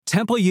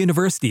Temple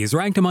University is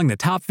ranked among the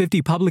top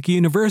 50 public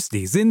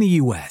universities in the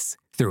U.S.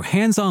 Through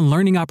hands-on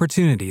learning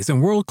opportunities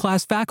and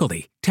world-class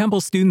faculty,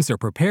 Temple students are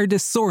prepared to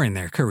soar in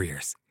their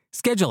careers.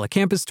 Schedule a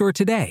campus tour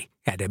today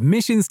at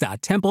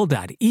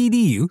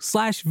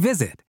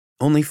admissions.temple.edu/visit.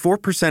 Only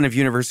 4% of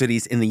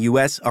universities in the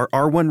U.S. are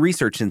R1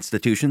 research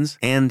institutions,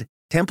 and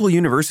Temple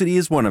University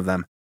is one of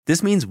them.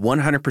 This means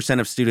 100%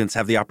 of students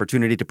have the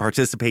opportunity to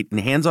participate in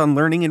hands-on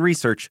learning and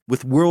research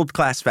with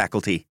world-class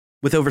faculty.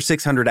 With over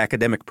 600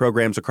 academic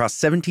programs across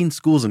 17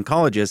 schools and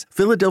colleges,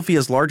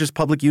 Philadelphia's largest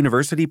public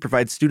university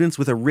provides students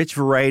with a rich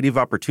variety of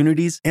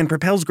opportunities and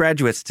propels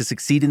graduates to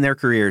succeed in their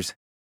careers.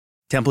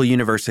 Temple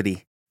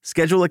University.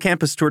 Schedule a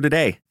campus tour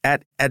today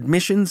at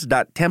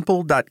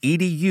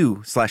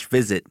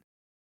admissions.temple.edu/visit.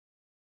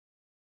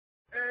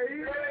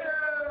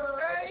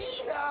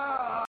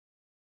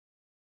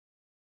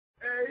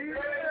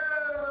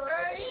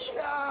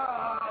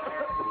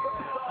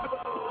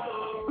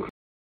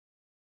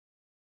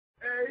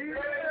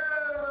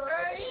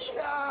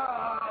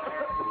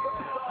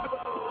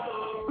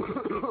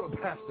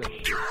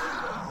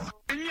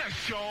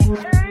 Yes, yo.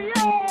 Hey,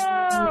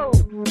 yo.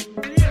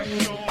 Yes, yo.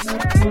 Hey, yo.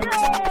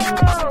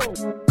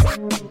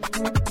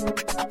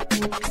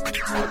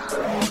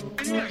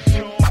 Yes, yo. Hey, yo. Hey,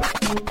 yo.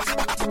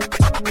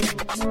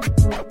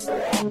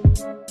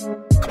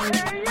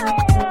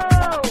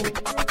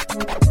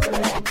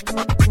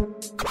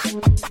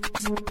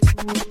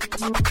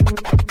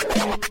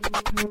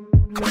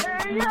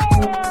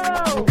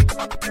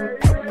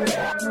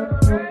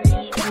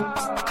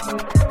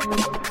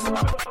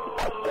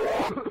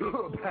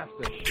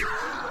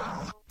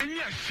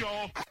 Yes, yo.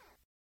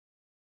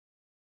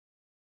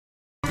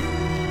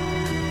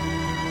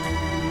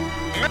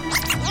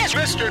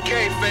 Mr.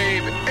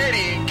 Kayfabe,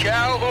 Eddie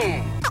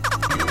Calhoun.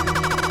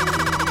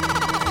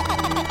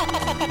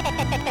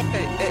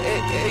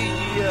 Hey,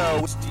 yo,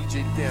 it's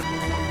DJ Denver.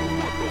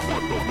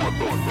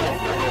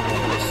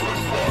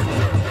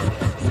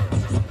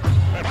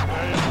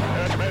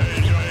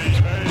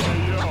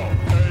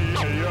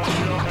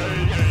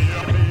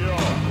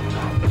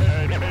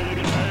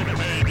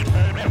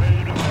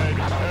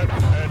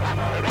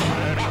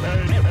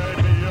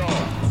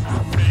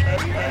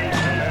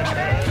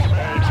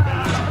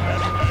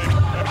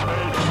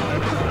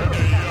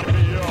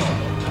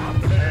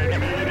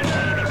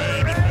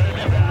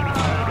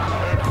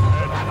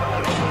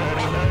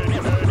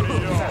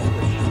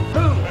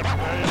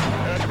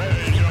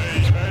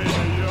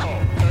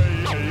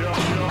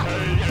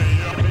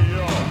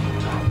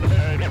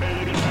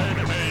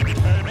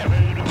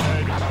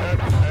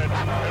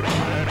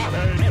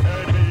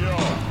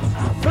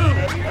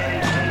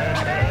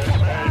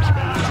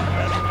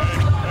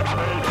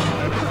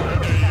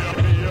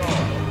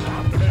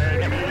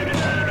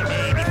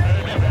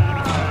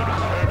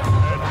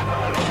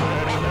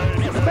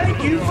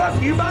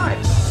 Fuck you, bye.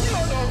 You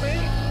don't know me.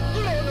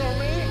 You don't know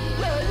me.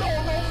 Yeah, you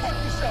don't know. Fuck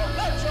yourself.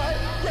 That's right.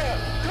 Yeah,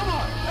 come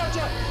on. That's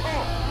right.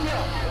 Oh,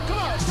 yeah. Come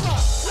on.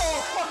 Yo,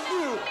 fuck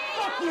you.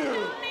 Fuck you.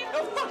 Yo,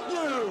 fuck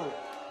you.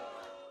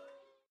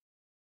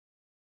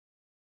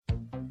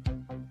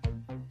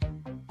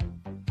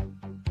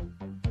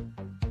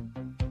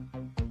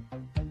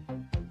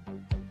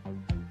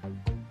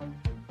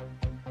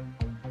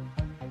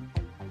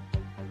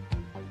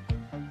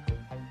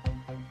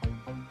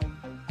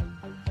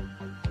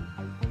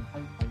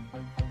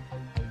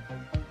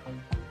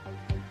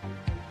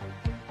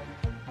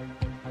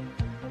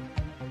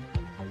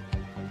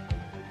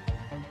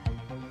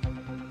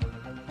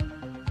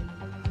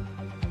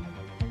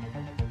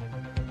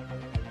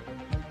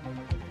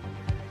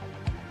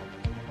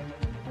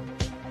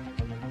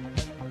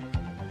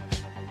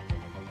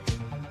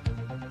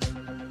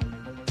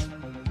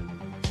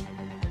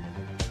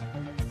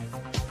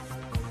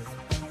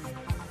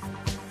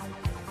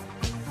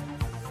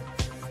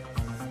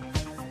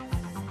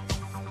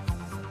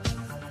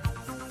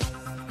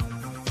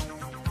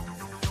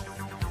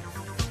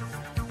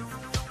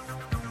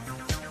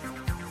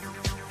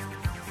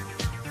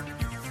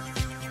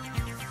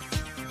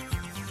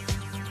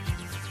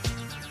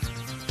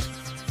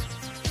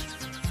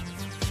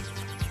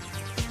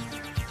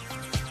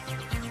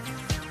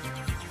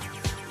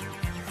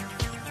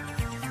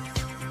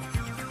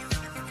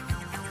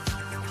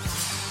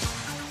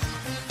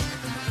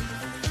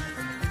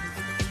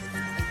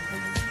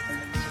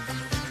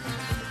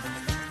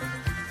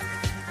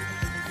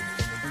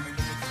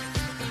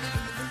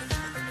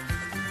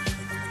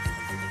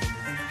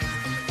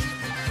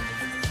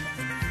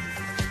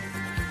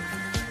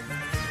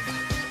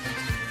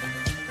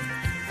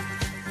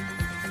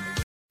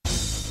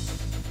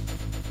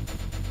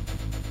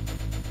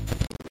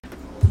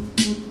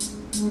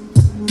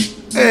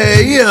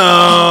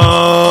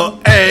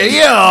 Hey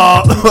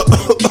yo,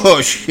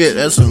 oh shit,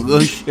 that's some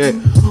good shit.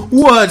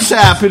 What's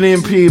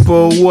happening,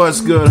 people?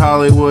 What's good,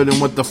 Hollywood?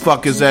 And what the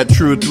fuck is that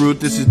Truth Root?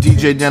 This is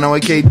DJ Deno,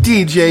 aka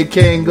DJ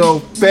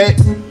Kango Fett.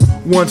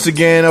 Once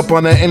again, up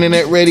on the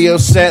internet radio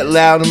set,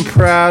 loud and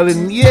proud.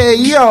 And yeah,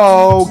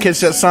 yo, catch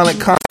that sonic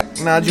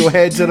contact, nod your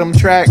head to them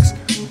tracks.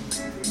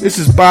 This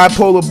is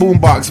Bipolar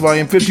Boombox,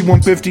 volume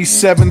 5150,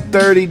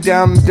 730,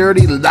 down and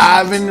dirty,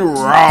 live and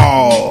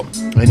raw.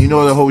 And you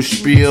know the whole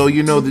spiel,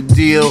 you know the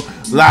deal,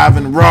 live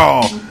and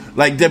raw.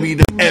 Like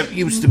WWF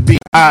used to be,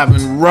 live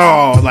and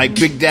raw. Like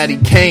Big Daddy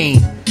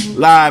Kane,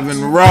 live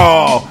and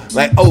raw.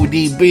 Like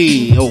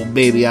ODB, oh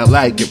baby, I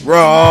like it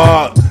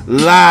raw.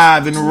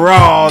 Live and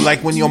raw,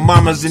 like when your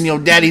mamas and your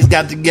daddies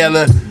got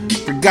together,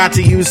 forgot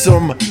to use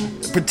some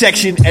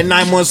protection, and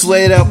 9 months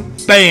later,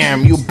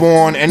 bam, you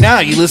born, and now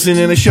you listening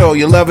to the show.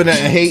 You're loving it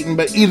and hating,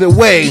 but either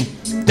way,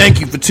 thank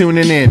you for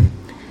tuning in.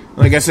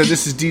 Like I said,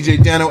 this is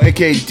DJ Dano,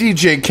 aka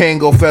DJ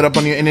Kango, fed up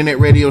on your internet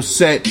radio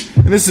set,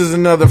 and this is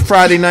another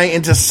Friday night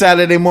into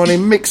Saturday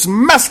morning mix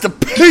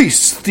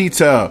masterpiece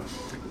theater.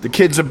 The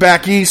kids are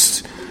back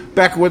east,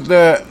 back with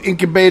the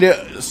incubator,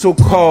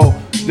 so-called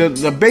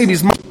the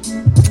baby's mom,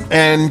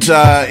 and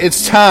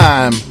it's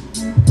time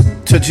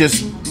to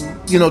just,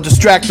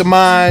 distract the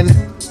mind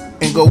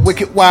and go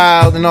wicked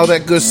wild and all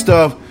that good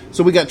stuff.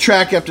 So we got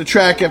track after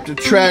track after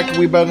track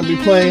we about to be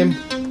playing.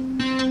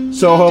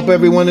 So I hope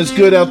everyone is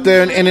good out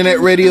there in internet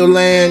radio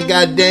land.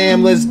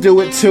 Goddamn, let's do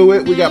it to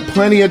it. We got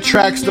plenty of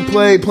tracks to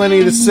play,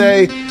 plenty to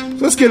say. So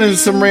let's get into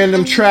some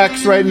random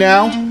tracks right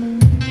now.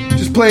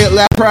 Just play it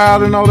loud,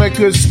 proud, and all that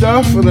good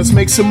stuff. And let's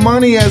make some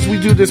money as we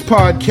do this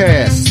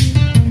podcast.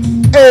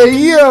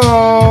 Hey,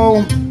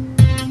 yo!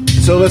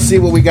 So let's see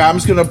what we got. I'm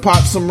just going to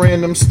pop some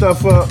random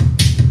stuff up.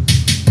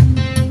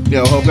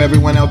 Hope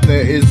everyone out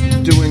there is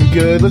doing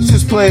good. Let's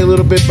just play a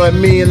little bit by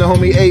me and the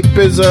homie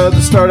 8Bizza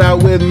to start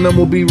out with, and then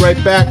we'll be right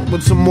back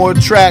with some more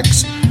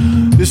tracks.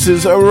 This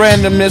is a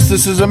randomness.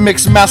 This is a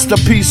mixed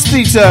masterpiece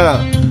theater.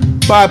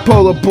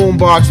 Bipolar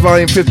Boombox,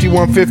 volume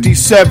 5150,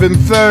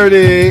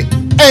 730.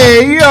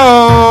 Hey,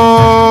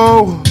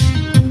 yo!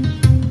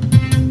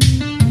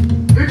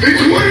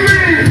 It's one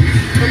man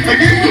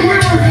against the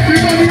world.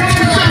 He's on the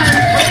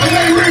outside. I'm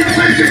not ready to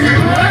face it. We're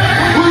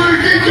going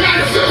to get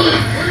Godzilla.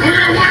 We're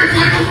going to work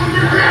like a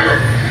super grabber.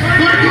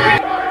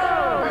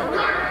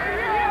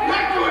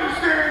 Not to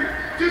understand,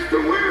 just to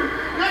win.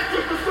 Not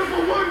just a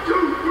simple 1,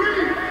 2,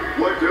 3.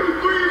 1, 2,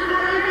 3 is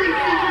what I need.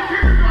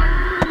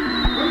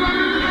 I'm not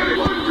into that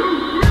 1, 2,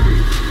 3.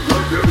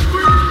 1, 2,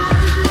 3 is what I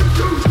need.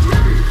 2,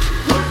 3.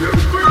 1, 2,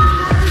 3 is what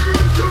I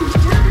need. 2,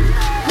 3.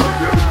 1,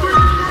 2, 3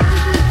 is what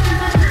I need.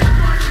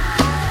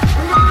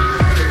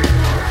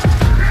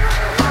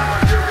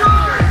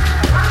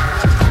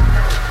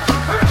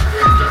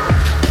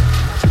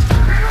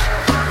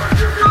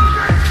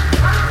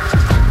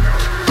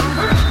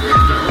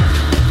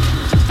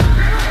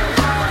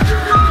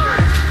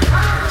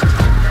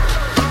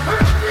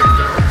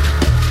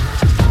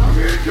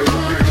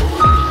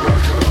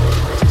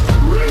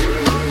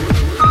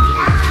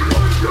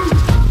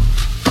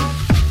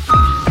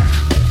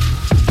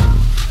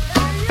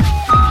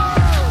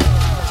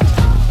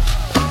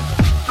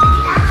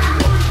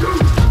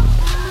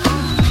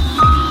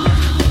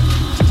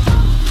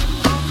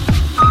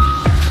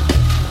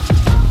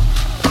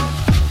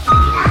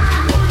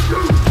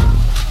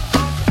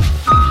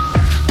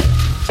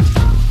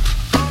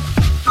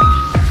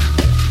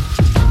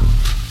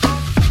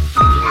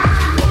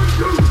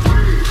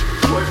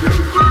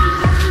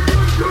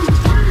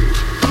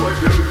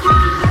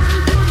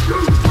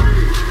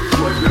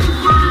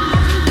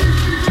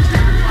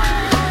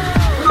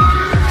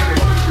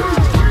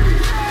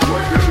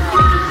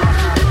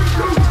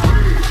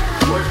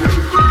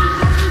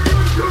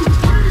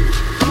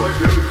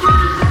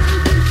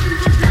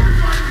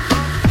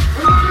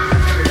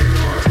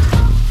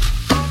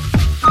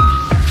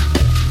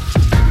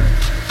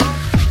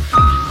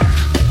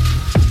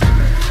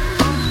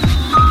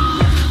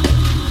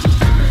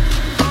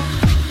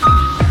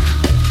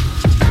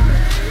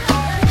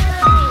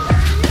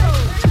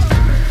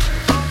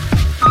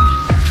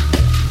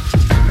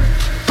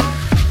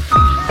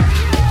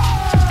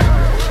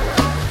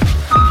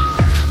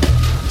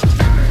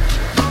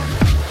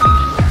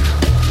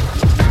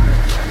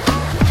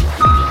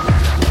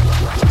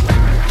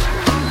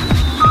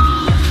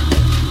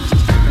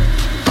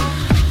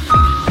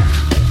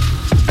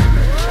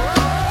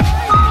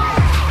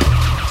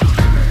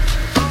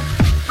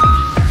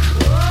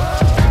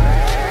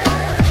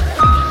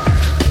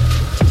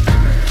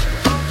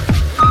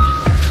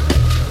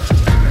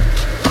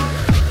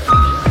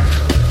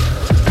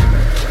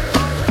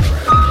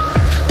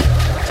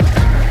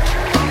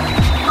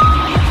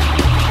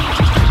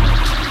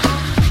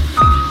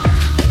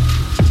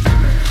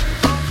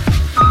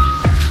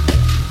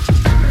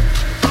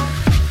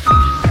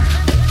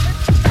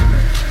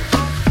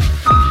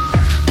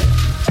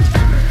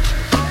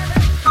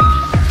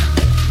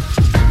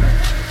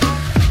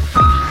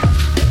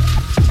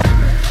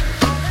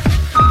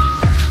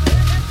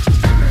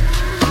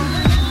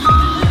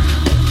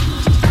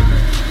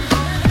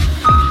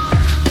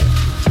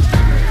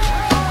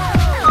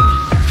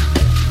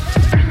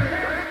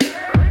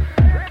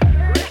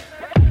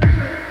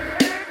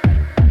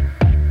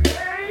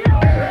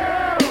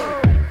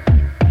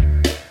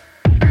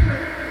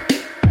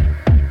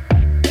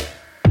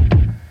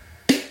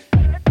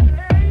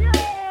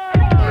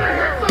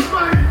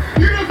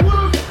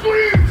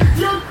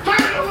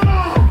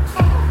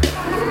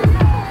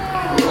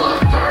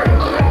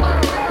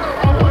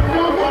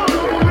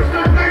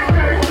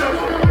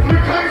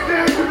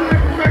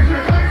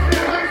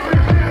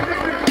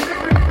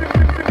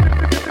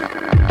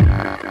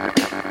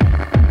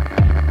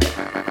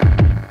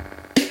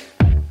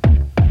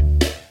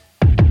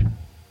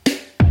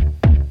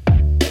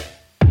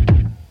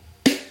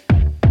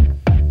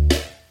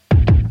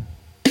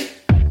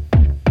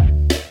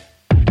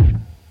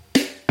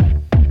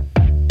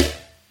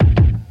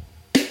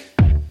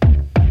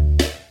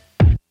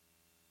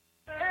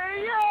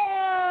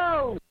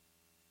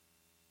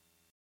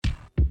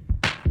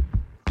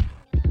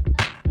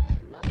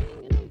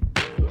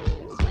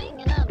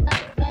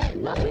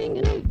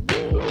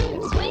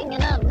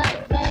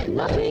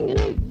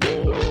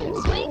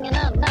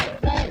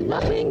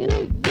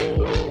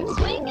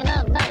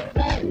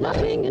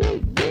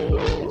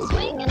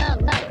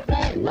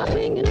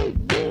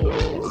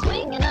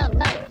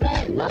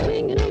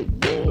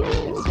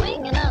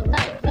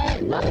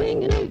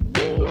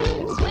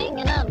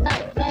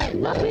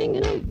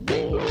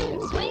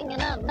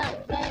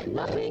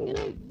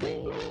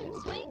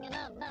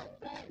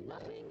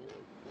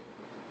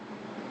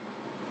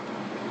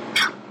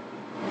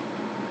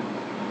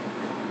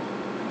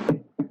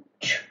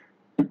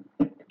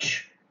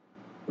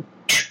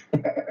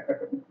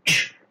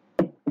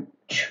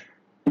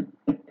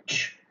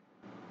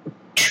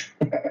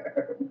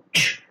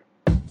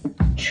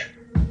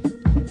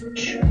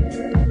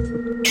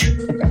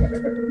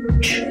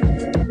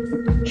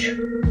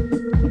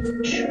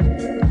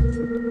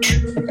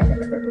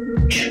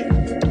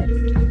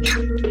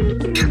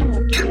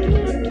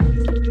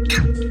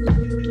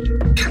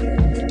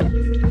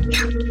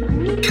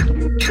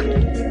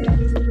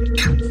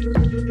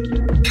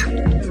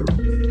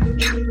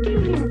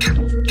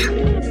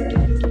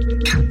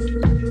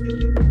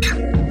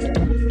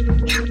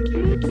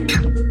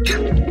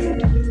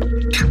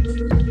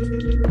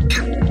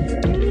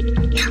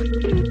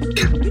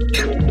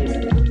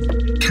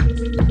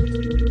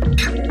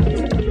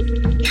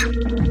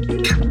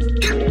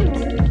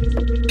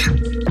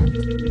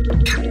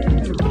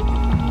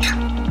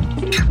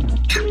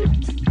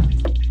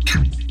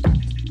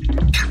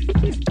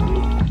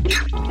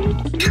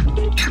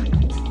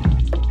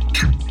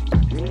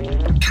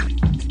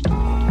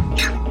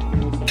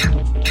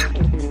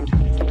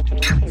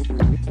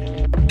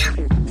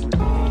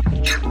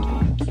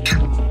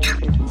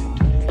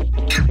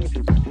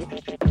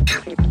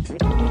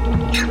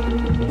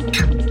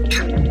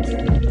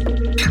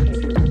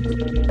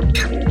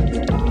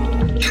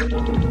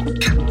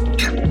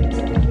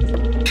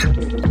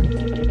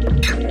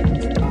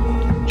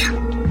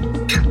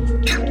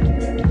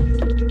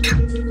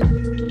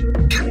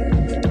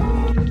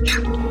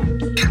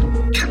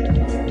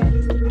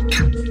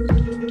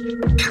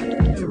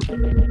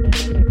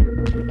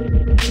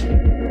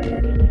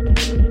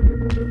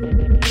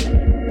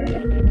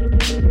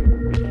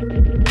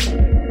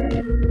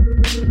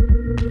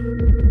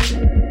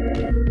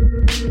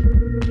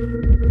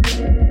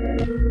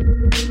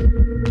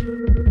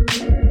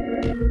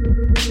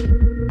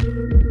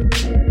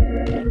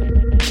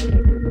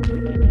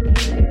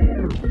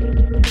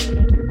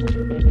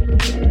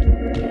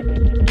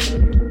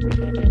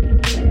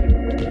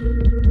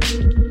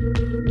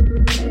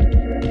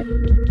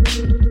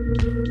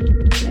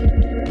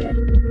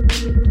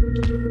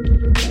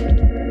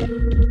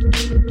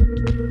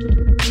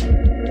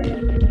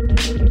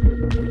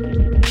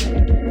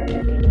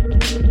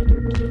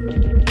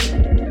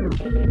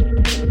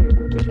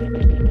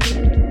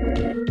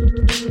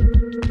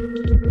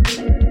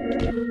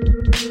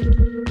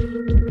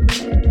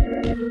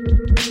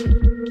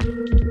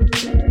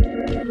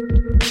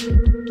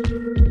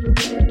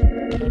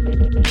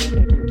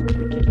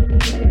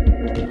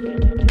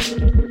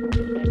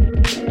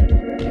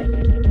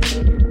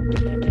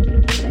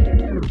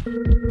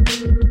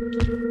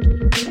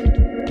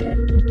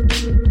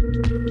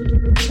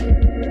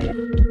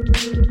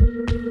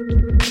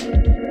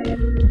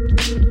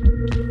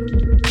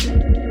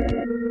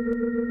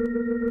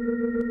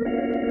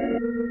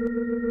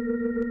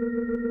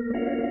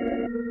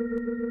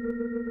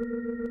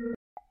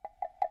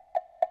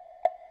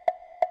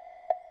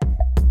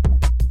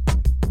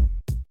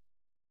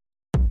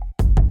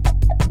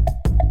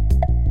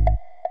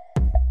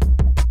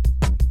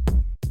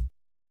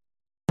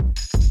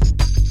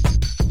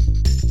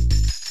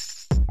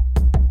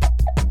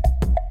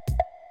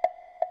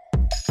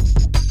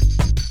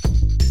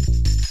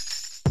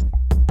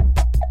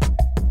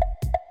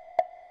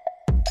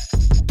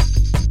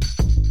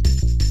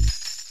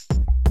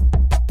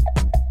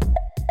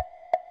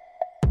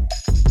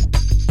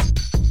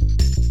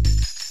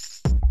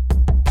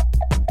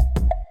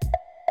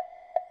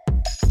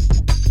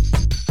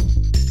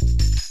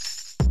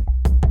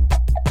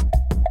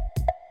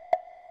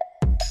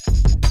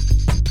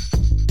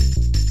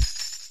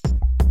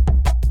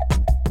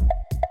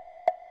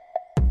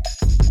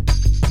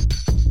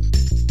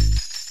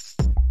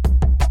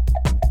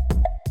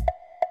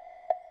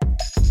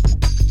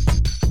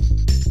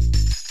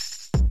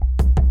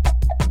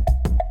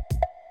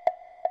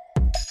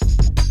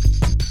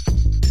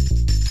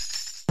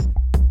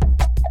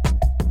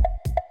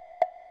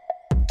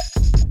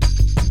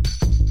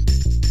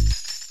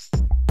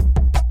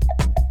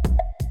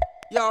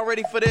 Y'all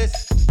ready for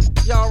this?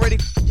 Y'all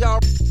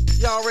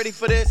ready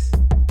for this?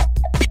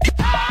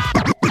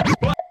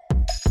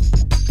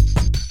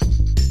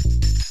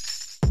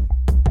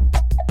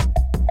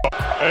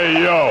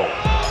 Hey yo.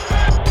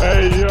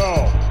 Hey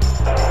yo.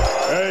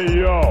 Hey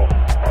yo.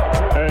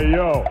 Hey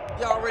yo.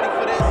 Y'all ready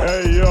for this?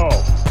 Hey yo.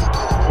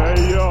 Hey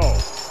yo.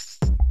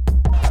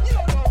 You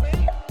don't know me.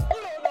 You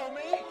don't know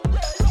me.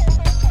 Yeah, you don't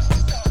know fuck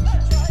yourself.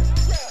 That's right.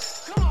 Yeah,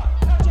 come on.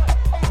 That's right.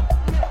 Oh,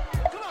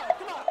 yeah.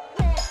 Come on.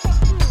 Yeah,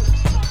 fuck you.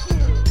 Fuck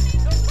you.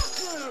 Yeah, fuck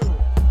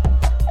you.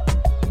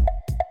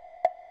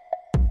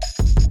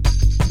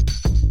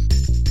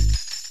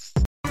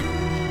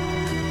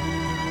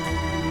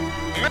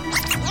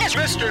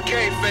 Mr.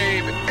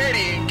 Kayfabe,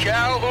 Eddie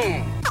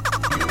Calhoun.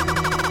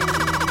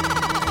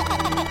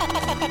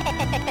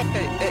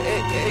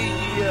 Hey,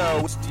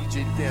 yo, it's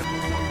DJ Demo.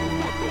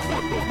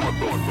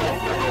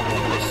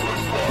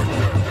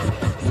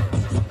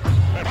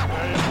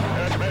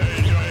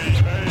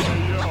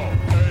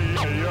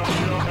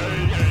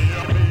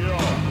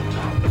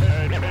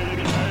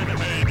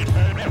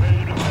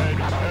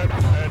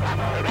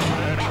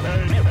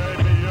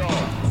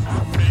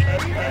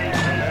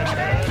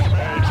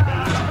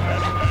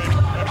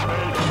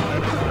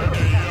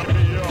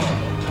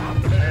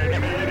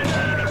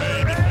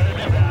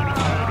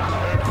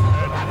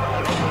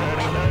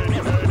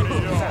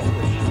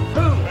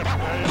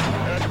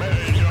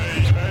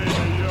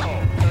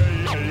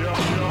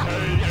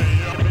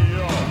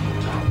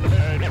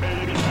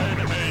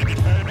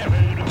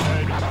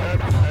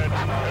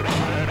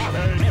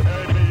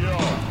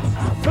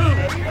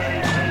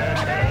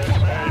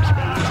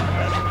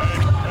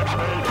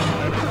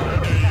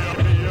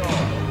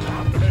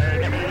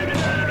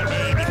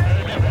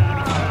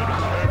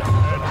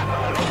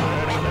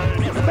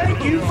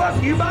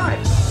 Fuck you, bye.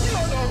 You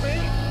don't know me.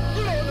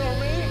 You don't know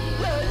me.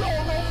 Yeah, you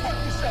don't know. Fuck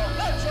yourself.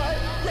 That's right.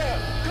 Yeah,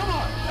 come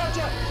on. That's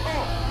right.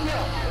 Oh,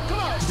 yeah. Come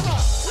on.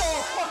 Yo,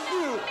 fuck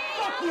you.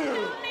 Fuck you.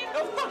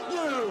 Yo, fuck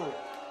you.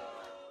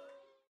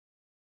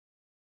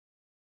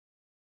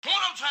 What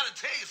I'm trying to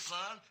tell you,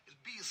 son, is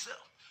be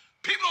yourself.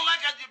 People don't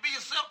like how you be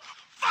yourself.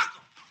 Fuck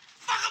them.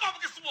 Fuck them up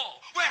against the wall.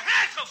 Wear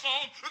handcuffs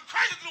on and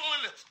crazy through on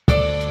lips.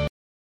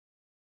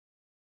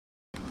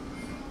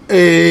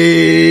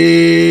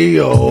 Hey,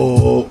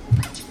 yo.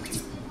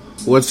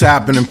 What's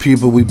happening,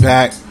 people? We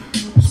back.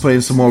 Just playing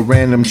some more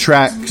random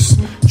tracks.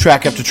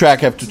 Track after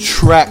track after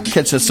track.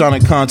 Catch that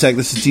Sonic Contact.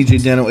 This is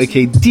DJ Dano,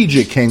 a.k.a.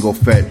 DJ Kango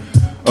Fett.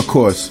 Of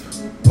course,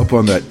 up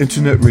on that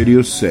internet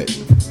radio set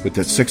with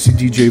that sexy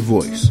DJ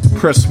voice.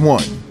 Press 1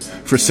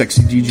 for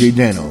sexy DJ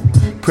Dano.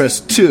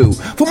 Press 2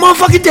 for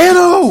motherfucking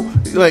Dano!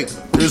 Like,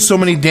 there's so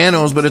many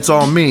Danos, but it's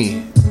all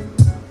me.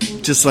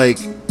 Just like,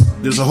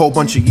 there's a whole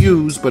bunch of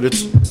yous, but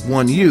it's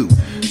one you.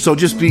 So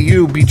just be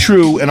you, be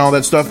true, and all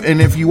that stuff. And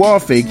if you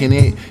are faking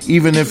it,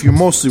 even if you're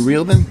mostly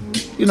real, then,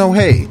 you know,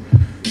 hey,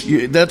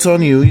 that's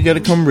on you. You gotta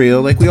come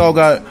real. Like, we all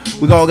got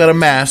a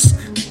mask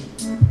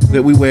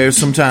that we wear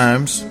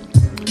sometimes,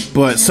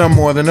 but some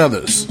more than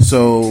others.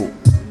 So,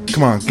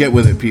 come on, get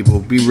with it,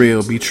 people. Be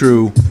real, be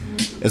true,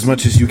 as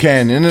much as you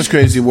can. In this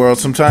crazy world,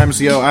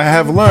 sometimes, I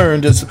have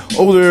learned, as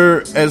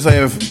older as I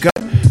have got,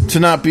 to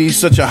not be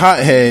such a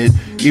hothead,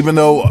 even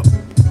though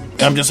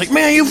I'm just like,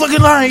 man, you fucking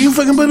lying, you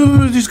fucking blah, blah,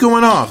 blah, just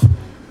going off.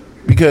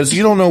 Because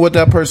you don't know what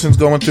that person's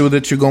going through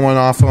that you're going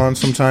off on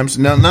sometimes.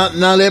 Now,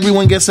 not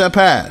everyone gets that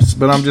pass,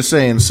 but I'm just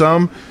saying,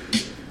 some,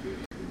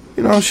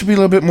 should be a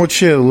little bit more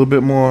chill, a little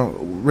bit more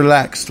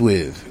relaxed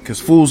with. Because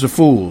fools are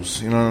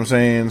fools, you know what I'm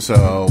saying?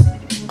 So,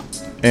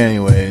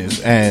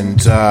 anyways, and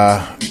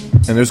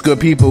there's good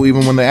people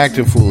even when they're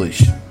acting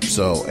foolish.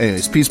 So,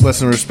 anyways, peace,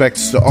 blessing, and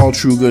respects to all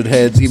true good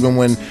heads, even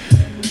when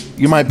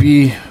you might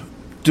be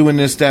doing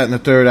this, that, and the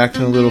third,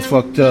 acting a little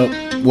fucked up,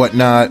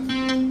 whatnot.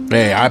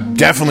 Hey, I've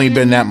definitely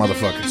been that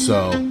motherfucker,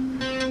 so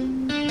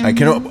I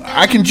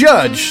can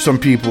judge some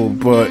people,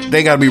 but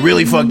they gotta be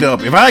really fucked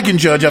up. If I can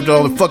judge after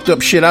all the fucked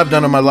up shit I've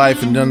done in my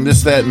life and done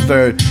this, that, and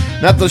third,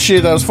 not the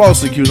shit I was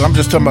falsely accused, I'm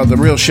just talking about the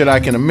real shit I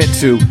can admit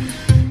to.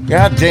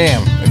 God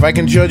damn, if I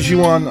can judge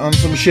you on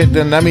some shit,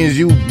 then that means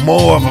you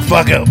more of a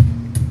fuck up.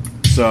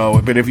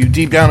 So, but if you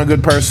deep down a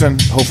good person,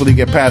 hopefully you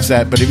get past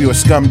that. But if you a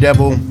scum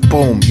devil,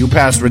 boom, you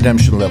pass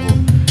redemption level.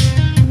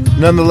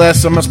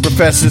 Nonetheless, I must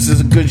profess this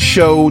is a good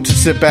show to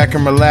sit back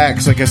and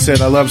relax. Like I said,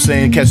 I love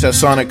saying catch that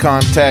Sonic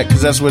Contact,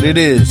 because that's what it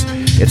is.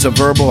 It's a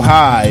verbal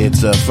high.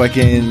 It's a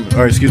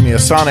a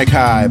sonic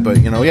high. But,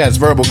 it's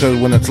verbal because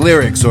when it's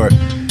lyrics or,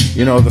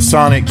 the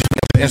sonic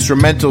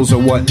instrumentals or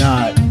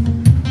whatnot,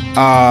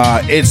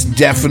 it's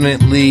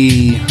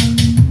definitely...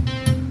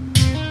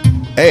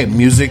 Hey,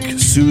 music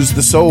soothes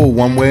the soul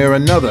one way or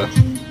another.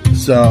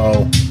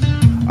 So,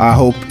 I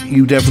hope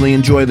you definitely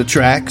enjoy the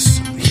tracks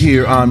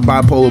here on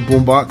Bipolar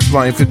Boombox,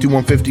 volume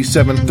 5150,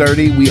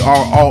 730. We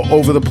are all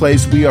over the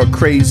place. We are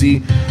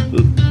crazy.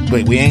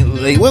 Wait, we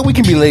ain't... Well, we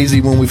can be lazy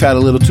when we've had a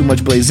little too much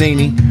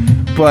Blazini.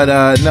 But,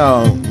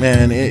 no,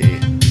 man.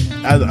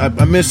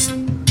 I miss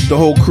the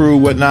whole crew,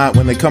 whatnot,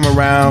 when they come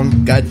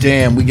around.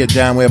 Goddamn, we get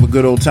down. We have a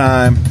good old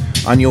time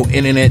on your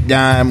internet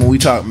dime when we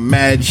talk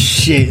mad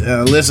shit.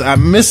 Listen, I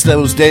miss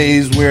those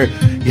days where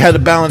you had to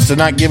balance the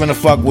not giving a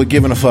fuck with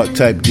giving a fuck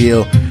type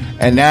deal.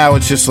 And now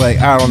it's just like,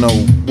 I don't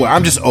know. Well,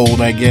 I'm just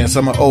old, I guess.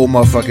 I'm an old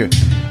motherfucker.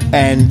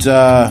 And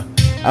a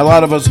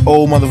lot of us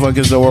old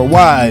motherfuckers, though, are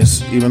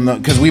wise, even though,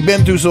 because we've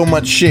been through so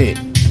much shit.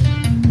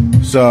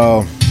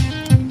 So,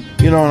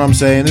 you know what I'm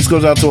saying? This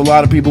goes out to a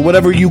lot of people.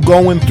 Whatever you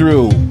going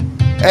through,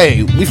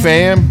 hey, we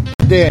fam.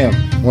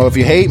 Damn. Well, if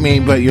you hate me,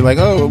 but you're like,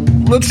 oh,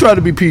 let's try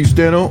to be peace,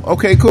 Dano.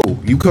 Okay, cool.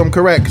 You come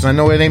correct, because I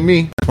know it ain't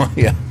me.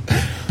 Yeah.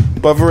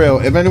 But for real,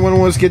 if anyone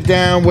wants to get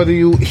down, whether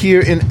you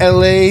here in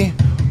LA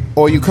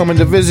or you coming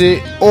to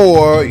visit,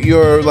 or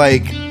you're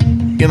like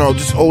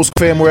just old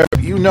fam wherever,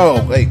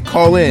 hey,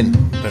 call in.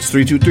 That's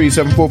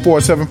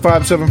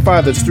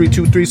 323-744-7575. That's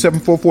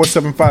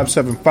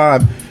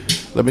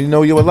 323-744-7575. Let me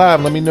know you're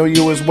alive. Let me know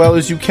you as well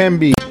as you can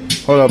be.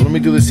 Hold up, let me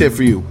do this here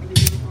for you.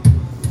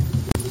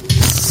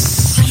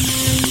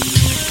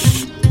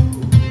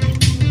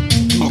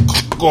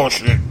 Oh,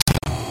 shit.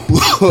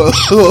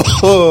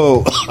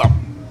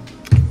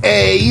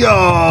 Hey,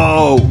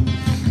 yo!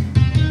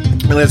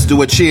 And let's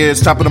do a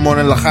cheers. Top of the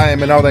morning,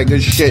 l'chaim, and all that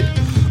good shit.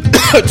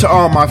 To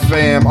all my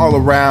fam, all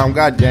around.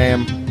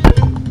 Goddamn.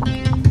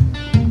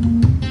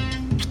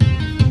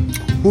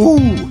 Ooh.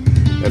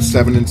 That's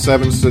 7 and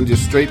 7, send you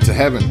straight to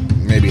heaven.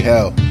 Maybe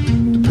hell.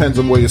 Depends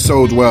on where your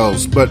soul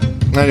dwells. But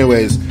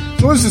anyways,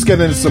 so let's just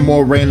get into some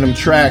more random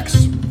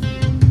tracks.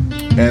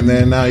 And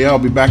then, I'll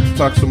be back to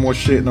talk some more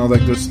shit and all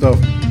that good stuff.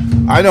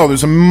 I know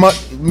there's a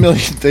million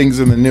things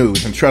in the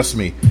news, and trust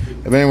me,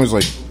 if anyone's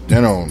like,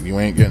 you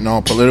ain't getting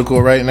all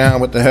political right now,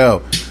 what the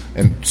hell?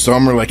 And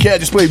some are like, yeah,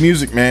 just play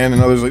music, man.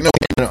 And others are like,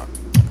 no.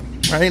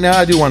 Right now,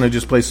 I do want to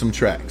just play some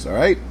tracks, all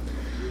right?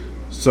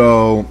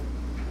 So,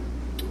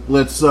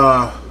 let's,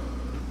 let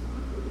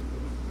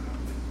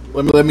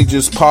me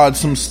just pod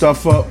some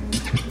stuff up.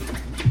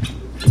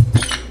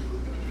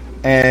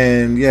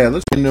 And, yeah,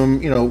 let's get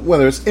them,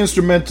 whether it's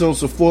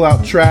instrumentals or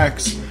full-out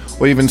tracks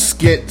or even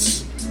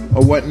skits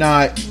or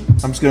whatnot.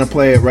 I'm just going to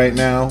play it right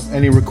now.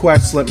 Any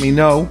requests, let me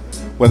know.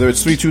 Whether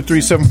it's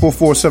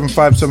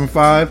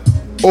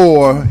 323-744-7575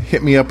 or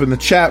hit me up in the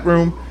chat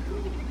room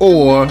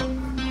or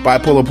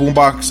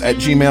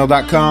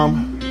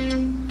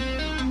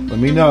bipolarboombox@gmail.com. Let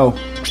me know.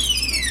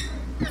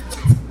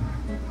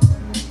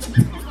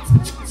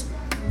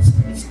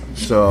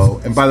 So,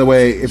 and by the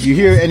way, if you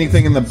hear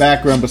anything in the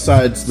background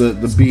besides the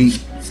beat,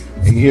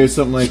 and you hear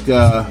something like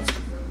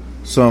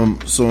some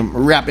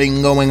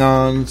rapping going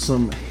on,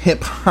 some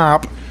hip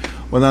hop,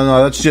 well,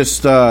 no, that's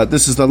just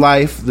This Is the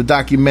Life, the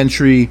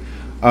documentary.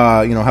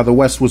 How the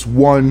West was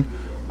won.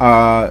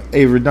 Ava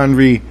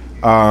Dunry,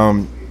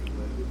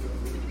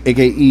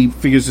 aka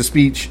Figures of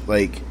Speech.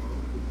 Like,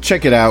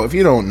 check it out. If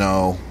you don't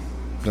know,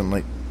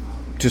 then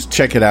just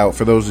check it out.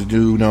 For those who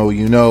do know,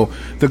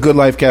 The Good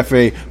Life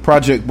Cafe,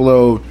 Project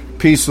Blow,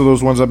 peace to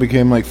those ones I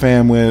became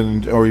fam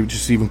with, or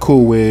just even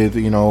cool with.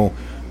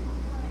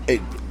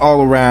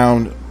 All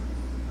around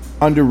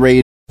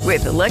underrated.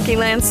 With the Lucky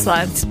Land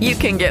Slots, you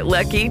can get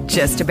lucky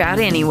just about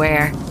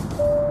anywhere.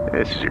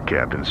 This is your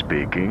captain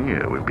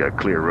speaking. We've got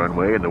clear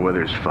runway and the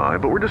weather's fine,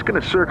 but we're just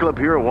going to circle up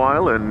here a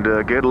while and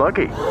get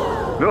lucky.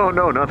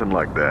 No, nothing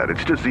like that.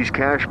 It's just these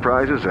cash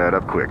prizes add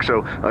up quick.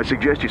 So I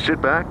suggest you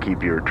sit back,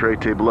 keep your tray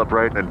table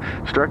upright, and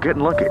start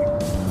getting lucky.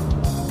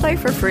 Play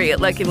for free at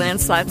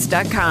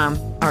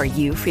LuckyLandSlots.com. Are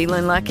you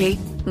feeling lucky?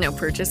 No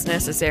purchase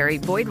necessary.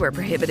 Void where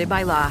prohibited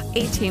by law.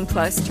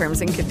 18+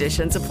 terms and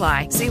conditions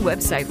apply. See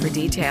website for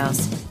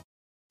details.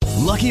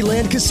 Lucky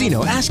Land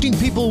Casino, asking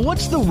people,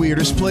 what's the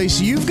weirdest place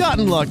you've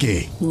gotten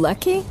lucky?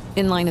 Lucky?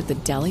 In line at the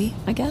deli,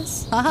 I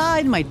guess? Aha,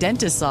 in my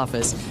dentist's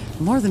office.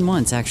 More than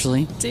once,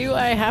 actually. Do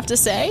I have to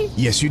say?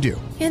 Yes, you do.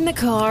 In the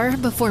car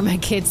before my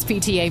kids'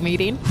 PTA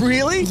meeting.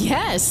 Really?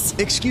 Yes.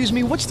 Excuse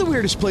me, what's the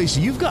weirdest place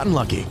you've gotten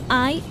lucky?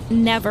 I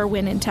never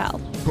win and tell.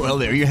 Well,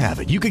 there you have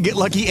it. You can get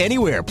lucky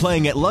anywhere,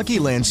 playing at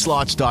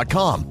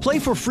LuckyLandSlots.com. Play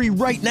for free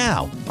right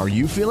now. Are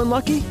you feeling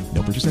lucky?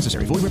 No purchase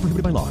necessary. Void where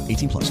prohibited by law.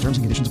 18+. Terms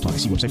and conditions apply.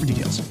 See website for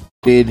details.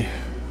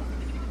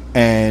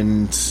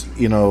 And,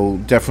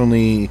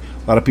 definitely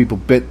a lot of people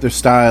bit their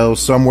style.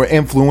 Some were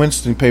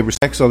influenced and paid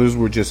respect. Others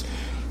were just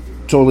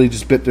totally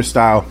bit their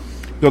style.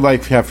 Good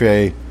Life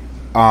Cafe,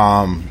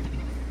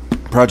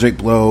 Project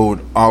Blow,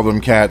 all them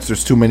cats.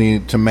 There's too many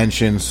to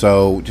mention.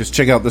 So just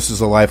check out This Is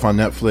the Life on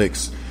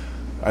Netflix.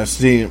 I've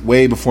seen it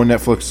way before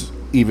Netflix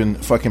even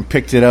fucking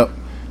picked it up.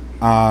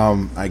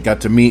 I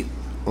got to meet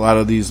a lot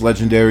of these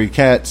legendary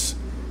cats.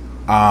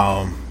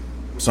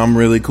 Some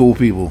really cool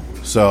people.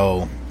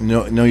 So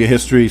know your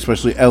history,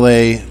 especially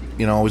LA.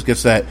 Always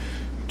gets that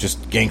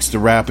just gangster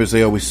rap, as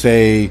they always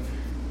say.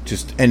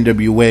 Just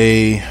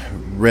NWA,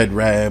 red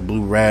rag,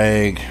 blue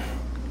rag,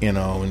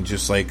 and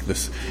just like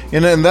this.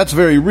 And that's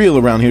very real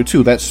around here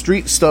too. That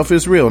street stuff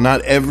is real.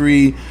 Not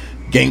every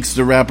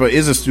gangster rapper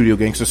is a studio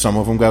gangster. Some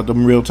of them got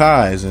them real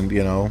ties,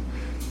 and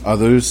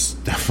others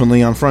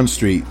definitely on Front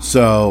Street.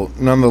 So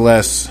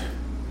nonetheless,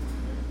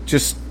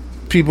 just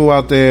people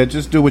out there,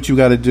 just do what you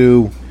got to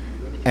do.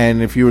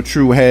 And if you're a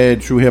true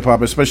head, true hip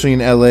hop, especially in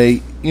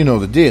LA, you know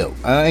the deal.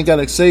 I ain't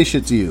gotta say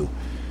shit to you.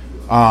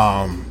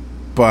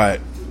 But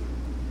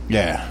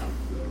yeah,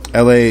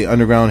 LA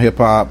underground hip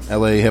hop,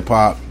 LA hip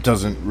hop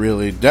doesn't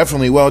really,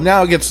 definitely, well,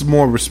 now it gets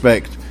more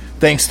respect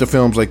thanks to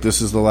films like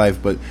This Is the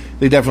Life, but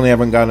they definitely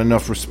haven't got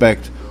enough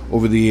respect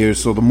over the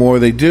years. So the more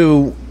they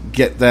do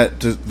get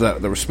the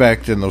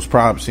respect and those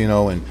props,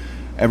 and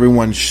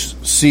everyone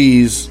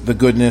sees the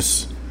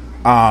goodness,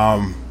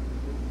 then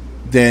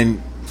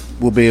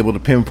we'll be able to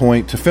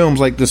pinpoint to films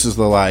like This Is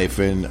the Life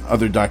and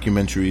other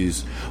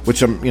documentaries,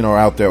 which are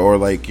out there, or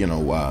like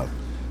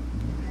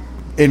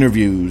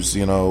interviews,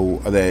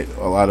 that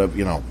a lot of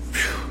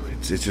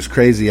it's just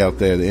crazy out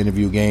there, the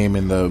interview game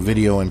and the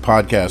video and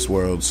podcast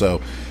world.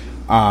 So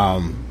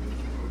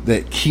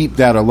that keep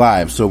that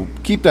alive. So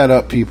keep that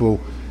up, people.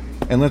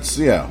 And let's,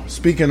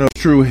 speaking of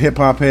true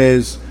hip-hop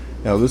heads,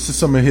 this is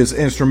some of his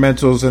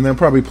instrumentals, and then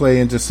probably play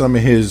into some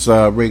of his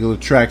regular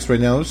tracks right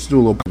now. Let's do a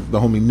little bit of the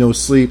homie No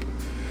Sleep.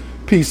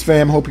 Peace,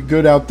 fam. Hope you're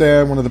good out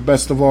there. One of the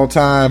best of all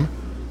time.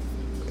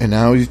 And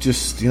now he's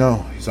just,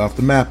 he's off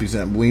the map.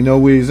 We know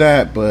where he's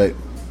at, but,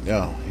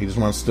 he just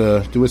wants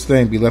to do his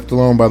thing, be left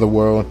alone by the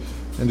world,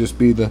 and just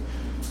be the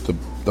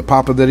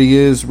papa that he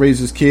is, raise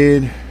his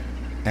kid,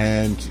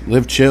 and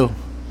live chill.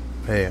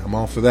 Hey, I'm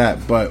all for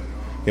that. But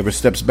he ever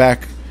steps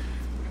back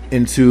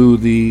into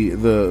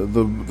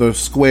the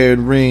squared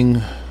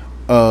ring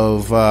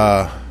of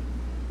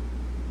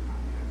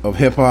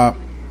hip hop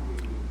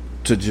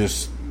to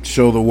just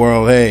show the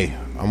world, hey,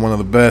 I'm one of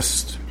the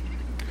best.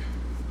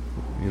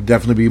 You'll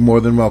definitely be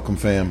more than welcome,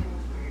 fam.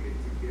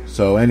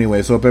 So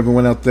anyways, hope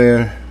everyone out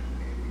there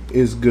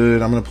is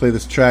good. I'm gonna play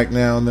this track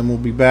now, and then we'll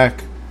be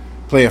back.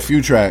 Play a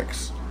few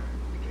tracks.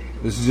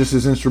 This is just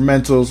his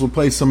instrumentals. We'll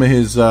play some of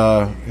his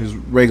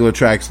regular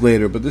tracks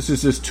later, but this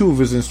is just 2 of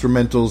his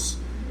instrumentals.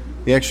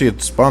 He actually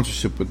had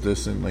sponsorship with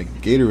this in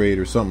like Gatorade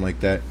or something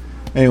like that.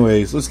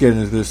 Anyways, let's get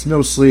into this.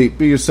 No Sleep,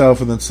 Be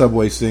Yourself, and then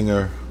Subway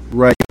Singer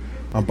right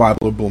on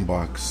Bible or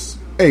Boombox.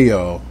 Hey,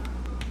 yo.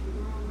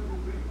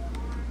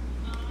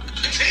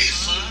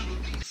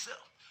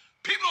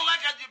 People don't like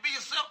how you be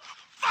yourself.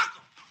 Fuck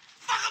them.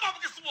 Fuck them up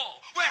against the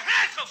wall. Wear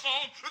handcuffs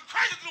on and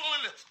crazy through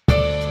on lips.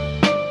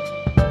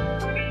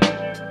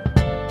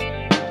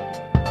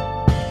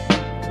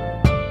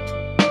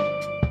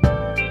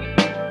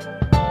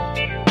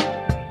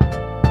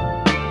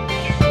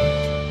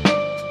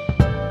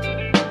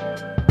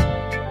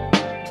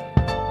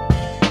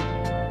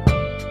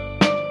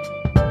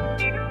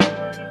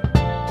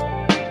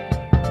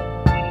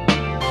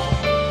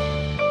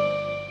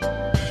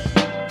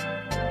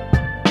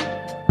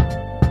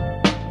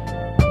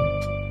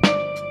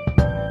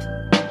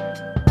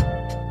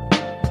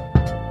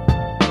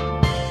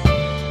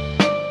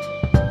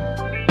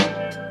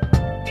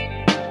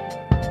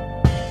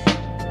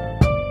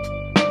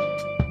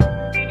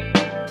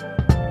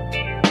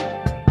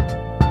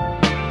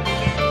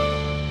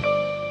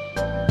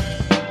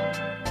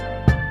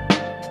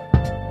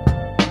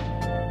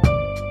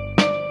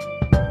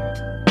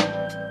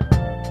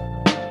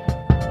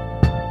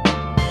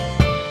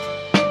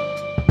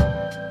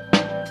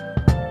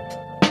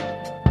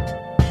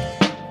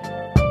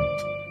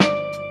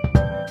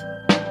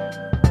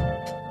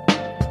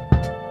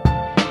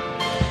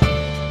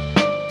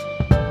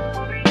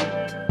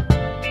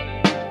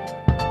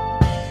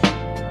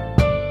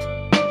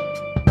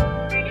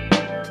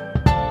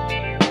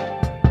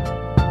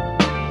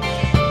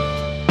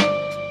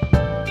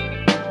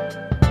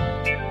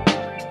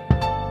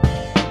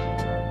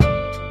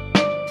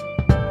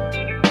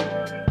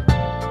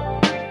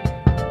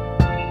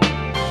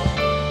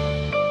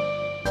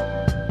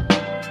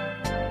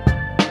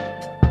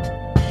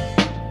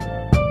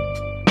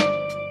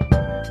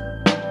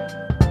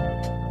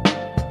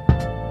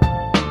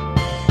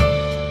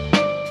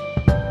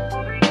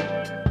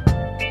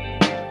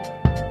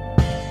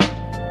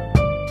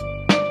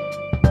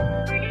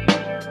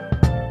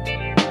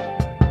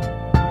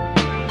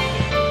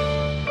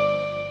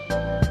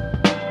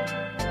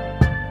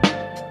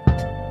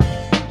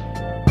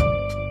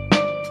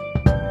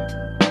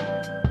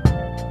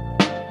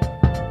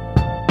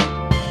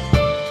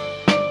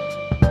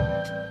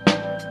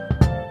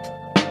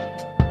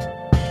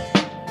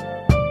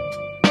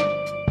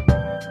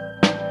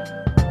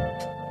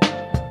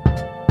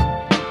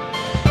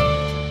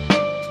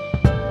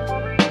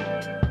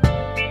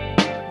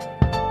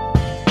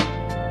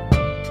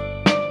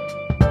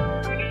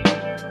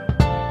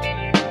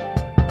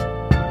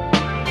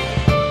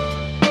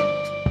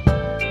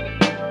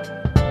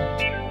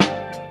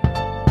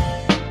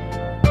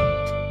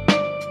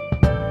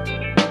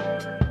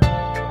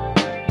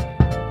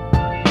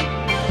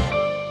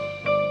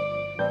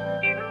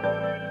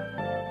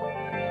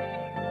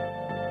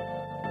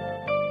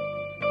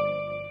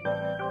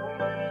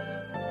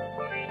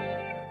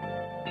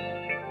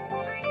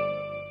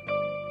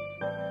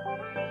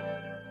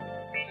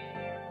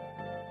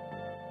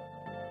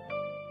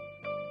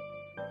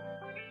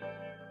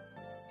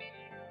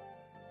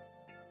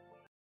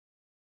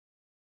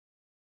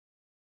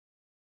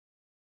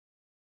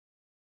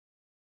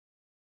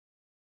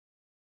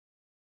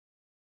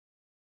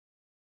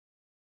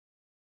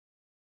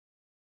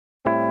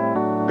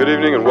 Good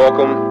evening and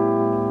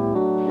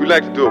welcome. We'd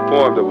like to do a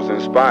poem that was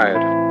inspired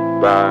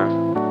by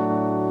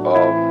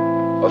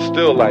a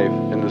still life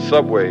in the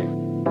subway.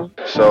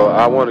 So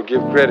I want to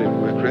give credit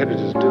where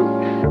credit is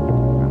due.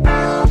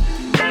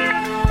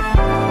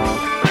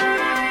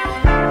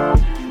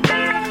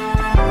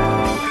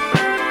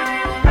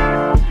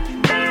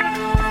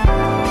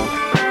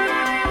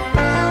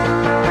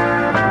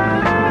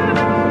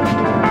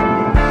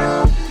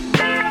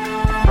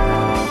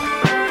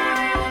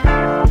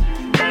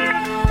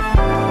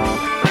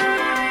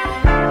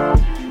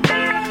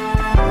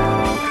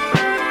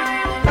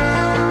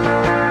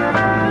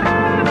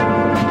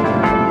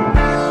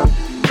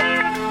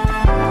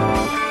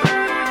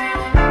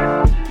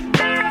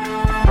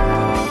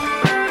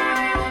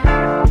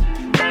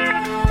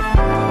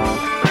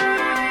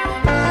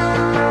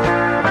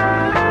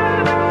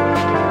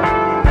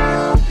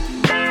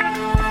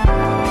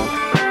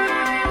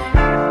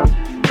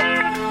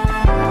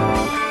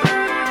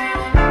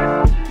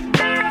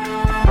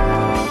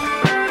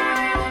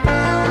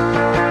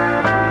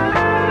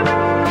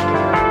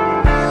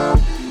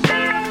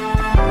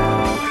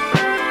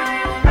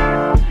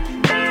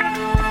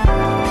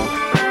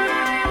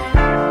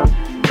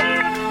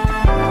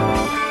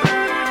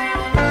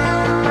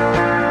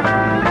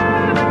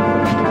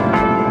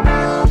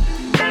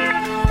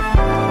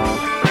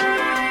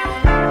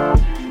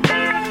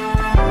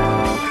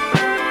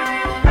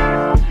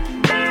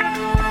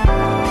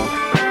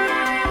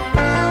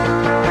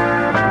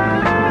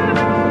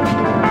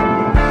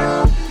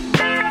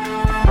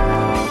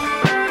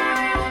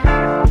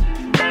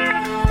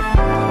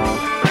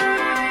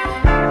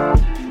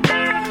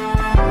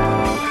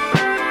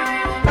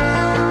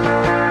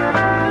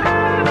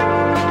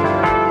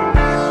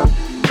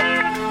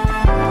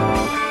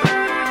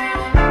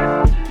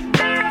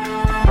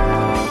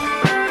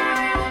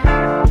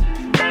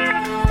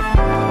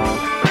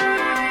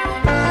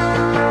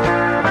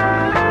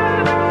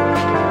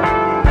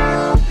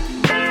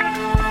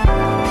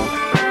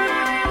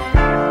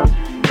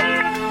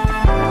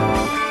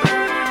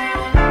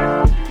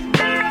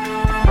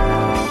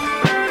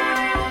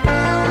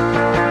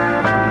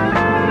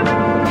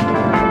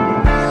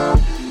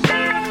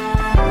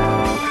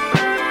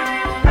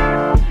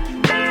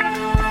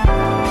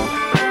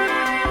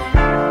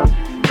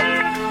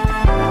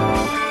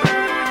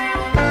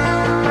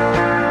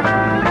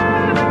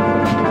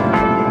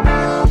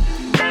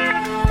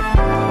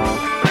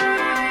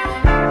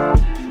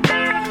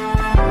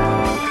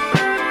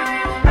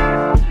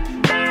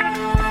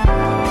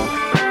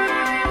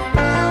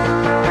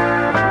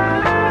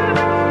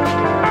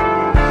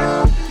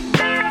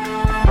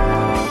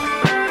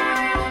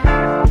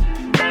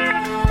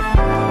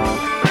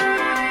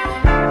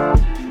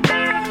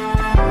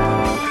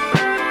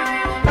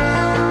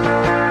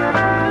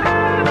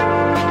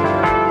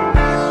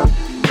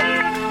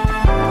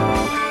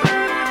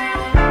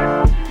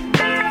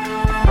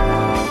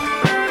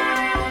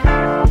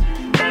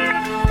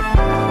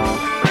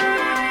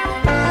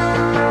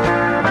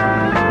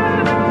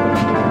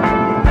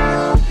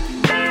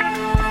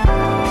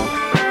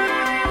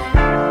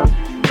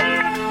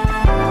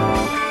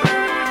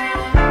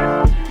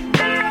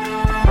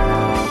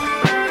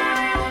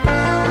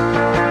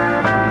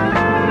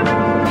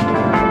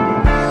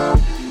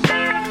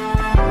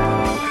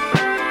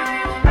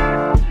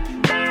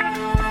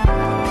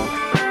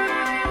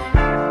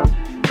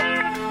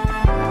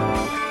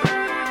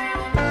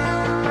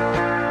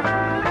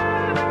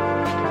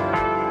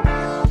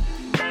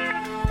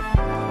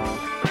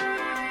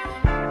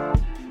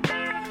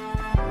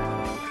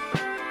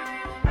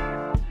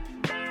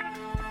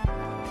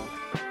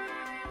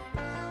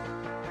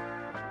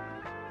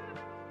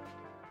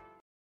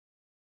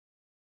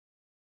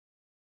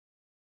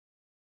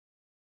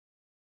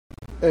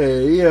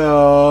 Hey,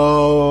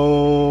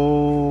 yo.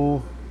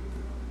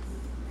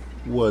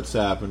 What's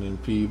happening,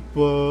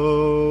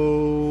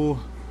 people?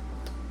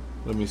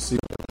 Let me see.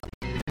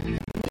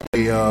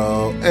 Hey,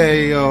 yo.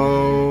 Hey,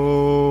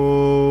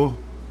 yo.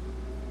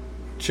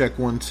 Check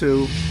 1,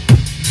 2.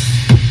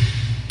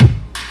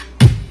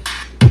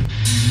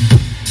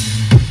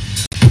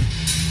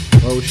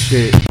 Oh,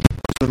 shit.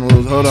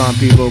 Hold on,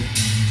 people.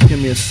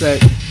 Give me a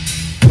sec.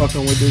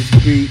 Fucking with this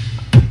beat.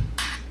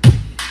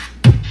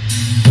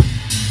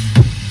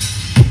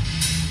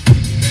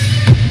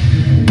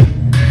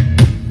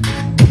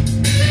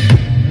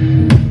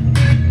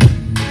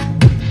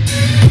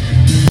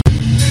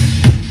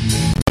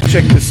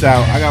 Check this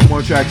out. I got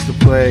more tracks to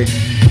play.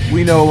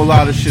 We know a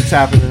lot of shit's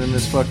happening in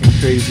this fucking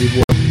crazy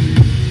world.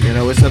 You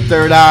know, it's the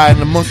third eye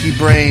and the monkey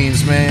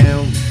brains,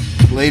 man.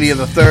 Lady of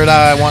the third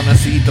eye wanting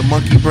us to eat the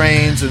monkey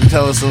brains and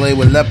tell us to lay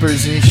with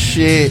lepers and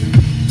shit.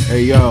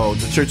 Hey, yo,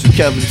 the Church of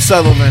Kevin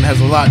Sullivan has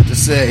a lot to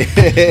say.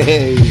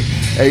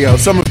 Hey, yo,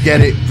 some of you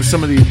get it, for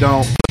some of you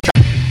don't.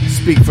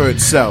 Speak for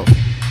itself.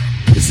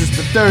 This is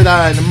the third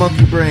eye and the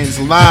monkey brains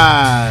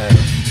live.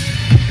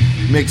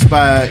 Mixed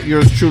by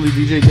yours truly,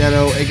 DJ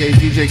Deno, aka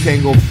DJ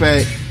Kango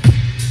Fett,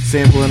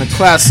 sampling a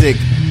classic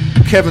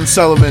Kevin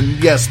Sullivan,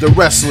 yes, the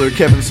wrestler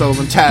Kevin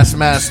Sullivan,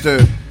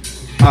 Taskmaster,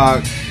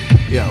 from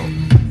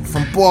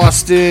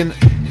Boston,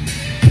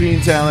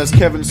 Beantown. That's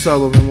Kevin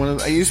Sullivan.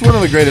 He's one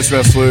of the greatest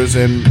wrestlers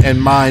and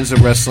minds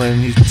of wrestling.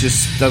 He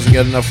just doesn't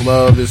get enough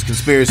love. There's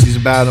conspiracies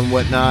about him,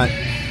 whatnot.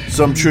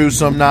 Some true,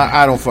 some not.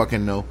 I don't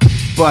fucking know.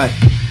 But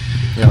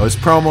his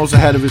promo's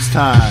ahead of his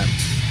time.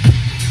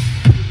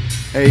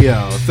 Hey,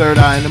 yo, third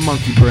eye and the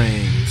monkey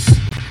brains.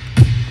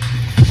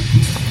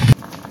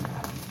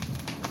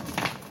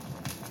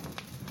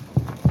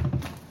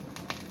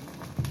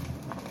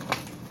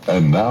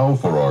 And now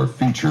for our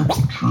feature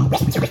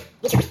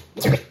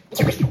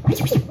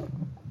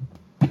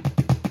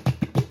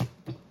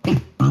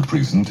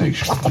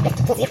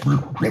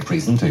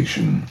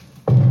presentation.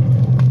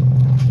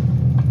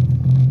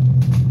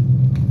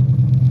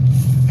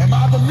 Am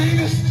I the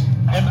meanest?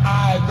 Am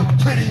I the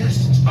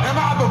prettiest? Am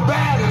I the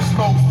baddest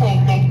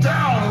mofo go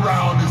down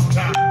around this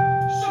town?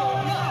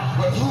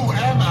 But who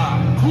am I?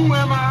 Who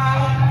am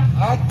I?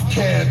 I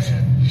can't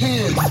hear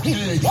you.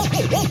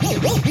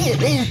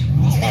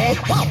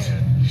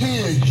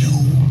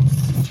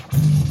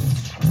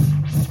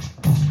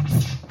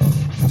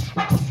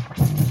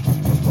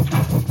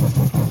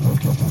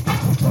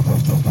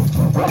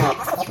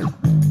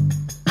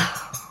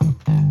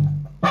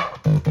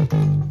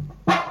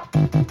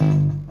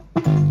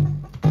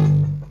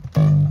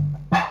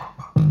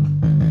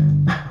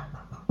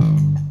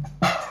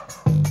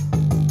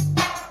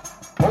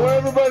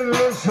 Everybody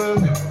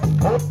listen.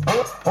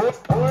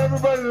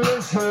 Everybody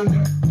listen.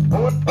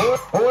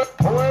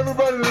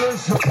 Everybody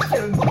listen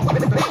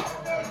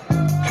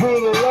to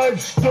the life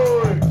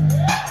story.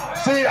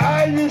 See,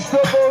 I used to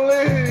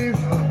believe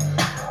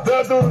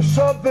that there was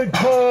something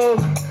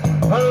called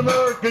an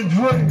American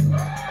dream.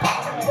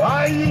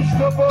 I used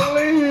to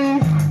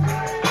believe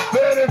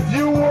that if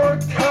you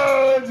worked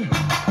hard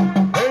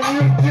and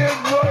you did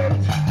right,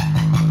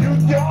 you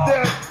get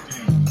that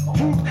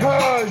 2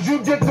 cars, you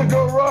get the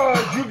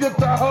garage, you get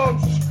the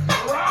house,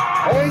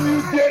 and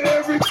you get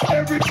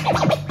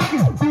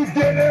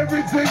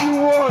everything you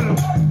wanted.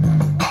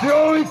 The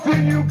only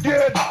thing you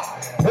get,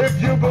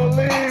 if you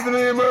believe in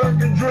the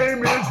American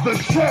dream, is the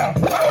chef.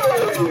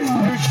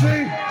 You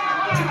see,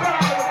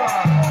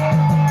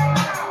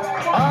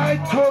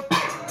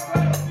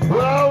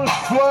 when I was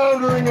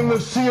floundering in the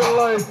sea of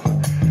life,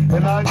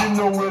 and I didn't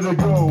know where to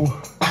go,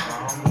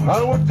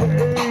 I went to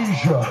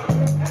Asia.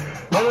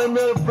 And I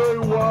met a very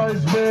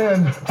wise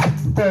man,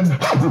 and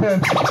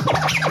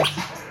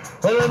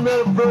I met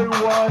a very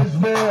wise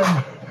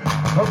man,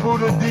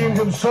 Buddha Dean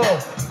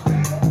himself,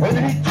 and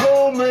he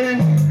told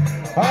me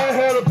I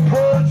had to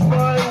purge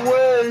my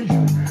way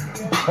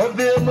of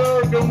the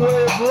American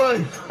way of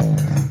life.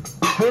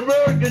 The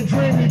American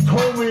dream, he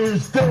told me,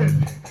 is dead.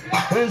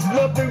 There's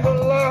nothing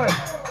but life.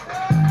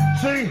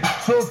 See,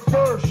 so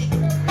first,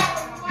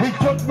 he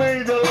took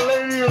me to the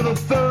lady of the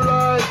third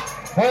eye,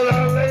 and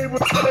I lay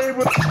with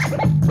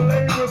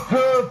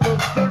her for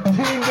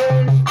 13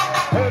 days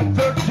and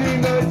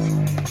 13 nights.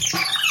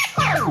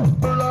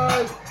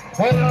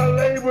 And I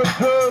lay with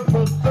her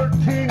for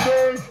 13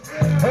 days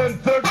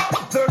and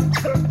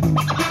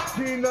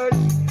 13 nights.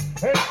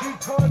 And she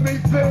taught me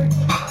things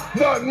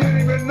not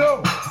didn't even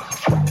know.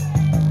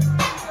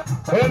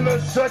 And the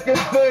second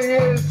thing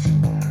is,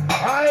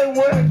 I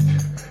went,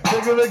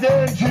 thinking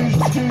again, she's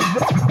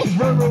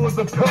rebel with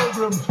the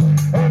Pilgrims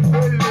and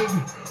mated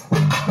with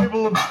the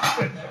people of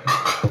it.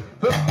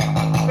 The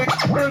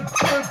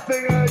third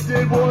thing I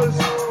did was,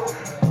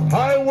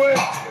 I went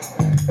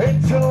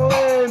into the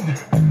land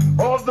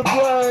of the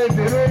blind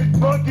and ate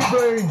monkey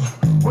brains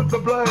with the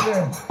blind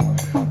man.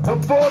 The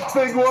fourth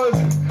thing was,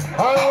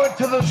 I went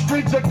to the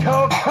streets of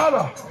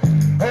Calcutta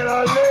and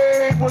I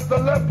laid with the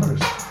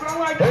lepers.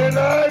 And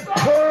I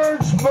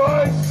purged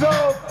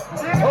myself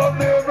of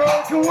the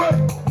American way.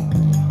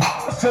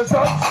 Since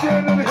I'm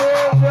standing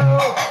here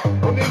now,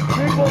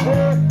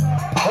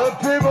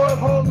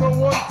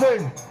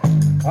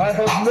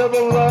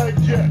 never lied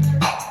yet.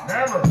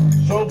 Never.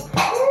 So,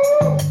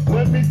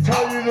 let me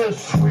tell you this,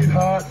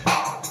 sweetheart.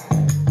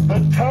 The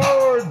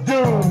Tower of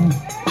Doom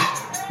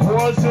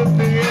wasn't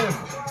the end.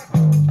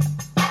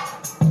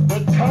 The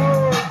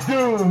Tower of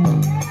Doom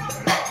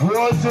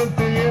wasn't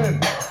the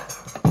end.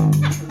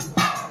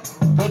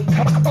 The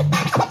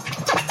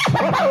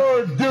Tower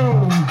of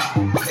Doom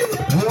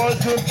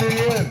wasn't the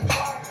end.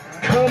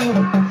 Come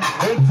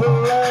into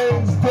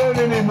Lang's Den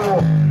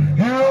anymore.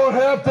 You don't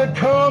have to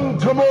come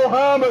to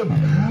Mohammed.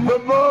 The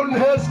mountain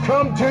has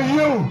come to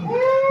you.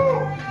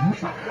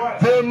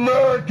 The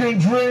American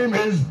dream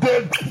is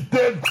dead,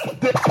 dead,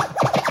 dead.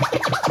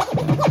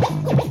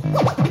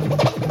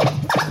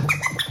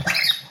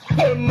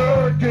 The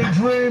American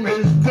dream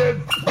is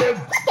dead, dead,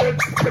 dead,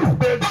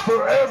 dead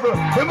forever.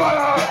 In my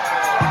heart.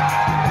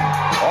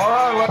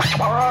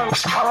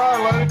 All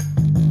right, Lenny.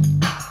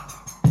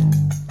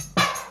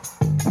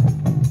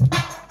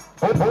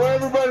 Oh,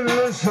 everybody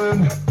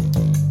listen.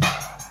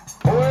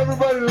 Oh,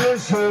 everybody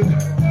listen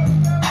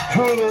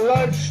to the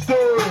life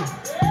story.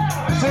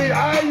 See,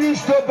 I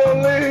used to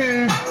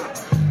believe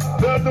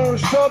that there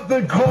was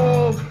something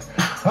called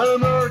an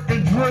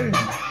American dream.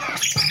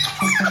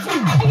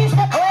 Everybody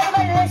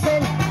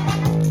listen.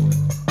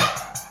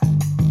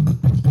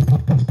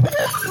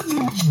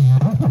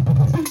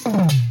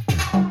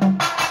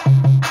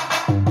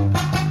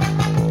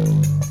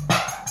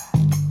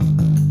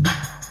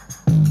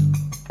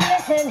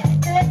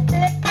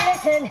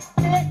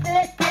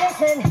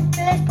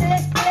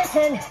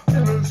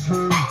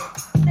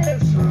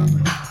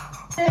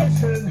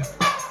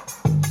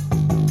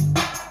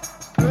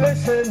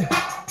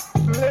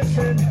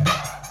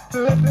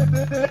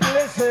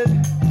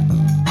 Listen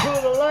to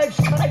the life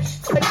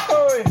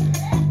story.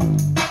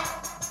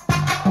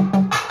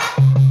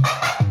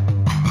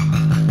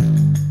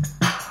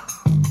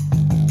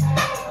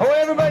 Oh,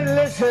 everybody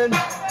listen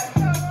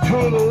to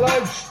the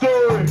life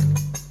story.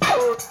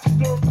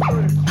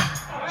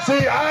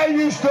 See, I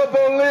used to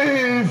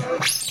believe.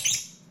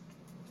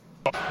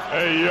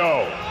 Hey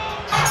yo.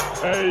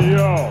 Hey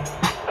yo.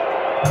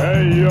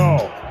 Hey yo.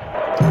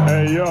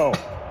 Hey yo.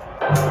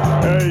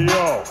 Hey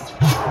yo.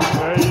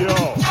 Hey yo.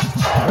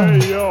 Hey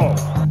yo.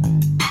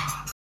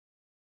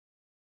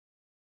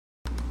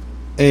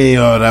 Hey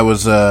yo, that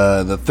was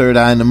the Third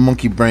Eye and the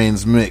Monkey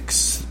Brains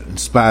mix,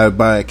 inspired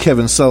by a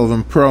Kevin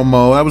Sullivan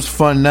promo. That was a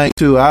fun night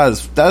too.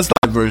 That's the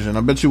live version.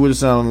 I bet you would have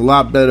sounded a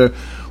lot better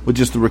with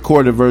just the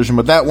recorded version,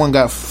 but that one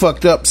got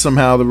fucked up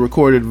somehow, the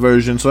recorded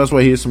version. So that's why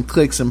I hear some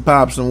clicks and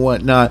pops and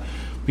whatnot,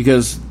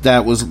 because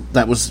that was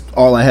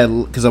all I had,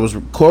 because I was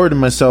recording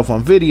myself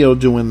on video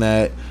doing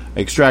that.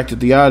 I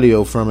extracted the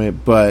audio from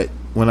it, but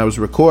when I was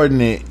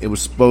recording it, it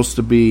was supposed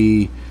to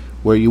be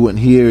where you wouldn't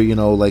hear,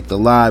 like the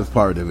live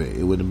part of it.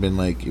 It would have been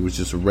like, it was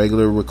just a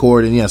regular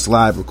recording. Yes,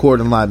 live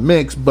recording, live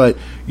mix, but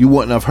you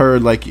wouldn't have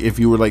heard like if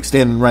you were like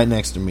standing right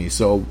next to me.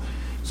 So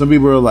some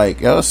people were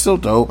like, "Oh, it's still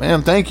dope,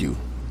 man, thank you."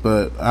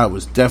 But I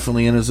was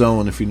definitely in a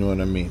zone, if you know what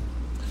I mean.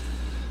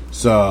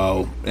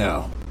 So,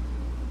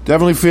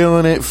 definitely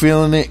feeling it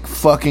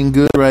fucking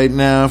good right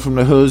now, from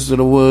the hoods to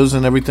the woods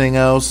and everything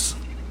else.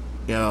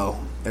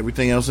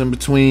 Everything else in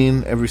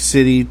between, every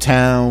city,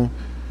 town,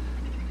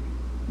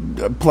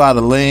 a plot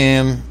of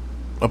land,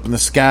 up in the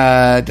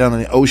sky, down in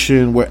the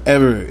ocean,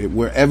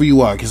 wherever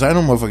you are. Because I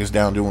know motherfuckers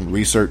down doing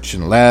research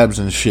in labs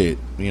and shit,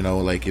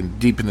 like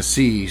deep in the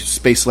sea,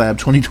 Space Lab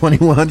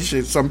 2021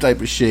 shit, some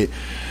type of shit.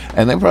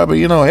 And they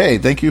probably, hey,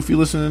 thank you if you're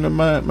listening to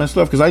my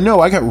stuff. Because I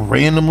know I got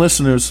random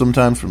listeners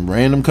sometimes from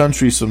random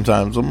countries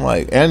sometimes. I'm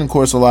like, and of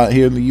course a lot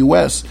here in the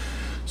U.S.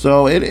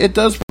 So it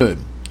does good.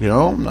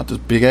 I'm not this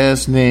big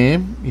ass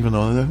name, even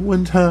though that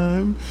one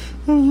time.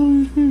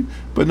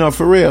 But no,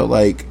 for real,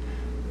 like,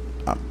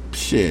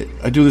 shit,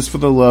 I do this for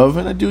the love,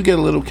 and I do get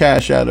a little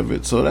cash out of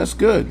it, so that's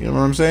good. You know what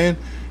I'm saying?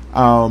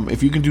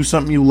 If you can do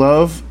something you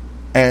love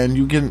and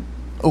you get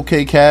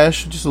okay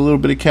cash, just a little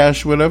bit of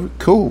cash, whatever,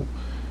 cool.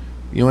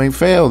 You ain't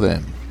failed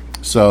then.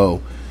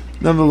 So,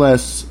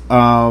 nonetheless,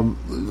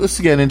 let's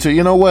get into it.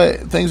 You know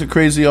what? Things are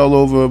crazy all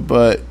over,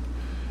 but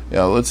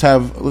let's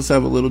have a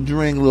little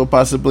drink, a little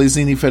pasta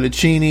blazzini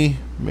fettuccine,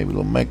 maybe a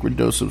little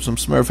microdose of some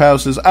Smurf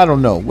houses. I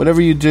don't know.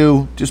 Whatever you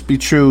do, just be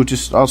true.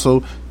 Just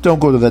also don't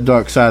go to the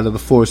dark side of the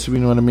force, if you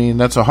know what I mean.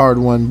 That's a hard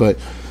one, but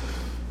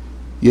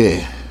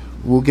yeah,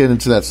 we'll get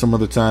into that some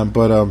other time.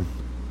 But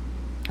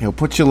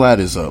put your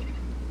ladders up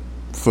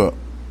for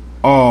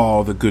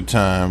all the good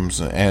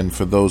times, and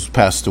for those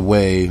passed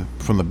away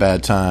from the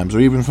bad times, or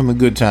even from the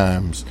good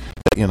times,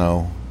 may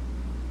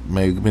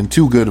have been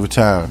too good of a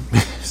time.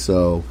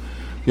 So,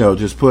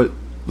 just put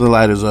the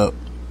lighters up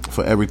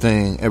for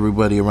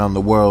everybody around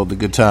the world, the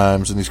good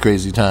times and these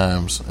crazy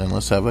times, and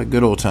let's have a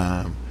good old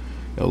time.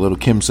 Little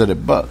Kim said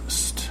it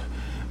bust.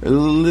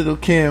 Little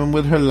Kim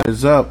with her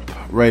lighters up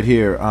right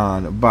here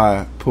on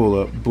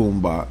Bipolar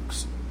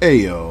Boombox.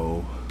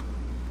 Ayo.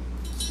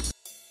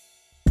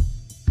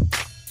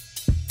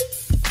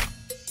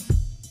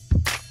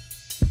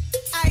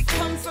 I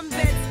come from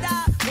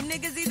Bed-Stuy. The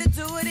niggas either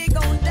do or they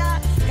gon'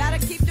 die. Gotta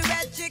keep the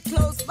ratchet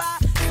close by.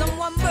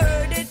 Someone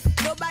murdered.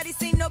 Nobody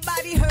seen,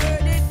 nobody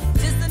heard it.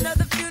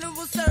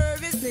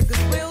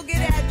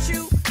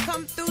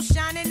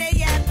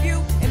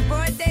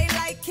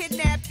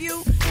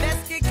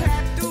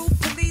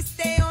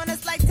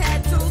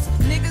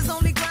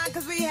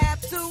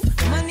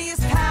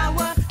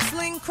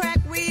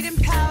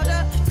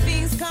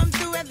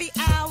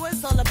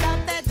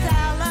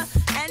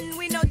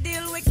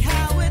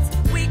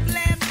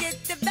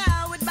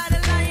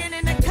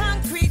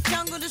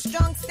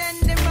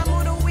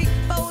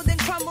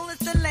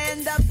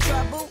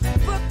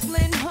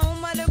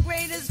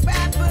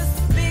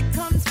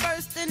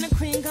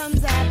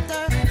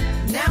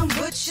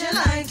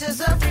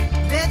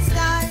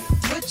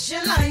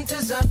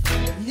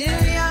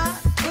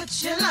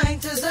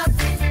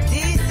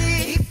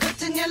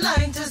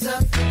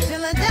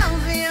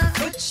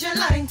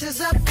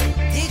 lighters up.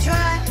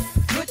 Detroit,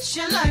 put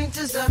your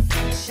lighters up.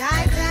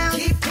 Chi-town,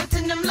 keep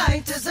putting them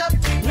lighters up.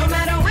 No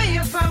matter where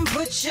you're from,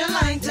 put your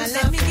lighters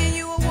up. Now let me give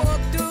you a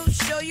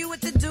walkthrough, show you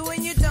what to do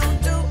and you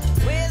don't do.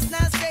 Where it's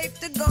not safe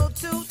to go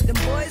to, the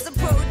boys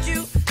approach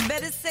you.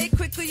 Better say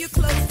quick who you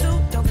close to.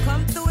 Don't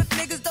come through if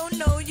niggas don't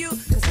know you.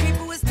 Cause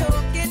people is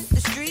talking,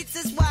 the streets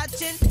is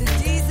watching. The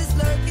D's is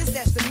lurking,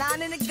 stash the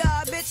 9 in the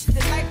garbage. The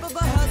life of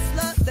a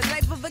hustler, the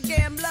life of a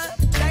gambler.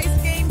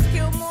 Dice games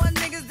kill more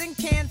niggas than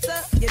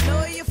cancer. You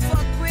know who you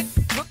fuck with.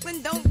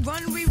 Brooklyn don't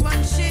run, we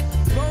run shit.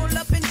 Roll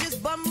up and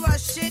just bum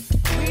rush it.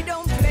 We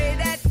don't play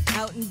that.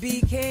 Out in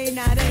BK,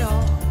 not at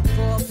all.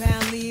 4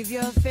 pound, leave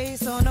your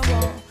face on the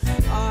wall.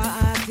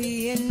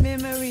 R.I.P. in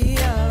memory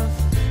of.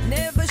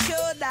 Never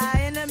show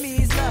thy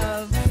enemies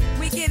love.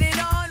 We get it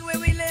on where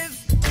we live.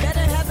 Better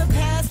have a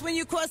pass when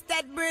you cross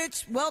that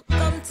bridge.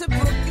 Welcome to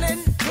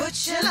Brooklyn.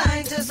 Put your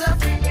lighters up.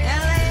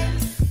 LA,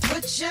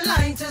 put your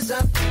lighters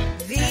up.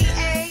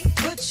 VA,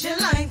 put your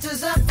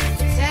lighters up.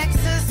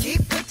 Texas,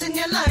 keep putting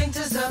your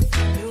lighters up.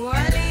 New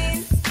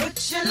Orleans,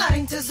 put your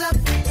lighters up.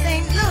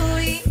 St.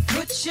 Louis,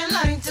 put your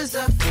lighters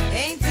up.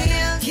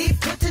 ATL, keep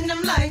putting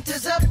them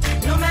lighters up.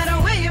 No matter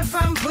where you're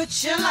from,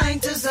 put your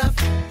lighters up.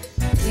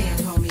 Damn,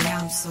 homie,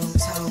 I'm so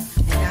told.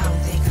 And I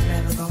don't think I'm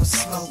ever gonna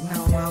smoke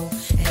no more.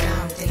 And I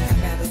don't think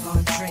I'm ever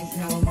gonna drink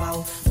no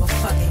more. Well,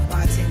 fuck it,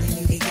 bartender,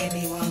 you can give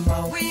me one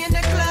more. We in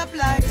the club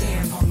like,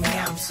 damn, homie,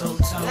 I'm so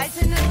told. Lights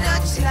in the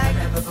Dutch like, I'm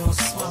never gonna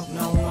smoke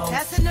no more.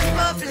 That's in the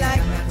pub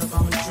like, I'm never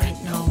gonna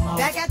drink no more.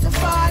 Back at the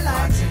bar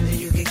like, bartender,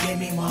 you can give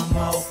me one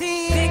more.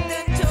 See, Big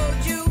Done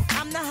told you,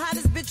 I'm the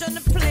hottest bitch on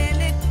the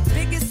planet.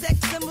 Biggest sex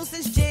symbol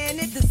since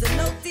Janet. There's a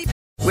no deep.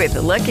 With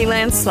the Lucky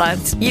Land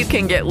Slots, you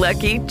can get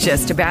lucky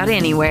just about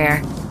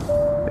anywhere.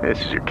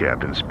 This is your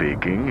captain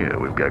speaking.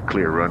 We've got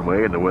clear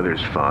runway and the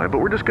weather's fine, but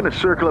we're just going to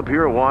circle up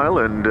here a while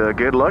and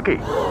get lucky.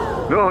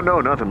 No,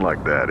 nothing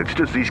like that. It's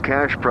just these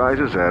cash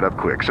prizes add up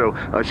quick. So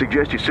I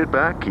suggest you sit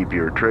back, keep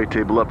your tray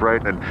table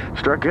upright, and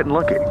start getting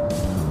lucky.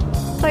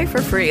 Play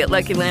for free at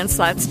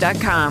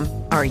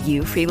LuckyLandSlots.com. Are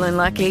you feeling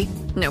lucky?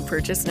 No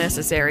purchase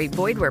necessary.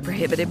 Void where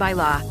prohibited by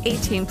law.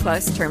 18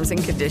 plus terms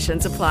and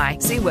conditions apply.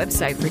 See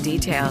website for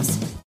details.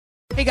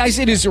 Hey guys,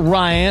 it is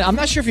Ryan. I'm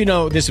not sure if you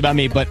know this about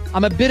me, but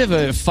I'm a bit of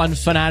a fun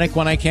fanatic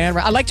when I can.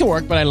 I like to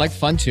work, but I like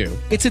fun too.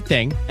 It's a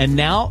thing. And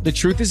now the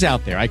truth is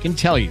out there. I can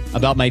tell you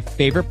about my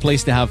favorite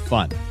place to have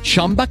fun.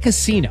 Chumba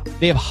Casino.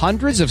 They have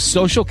hundreds of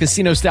social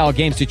casino style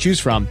games to choose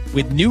from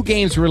with new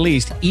games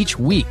released each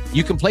week.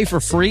 You can play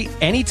for free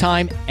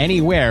anytime,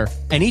 anywhere.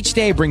 And each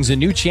day brings a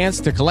new chance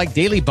to collect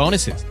daily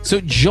bonuses. So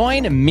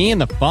join me in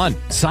the fun.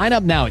 Sign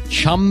up now at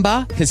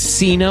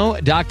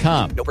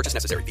ChumbaCasino.com. No purchase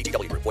necessary.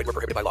 VGW. Void where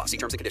prohibited by law. See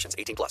terms and conditions.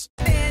 18 plus.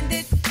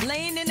 Bandit,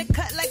 laying in the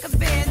cut like a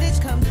bandage.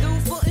 Come through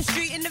Fulton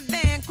Street in the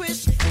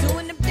Vanquish.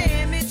 Doing the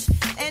damage.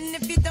 And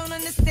if you don't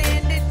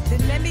understand it,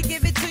 then let me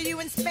give it to you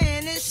in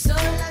Spanish. So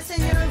la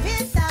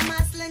señorita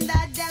más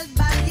linda del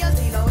barrio.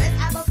 Si lo es,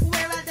 hago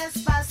fuera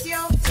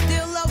despacio.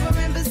 Still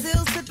over in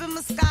Brazil, sipping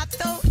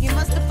Moscato. You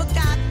must have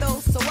forgot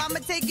though. So I'ma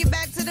take you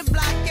back to the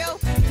block, yo.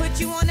 Put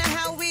you on a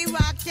how we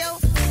rock, yo.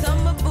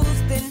 Summer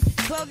boosting,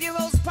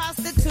 12-year-olds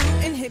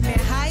prostituting. Hit me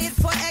hired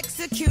for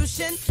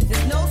execution.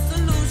 There's no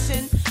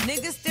solution.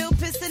 Niggas still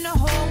piss in the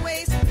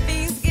hallways.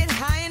 Things get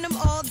high in them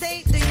all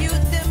day. The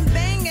youth them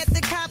bang at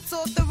the cops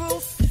off the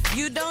roof.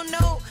 You don't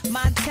know,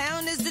 my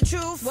town is the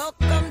truth.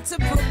 Welcome to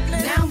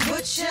Brooklyn. Now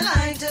put your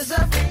lighters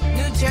up.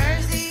 New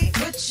Jersey,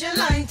 put your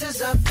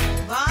lighters up.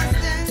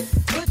 Boston,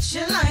 put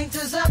your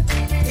lighters up.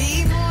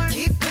 Be more,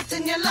 keep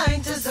putting your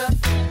lighters up.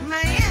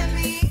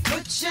 Miami,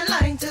 put your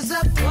lighters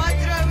up.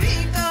 Puerto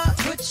Rico,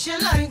 put your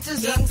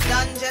lighters up.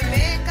 Kingston,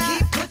 Jamaica,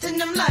 keep putting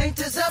them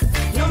lighters up.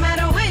 No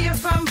matter where you're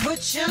from,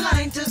 put your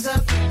lighters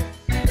up.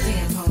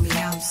 Damn, homie,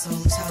 I'm so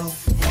told.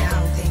 And I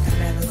don't think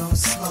I'm ever gonna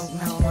smoke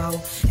no more.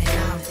 And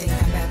I don't think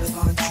I'm ever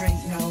gonna drink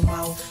no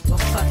more. Well,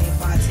 fuck it,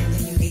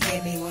 bartender, you can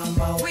give me one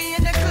more. We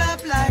in the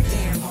club like,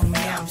 damn,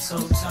 homie, I'm so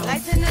told.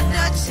 Lights in the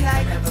Dutch like,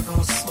 I'm never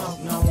gonna smoke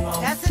no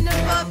more. That's in the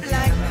pub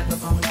like, I'm never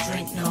gonna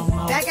drink no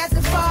more. Back at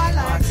the bar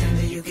like,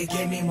 bartender, you can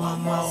give me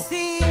one more.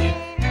 See?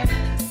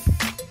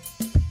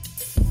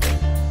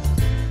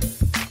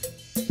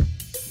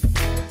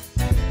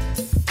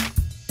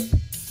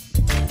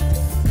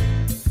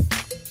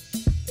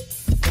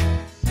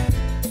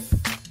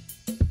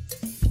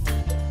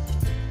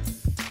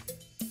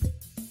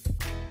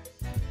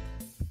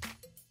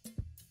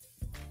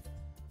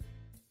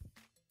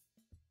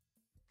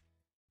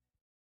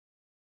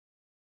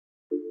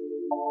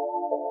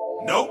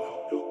 Nope.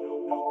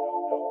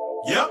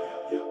 Yep.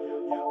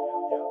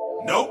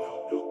 Nope.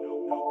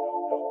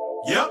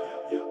 Yep.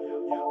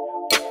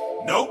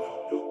 Nope.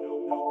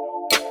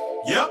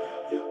 Yep.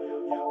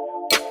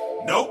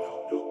 Nope.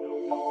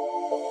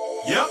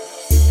 Yep.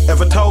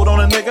 Ever told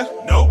on a nigga?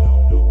 Nope.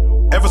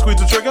 Ever squeezed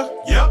the trigger?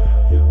 Yep.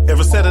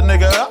 Ever set a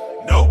nigga up?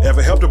 Nope.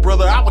 Ever helped a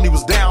brother out when he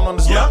was down on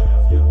his luck?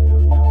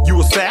 You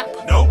a sap?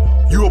 Nope.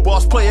 You a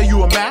boss player?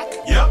 You a Mac?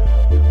 Yep.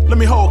 Let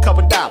me hold a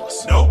couple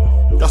dollars. Nope.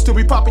 Y'all still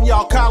be popping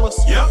y'all collars?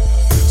 Yep.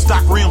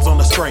 Stock rims on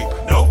the scrape?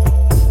 Nope.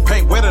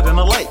 Paint wetter than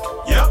a lake?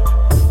 Yep.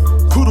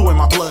 kudu in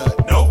my blood.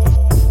 Nope.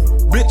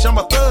 Bitch, I'm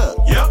a thug.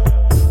 Yep.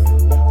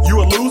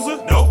 You a loser?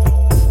 Nope.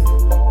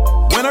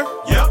 Winner?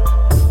 Yep.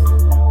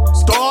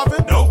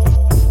 Starving? Nope.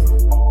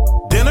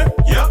 Dinner?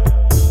 Yep.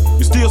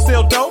 You still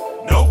sell dope?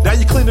 Nope. Now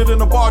you clean it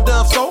in a bar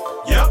Dove soap?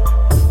 Yep.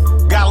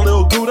 Got a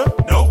little Gouda?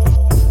 Nope.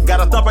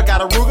 Got a thumper,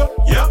 got a Ruger?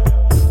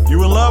 Yep.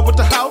 You in love with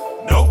the hoe?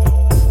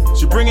 Nope.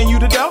 She bringing you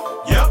the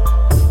dough?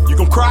 Yep. You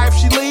gon' cry if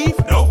she leave?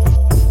 Nope.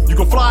 You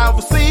gon' fly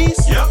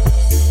overseas? Yep.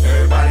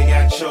 Everybody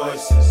got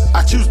choices.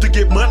 I choose to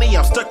get money,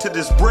 I'm stuck to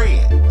this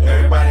bread.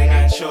 Everybody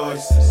got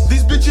choices.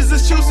 These bitches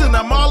is choosing,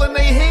 I'm all in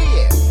their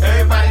head.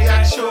 Everybody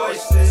got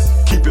choices.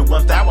 Keep it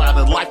 1,000 out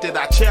of the life that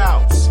I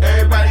chose.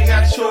 Everybody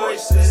got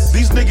choices.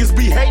 These niggas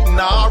be hating,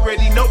 I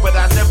already know, but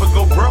I never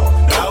go broke.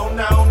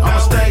 No. I'ma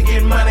stay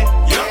getting money.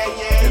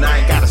 Yeah. And I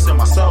ain't gotta sell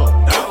my soul.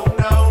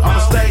 No. I'ma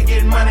stay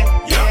getting money.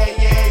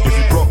 Yeah. If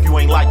you broke, you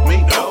ain't like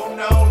me. No.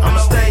 I'ma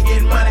stay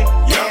getting money.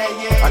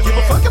 Yeah. I give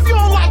a fuck if you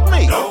don't like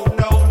me. No.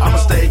 I'ma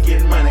stay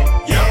getting money.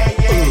 Yeah.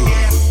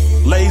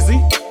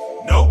 Lazy.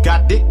 Nope.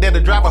 Got dick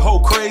that'll drive a hoe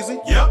crazy.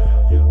 Yep.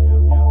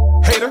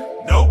 Hater.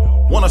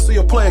 Nope. Wanna see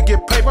a player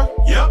get paper.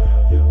 Yep.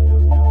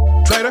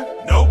 Traitor.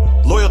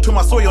 Nope. Loyal to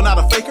my soil, not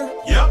a faker.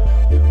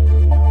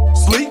 Yep.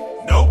 Sleep.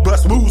 Nope.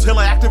 Bust moves,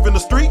 hella active in the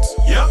streets.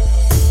 Yep.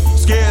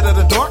 Scared of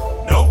the dark.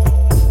 Nope.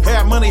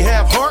 Have money,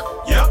 have heart.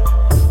 Yep.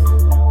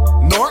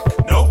 Narc.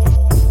 Nope.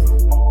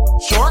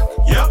 Shark.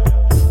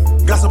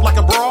 Yep. Gossip like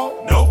a brawl.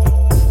 Nope.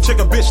 Check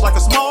a bitch like a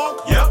smog.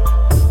 Yep.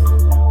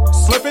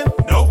 Slipping.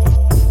 Nope.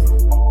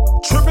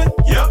 Tripping.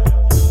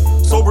 Yep.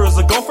 Sober as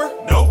a gopher.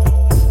 Nope.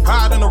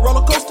 Hide in a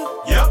roller coaster.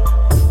 Yep.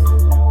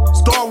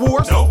 Star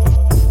Wars. Nope.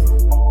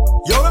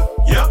 Yoda.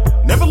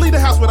 Yep. Never leave the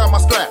house without my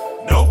strap.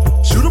 Nope.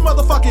 Shoot a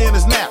motherfucker in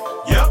his nap.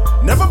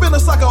 Yep. Never been a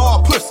sucker or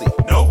a pussy.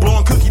 Nope.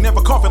 Blowing cookie,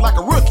 never coughing like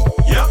a rookie.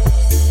 Yep.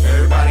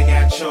 Everybody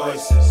got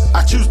choices.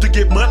 I choose to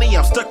get money,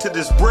 I'm stuck to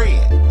this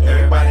bread.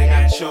 Everybody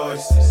got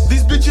choices.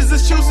 These bitches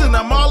is choosing,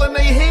 I'm all in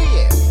their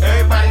head.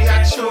 Everybody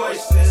got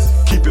choices.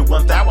 Keep it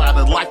 1,000 out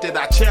of the life that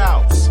I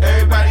chose.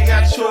 Everybody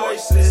got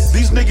choices.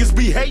 These niggas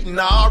be hating,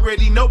 I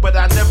already know, but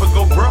I never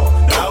go broke.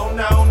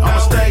 No. I'ma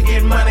stay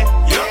getting money.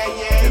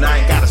 Yeah. And I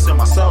ain't gotta sell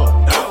my soul.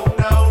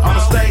 No. I'ma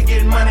stay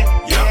getting money.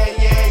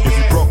 Yeah. If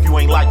you broke, you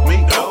ain't like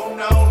me.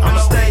 No. I'ma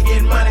stay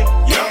getting money.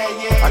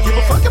 Yeah. I give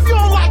a fuck if you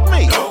don't like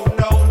me. No.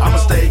 I'ma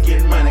stay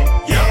getting money.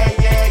 Yeah.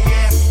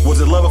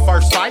 Was it love at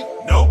first sight?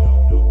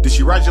 Nope. Did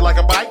she ride you like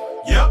a bike?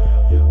 Yep.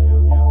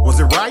 Was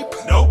it ripe?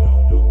 Nope.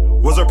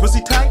 Was her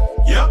pussy tight?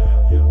 Yep.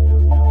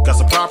 Got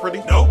some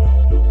property? Nope.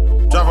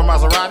 Drive a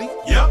Maserati?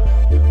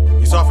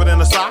 Yep. You softer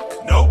than a sock?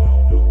 Nope.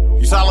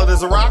 You solid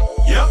as a rock?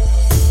 Yep.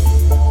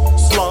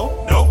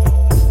 Slow?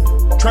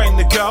 Nope. Trained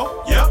to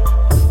go? Yep.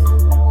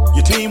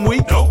 Your team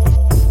weak? Nope.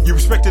 You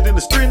respected in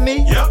the street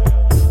knee?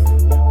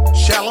 Yep.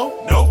 Shallow?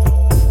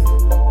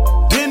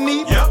 Nope. Didn't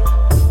need? Yep.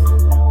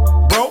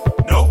 Broke?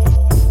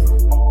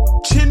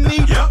 Nope. Chin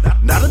knee?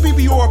 Yep. Not a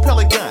BB or a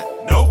pellet gun?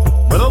 Nope.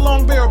 But a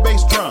long barrel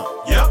bass drum?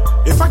 Yep.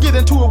 If I get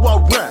into it,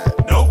 won't run?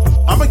 Nope.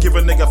 I'ma give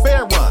a nigga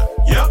fair one.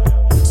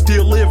 Yep.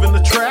 Still live in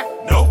the trap?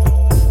 Nope.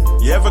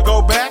 You ever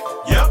go back?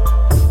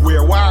 Yep. Wear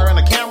a wire and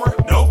a camera?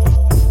 Nope.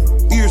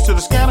 Ears to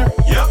the scanner?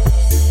 Yep.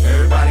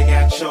 Everybody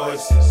got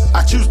choices.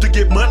 I choose to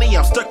get money,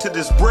 I'm stuck to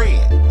this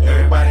bread.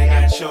 Everybody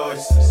got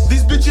choices.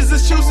 These bitches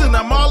is choosing,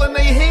 I'm all in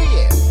their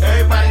head.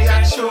 Everybody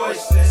got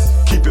choices.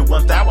 Keep it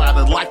 1,000 out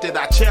of the life that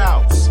I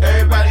chose.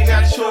 Everybody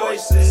got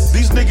choices.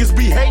 These niggas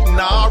be hating,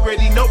 I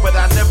already know, but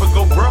I never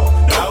go broke.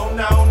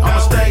 No. I'ma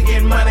stay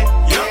getting money.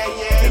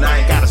 Yeah. And I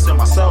ain't gotta sell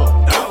my soul.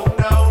 No.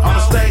 I'ma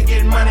stay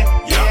getting money.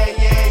 Yeah.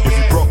 If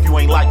you broke, you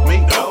ain't like me.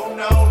 No.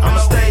 I'ma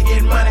stay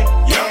getting money.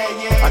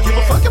 Yeah. I give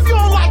a fuck if you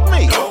don't like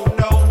me.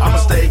 No. I'ma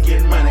stay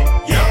getting money.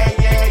 Yeah.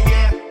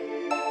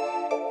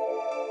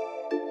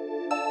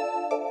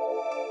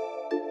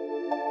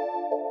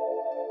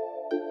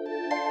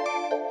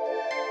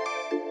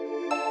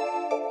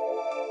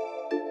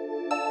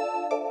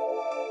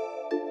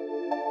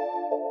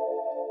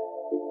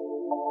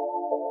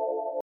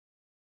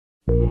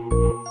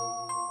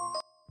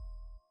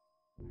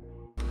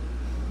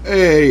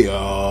 Hey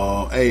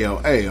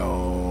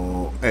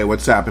yo. Hey,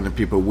 what's happening,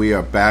 people? We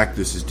are back.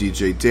 This is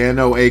DJ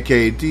Dano,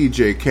 aka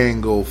DJ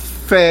Kango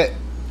Fett.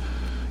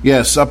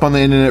 Yes, up on the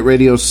internet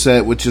radio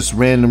set with just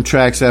random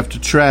tracks after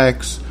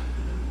tracks.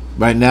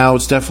 Right now,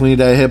 it's definitely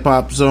that hip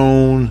hop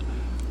zone.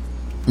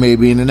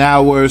 Maybe in an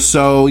hour or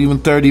so, even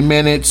 30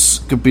 minutes,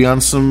 could be on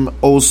some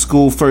old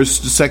school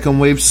first to second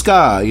wave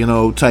ska,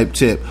 type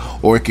tip.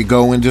 Or it could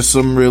go into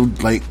some real,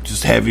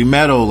 just heavy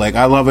metal.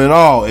 I love it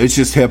all. It's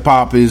just hip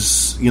hop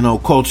is,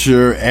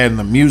 culture and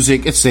the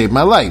music. It saved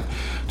my life.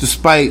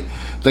 Despite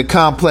the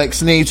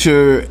complex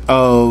nature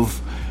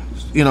of,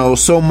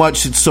 so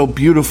much it's so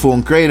beautiful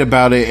and great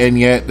about it, and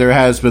yet there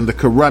has been the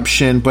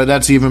corruption, but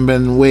that's even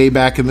been way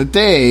back in the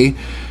day.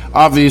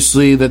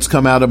 Obviously, that's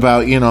come out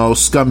about,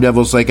 scum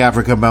devils like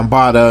Africa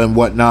Bambaataa and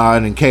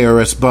whatnot, and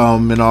KRS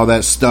Bum and all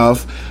that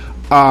stuff.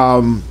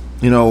 All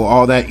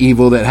that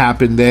evil that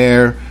happened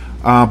there.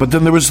 But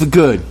then there was the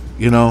good,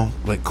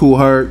 like Kool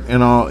Herc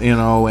and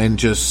all, and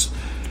just,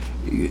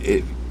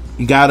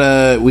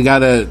 we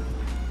gotta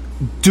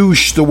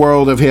douche the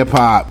world of hip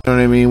hop. You know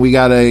what I mean? We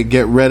gotta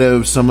get rid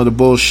of some of the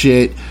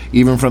bullshit,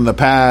 even from the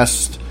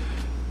past.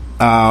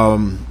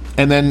 And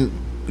then,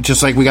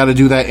 just like we gotta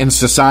do that in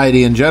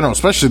society in general,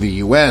 especially the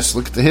U.S.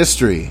 Look at the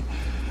history.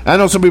 I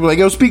know some people are like,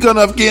 yo, speak on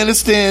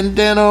Afghanistan,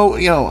 Dano.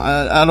 You know,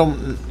 I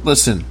don't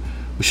listen.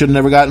 We should have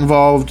never got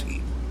involved.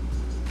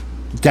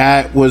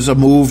 That was a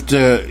move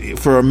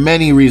for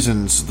many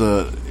reasons.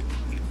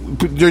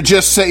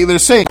 They're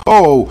saying,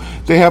 oh,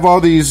 they have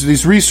all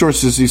these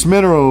resources, these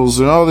minerals,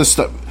 and all this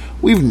stuff.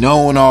 We've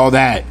known all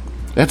that.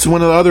 That's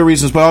one of the other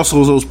reasons, but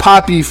also those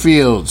poppy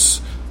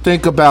fields.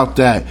 Think about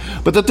that.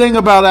 But the thing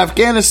about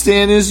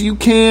Afghanistan is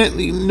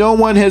no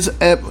one has,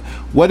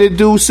 what did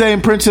Do say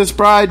in Princess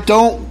Bride?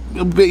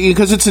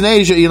 Because it's in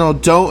Asia,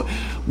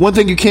 one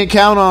thing you can't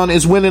count on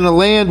is winning a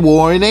land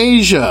war in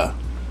Asia.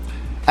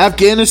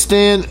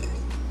 Afghanistan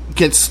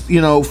gets,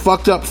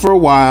 fucked up for a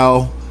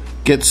while,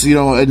 gets,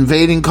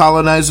 invading,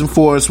 colonizing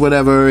force,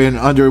 whatever, and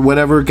under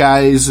whatever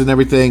guise and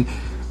everything,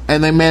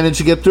 and they manage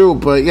to get through.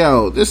 But,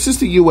 this is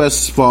the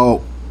U.S.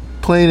 fault.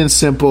 Plain and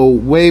simple.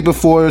 Way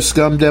before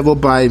Scumdevil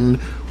Biden,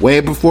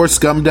 way before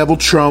Scumdevil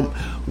Trump,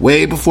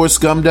 way before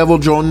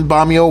Scumdevil Jordan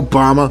Bommy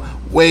Obama,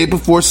 way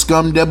before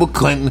Scumdevil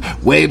Clinton,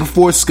 way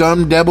before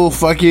Scumdevil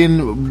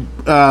fucking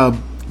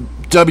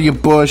W.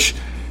 Bush,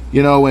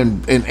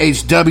 and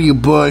H.W.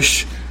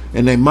 Bush,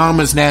 and their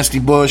mama's Nasty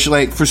Bush.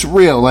 Like, for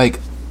real, like,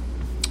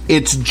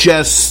 it's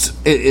just,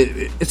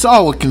 it's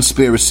all a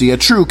conspiracy, a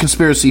true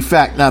conspiracy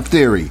fact, not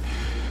theory.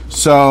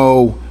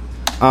 So,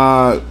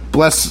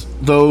 bless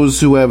those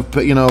who have,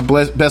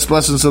 best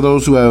blessings to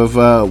those who have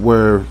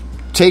were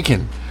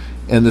taken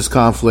in this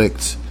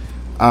conflict,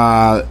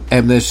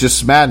 and it's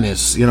just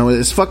madness.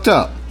 It's fucked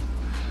up,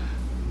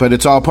 but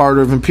it's all part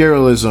of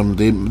imperialism.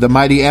 The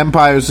mighty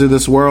empires of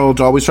this world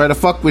always try to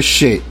fuck with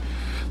shit.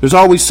 There's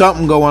always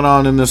something going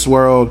on in this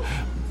world,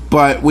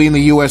 but we in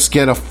the U.S.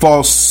 get a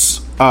false,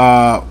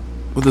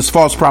 this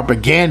false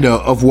propaganda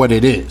of what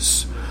it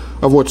is,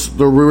 of what's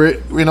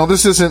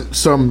this isn't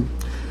some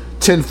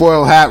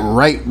tinfoil hat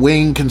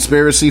right-wing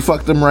conspiracy.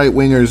 Fuck them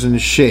right-wingers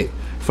and shit.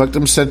 Fuck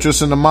them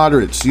centrists and the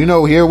moderates.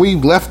 Here we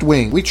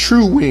left-wing. We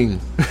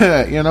true-wing.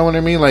 You know what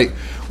I mean? Like,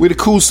 we the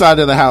cool side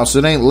of the house.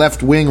 It ain't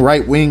left-wing,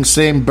 right-wing,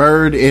 same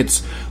bird.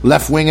 It's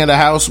left-wing of the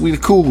house. We the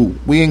cool.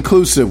 We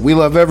inclusive. We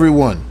love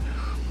everyone.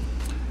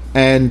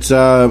 And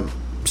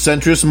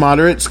centrist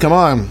moderates, come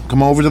on.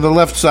 Come over to the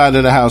left side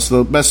of the house,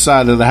 the best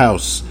side of the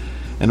house.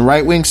 And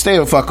right-wing, stay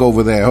the fuck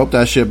over there. Hope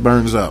that shit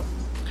burns up.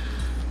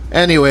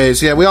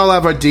 Anyways, we all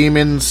have our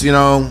demons,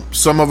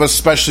 some of us,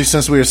 especially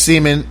since we are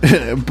semen,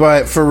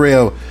 but for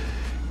real,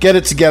 get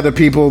it together,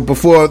 people,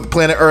 before the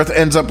planet Earth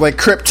ends up like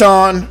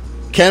Krypton.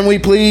 Can we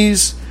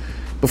please?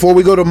 Before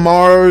we go to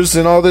Mars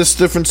and all this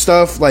different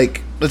stuff,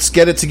 like, let's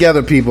get it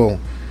together, people.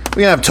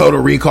 We're gonna have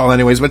Total Recall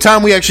anyways. By the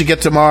time we actually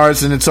get to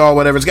Mars and it's all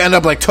whatever, it's gonna end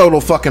up like Total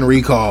fucking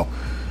Recall.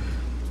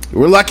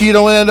 We're lucky you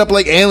don't end up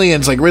like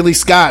Aliens, like Ridley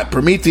Scott,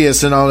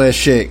 Prometheus, and all that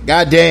shit.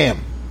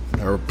 Goddamn.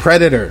 Or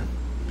Predator.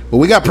 Well,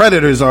 we got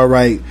Predators, all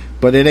right,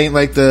 but it ain't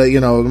like the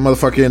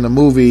motherfucker in the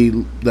movie,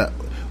 the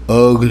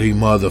ugly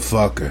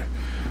motherfucker.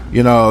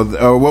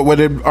 Or what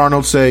did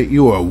Arnold say?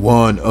 You are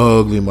one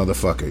ugly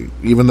motherfucker.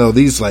 Even though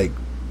these, like,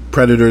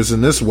 predators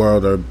in this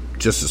world are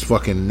just as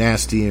fucking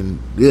nasty and,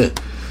 ugh.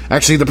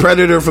 Actually, the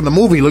Predator from the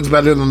movie looks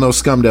better than those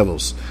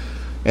scumdevils.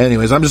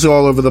 Anyways, I'm just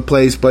all over the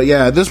place, but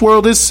yeah, this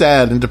world is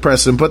sad and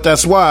depressing, but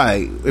that's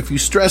why, if you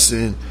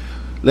stressing,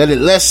 let it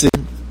lessen,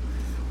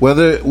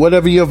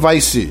 whatever your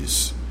vice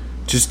is.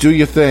 Just do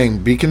your thing.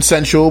 Be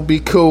consensual. Be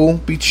cool.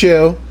 Be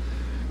chill.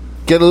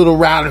 Get a little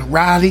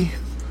rowdy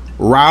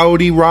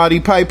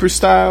Piper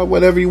style.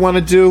 Whatever you want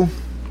to do.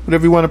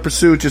 Whatever you want to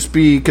pursue. Just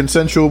be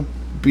consensual.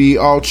 Be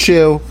all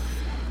chill.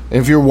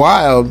 And if you're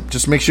wild,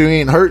 just make sure you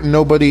ain't hurting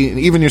nobody.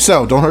 Even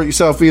yourself. Don't hurt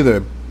yourself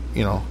either. If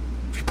you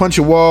punch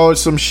a wall or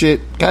some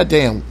shit.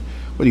 Goddamn.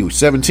 What are you,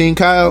 17,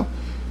 Kyle?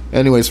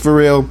 Anyways, for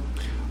real.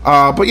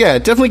 But yeah,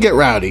 definitely get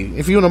rowdy.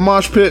 If you're in a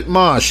mosh pit,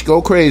 mosh.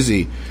 Go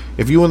crazy.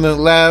 If you in the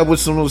lab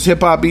with some of those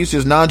hip-hop beats,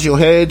 just nod your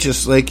head,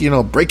 just like,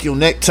 break your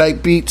neck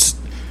type beats,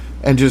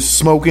 and just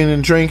smoking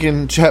and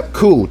drinking,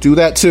 cool, do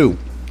that too.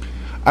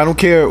 I don't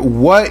care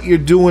what you're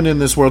doing in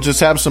this world, just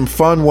have some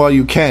fun while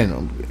you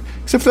can.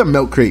 Except for that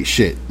milk crate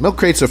shit. Milk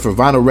crates are for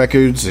vinyl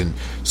records and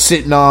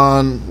sitting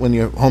on when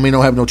your homie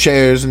don't have no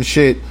chairs and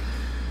shit.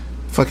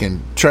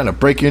 Fucking trying to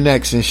break your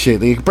necks and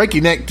shit. You break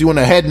your neck doing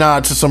a head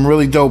nod to some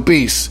really dope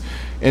beats.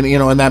 And,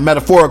 in that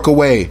metaphorical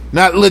way.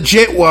 Not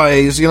legit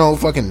ways,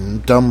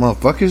 fucking dumb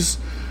motherfuckers.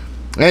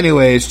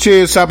 Anyways,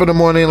 cheers, top of the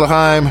morning,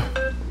 L'chaim.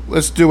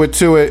 Let's do it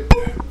to it.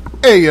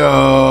 Hey,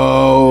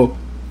 yo.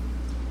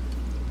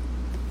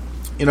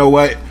 You know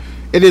what?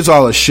 It is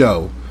all a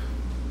show.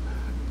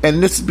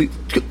 And this be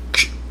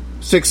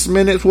 6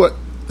 minutes, what?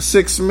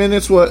 6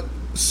 minutes, what?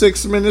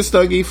 6 minutes,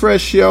 Dougie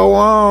Fresh Show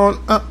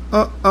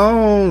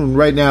on.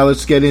 Right now,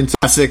 let's get into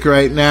classic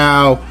right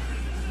now.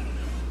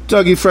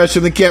 Dougie Fresh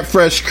and the Get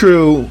Fresh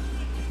crew.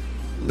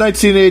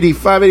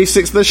 1985,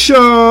 86, the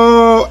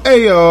show.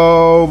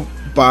 Ayo.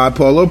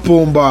 Bipolar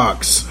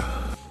Boombox.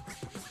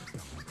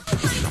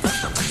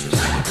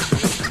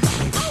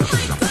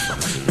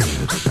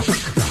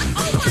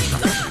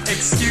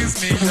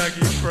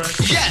 Dougie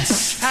Fresh.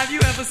 Yes! Have you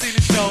ever seen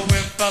a show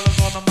with fellas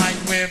on the mic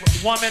with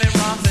 1 minute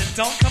rhymes that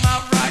don't come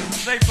out right?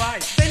 They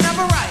bite. They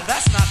never write.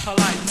 That's not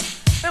polite.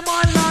 Am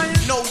I lying?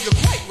 No, you're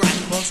quite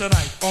right. Well,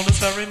 tonight, on this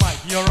very mic,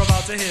 you're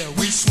about to hear.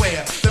 We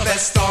swear, the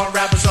best star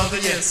rappers of the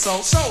year.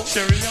 So,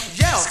 cheerio,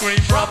 yell, scream,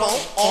 bravo.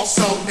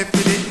 Also, if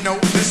you didn't know,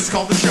 this is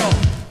called the show.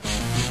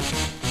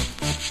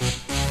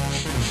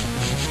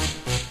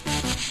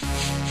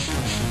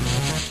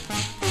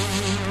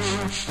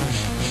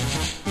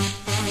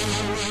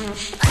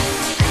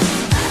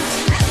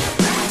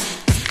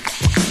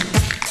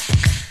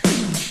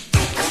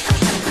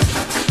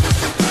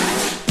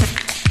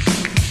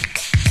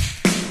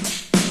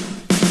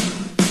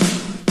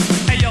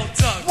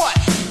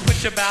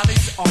 Your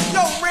bally's on.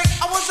 Yo, Rick,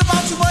 I was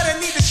about to, but I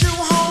need the shoe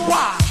home.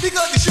 Why?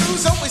 Because the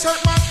shoes always hurt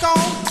my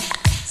comb.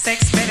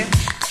 6 minutes,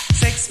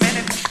 6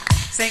 minutes,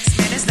 6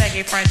 minutes, they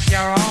get fresh,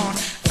 you're on.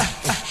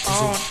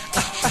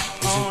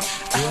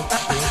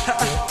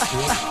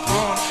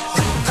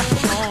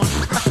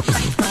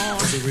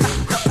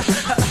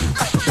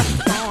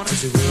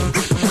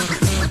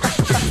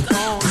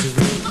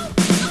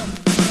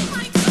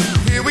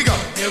 Here we go.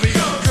 Here we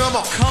go. Come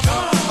on. Come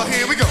on. Oh,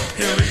 here we go.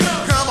 Here we go.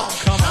 Come on.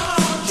 Come on.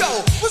 Yo,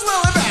 what's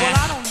well and bad? Well,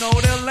 I don't know,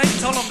 they're late,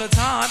 told them the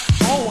time.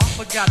 Oh, I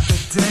forgot the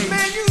day.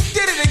 Man, you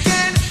did it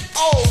again.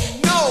 Oh,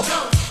 no.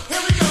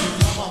 Here we go.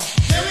 Come on.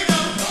 Here we go.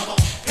 Come on.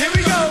 Here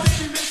we go. Did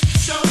you miss the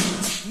show?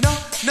 No,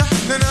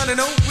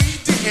 we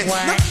didn't.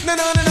 Why? No,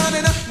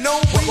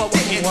 we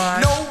didn't.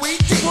 Why? No, we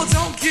didn't. Well,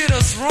 don't get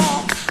us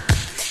wrong.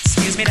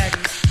 Excuse me, Dougie.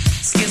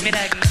 Excuse me,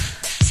 Dougie.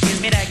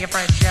 Excuse me, Dougie,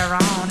 fresh, you're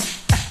on.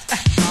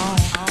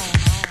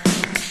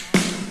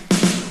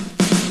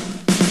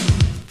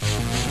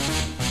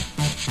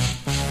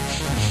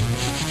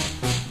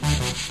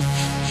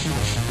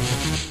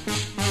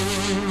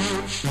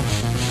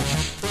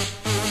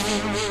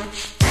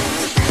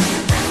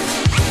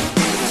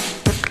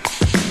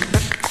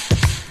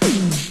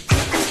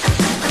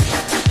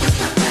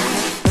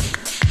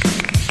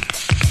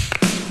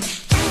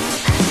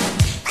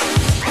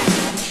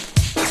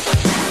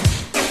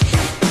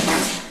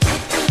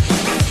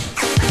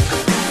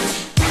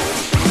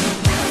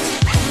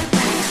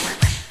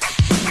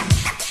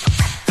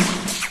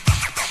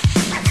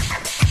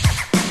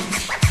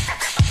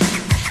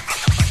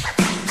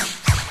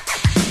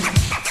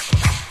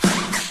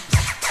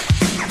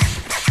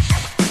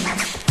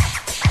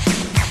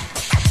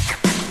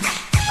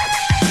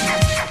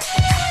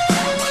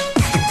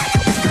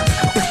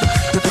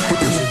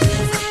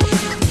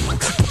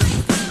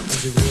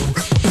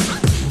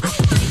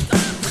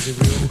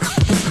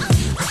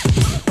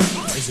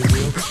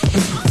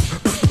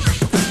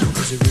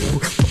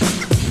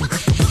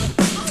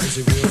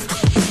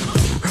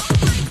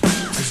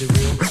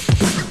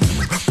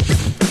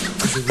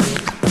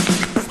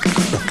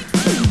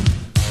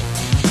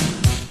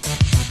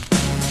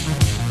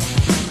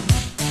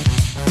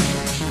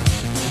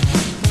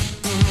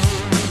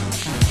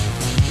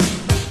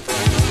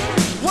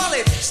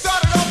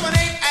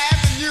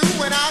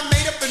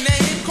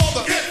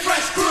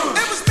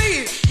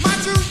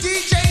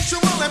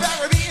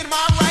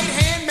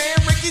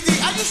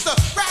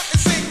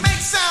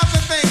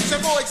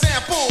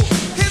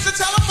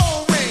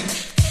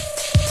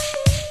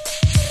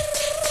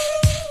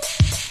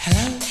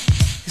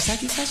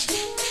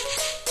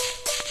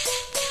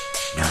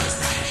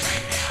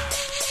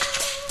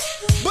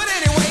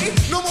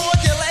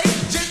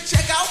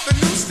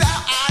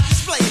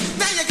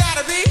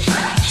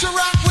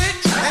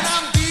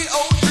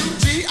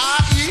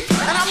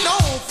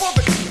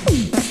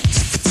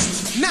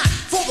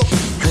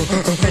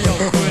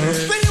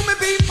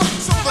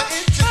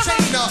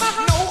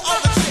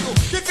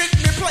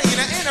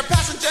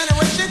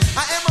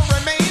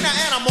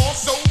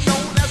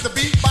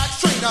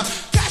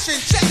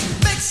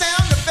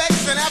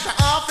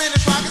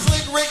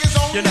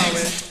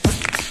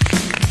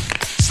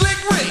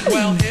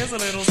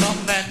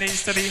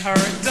 To be heard.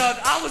 Doug,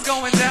 I was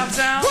going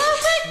downtown.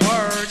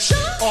 Word.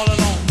 All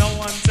alone, no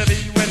one to be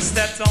with.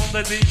 Stepped on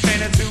the deep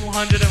end at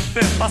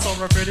 205th. I saw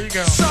a pretty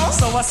girl. So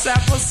I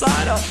sat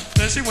beside her.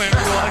 Then she went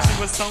real like she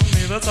was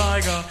Tony the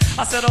Tiger.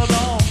 I said, hold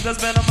on, there's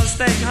been a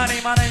mistake.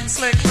 Honey, my name's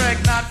Slick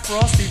Rick, not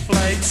Frosty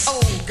Flakes.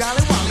 Oh,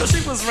 golly wally. She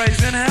was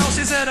raised in hell.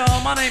 She said,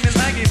 oh, my name is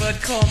Maggie, but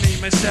call me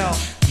Michelle.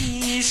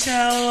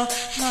 Michelle,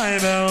 my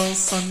belle,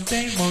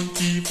 Sunday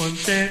monkey,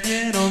 ponte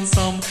bien on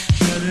some,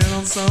 get it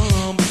on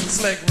some.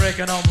 Slick Rick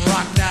and I'm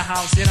rock that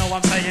house, you know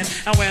what I'm saying?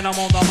 And when I'm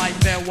on the mic,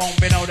 there won't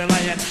be no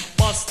delaying.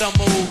 Bust a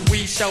move,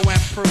 we show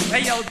and prove.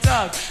 Hey yo,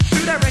 Doug,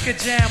 do that record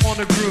jam on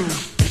the groove.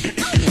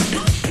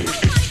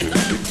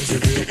 Is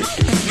it real?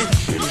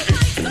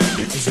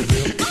 Is it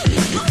real?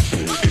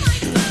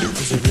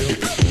 Is it real?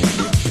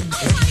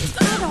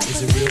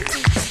 Is it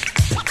real?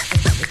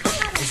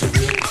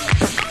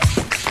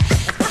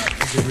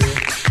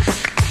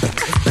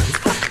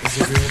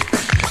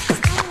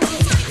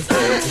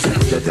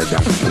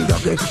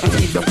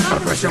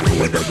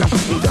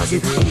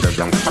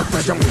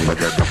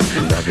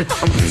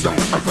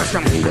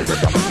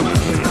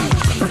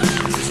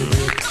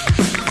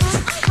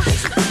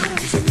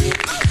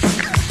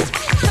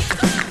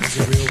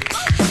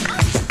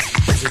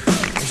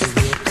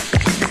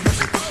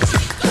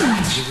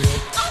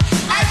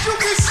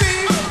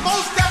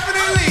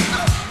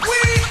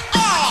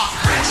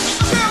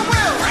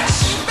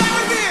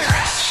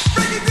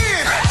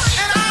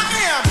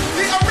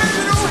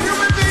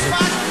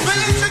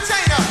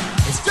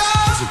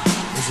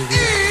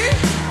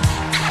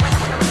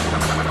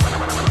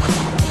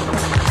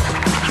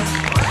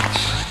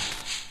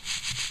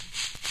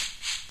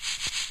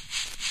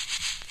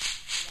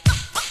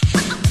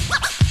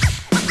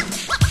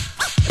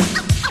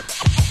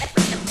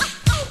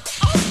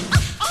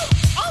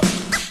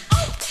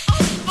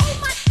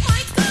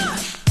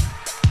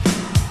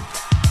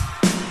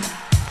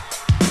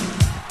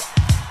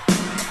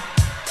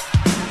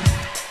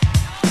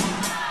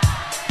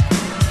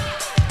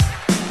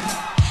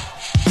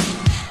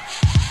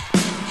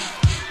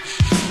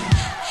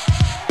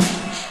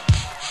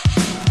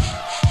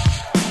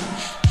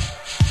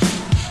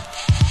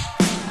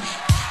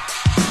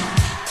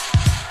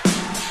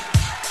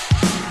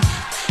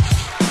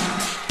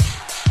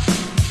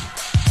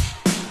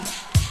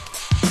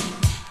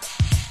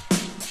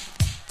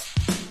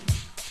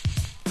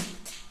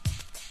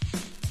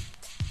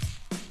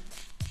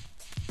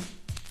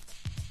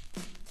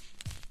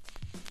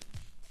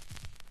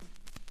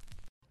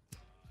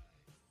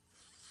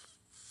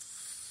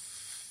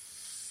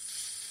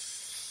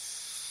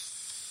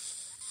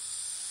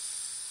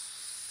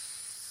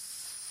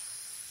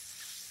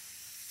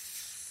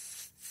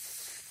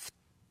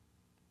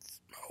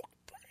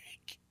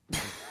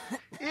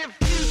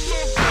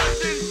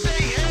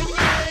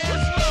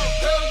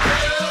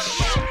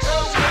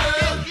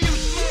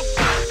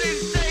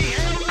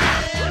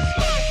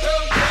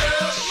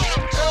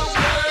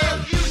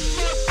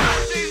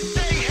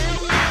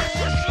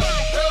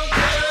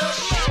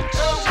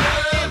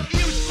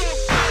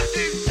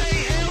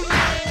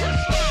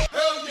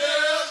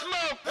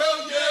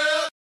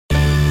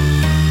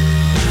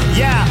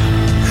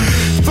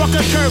 Fuck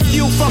a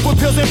curfew, fuck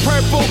with pills and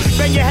purple.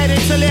 Bang your head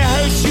until it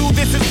hurts you.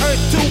 This is Earth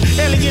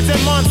 2, aliens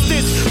and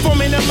monsters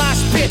forming a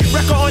mosh pit.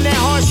 Record on that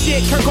hard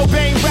shit, Kurt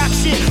Cobain rock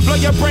shit. Blow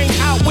your brain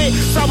out with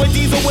sour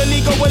diesel,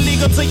 illegal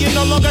till you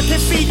no longer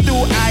can see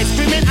through eyes.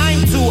 Screaming,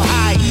 I'm too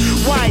high.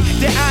 Why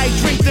did I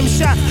drink them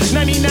shots?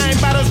 99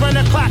 bottles run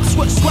the clock,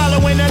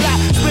 swallowing a lot.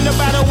 Spin a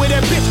bottle with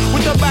a bitch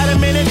with the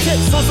bottom in the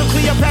tips. On some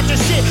Cleopatra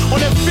shit on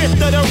the 5th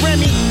of the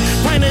Remy.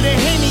 Pint of the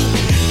Henny,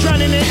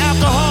 drowning in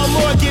alcohol,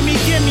 more gimme.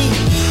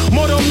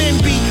 Mortal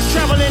Mimby,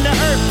 traveling the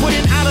earth,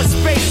 putting outer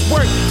space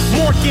work.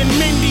 Mork and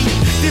Mindy,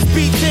 this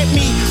beat hit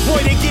me, boy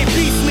they get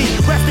beastly.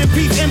 Rest in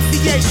peace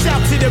MCA,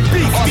 shout to the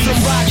beast. On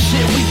some rock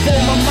shit, we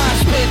form a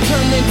mosh pit,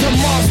 turn into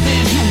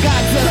monsters. You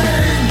got to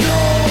bang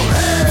your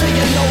head till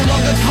you're no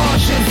longer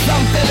conscious.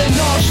 I'm feeling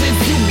nauseous.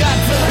 You got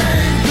to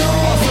bang your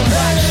head. On some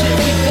rock shit,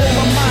 we form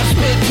a mosh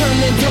pit, turn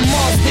into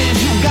monsters.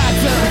 You got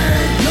to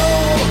bang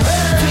your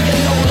head till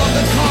you're no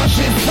longer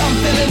conscious. I'm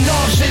feeling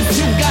nauseous.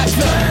 You got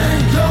to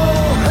bang your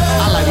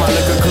head. I like my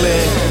liquor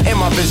clear and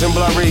my vision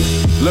blurry.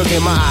 Look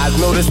in my eyes,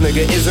 know this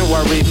nigga isn't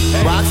worried.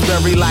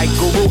 Roxbury like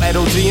Guru,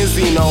 Edo G, and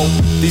Zeno.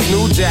 These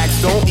new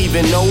jacks don't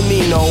even know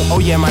Nino. Oh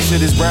yeah, my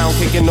shit is brown,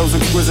 kicking those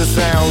exquisite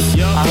sounds.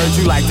 I heard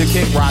you like to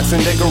kick rocks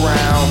and dick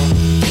around.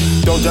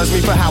 Don't judge me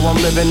for how I'm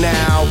living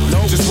now.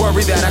 Just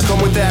worry that I come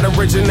with that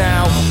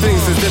original. Things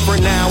is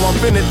different now, I'm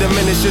finna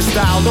diminish your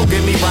style. Don't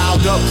get me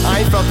riled up,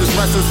 I ain't felt this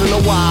restless in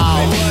a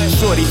while.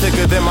 Shorty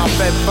thicker than my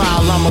fed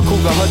file. I'm a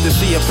cougar hunter,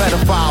 she a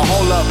pedophile.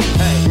 Hold up,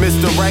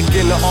 Mr. Wreck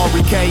in the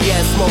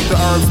R.E.K.S. Smoke the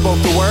herb, spoke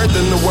the word,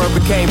 then the word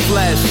became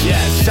flesh.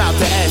 Shout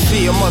to Ash,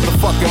 she a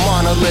motherfucking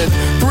monolith.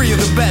 3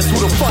 of the best, who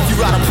the fuck you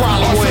got a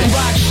problem with? On some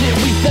rock shit,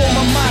 we form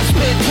a mosh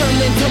pit, turn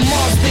into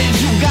monsters.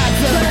 You got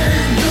to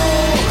bang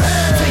your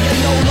head till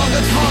you're no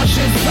longer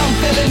conscious. I'm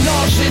feeling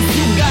nauseous.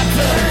 You got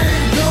to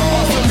bang your head.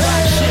 On some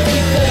rock shit, we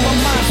form a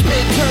mosh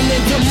pit, turn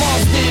into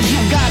monsters.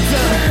 You got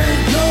to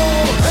bang your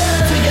head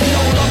till you're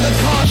no longer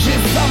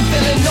conscious. I'm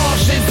feeling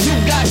nauseous. You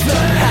got to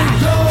bang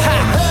your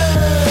head.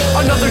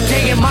 Another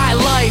day in my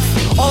life,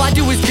 all I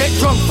do is get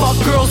drunk, fuck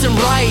girls and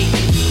write.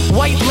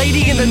 White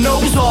lady in the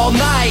nose all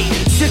night.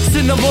 6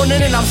 in the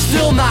morning and I'm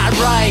still not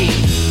right.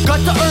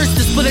 Got the urge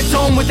to split a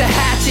dome with a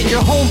hatchet.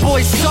 Your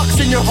homeboy sucks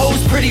and your hoe's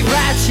pretty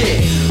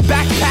ratchet.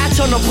 Back patch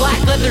on a black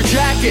leather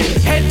jacket.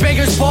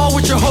 Headbangers fall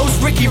with your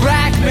host Ricky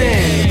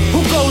Rackman.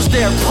 Who goes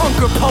there, punk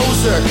or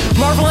poser?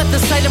 Marvel at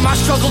the sight of my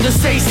struggle to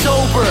stay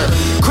sober.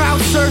 Crowd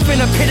surf in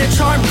a pit of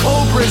charmed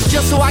cobras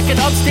just so I can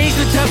upstage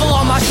the devil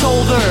on my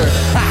shoulder.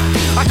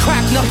 I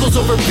crack knuckles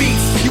over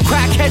beats. You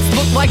crackheads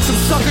look like some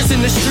suckers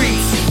in the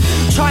streets.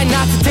 Try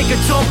not to take a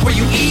dump where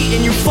you eat,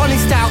 and you funny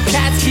style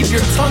cats keep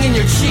your tongue in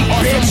your cheek,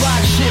 on bitch. Some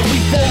rock shit, we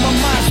form a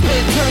mosh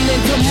pit, turn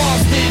into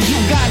monsters. You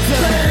got to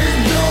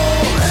bang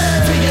your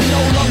head till you're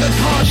no longer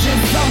conscious.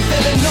 I'm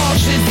feeling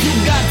nauseous. You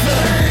got to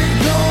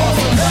bang your head. On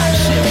some rock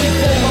shit, we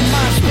form a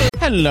mosh pit.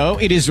 Hello,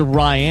 it is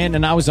Ryan,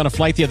 and I was on a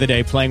flight the other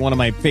day playing one of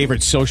my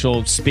favorite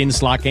social spin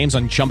slot games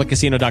on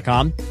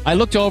ChumbaCasino.com. I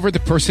looked over at the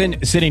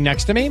person sitting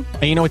next to me,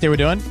 and you know what they were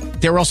doing?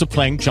 They were also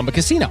playing Chumba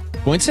Casino.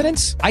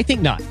 Coincidence? I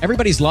think not.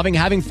 Everybody's loving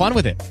having fun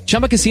with it.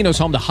 Chumba Casino is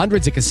home to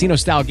hundreds of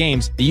casino-style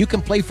games that you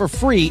can play for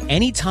free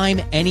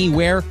anytime,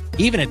 anywhere,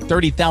 even at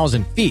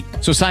 30,000 feet.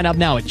 So sign up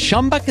now at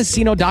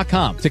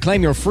ChumbaCasino.com to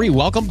claim your free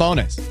welcome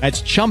bonus.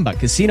 That's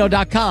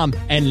ChumbaCasino.com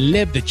and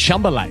live the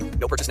Chumba life.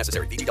 No purchase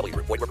necessary. VGW.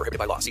 Void where prohibited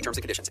by law. See terms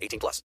and conditions.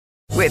 18+.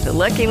 With the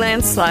Lucky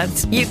Land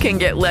Slots, you can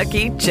get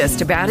lucky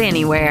just about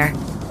anywhere.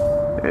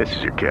 This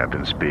is your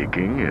captain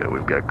speaking.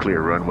 We've got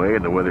clear runway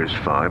and the weather's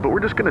fine, but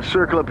we're just going to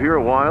circle up here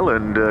a while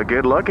and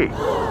get lucky.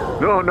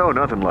 No,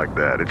 nothing like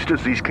that. It's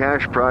just these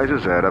cash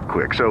prizes add up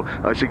quick. So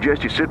I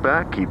suggest you sit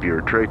back, keep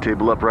your tray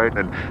table upright,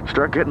 and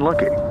start getting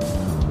lucky.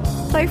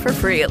 Play for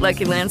free at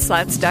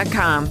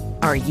LuckyLandSlots.com.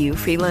 Are you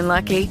feeling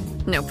lucky?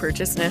 No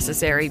purchase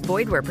necessary.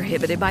 Void where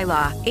prohibited by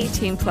law.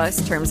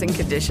 18+ terms and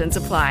conditions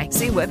apply.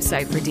 See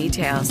website for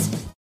details.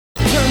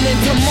 Turn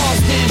into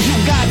monsters. You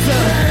got to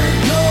bang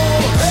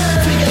your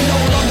head till you're no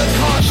longer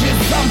conscious.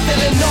 I'm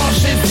feeling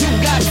nauseous. You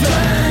got to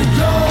bang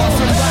your head. On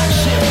some rock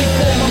shit, we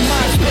form a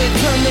mosh pit,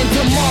 turn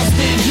into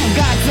monsters. You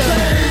got to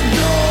bang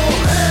your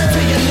head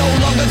till you're no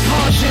longer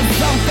conscious.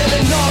 I'm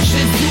feeling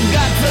nauseous. You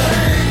got to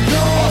bang your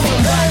head. On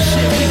some rock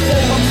shit, we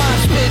form a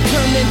mosh pit,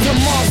 turn into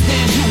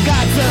monsters. You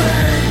got to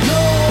bang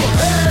your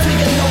head till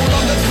you're no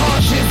longer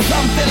conscious.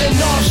 I'm feeling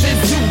nauseous.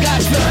 You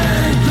got to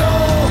bang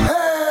your head.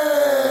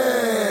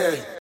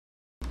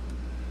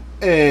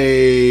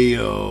 Hey,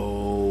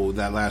 yo,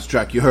 that last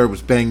track you heard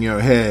was Bang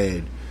Your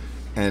Head,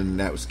 and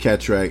that was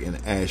Cattrack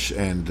and Ash,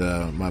 and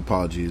my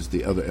apologies,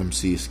 the other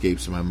MC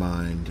escapes my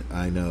mind.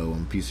 I know,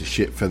 I'm a piece of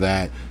shit for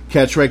that.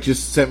 Cattrack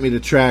just sent me the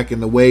track,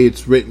 and the way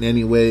it's written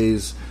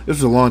anyways, this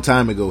was a long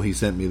time ago he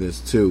sent me this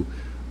too.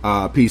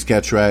 Peace,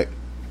 Cattrack,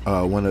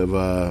 one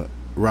of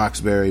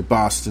Roxbury,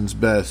 Boston's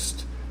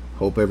best.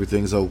 Hope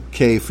everything's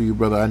okay for you,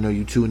 brother. I know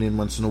you tune in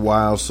once in a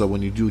while, so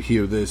when you do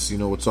hear this, you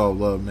know it's all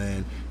love,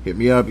 man. Hit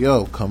me up,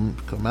 yo. Come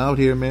out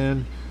here,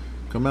 man.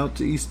 Come out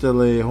to East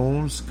LA,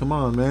 Holmes. Come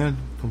on, man.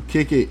 Come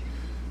kick it.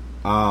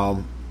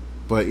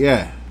 But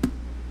yeah,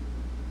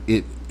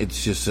 it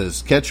just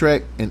says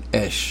Ketrek and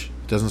Esh.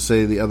 It doesn't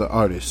say the other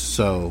artists,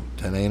 so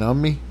that ain't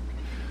on me.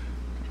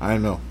 I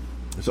don't know.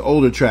 It's an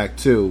older track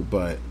too,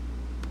 but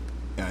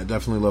yeah, I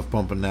definitely love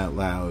Pumping That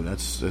Loud.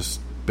 That's just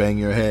bang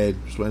your head,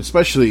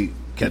 especially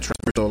Ketrek.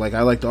 So like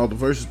I liked all the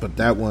verses, but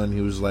that one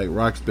he was like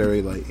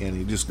Roxbury, like, and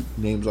he just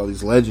names all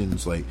these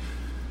legends. Like,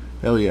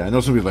 hell yeah! I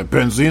know some people like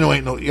Benzino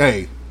ain't no.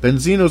 Hey,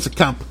 Benzino's a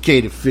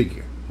complicated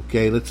figure.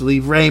 Okay, let's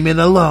leave Raymond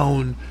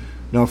alone.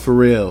 No, for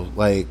real.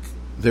 Like,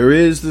 there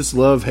is this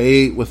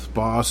love-hate with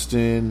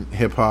Boston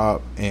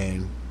hip-hop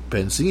and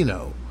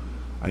Benzino.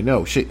 I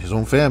know, shit, his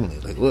own family.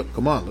 Like, look,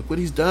 come on, look what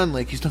he's done.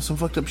 Like, he's done some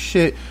fucked up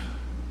shit.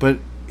 But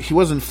he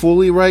wasn't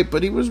fully right,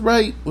 but he was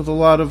right with a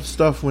lot of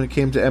stuff when it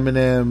came to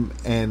Eminem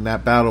and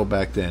that battle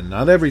back then.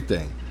 Not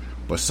everything,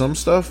 but some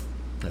stuff,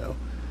 you know.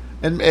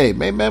 And, hey,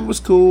 Man was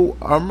cool.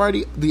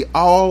 The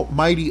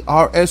almighty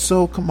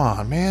RSO, come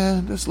on,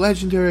 man. That's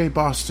legendary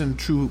Boston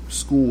true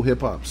school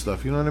hip-hop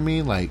stuff, you know what I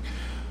mean? Like,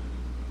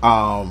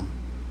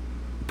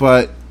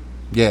 but,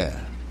 yeah,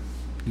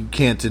 you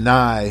can't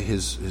deny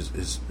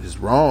his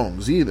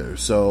wrongs either.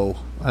 So,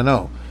 I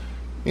know.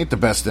 He ain't the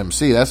best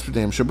MC, that's for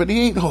damn sure. But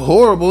he ain't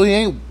horrible. He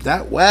ain't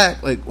that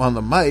whack, like, on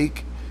the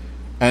mic.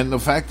 And the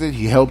fact that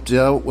he helped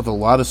out with a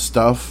lot of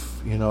stuff,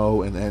 you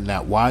know, and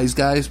that Wise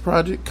Guys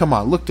project, come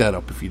on, look that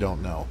up if you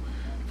don't know.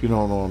 If you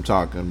don't know what I'm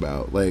talking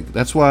about. Like,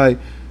 that's why,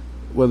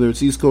 whether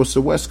it's East Coast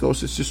or West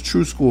Coast, it's just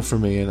true school for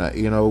me. And,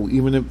 you know,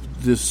 even if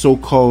this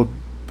so-called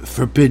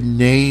forbidden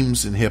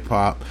names in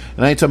hip-hop,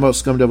 and I ain't talking about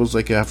Scum Devils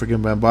like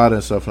African Bambaataa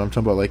and stuff, and I'm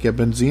talking about, like, yeah,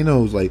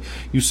 Benzino's, like,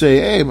 you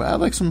say, hey, I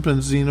like some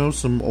Benzino,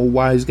 some old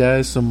Wise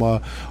Guys, some,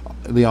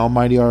 the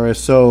almighty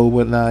RSO,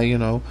 whatnot, you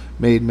know,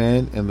 Made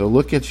Man, and they'll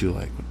look at you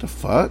like, what the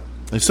fuck?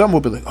 And some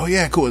will be like, oh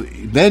yeah, cool.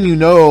 Then you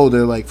know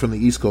they're like from the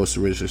East Coast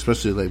originally,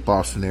 especially like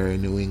Boston area,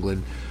 New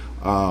England.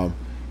 And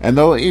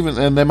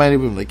they might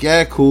even be like,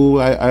 yeah, cool,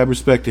 I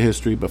respect the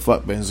history, but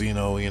fuck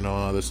Benzino, you know, and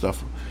all this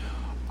stuff.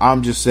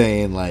 I'm just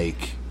saying,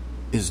 like,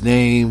 his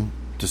name,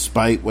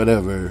 despite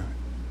whatever,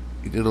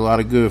 he did a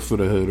lot of good for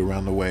the hood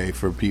around the way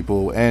for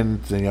people,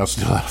 and then he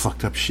also did a lot of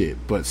fucked up shit.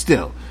 But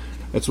still,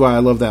 that's why I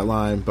love that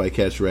line by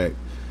Ketrek.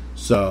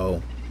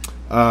 So,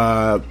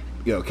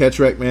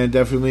 Ketrek, man,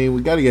 definitely,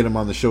 we got to get him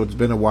on the show. It's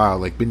been a while,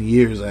 like, been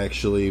years,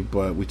 actually,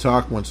 but we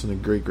talked once in a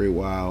great, great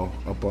while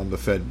up on the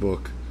Fed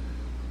book.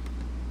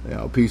 You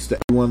know, peace to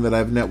everyone that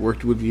I've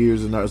networked with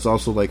years, and it's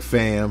also, like,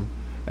 fam,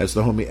 as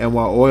the homie NY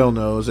Oil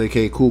knows,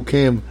 a.k.a. Cool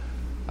Kim.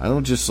 I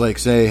don't just, like,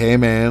 say, hey,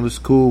 man, it's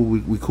cool,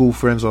 we cool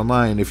friends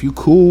online. If you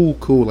cool,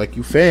 like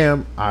you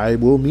fam, I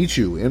will meet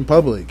you in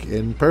public,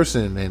 in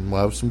person, and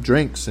we'll have some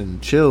drinks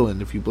and chill,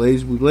 and if you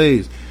blaze, we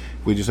blaze.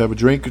 If we just have a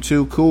drink or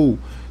two, cool.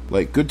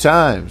 Like, good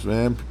times,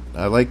 man.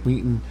 I like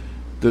meeting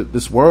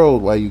this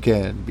world while you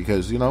can,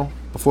 because, you know,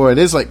 before it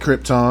is like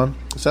Krypton,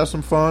 let's have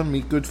some fun,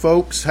 meet good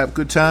folks, have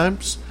good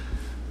times,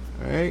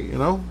 all right, you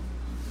know,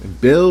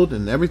 and build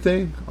and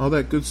everything, all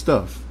that good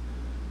stuff.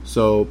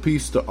 So,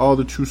 peace to all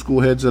the true school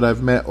heads that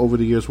I've met over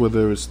the years,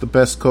 whether it's the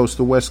Best Coast,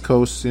 the West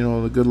Coast, you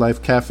know, the Good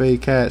Life Cafe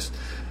cats,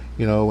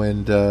 you know,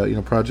 and, you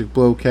know, Project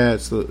Blow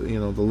cats, the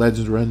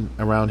legends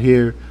around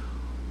here,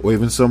 or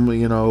even some,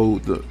 you know,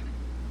 the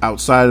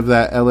outside of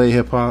that, LA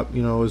hip-hop,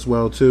 you know, as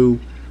well,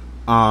 too,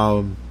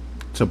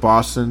 to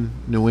Boston,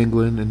 New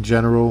England in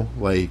general,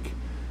 like,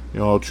 you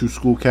know, all true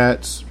school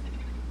cats,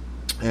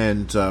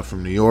 and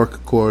from New York,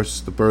 of course,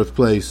 the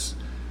birthplace,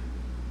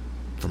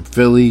 from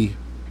Philly,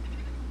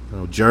 you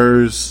know,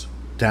 Jersey,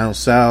 down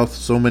south,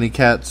 so many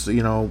cats,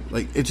 you know,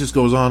 like, it just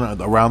goes on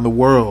around the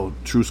world,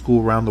 true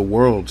school around the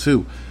world,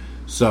 too.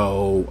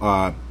 So,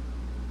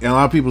 and a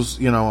lot of people's,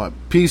 you know,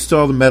 peace to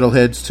all the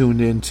metalheads tuned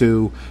in,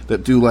 too,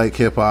 that do like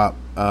hip-hop,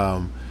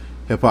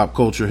 hip-hop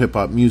culture,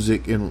 hip-hop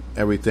music, and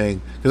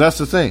everything, because that's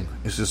the thing.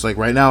 It's just like,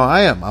 right now,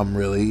 I'm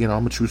really, you know,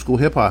 I'm a true school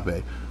hip-hop,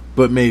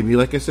 but maybe,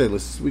 like I said,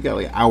 we got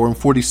like an hour and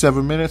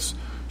 47 minutes,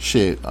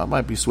 shit, I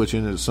might be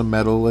switching to some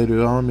metal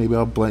later on. Maybe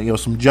I'll blend, you know,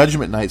 some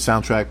Judgment Night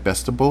soundtrack,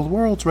 Best of Both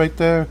Worlds right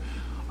there.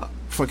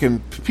 Fucking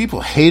people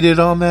hated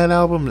on that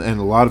album, and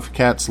a lot of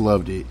cats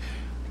loved it.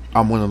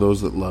 I'm one of those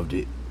that loved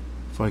it.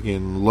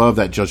 Fucking love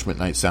that Judgment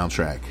Night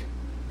soundtrack.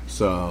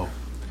 So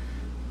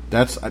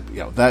that's, you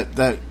know,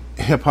 that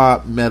hip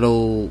hop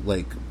metal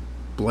like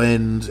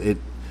blend, it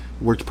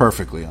worked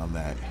perfectly on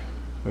that.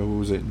 What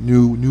was it?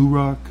 New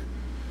Rock?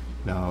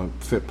 No,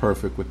 it fit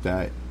perfect with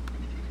that.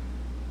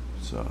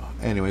 So,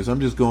 anyways, I'm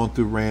just going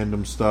through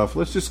random stuff.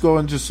 Let's just go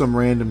into some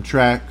random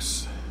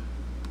tracks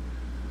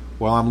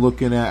while I'm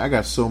looking at. I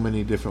got so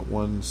many different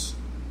ones.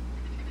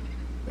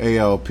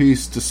 Ayo,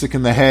 peace to Sick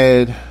in the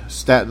Head,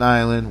 Staten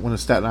Island, one of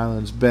Staten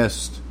Island's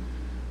best.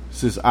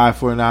 This is Eye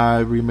for an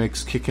Eye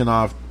remix kicking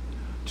off.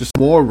 Just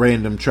more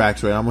random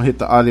tracks, right? I'm going to hit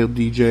the audio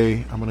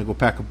DJ. I'm going to go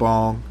pack a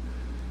bong.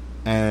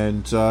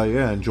 And,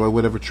 yeah, enjoy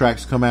whatever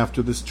tracks come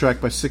after this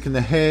track by Sick in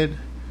the Head.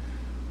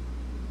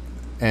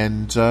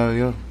 And,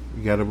 yeah.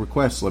 You got a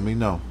request, let me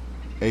know.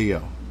 Hey,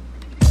 yo.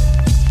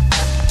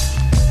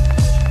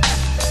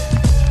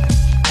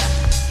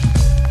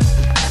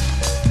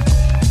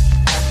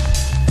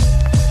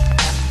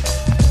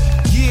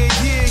 Yeah.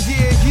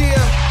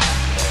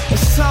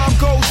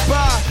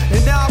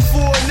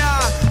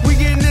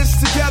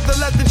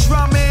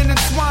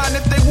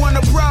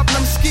 want a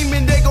problem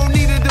scheming, they gon'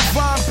 need a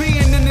divine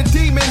being and a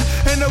demon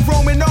and a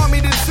Roman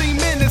army to see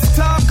men as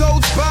time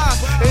goes by.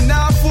 And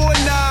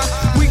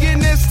 949, we in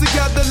this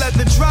together, let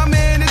the drama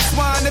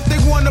intertwine. If they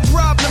want a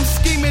problem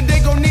scheming, they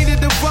gon' need a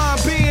divine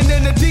being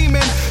and a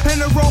demon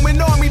and a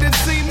Roman army to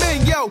see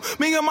men. Yo,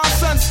 me and my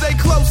son stay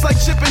close like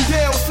Chip and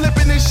Dale,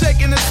 flipping and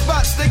shaking the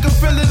spots, they can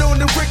feel it on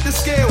the Richter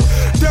scale.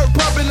 Dirt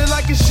bubbling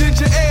like it's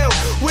ginger ale.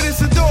 With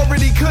its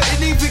authority,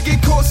 couldn't even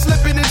get caught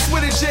slipping in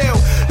Twitter jail.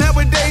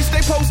 Nowadays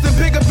they posting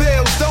bigger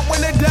bills. Don't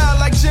wanna die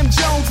like Jim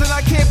Jones, and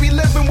I can't be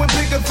living with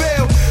bigger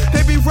veil.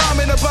 They be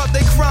rhyming about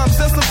their crimes,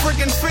 that's a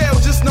freaking fail.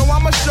 Just know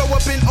I'ma show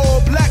up in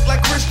all black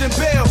like Christian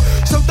Bale.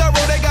 So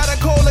thorough they gotta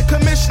call a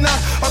commissioner.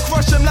 I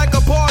crush him like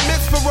a bar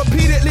mitzvah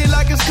repeatedly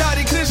like it's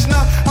Kari Krishna.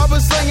 I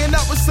was hanging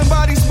out with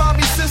somebody's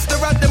mommy sister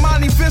at the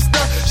Monte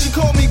Vista. She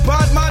called me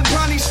Bodman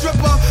Bonnie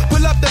Stripper.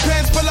 Pull up the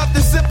pants, pull up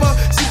the zipper.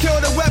 Secure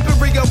the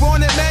weaponry, I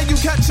want it, man, you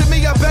catching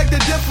me, I beg to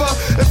differ.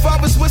 If I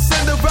was with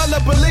Cinderella,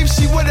 believe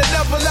she would've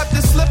never left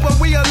the slipper.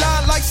 We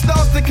aligned like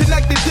stars to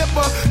connect the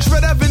dipper.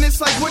 Shred evidence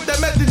like with the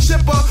method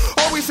chipper.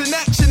 Always in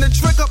action, a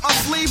trick up my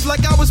sleeve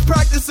like I was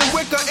practicing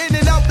Wicca. In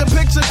and out the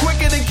picture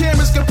quicker than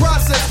cameras can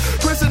process.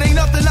 Prison ain't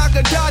nothing I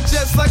could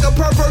digest, like a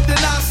pervert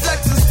denies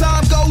sex as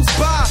time goes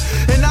by.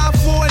 And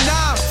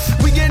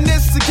 949, we in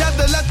this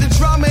together, let the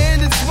drama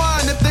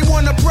intertwine. If they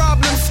want a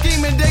problem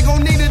scheming, they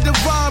gon' need a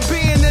divine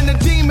being and a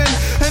demon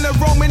and a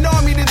Roman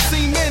army to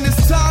see men as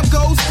time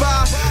goes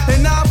by.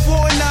 And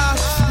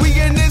 949, we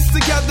in this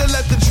together,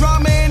 let the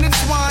drama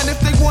intertwine. If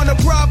they want a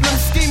problem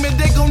scheming,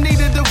 they gon' need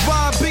a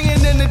divine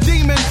being and a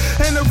demon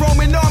and a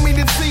Roman army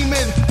to see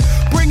men.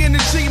 Bring in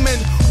achievement,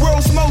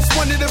 world's most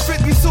wanted, a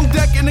 52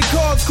 deck in the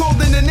cards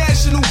called in the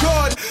National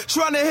Guard.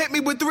 Trying to hit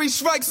me with 3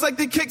 strikes like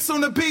the kicks on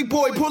the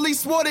B-boy.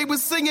 Police swore they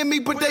was singing me,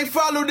 but they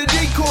followed the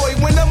decoy.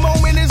 When the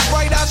moment is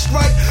right, I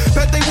strike.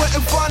 Bet they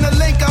wouldn't find a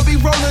link, I'll be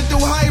rolling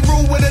through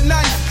Hyrule with a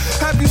knife.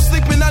 Have you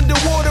sleeping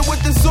underwater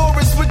with the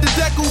Zorus, with the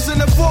Decals in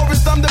the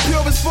forest? I'm the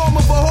purest form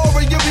of a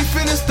horror, you'll be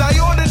finished. I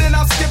ordered and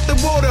I'll skip the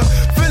border.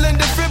 Feeling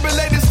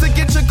defibrillators to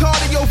get your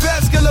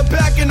cardiovascular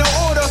back in the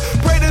order.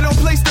 Pray they don't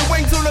place the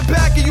wings on the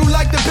back of you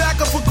like the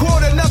back of a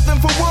quarter. Nothing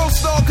for World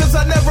Star, cause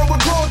I never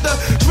record the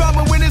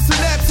drama when it's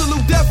an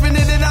absolute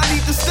definite and I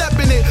need to step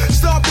in it.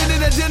 Stomped in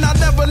it and then I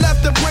never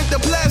left to print the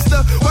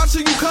plaster.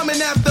 Watching you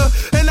coming after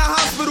in the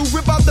hospital,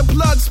 rip out the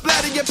blood,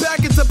 splatter your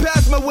packets of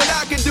plasma. What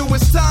I can do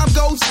as time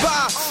goes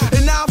by.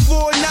 And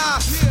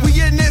 949,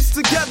 we in this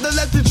together,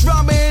 let the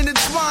drama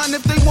intertwine.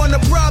 If they want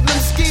a problem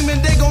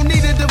scheming, they gon'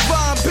 need a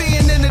divine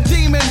being and a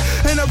demon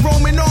and a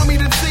Roman army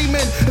to see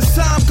men as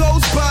time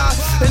goes by.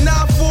 And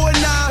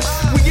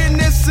 949, we in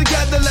this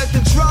together, let the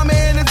drama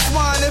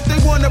intertwine. If they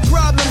want a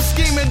problem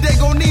scheming, they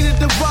gon' need a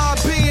divine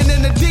being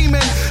and a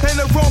demon and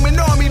a Roman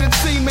army to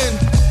see men.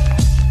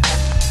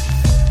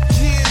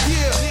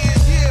 Yeah.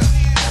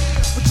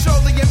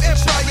 Petroleum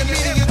Empire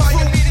Media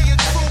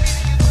Group.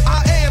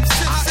 I am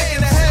sick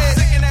in the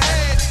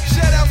head.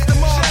 Shout out to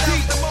Mark D.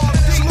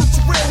 Salute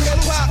to real hip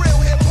hop.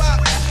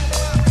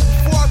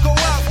 Before I go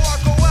out,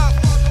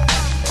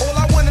 all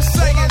I wanna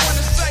say is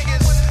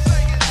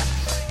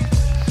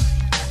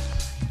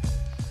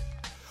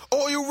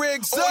oil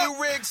rigs up.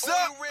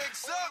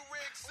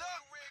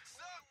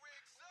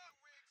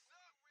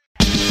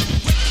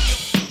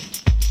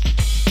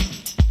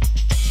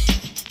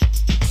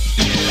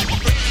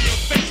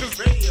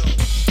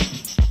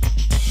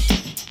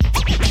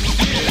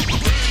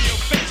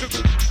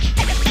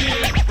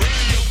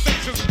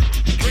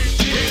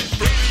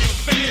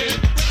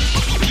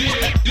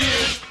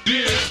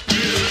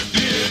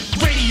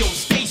 Radio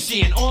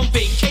station on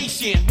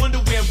vacation. Wonder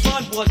where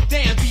Run was.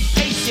 Damn, be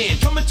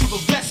patient. Coming to the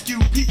rescue.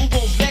 People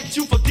won't let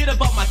you forget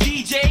about my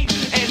DJ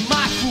and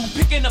my crew.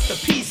 Picking up the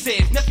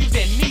pieces. Nephews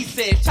and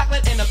nieces.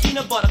 Chocolate and a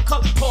peanut butter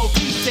cup called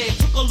Reese's.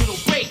 Took a little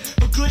break.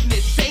 For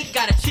goodness sake,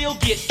 gotta chill,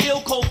 get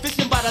ill. Cold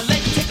fishing by the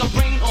lake. Take a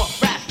brain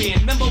off rapping.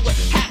 Remember what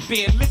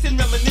happened. Listen,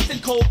 reminiscing,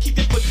 cold. Keep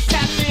your foot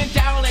tapping.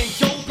 Daryl and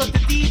Joe plus the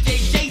DJ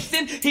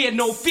Jason. Hear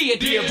no fear,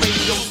 dear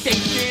radio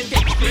station.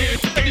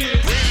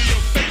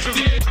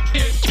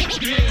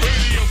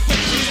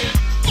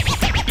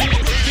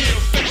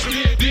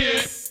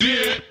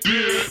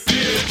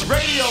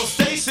 Radio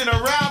station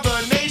around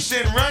the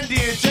nation. Run D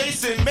and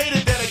Jason made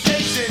a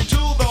dedication to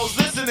those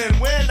listening.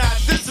 We're not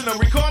dissing them,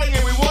 recording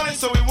and rewarding,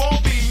 so we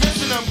won't be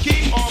missing them.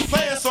 Keep on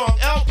playing song,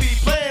 LP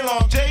playing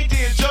long. JD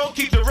and Joe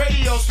keep the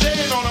radio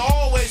staying on. I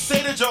always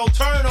say to Joe,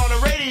 turn on the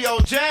radio.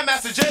 Jam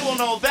Master J will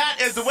know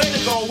that is the way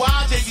to go.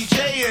 While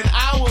JDJ and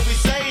I will be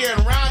saying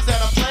rhymes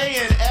that I'm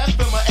playing.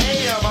 FM or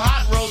AM,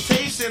 hot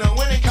rotation, a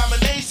winning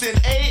combination.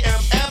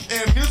 AM,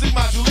 FM, music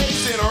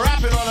modulation.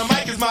 Rapping on the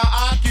mic is my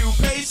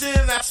occupation.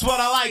 That's what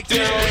I like to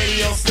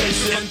radio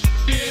station.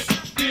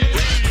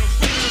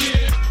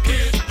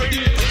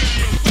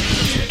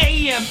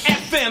 AM,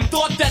 FM,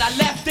 thought that I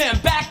left them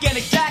back and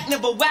exact,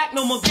 never whack,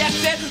 no more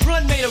guess that.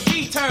 Run made a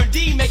return,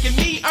 D making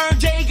me earn.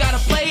 J gotta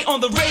play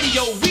on the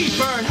radio, we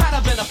burn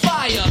hotter than a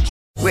fire.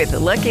 With the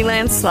Lucky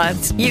Land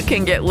Slots, you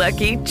can get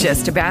lucky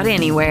just about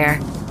anywhere.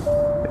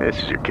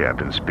 This is your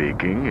captain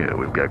speaking.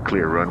 We've got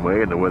clear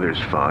runway and the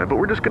weather's fine, but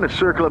we're just going to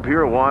circle up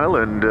here a while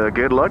and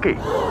get lucky.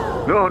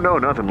 No,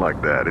 nothing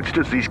like that. It's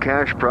just these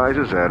cash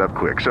prizes add up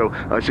quick. So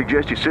I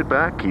suggest you sit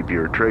back, keep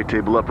your tray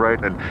table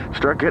upright, and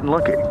start getting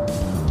lucky.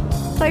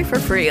 Play for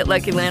free at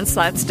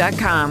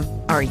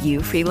LuckyLandSlots.com. Are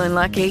you feeling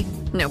lucky?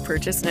 No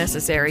purchase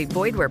necessary.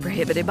 Void where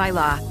prohibited by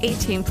law.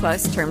 18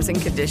 plus terms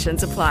and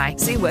conditions apply.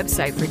 See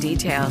website for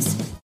details.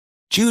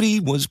 Judy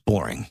was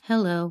boring.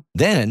 Hello.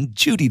 Then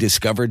Judy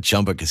discovered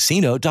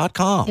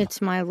ChumbaCasino.com. It's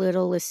my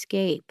little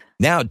escape.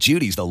 Now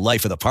Judy's the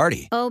life of the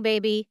party. Oh,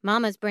 baby,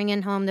 mama's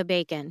bringing home the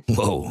bacon.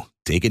 Whoa,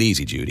 take it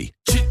easy, Judy.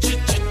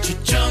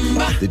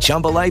 The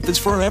Chumba life is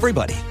for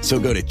everybody. So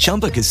go to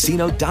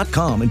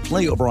ChumbaCasino.com and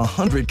play over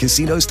 100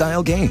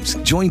 casino-style games.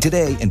 Join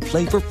today and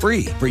play for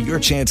free for your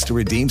chance to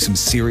redeem some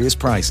serious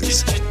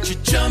prizes.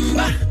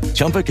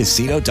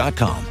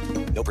 ChumbaCasino.com.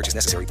 No purchase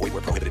necessary. Void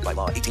where prohibited by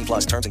law. 18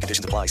 plus terms and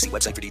conditions apply. See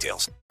website for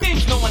details.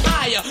 Things going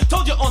higher.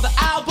 Told you on the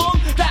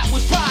album that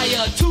was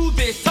prior to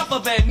this. Tougher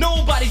than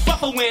nobody's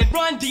buffering.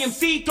 Run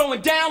DMC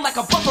throwing down like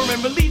a buffer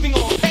and relieving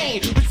all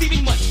pain.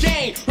 Receiving much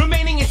gain.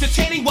 Remaining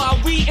entertaining while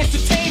we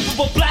entertain.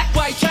 For black,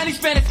 white, Chinese,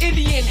 Spanish,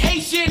 Indian,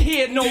 Haitian.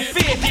 Here, no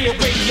fear, dear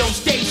radio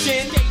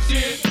station.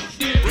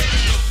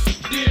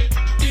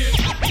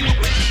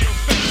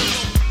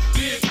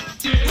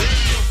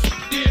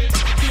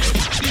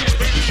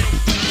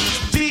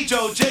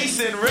 Joe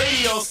Jason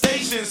radio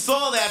station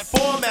saw that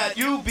format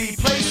you be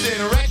placing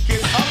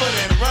records other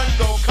than run,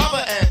 go cover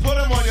and put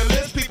them on your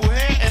list. People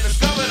hear and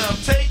discover them.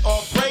 Take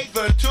or break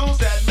the tunes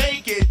that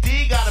make it.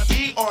 D gotta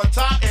be on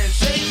top and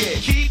shake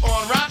it. Keep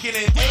on rocking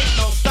it. Ain't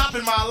no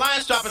stopping my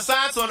lines. Dropping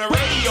signs on the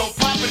radio.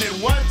 Popping it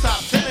one top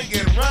 10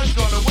 again. Run's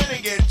gonna win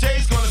again.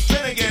 Jay's gonna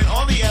spin again.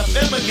 On the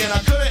FM again. I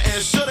coulda and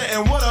shoulda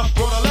and woulda.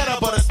 Wrote a letter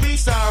but a speed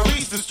sound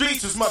reached the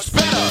streets is much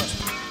better.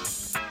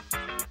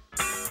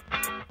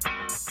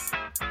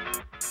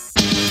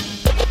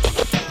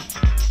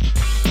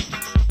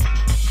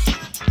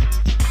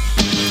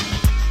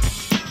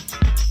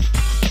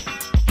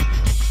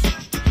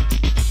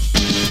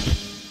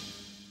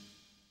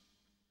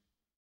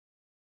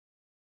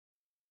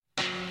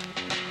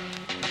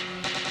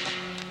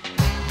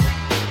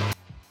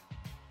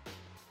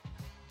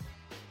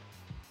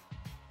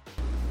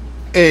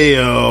 Hey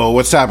yo,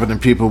 what's happening,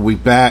 people? We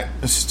back.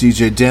 This is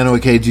DJ Dano,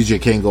 aka DJ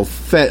Kango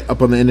Fett,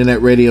 up on the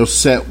internet radio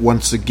set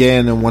once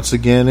again, and once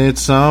again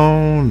it's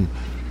on.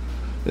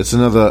 It's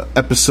another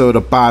episode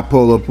of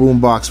Bipolar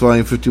Boombox,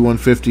 volume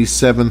 5150,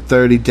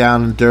 730,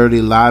 down and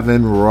dirty, live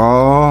and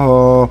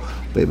raw.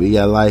 Baby,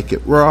 I like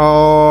it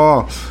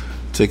raw.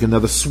 Take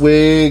another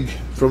swig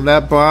from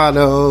that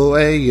bottle.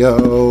 Hey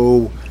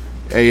yo.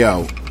 Hey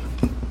yo.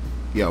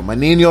 Yo, my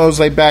Nino's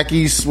like back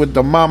east with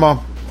the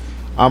mama.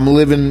 I'm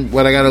living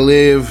what I gotta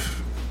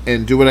live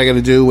and do what I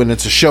gotta do when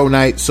it's a show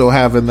night. So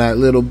having that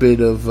little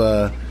bit of,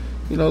 a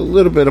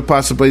little bit of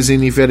pasta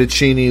blazzini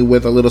fettuccine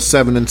with a little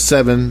 7 and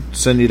 7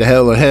 send you to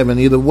hell or heaven.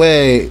 Either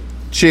way,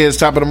 cheers,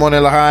 top of the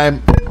morning,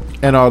 L'chaim,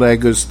 and all that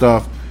good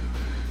stuff.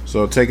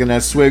 So taking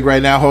that swig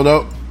right now. Hold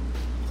up.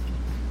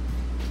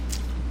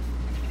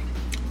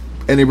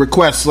 Any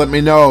requests? Let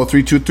me know.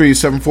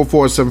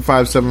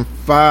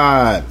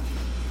 323-744-7575.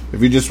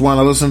 If you just want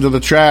to listen to the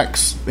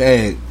tracks,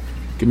 hey.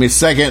 Give me a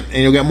second,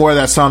 and you'll get more of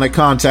that sonic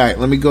contact.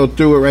 Let me go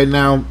through it right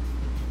now.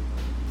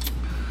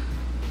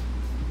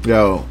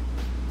 Yo,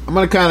 I'm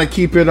going to kind of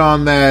keep it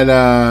on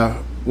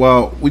that,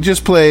 we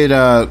just played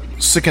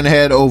Sick in the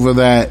Head over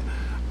that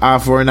Eye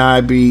for an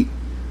Eye beat.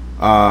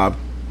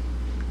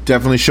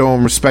 Definitely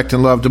showing respect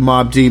and love to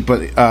Mobb Deep,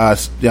 but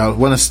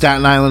one of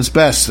Staten Island's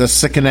best. That's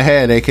Sick in the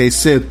Head, a.k.a.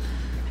 Sith.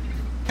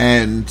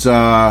 And,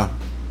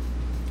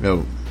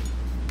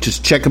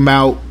 just check him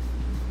out.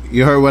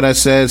 You heard what I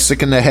said,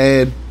 Sick in the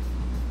Head.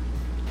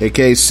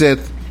 A.K.A.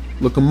 Sith,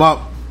 look him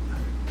up.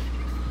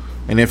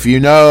 And if you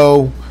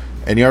know,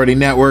 and you already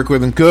network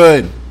with him,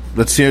 good.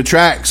 Let's hear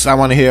tracks. I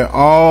want to hear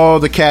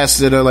all the cats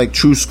that are like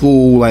true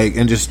school,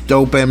 and just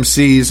dope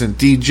MCs and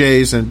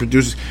DJs and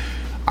producers.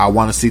 I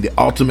want to see the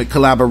ultimate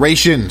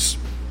collaborations.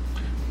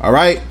 All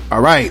right.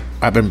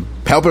 I've been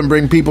helping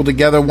bring people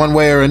together one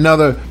way or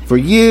another for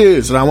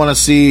years, and I want to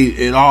see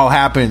it all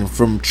happen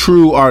from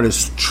true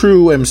artists,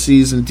 true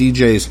MCs and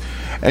DJs,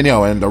 and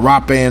and the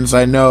rock bands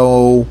I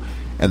know.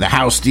 And the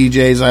house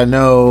DJs I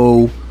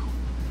know,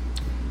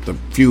 the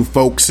few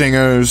folk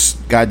singers,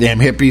 goddamn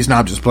hippies. No,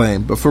 I'm just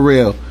playing, but for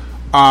real,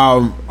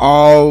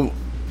 all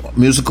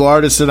musical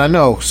artists that I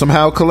know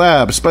somehow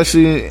collab,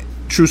 especially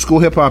true school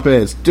hip hop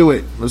heads. Do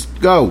it. Let's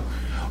go.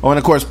 Oh, and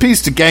of course,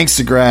 peace to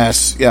Gangsta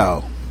Grass,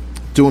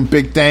 doing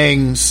big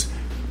things.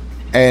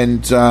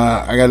 And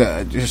I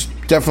gotta just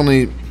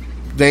definitely,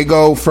 they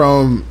go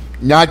from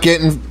not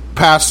getting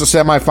past the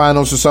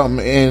semifinals or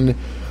something in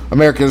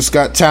America's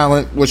Got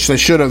Talent, which they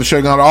should have. They should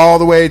have gone all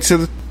the way to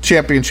the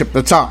championship,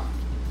 the top.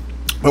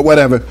 But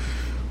whatever.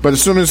 But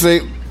as soon as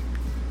they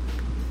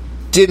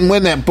didn't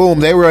win that, boom,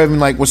 they were even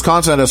like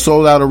Wisconsin had a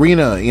sold out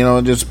arena,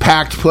 just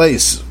packed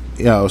place.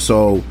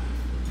 So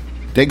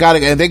they got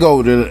it, and they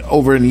go to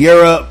over in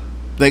Europe,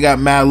 they got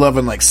mad love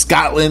in like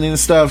Scotland and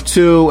stuff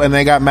too, and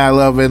they got mad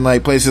love in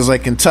like places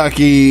like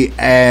Kentucky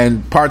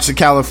and parts of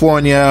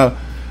California,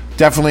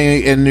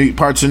 definitely in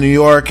parts of New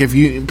York.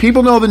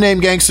 People know the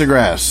name Gangsta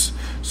Grass,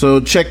 so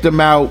check them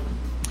out.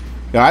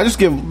 I just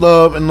give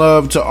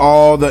love to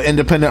all the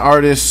independent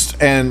artists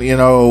and, you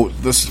know,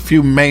 the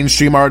few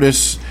mainstream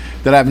artists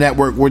that I've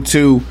networked with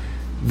too,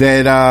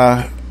 that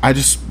I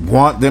just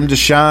want them to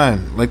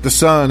shine like the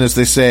sun, as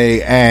they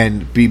say,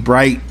 and be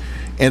bright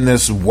in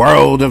this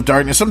world of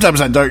darkness. Sometimes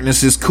that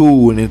darkness is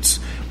cool,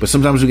 but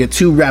sometimes we get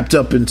too wrapped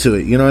up into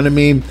it. You know what I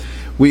mean?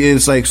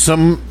 It's like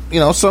some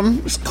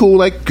it's cool,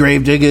 like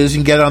Gravediggers,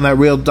 and get on that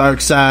real dark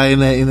side,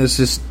 and it's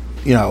just,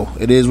 you know,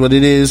 it is what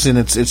it is, and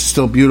it's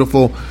still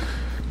beautiful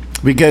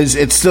because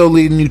it's still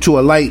leading you to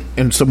a light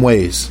in some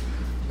ways.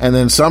 And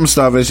then some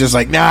stuff is just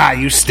like, nah,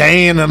 you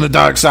staying on the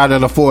dark side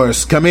of the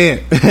force. Come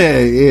in.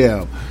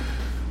 Yeah.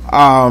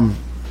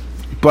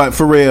 But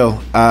for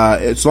real,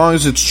 as long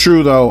as it's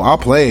true, though, I'll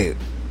play it.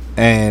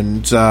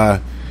 And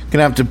can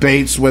have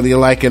debates whether you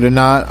like it or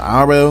not.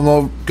 I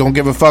really don't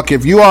give a fuck.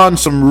 If you on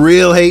some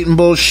real hating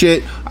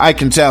bullshit, I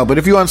can tell. But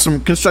if you on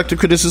some constructive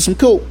criticism,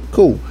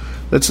 cool.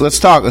 Let's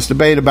talk. Let's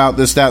debate about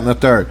this, that, and the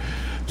third.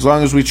 As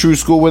long as we true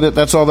school with it,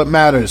 that's all that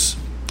matters.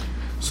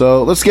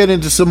 So let's get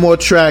into some more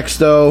tracks,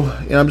 though.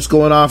 I'm just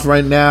going off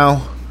right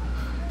now.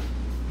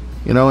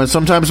 You know, and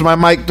sometimes my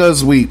mic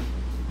does weep.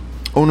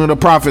 Uno the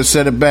Prophet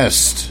said it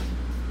best.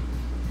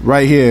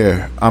 Right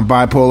here on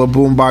Bipolar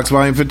Boombox,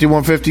 Volume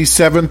 5150,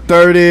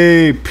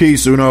 730.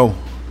 Peace, Uno.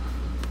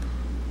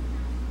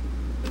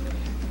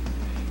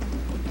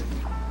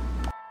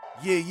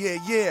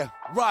 Yeah.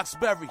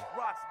 Roxbury.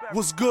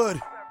 What's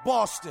good?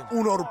 Boston.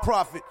 Uno the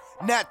Prophet.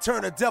 Nat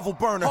Turner, Devil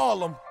Burner.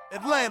 Harlem.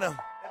 Atlanta.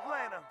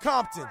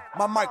 Compton.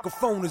 My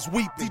microphone is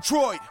weeping.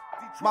 Detroit.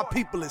 My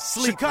people is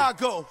sleeping.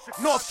 Chicago.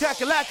 North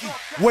Kakalaki.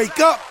 Wake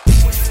up.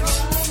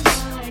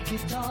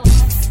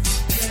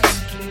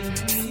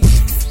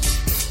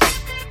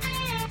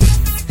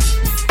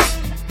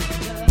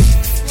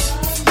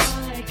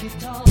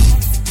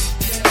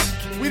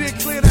 We didn't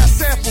clear that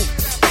sample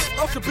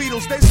of the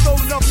Beatles. They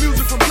stole enough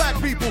music from black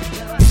people.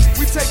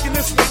 We taking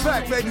this one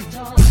back, baby.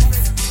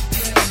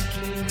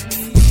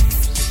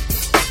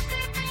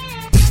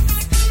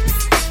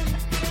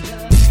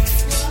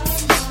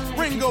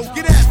 Ringo,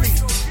 get at me.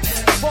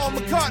 Paul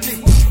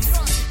McCartney.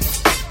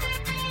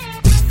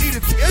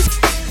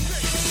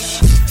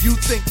 You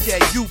think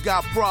that you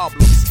got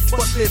problems,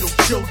 but little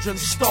children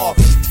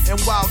starving. And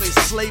while they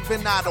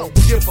slaving, I don't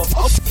give a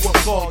fuck what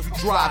car you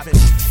driving.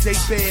 They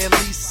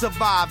barely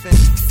surviving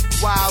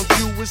while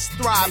you is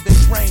thriving.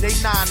 They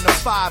 9 to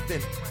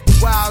 5ing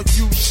while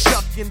you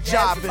shucking,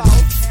 jiving.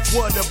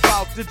 What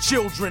about the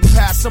children?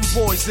 Pass some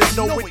poison,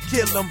 know it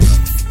kill them.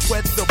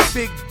 Whether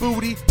big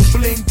booty,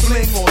 bling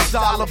bling, or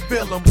dollar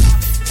bill 'em.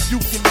 You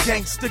can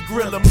gangsta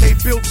grill them. They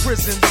build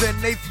prisons and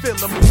they fill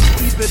them.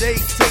 Either they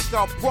take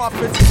our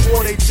profits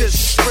or they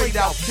just straight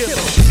out kill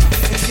them.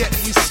 And yet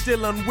we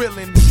still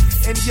unwilling,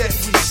 and yet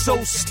we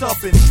so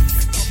stubborn.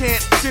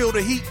 Can't feel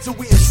the heat till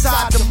we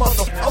inside the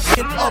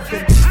motherfucking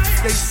oven.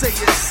 They say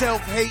it's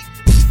self-hate,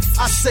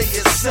 I say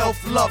it's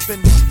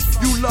self-loving.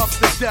 You love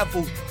the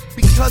devil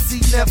because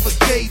he never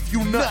gave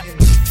you nothing.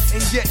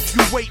 And yet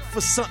you wait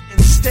for something,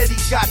 instead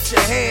he got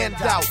your hand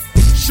out.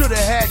 Should've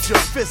had your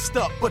fist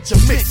up, but you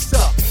mixed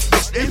up,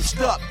 was inched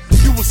up.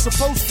 You were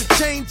supposed to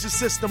change your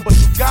system, but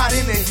you got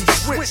in and you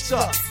switched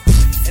up.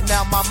 And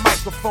now my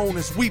microphone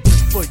is weeping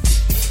for you.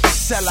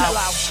 Sell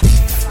out.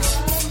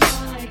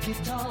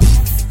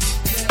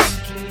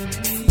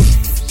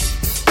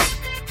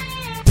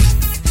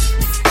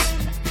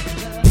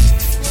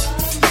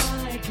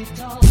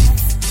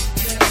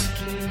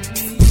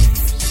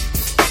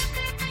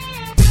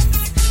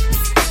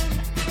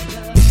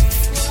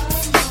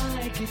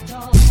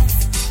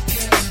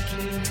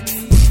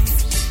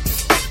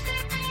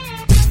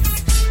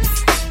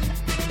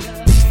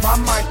 My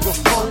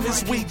microphone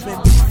is weeping.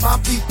 My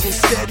people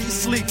steady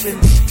sleeping.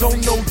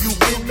 Don't know you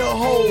in the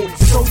hole,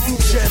 so you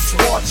just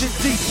watch it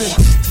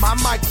deepen. My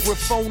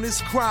microphone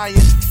is crying.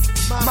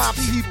 My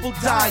people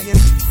dying.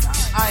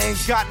 I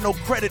ain't got no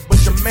credit,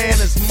 but your man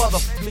is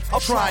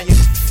motherfucking trying.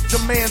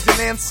 Demanding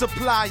and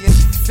supplying.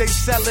 They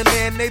selling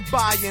and they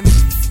buying.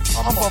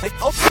 I'm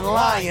a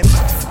lion,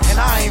 and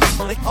I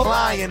ain't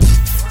lying.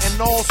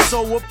 And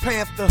also a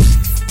panther.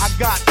 I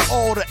got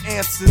all the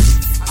answers.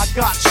 I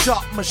got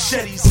sharp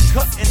machetes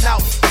cutting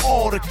out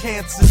all the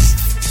cancers.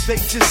 They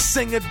just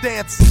singer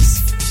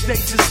dancers. They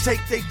just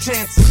take their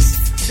chances.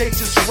 They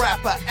just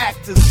rapper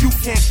actors. You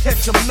can't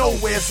catch them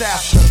nowhere's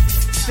after.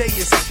 They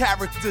is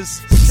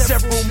characters,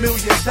 several $1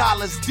 million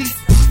deep.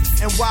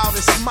 And while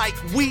this mic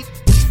weep,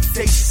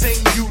 they sing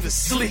you to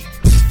sleep.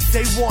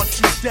 They want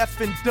you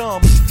deaf and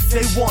dumb.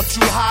 They want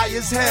you high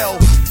as hell.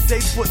 They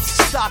put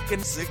stock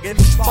in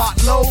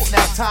spot low,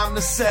 now time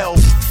to sell.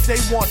 They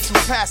want you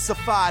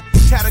pacified,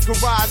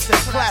 categorized and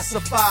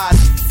classified.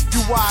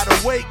 You wide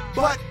awake,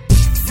 but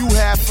you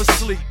half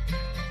asleep.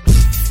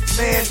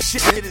 Man,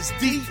 shit is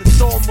deep.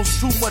 It's almost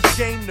too much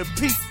game to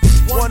beat.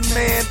 one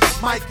man,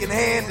 mic in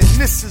hand, and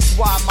this is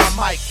why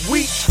my mic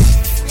weak.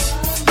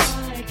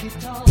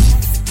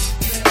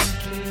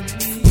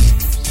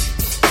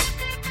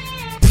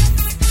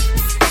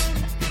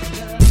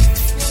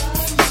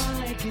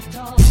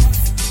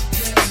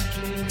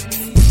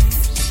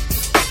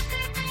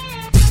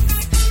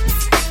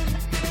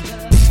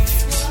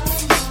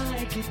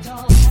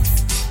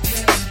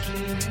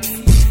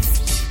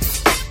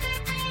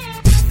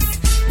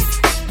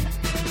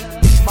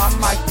 My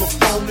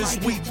microphone is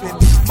weeping,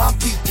 my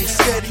people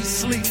steady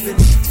sleeping.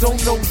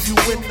 Don't know you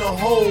in the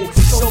hole,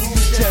 so you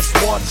just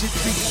watch it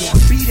deepen.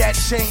 Be that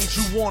change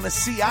you wanna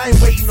see. I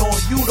ain't waiting on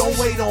you, don't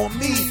wait on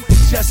me.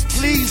 Just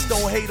please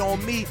don't hate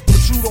on me,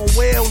 but you don't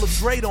well look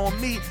great on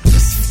me.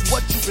 This is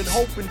what you've been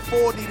hoping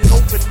for. Need an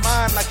open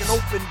mind like an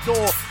open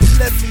door.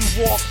 Let me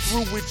walk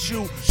through with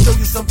you, show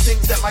you some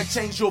things that might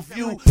change your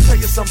view. Tell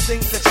you some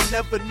things that you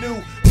never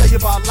knew. Tell you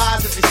about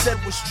lies that they said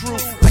was true.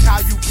 Like how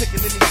you picking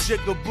any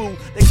jigaboo.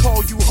 They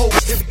call you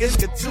hoes, if it's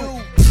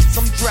too.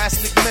 Some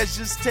drastic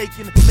measures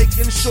taken,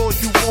 making sure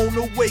you won't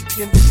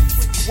awaken.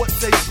 What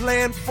they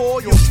plan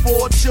for, your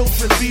 4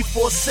 children be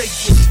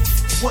forsaken.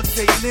 What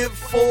they live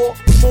for,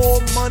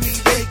 more money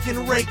they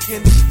can rake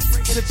in.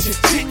 The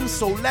cha-ching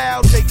so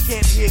loud they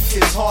can't hear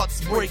kids'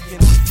 hearts breaking.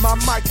 My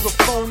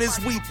microphone is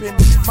weeping,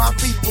 my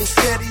people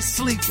steady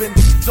sleeping.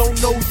 Don't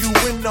know you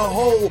in the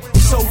hole,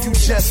 so you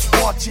just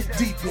watch it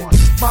deepen.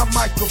 My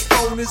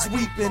microphone is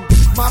weeping,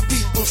 my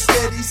people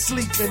steady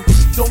sleeping.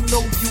 Don't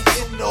know you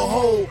in the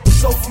hole,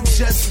 so you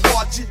just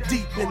watch it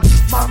deepen.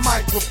 My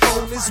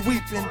microphone is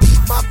weeping,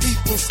 my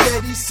people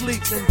steady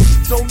sleeping.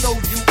 Don't know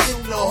you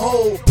in the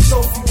hole, so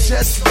you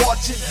just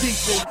watch it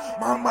deepen.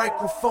 My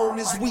microphone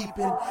is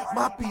weeping,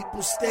 my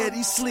people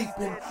steady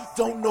sleeping.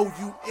 Don't know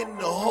you in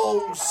the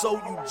hole, so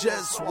you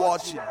just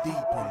watch it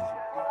deepen.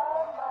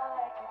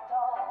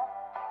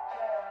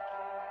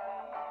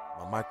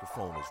 My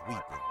microphone is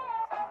weeping.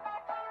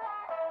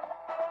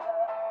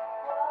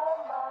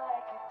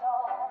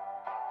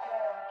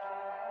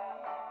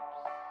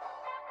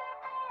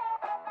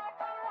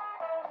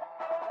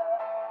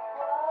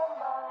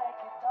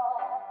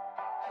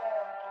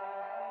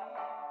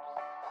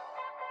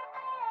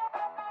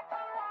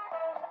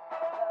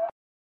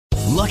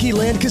 Lucky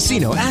Land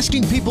Casino,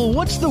 asking people,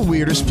 what's the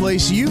weirdest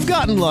place you've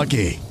gotten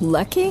lucky?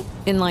 Lucky?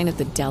 In line at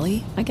the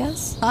deli, I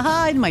guess?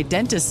 Aha, in my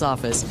dentist's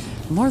office.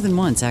 More than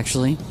once,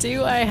 actually.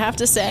 Do I have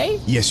to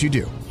say? Yes, you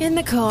do. In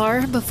the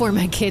car before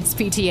my kids'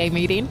 PTA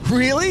meeting.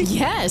 Really?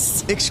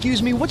 Yes.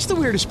 Excuse me, what's the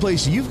weirdest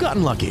place you've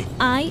gotten lucky?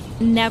 I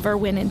never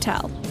win and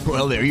tell.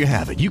 Well, there you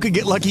have it. You can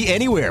get lucky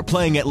anywhere,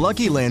 playing at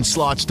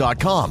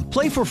LuckyLandSlots.com.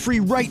 Play for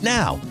free right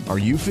now. Are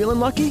you feeling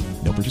lucky?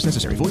 No purchase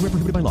necessary. Void where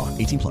prohibited by law.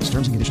 18 plus.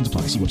 Terms and conditions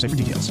apply. See website for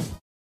details.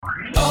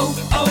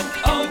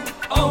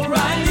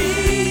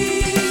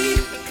 O'Reilly.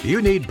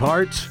 You need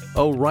parts?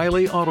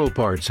 O'Reilly Auto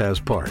Parts has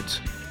parts.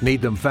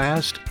 Need them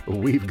fast?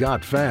 We've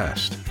got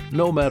fast.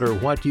 No matter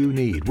what you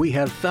need, we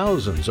have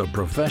thousands of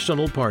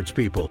professional parts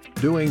people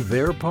doing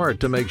their part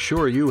to make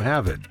sure you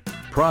have it.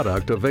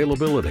 Product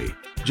availability.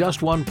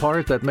 Just one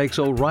part that makes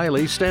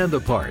O'Reilly stand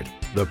apart.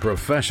 The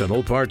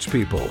professional parts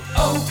people.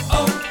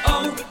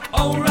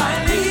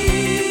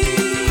 O'Reilly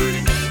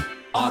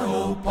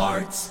Auto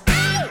Parts.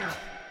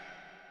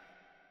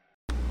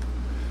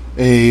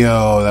 Hey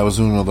yo, that was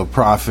Uno the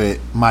Prophet.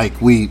 Mike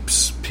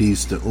Weeps,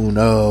 peace to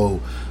Uno.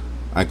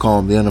 I call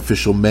him the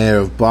unofficial mayor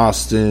of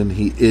Boston.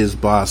 He is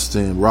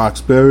Boston.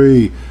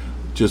 Roxbury,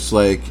 just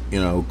like,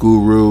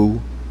 Guru,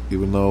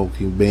 even though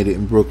he made it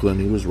in Brooklyn,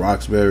 he was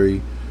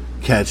Roxbury,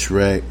 Catch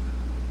Wreck,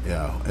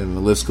 and the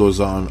list goes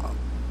on.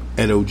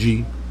 Ed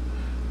O.G.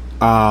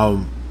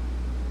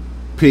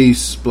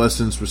 Peace,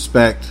 blessings,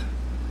 respect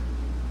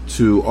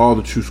to all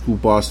the True School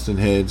Boston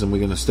heads, and we're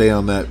going to stay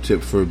on that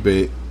tip for a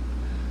bit.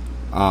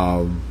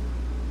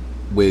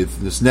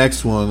 With this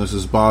next one, this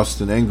is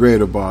Boston and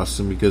Greater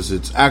Boston because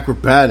it's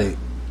acrobatic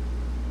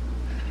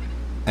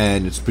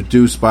and it's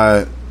produced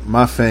by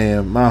my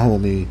fam, my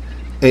homie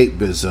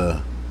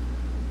 8Biz.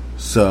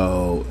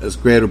 So it's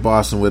Greater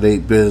Boston with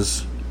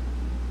 8Biz,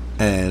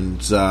 and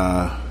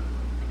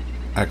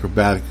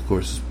acrobatic, of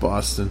course, is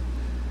Boston.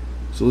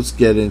 So let's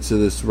get into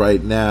this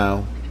right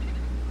now.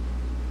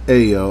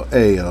 Ayo,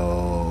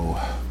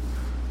 ayo,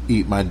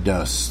 Eat My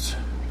Dust,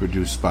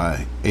 produced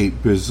by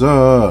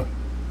 8Biz.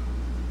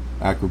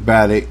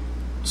 Acrobatic,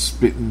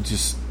 spitting,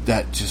 he's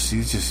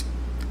just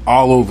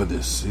all over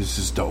this. It's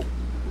just dope.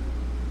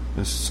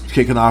 It's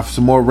kicking off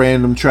some more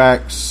random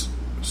tracks.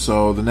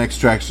 So the next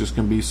track's just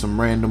gonna be some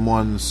random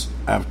ones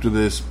after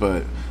this,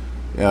 but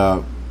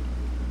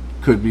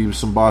could be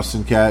some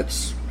Boston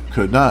cats,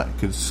 could not,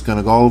 because it's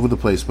gonna go all over the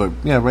place. But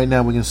yeah, right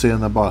now we're gonna stay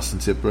on the Boston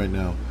tip right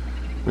now,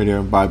 right here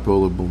in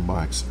Bipolar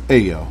Boombox. Hey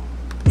yo,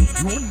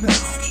 you're now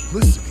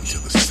listening to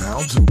the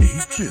sounds of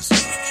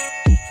 8Biz.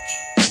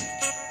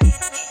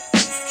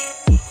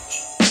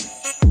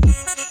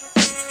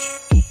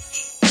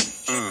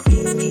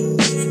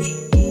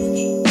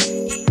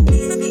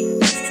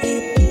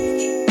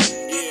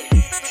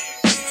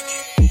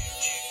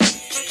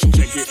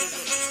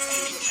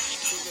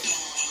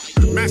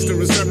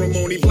 Master of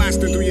ceremony,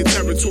 blasting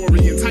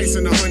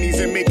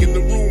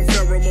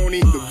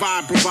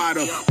vibe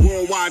provider,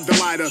 worldwide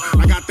delighter.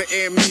 I got the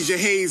amnesia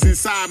haze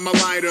inside my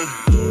lighter.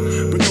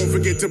 But don't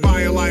forget to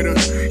buy a lighter.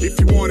 If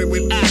you want it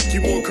with act,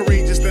 you're more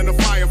courageous than a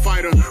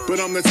firefighter. But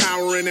I'm the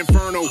towering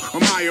inferno,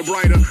 I'm higher,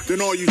 brighter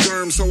than all you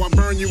germs, so I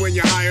burn you and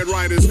your hired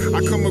writers.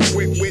 I come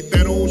equipped with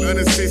that old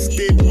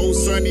unassisted, old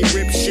sunny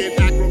rip shit,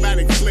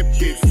 acrobatic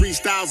flipped it.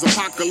 Freestyles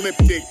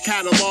apocalyptic,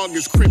 catalog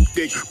is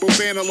cryptic, both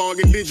analog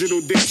and digital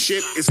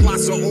dipshit. It's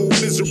lots of old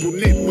miserable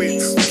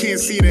nitwits. You can't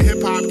see the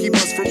hip hop keep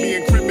us from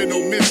being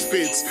criminal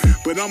misfits.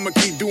 But I'ma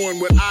keep doing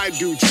what I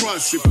do,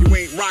 trust. If you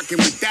ain't rocking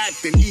with that,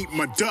 then eat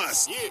my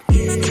dust.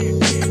 My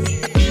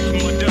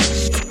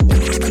dust.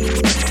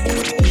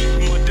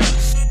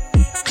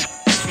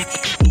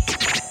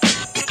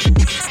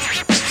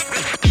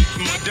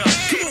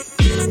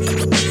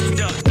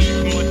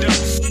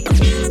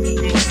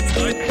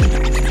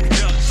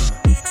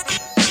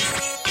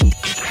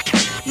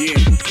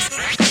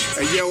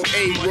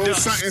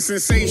 Something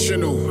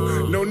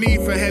sensational, no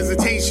need for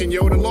hesitation,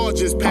 yo, the law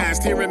just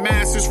passed, here in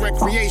mass, it's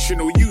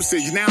recreational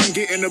usage, now I'm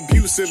getting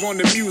abusive on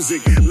the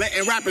music,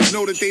 letting rappers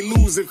know that they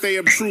lose if they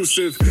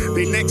obtrusive,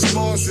 they next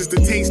loss is to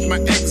taste my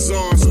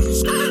exhaust,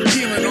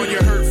 healing on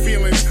your hurt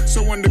feelings,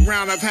 so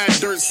underground I've had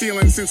dirt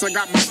ceiling, since I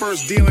got my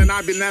first dealing,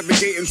 I've been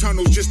navigating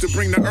tunnels just to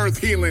bring the earth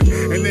healing,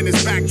 and then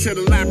it's back to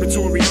the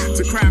laboratory,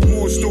 to craft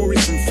more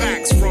stories from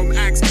facts, from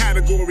acts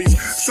categories,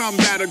 some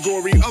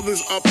category,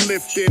 others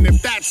uplifting,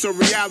 if that's a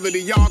reality,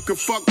 y'all could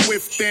fuck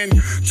with, then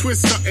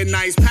twist something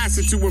nice, pass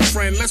it to a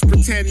friend. Let's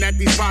pretend that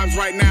these vibes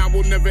right now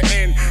will never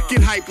end. Get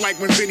hyped like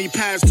when Vinnie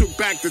Paz took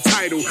back the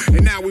title,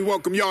 and now we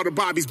welcome y'all to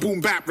Bobby's Boom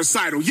Bap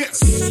Recital.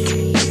 Yes.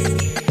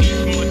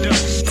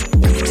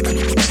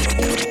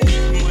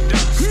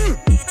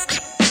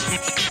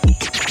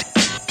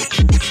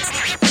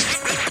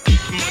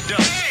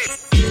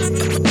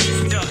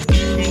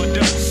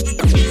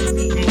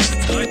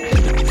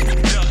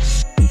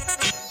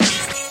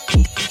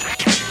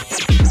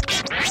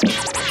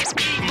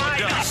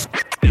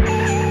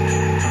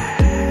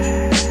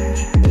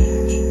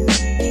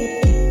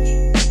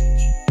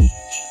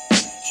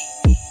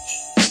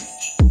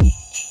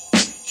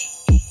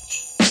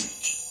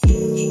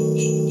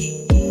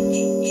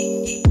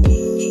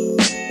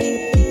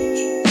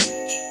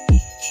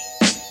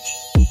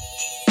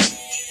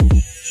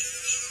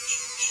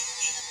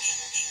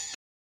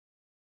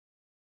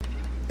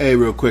 Hey,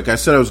 real quick, I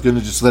said I was going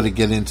to just let it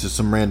get into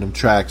some random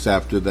tracks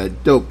after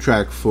that dope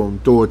track from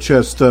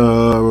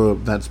Dorchester,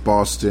 that's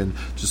Boston.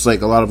 Just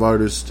like a lot of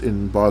artists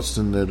in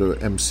Boston that are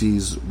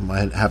MCs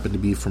might happen to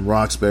be from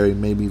Roxbury,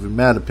 maybe even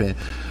Mattapan.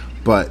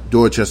 But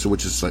Dorchester,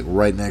 which is like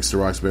right next to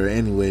Roxbury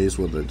anyways,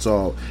 whether it's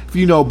all... If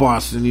you know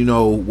Boston, you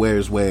know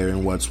where's where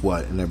and what's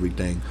what and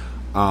everything.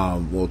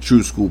 Well,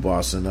 true school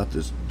Boston, not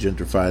this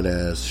gentrified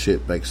ass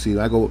shit. Like, see,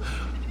 I go...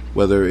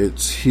 Whether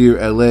it's here,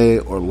 LA,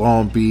 or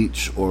Long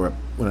Beach, or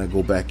when I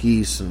go back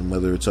east, and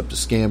whether it's up to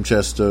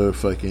Scamchester,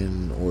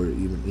 fucking, or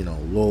even, you know,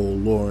 Lowell,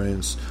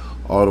 Lawrence,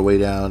 all the way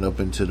down up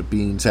into the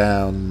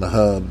Beantown, the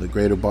hub, the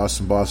greater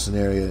Boston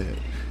area.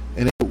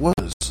 And it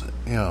was,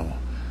 you know,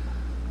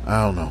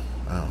 I don't know.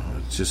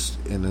 It's just,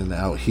 and then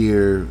out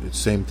here, it's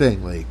the same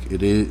thing. Like,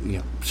 it is, you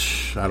know,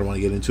 I don't want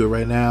to get into it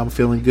right now. I'm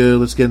feeling good.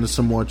 Let's get into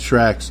some more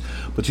tracks.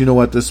 But you know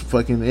what? This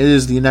fucking, it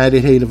is the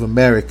United Hate of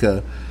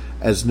America,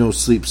 as No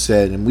Sleep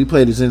said, and we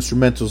played his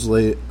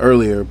instrumentals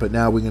earlier, but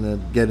now we're gonna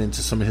get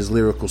into some of his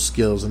lyrical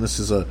skills, and this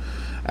is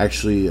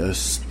actually a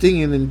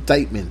stinging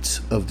indictment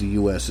of the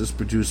U.S. It's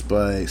produced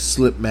by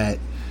Slipmatt.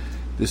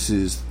 This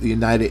is the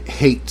United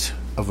Hate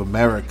of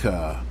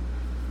America,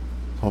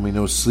 homie.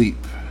 No Sleep,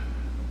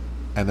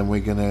 and then we're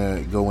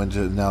gonna go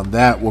into, now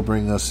that will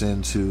bring us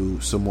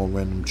into some more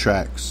random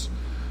tracks.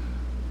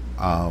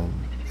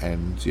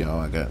 And, you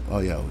know, we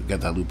got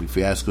that Lupe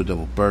Fiasco,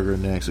 Double Burger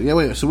next.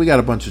 So we got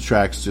a bunch of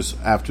tracks just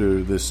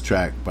after this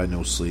track by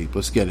No Sleep.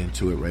 Let's get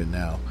into it right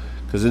now,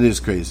 because it is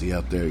crazy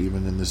out there,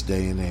 even in this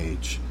day and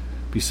age.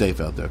 Be safe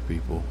out there,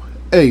 people.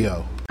 Hey,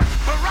 yo.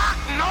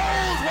 Barack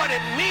knows what it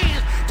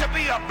means to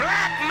be a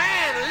black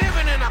man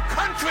living in a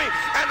country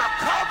and a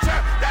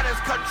culture that is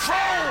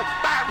controlled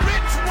by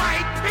rich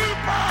white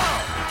people.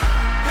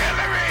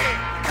 Hillary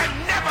can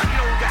never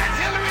know that.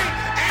 Hillary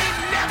ain't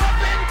never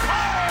been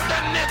called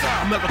a nigger.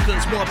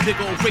 America's one big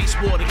old race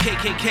war. The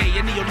KKK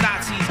and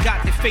neo-Nazis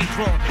got their faith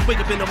wrong.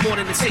 Wake up in the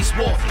morning and taste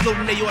war.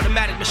 Loading their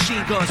automatic machine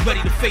guns,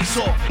 ready to face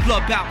off.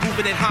 Blood bout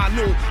moving at high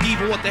noon.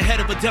 Even want the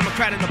head of a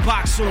Democrat in the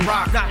box soon.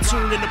 Not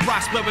tuned in the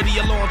prosperity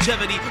or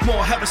longevity.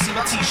 More heresy,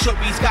 my t-shirt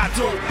reads got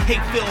doomed.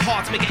 Hate-filled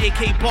hearts make an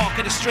AK bark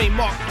at a stray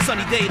mark.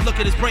 Sunny day, look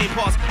at his brain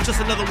parts.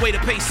 Just another way to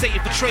pay Satan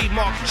for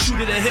trademark.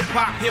 Shoot it in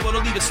hip-hop, hero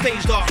to leave it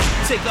stage dark.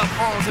 Take up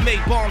arms and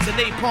make bombs and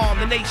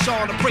napalm. The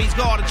nation to praise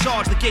God and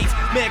charge the gates.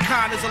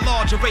 Mankind is a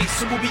larger race,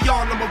 so we'll be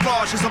on the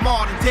mirages of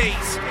modern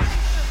days.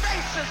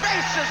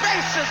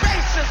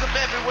 Racism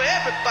everywhere.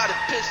 Everybody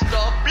pissed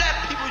off. Black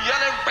people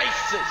yelling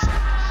racist.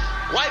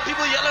 White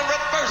people yelling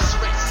reverse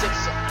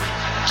racism.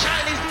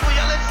 Chinese people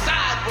yelling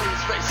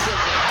sideways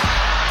racism.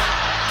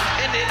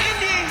 And the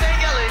Indians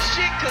ain't yelling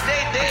shit, cause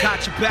they I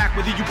got your back,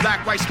 whether you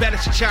black, white,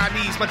 Spanish, or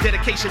Chinese. My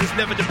dedication is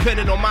never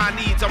dependent on my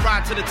needs. I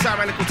ride to the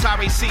tyrannical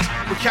tirade cease.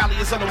 When Cali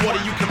is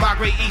underwater, you can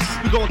migrate east.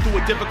 We're going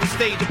through a difficult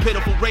stage of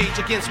pitiful rage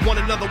against one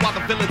another while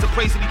the villains are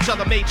praising each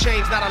other. Made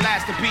change, not a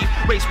lasting beat.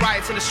 Race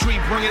riots in the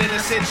street, bringing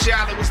innocent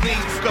child that was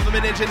needs.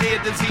 Government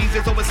engineered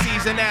diseases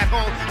overseas and at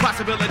home.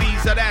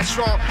 Possibilities are that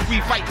strong.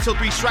 We fight till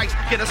 3 strikes,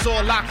 get us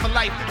all locked for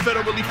life.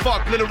 Federally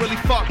fucked, literally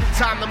fucked.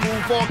 Time to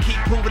move on, keep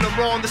proving them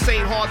wrong. This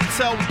ain't hard to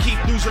tell, we keep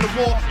losing the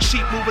war.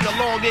 Sheep moving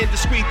along,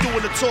 indiscreet,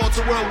 doing the tour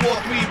to World War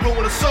III,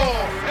 ruin us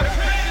all. The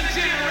present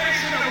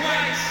generation of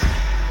whites,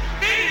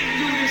 they didn't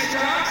do this to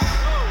us.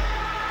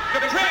 The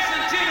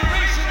present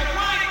generation of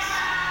whites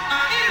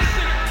are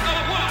innocent of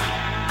what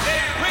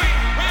their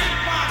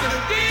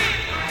great-grandfathers did.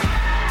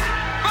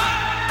 But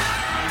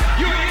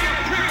you're in a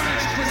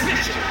privileged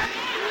position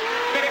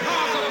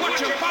because of what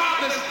your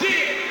fathers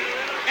did,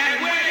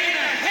 and we're in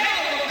a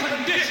hell of a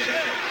condition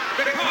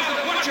because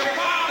of what your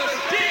fathers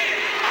did.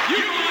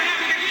 You're going to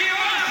have to give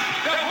us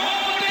the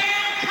whole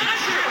damn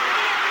country.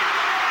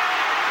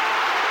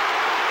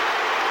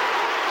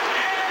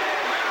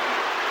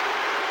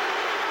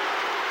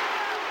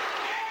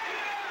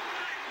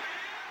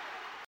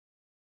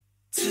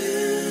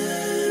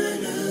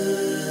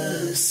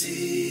 Tennessee,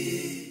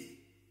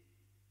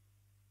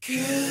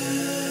 California,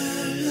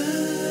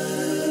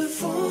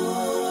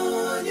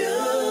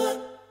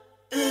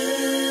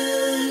 endlessly,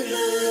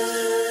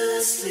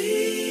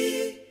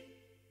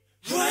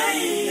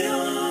 rain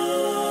on,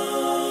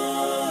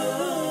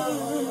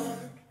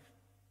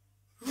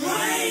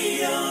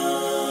 rain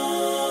on,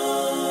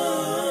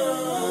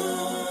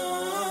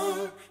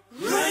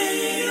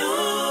 rain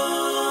on,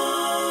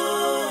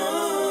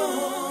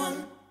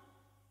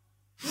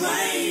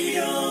 rain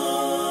on.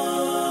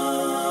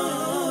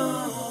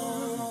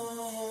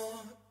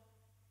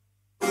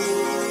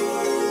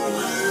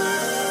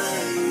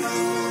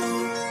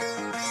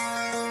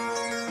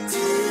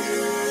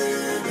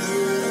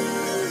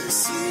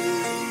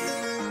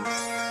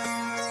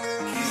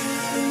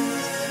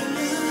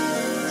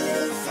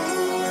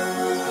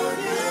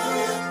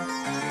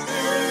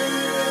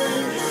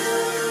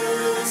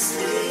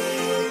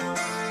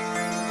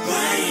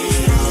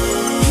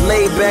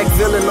 Laid back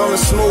villain on a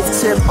smooth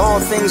tip. All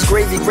things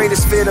gravy,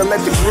 greatest fear to let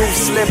the groove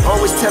slip.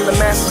 Always tell the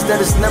masses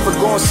that it's never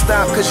gonna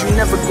stop, cause you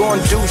never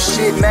gonna do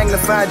shit.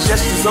 Magnified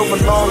gestures over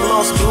long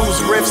lost blues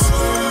riffs.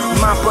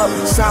 Mop up,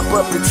 sop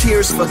up the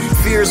tears for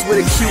fears with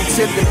a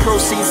Q-tip, then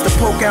proceeds to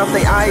poke out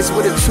their eyes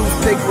with a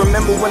toothpick.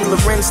 Remember when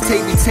Lorenz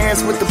Tavy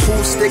Terrence with the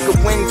pool stick? A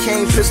wind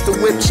came, pistol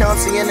whip,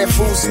 Chauncey and that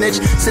fool snitch.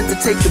 Sent to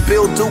take the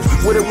bill Duke,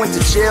 would've went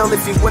to jail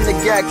if he wouldn't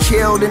have got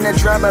killed in that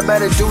drive-by by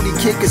the duty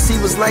kid. Cause he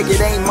was like, it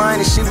ain't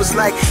mine, and she was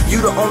like, you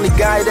the only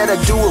guy that I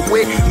do it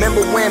with.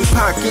 Remember when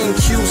Pac and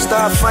Q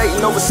started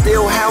fighting over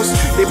Stillhouse?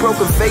 They broke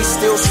a vase,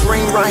 still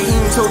scream.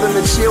 Raheem told them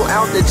to chill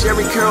out. That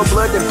Jerry Curl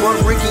blood that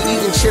brought Ricky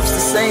eating chips.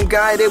 The same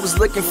guy they was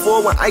looking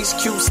for when Ice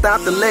Cube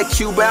stopped to let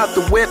Cube out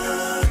the whip.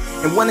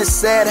 And when it's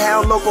sad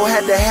how Loco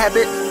had to have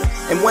it,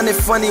 and when it's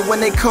funny when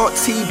they caught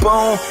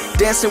T-Bone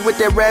dancing with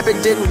that rabbit.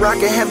 Didn't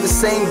Rocket have the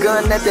same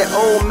gun that that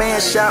old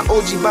man shot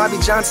OG Bobby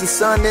Johnson's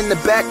son in the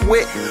back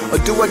with? Or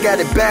do I got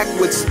it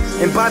backwards?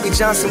 And Bobby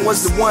Johnson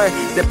was the one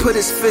that put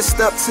his fist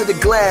up to the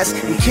glass,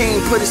 and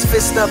Kane put his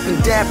fist up and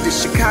dapped it.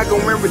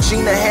 Chicago and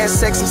Regina had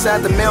sex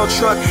inside the mail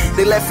truck.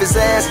 They left his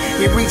ass.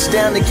 He reached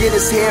down to get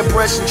his hair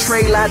brushed, and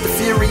Trey Light the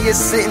Furious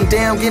sitting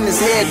down getting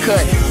his hair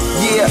cut.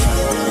 Yeah,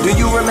 do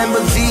you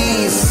remember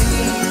these?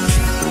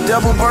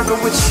 Double burger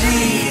with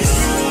cheese.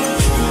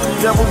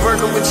 Double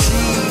burger with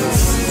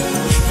cheese.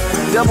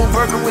 Double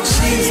burger with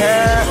cheese,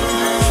 huh?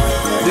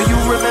 Do you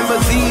remember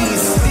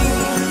these?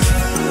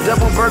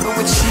 Double burger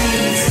with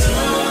cheese.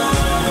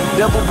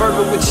 Double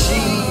burger with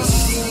cheese.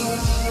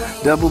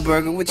 Double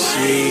burger with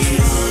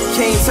cheese.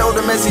 Kane told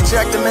him as he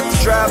jacked him at the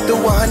drive-thru,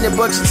 $100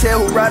 you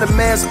tell who ride a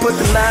man's put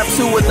the knife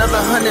to. Another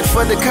 100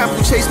 for the cop who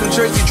chased New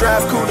Jersey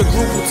drive crew. The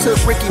group who took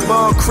Ricky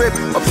Ball, Crip,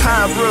 or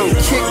Pyro.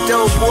 Kick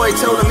dope boy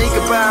told him he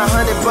could buy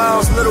 100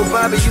 balls. Little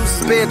Bobby used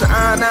to spare to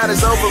iron out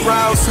his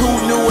overalls. Who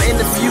knew in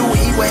the feud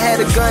he would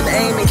had a gun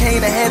aiming?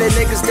 Kane ahead of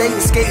niggas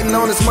dating, skating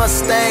on his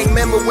Mustang.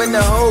 Remember when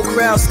the whole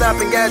crowd stopped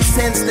and got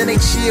tense? Then they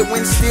cheered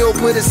when Steele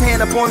put his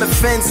hand up on the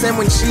fence.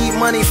 And when G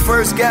Money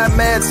first got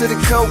mad to the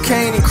cocaine,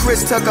 and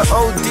Chris Tucker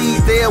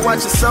OD there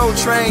watching Soul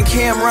Train.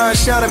 Cameron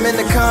shot him in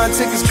the con,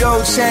 took his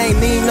gold chain.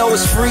 Nino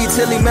was free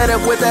till he met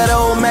up with that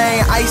old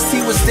man.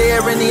 Ice-T was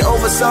there and he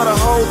oversaw the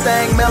whole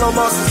thing. Mello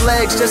lost his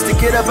legs just to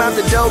get up out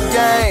the dope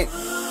game.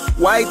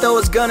 Why he throw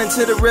his gun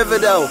into the river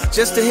though?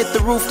 Just to hit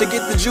the roof to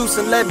get the juice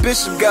and let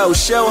Bishop go.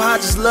 Show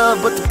Hodges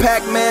love, but the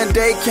Pac-Man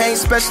day came,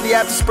 especially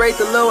after sprayed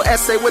the little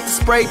essay with the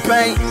spray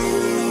paint.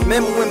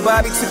 Remember when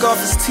Bobby took off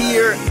his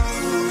tear?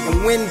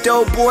 And when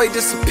Dope Boy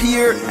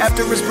disappeared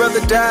after his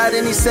brother died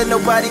and he said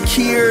nobody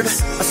cared?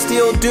 I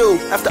still do,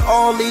 after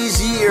all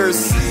these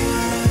years.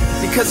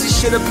 Because he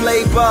should have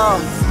played ball.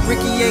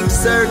 Ricky ain't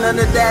deserved none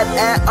of that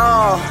at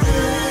all.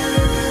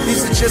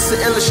 These are just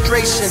an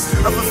illustration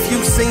of a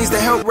few scenes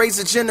that help raise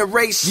a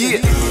generation.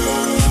 Yeah.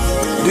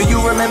 Do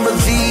you remember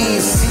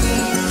these?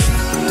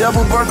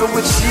 Double burger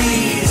with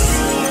cheese.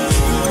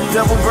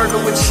 Double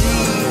burger with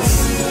cheese.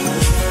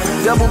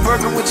 Double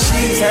burger with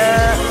cheese,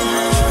 huh?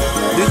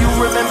 Do you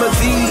remember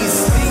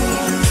these?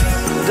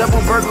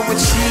 Double burger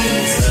with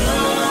cheese.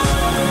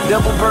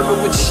 Double burger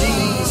with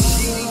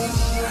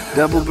cheese.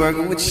 Double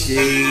burger with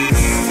cheese.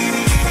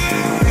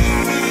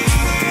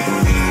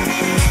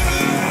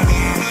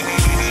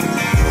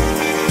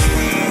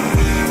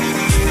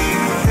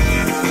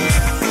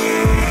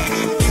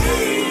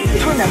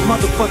 Turn that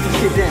motherfucking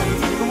shit down.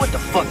 Nigga, what the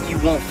fuck you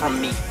want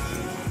from me?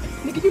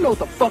 Nigga, you know what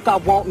the fuck I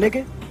want,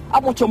 nigga. I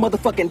want your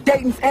motherfucking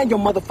Dayton's and your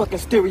motherfucking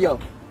stereo.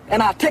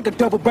 And I'll take a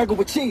double burger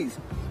with cheese.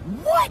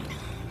 What?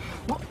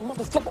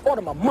 Motherfucker,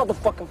 order my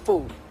motherfucking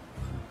food.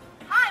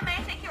 Hi, may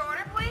I take your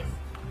order, please?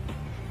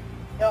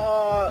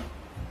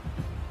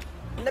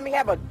 Let me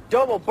have a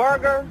double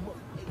burger,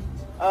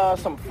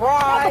 some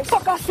fries. What the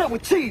fuck I said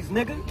with cheese,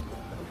 nigga?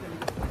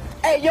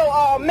 Hey,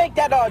 yo, make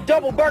that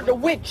double burger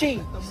with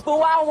cheese.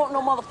 Fool, I don't want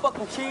no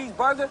motherfucking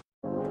cheeseburger.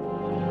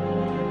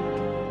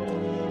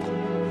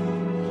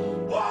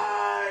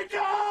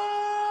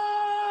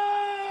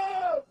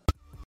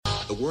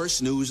 The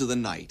worst news of the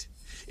night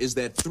is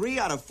that 3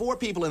 out of 4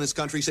 people in this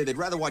country say they'd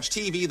rather watch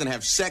TV than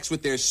have sex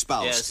with their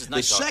spouse. Yeah, this is the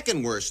nice talk.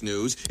 second worst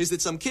news is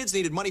that some kids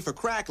needed money for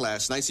crack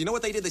last night. So you know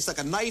what they did? They stuck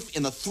a knife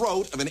in the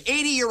throat of an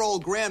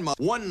 80-year-old grandma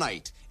one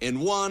night in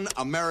one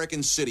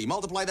American city.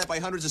 Multiply that by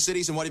hundreds of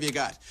cities, and what have you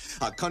got?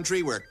 A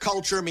country where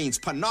culture means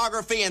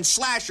pornography and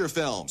slasher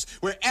films,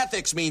 where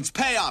ethics means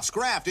payoffs,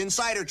 graft,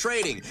 insider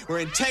trading, where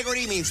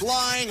integrity means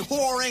lying,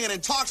 whoring, and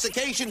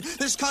intoxication.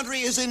 This country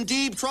is in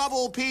deep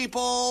trouble,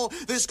 people.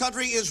 This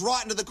country is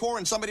rotten to the core,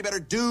 and somebody better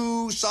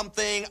do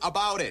something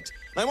about it.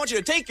 I want you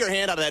to take your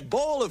hand out of that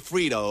bowl of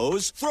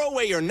Fritos, throw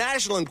away your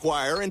National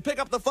Enquirer, and pick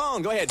up the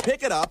phone. Go ahead,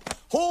 pick it up,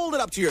 hold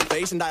it up to your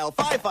face, and dial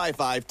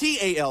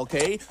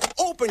 555-TALK.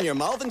 Open your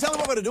mouth and tell them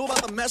what we're going to do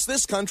about the mess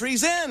this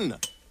country's in.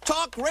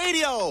 Talk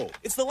radio.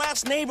 It's the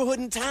last neighborhood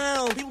in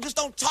town. People just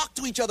don't talk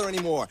to each other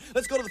anymore.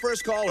 Let's go to the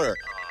first caller.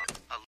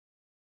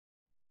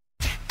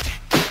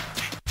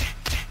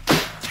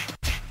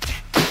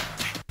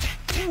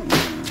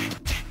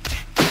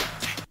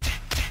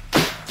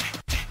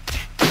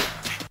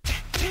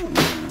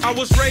 I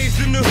was raised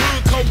in the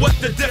hood, called what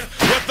the death.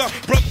 Whether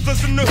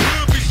brothers in the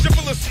hood be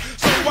chivalrous,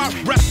 so I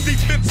rest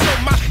defense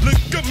on my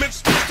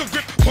ligaments. Pistol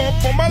grip, pump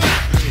on my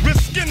lap,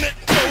 risking it,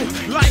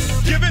 no life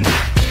giving,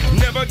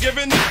 never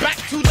giving it back.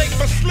 Too late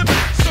for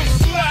slipping, so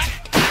slack.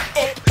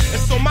 Oh,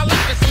 it's on my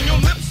lap, it's on your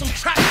lips, so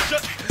try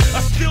shut. I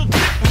still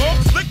dick long,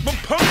 slick, but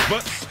punk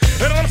butts.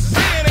 And I'm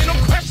saying, ain't no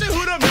question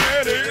who the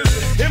man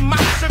is. In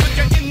my civic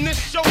and in this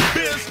show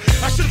biz,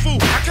 I should fool,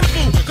 I can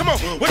fool. Come on,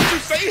 what you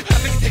say? I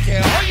think take care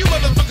of all you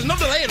motherfuckers, no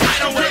delay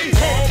right away.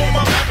 Pump on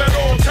my lap at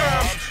all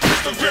times.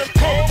 Mr. Grip,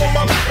 pump on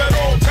my lap at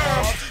all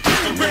times.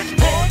 Mr. Grip,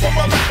 pump on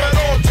my lap at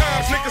all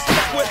times. Niggas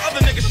fuck with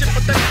other niggas shit,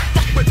 but they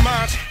fuck with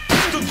mine.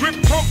 Mr.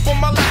 Grip, pump on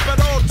my lap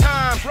at all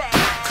times.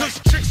 Cause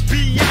tricks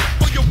be out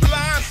for your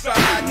blind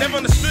side. Never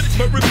understood it,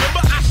 but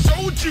remember I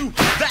showed you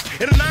that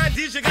in the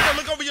 90s you gotta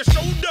look over your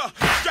shoulder.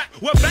 Strap,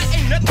 well that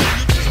ain't nothing,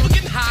 you just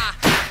looking high.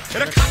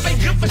 And a cop ain't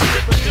good for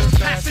shit, but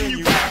just passing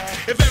you by.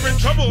 If they're in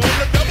trouble on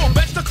the double,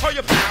 best to call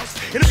your pals.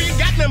 And if you ain't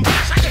got them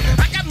bucks,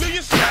 I got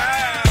million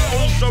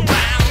styles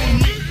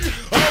around me.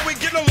 Are we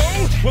getting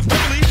along? Well,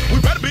 family,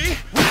 we better be.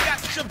 We got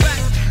your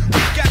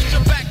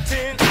back,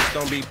 10.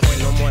 Don't be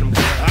pointing no more than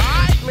them.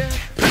 Alright, man.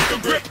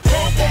 Pistol grip,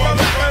 pump on my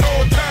lap at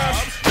all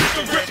times.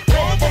 Pistol grip,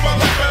 pump on my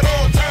lap at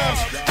all times.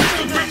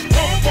 Pistol grip,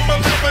 pump on my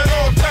lap at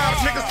all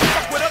times. Niggas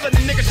fuck with other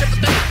niggas shit, but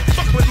they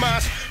fuck with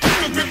mine.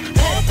 Pistol grip,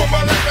 pump on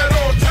my lap at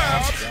all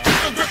times.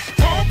 Pistol grip,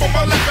 pump on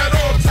my lap at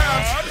all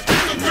times.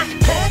 Pistol grip,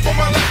 pump on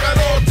my lap at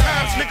all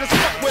times. Niggas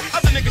fuck with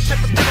other niggas shit,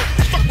 but they don't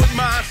fuck with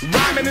mine.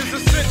 Rhyming is a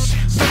cinch,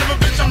 son of a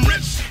bitch, I'm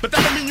rich. But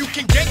that don't mean you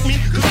can get me,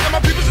 cause all of my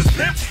peoples is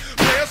pimps.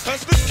 Players,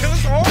 hustlers,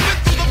 killers, all been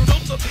through the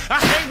filter. I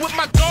hang with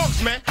my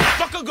dogs, man.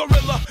 Fuck a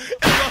gorilla,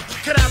 illa,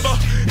 cadaver,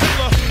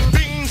 hilla,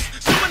 beans.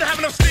 Someone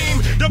having no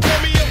steam. Don't blow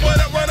me up, what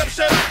up, run up,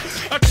 shut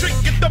up. A trick,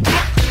 get the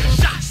block,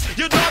 shots.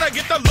 Your daughter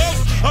get the love,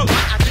 a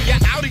lot after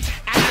your Audi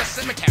at the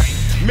cemetery.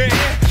 Man,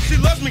 she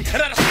loves me, and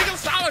not a single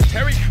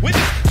solitary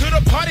witness to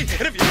the party.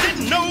 And if you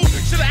didn't know,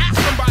 should've asked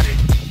somebody.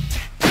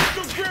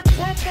 Pistol grip,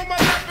 pump on my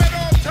lap at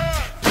all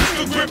times.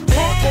 Pistol grip,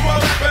 pump on my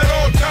lap at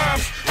all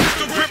times.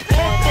 Pistol grip,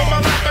 pump on my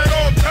lap at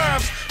all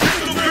times.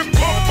 Pistol grip,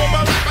 pump on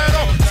my lap at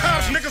all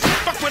times. Niggas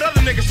fuck with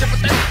other niggas shit, but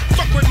they don't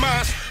fuck with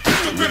mine.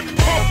 Pistol grip,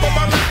 pump on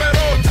my lap at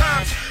all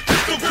times.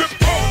 Pistol grip,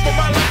 pump on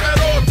my lap at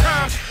all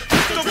times.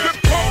 Pistol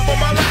grip, pump on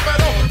my lap at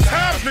all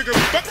times.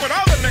 Niggas fuck with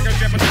other niggas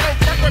shit, but they don't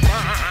fuck with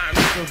mine.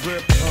 Pistol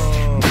grip,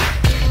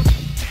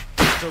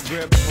 pistol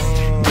grip,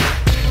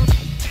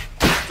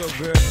 pistol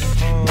grip,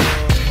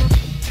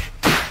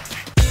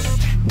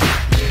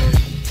 yeah.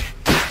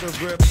 Pistol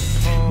grip,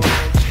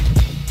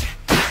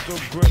 pistol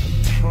grip,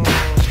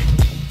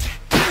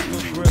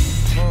 pistol grip,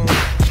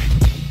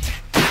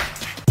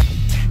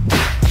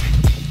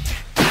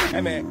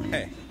 Hey man,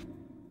 hey.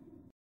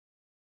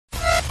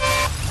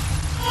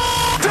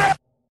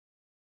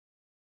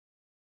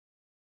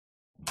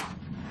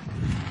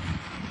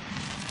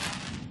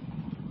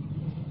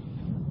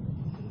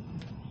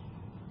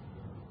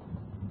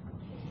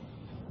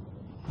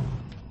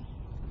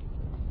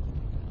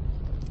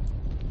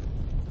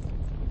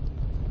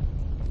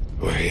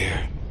 We're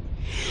here.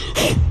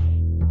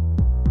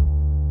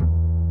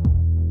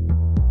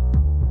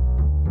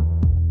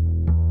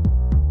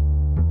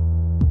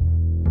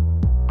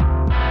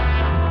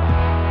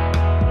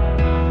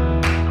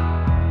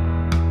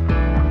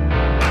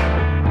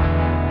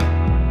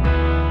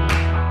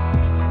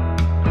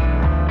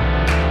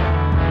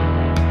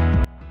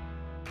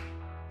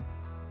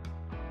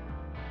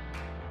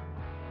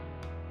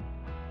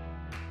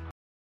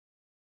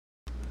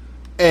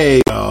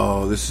 Hey,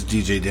 yo, this is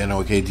DJ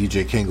Dano, aka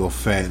DJ Kango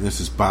Fat, and this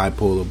is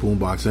Bipolar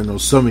Boombox. I know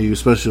some of you,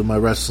 especially my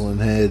wrestling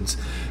heads,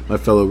 my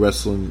fellow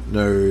wrestling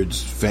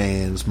nerds,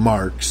 fans,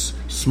 marks,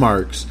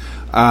 smarks,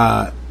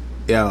 that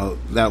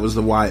was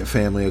the Wyatt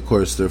family, of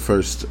course, their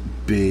first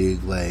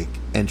big, like,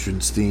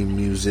 entrance theme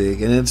music,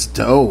 and it's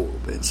dope.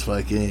 It's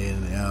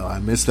fucking, I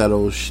miss that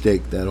old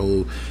shtick, that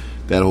whole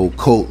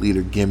cult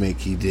leader gimmick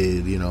he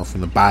did,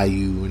 from the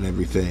Bayou and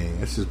everything.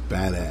 It's just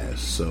badass.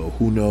 So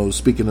who knows?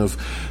 Speaking of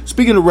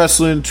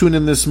wrestling, tune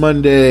in this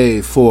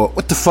Monday for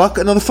What the Fuck?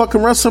 Another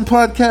fucking wrestling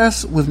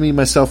podcast with me,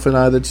 myself, and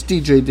I. That's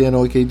DJ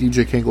Dano, aka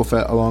DJ Kango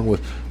Fat, along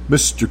with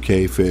Mr.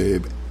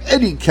 Kayfabe,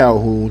 Eddie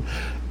Calhoun,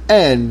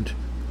 and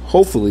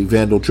hopefully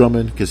Vandal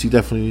Drummond, because he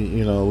definitely,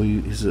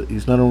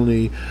 he's not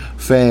only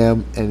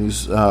fam and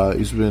he's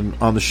been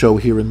on the show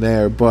here and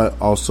there, but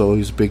also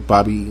he's a big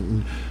Bobby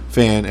Eaton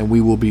fan, and we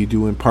will be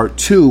doing part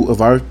 2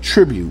 of our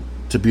tribute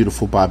to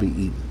beautiful Bobby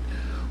Eaton,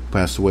 who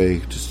passed away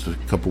just a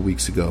couple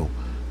weeks ago.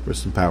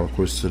 Rest in power, of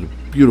course, to the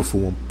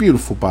beautiful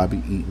Bobby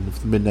Eaton of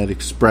the Midnight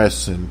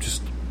Express and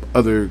just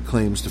other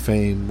claims to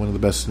fame, one of the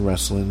best in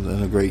wrestling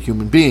and a great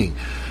human being,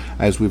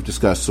 as we've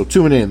discussed. So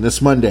tune in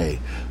this Monday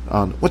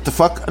on What the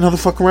Fuck? Another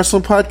fucking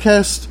wrestling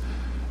podcast.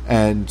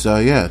 And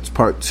it's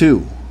part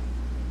 2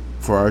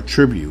 for our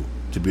tribute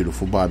to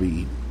beautiful Bobby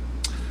Eaton.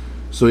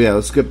 So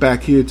let's get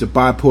back here to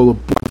Bipolar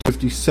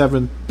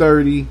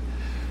 5730.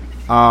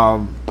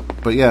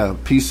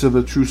 But piece of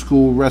the true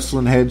school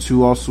wrestling heads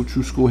who also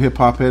true school hip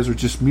hop heads, or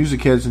just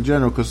music heads in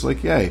general. Because I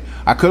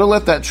could have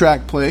let that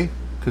track play,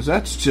 because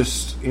that's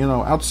just,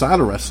 outside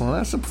of wrestling,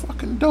 that's a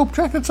fucking dope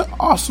track. That's an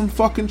awesome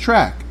fucking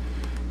track.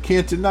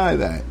 Can't deny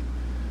that.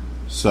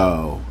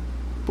 So,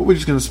 but we're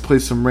just gonna play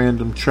some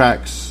random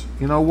tracks.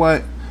 You know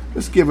what?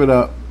 Let's give it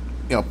up.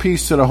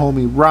 Peace to the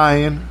homie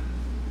Ryan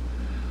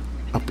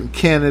up in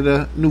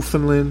Canada,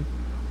 Newfoundland,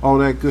 all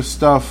that good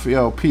stuff.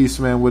 Peace,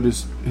 man, with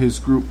his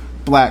group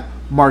Black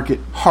Market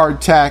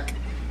Hardtack,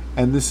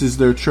 and this is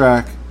their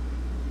track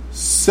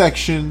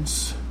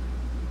Sections,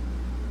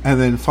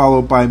 and then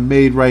followed by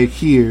Made Right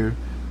Here.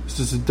 This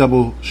is a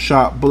double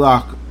shot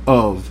block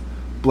of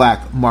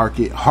Black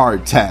Market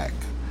Hardtack.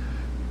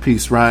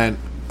 Peace, Ryan.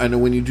 I know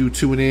when you do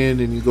tune in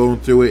and you're going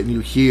through it and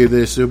you hear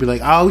this, it'll be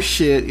like, oh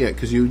shit,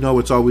 because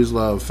it's always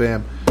love,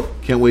 fam.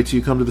 Can't wait till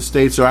you come to the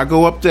States, or I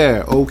go up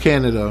there. Oh,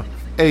 Canada.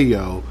 Hey,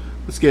 yo.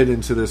 Let's get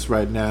into this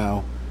right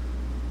now.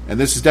 And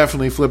this is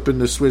definitely flipping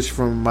the switch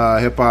from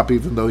hip-hop,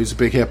 even though he's a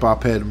big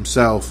hip-hop head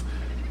himself,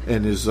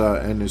 and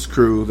his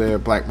crew there,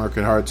 Black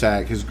Market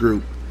Hardtack, his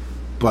group.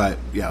 But,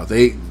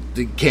 they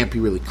can't be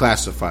really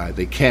classified.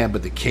 They can,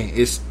 but they can't.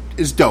 It's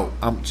dope.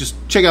 Just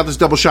check out this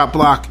double shot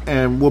block,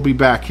 and we'll be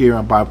back here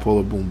on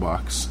Bipolar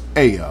Boombox.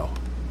 Hey, yo.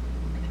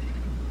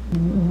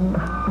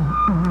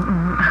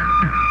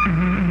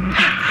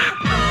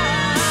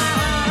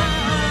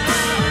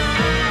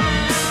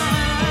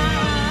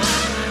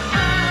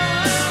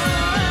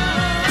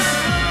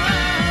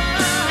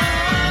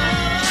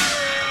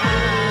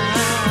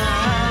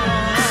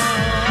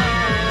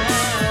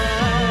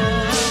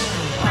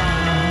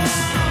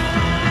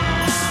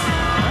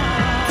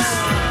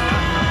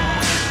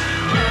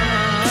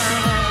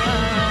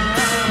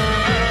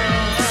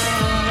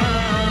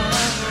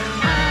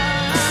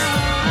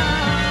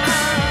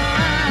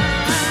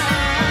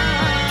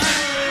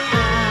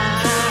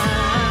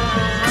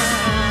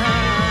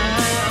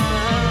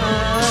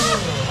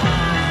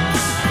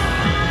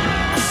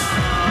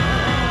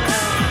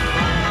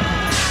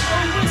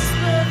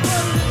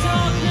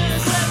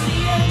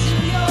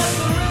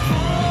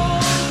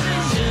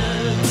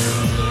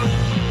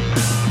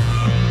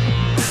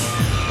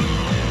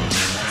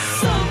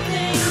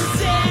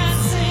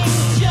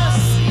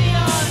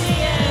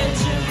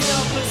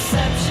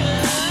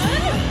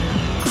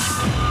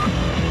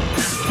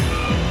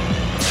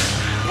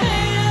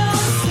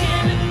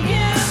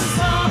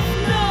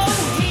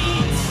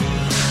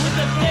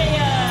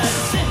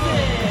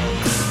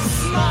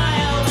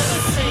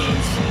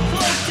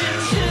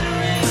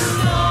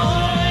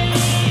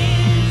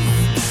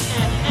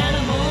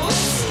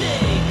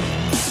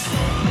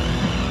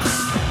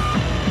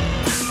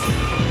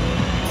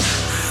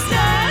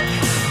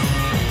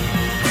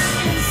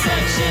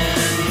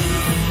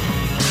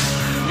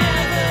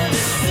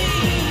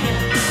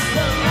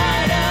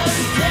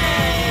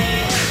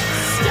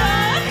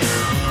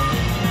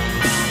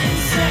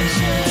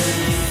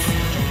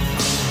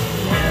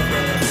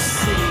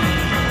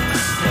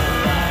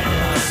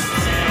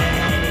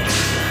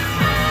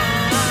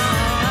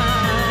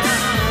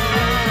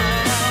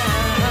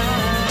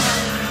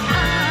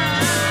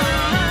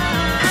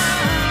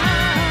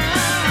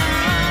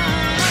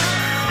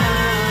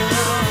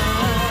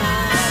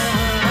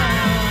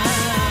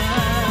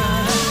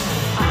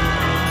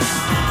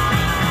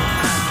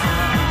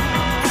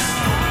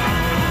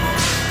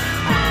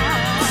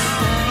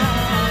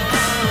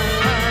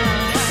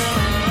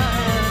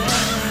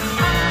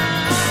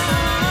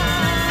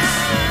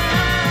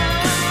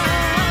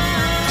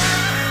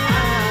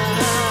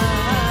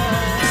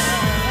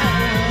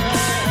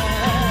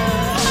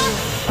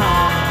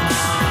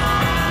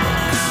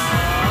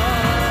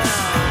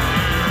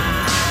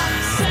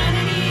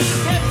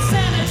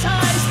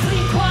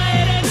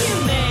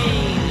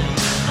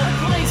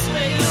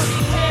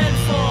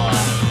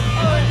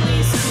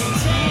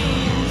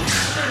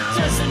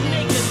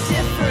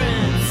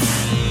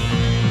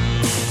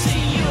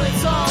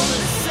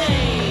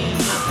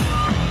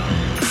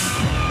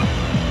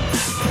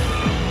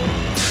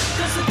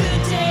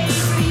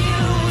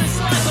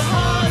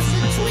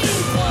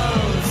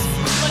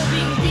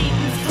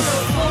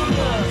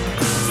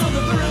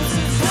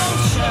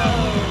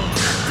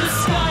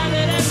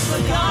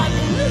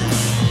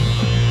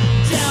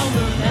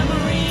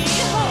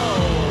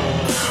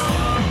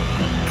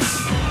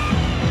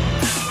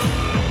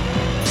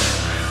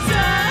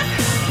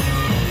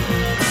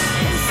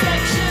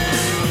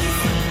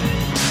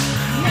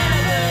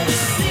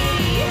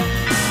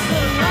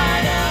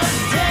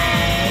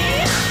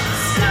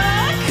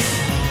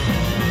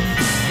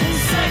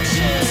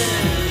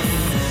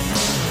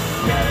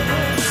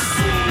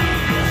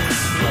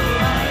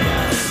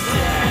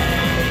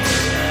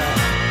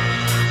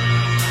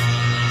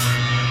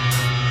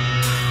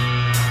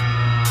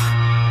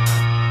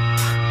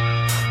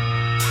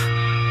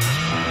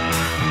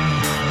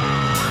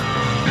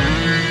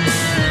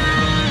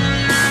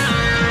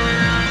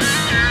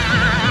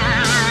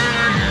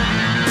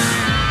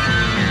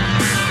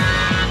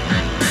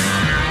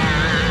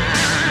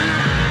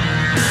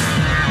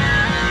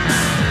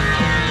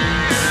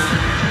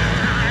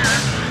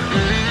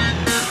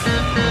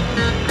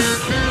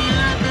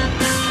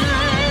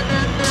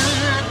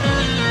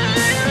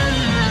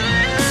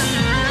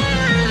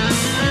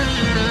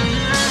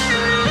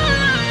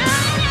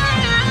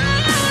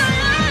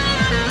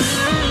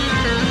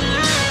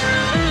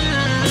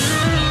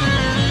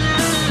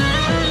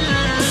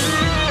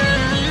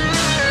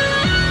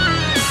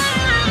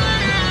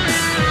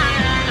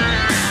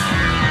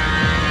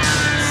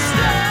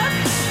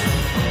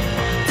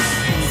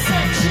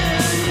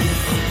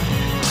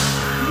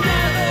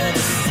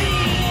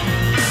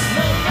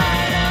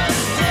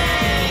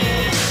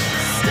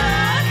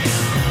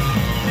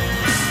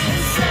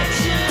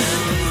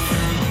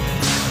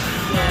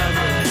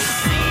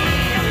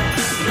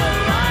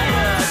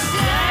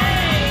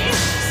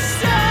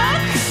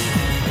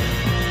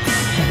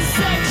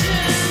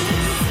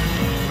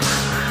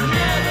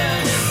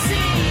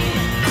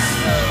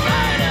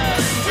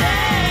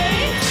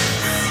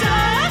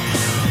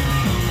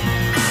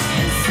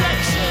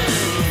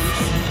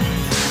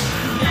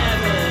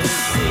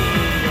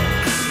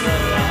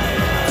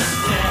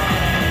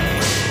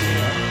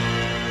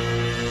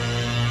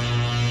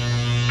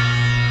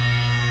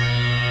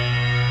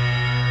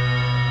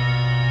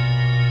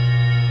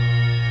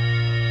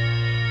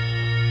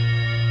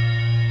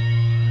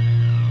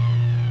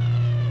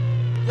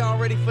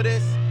 ready for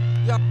this?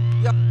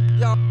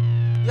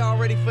 Y'all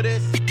ready for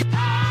this?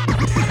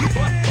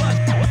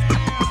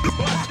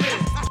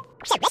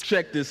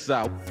 Check this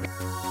out.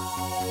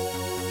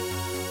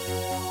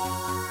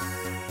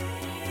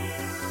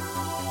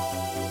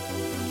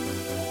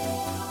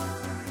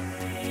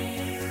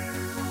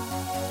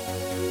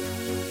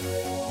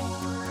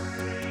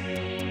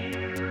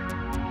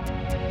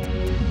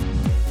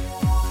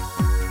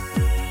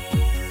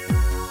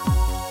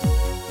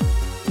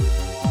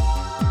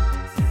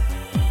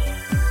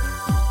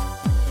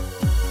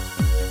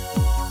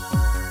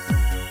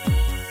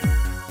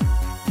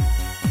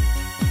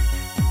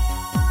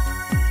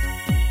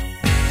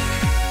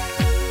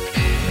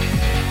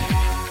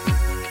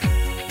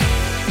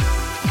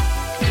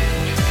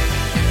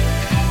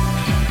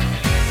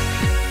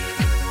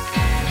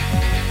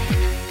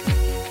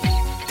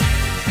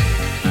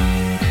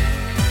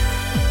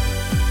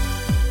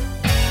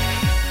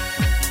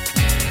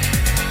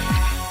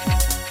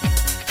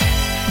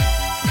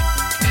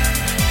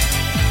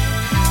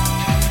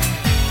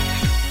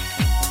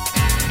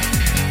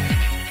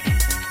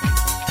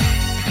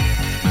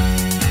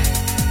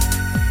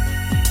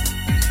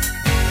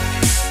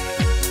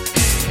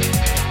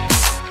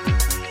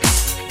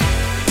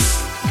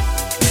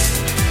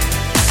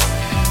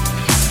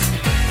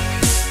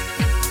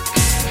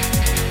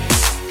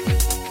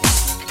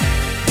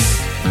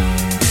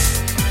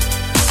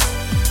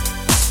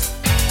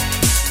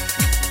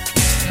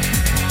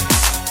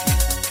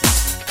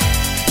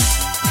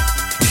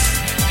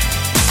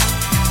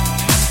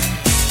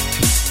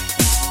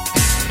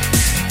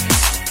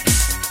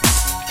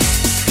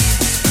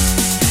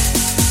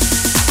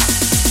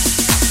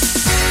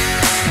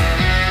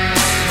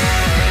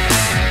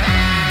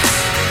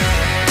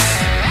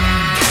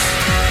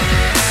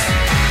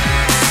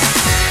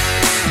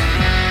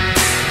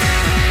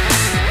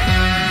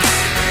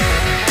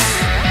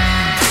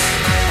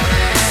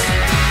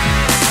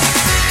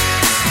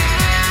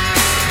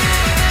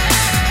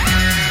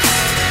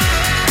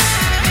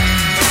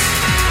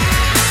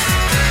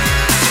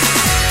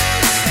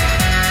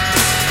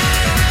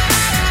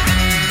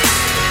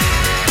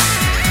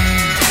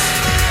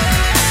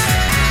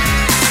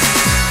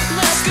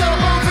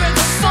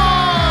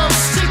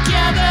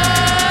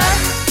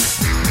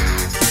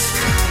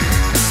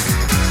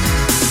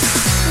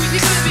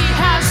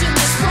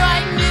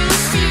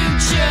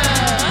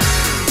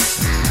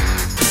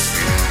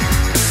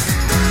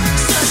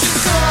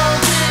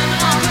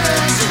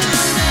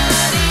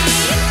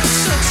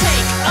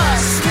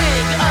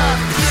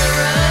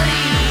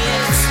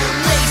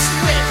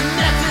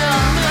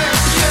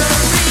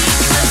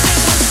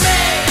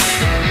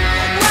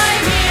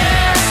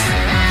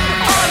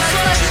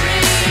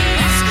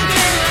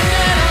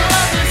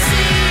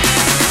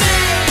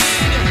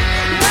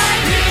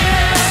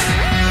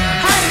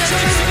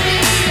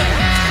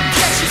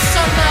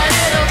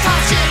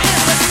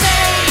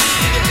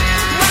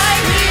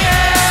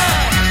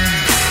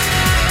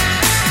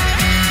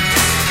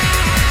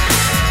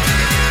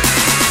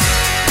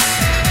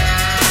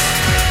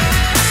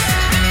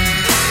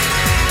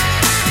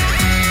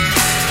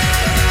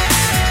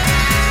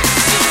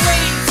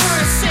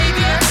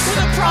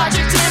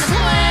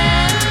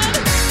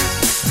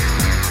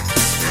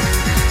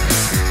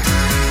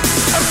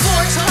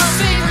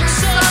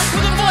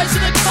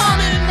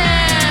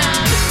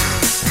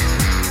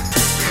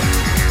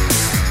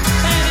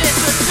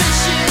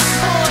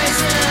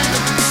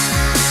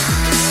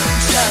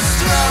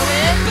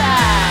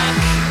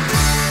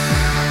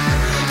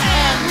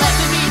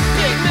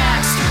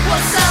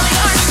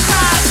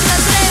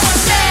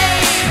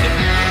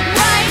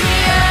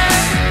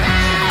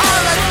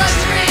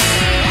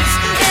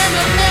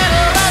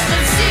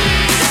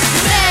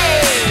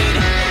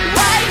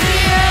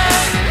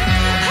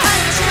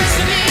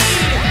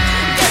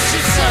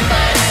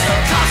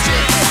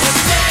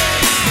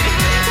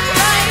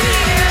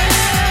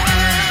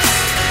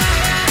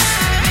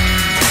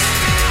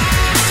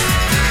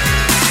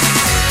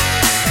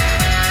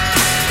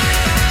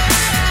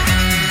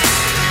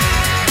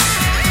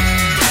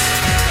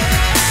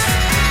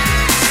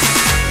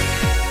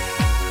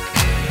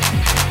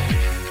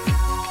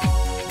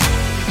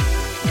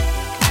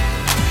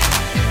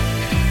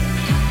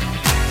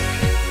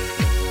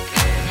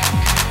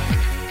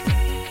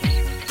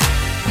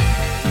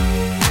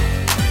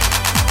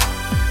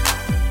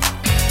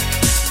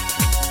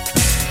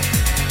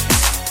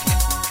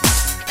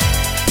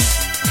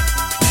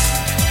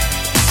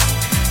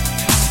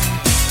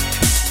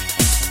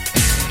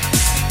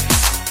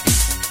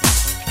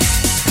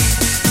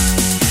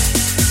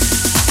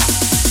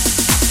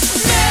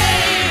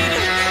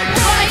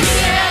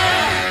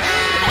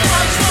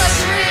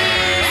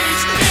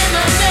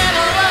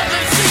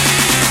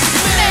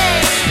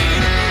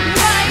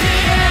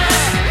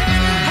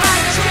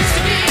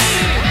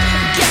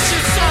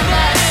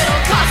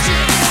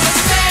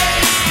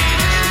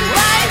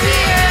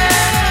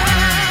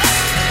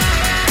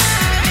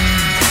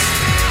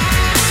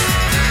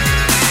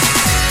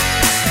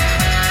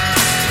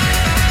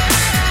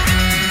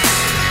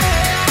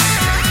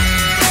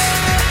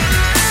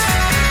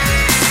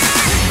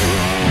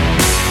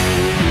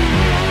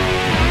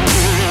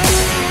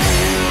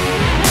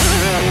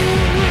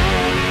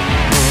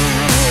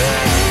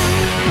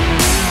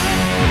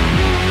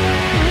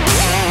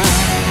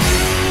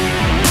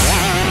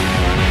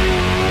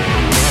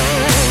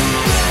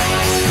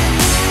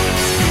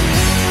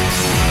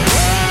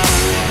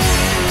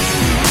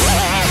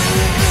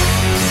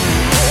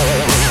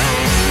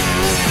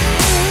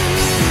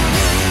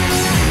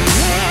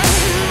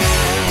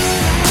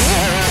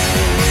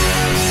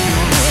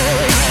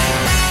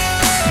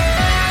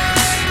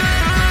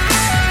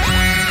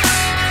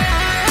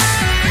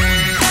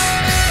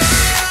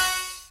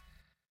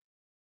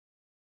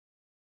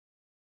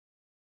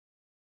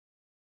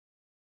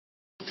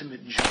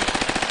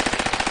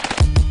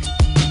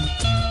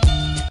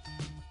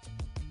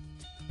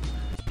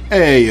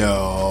 Hey,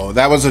 yo,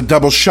 that was a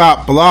double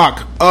shot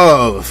block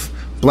of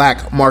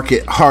Black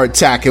Market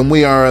Hardtack, and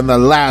we are in the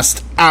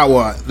last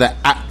hour, the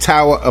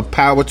Tower of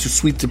Power, Too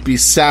Sweet to Be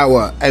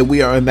Sour, and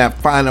we are in that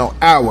final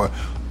hour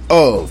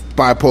of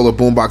Bipolar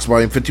Boombox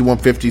Volume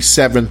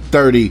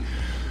 515730.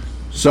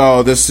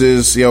 So this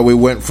is, we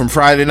went from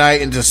Friday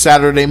night into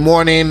Saturday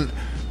morning.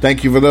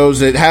 Thank you for those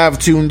that have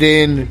tuned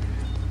in.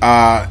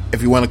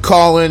 If you want to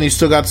call in, you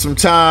still got some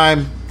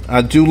time.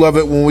 I do love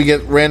it when we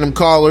get random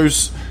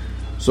callers.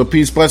 So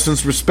peace,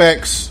 blessings,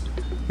 respects.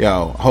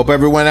 Hope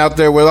everyone out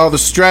there with all the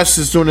stress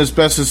is doing as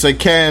best as they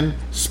can.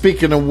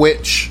 Speaking of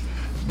which,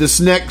 this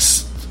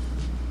next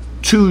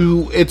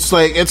two, it's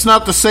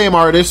not the same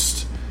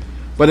artist,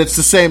 but it's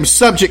the same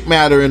subject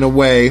matter in a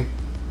way.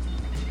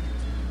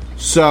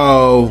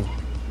 So,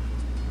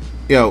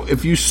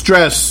 if you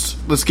stressed,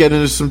 let's get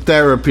into some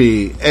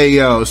therapy.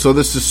 So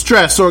this is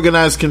Stress,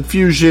 Organized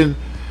Confusion,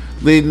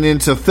 leading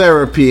into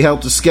therapy,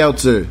 Helter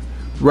Skelter,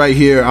 right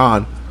here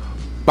on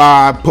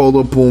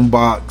Bipolar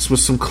Boombox with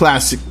some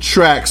classic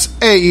tracks.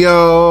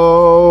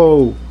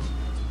 Ayo!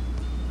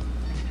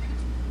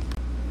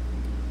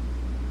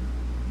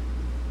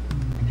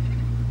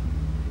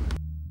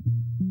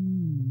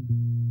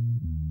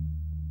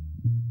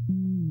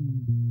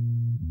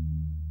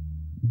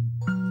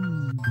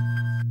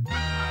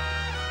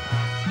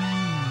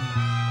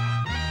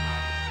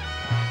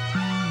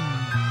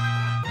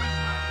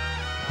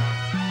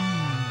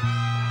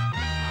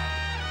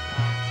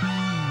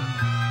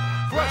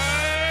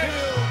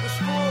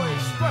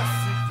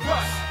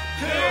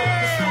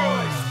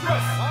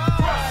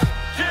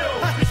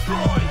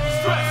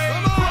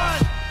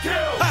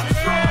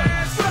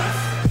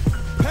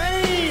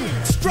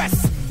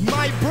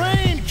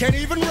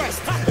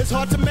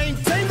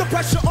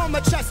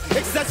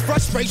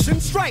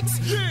 Strikes.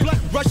 Blood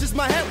rushes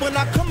my head when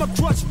I come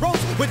across roads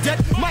with dead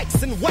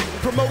mics and whack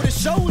promoted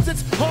shows.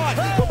 It's hard,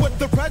 but with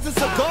the presence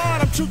of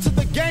God, I'm true to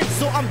the game,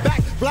 so I'm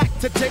back black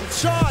to take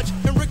charge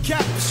and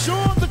recap.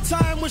 Sure, the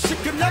time when shit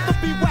could never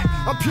be whack.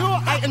 I'm pure,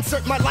 I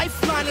insert my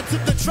lifeline into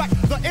the track.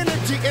 The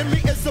energy in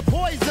me is a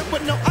poison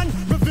with no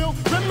unrevealed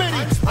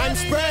remedy. I'm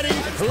spreading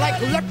like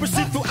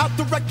leprosy throughout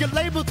the record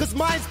label, cause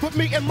mine's put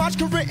me and my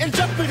career in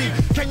jeopardy.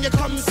 Can you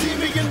come see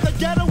me in the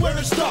ghetto where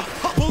it's dark?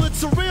 Well,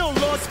 it's a real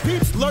lost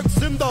peeps lurks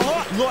in the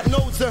heart. Lord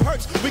knows it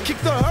hurts. We kick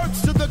the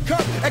hurts to the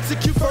curb.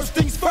 Execute first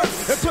things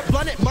first and put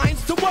blunted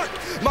minds to work.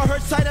 My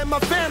hurt side and my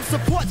fam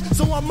support.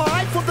 So I'm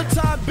alright for the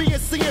time being,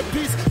 seeing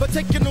peace, but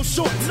taking no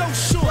shorts. No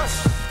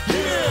shorts.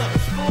 Yeah.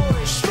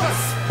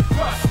 Stress.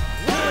 Crush.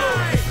 Will.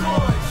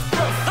 Destroy.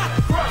 Stress.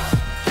 Crush.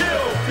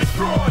 Kill.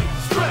 Destroy.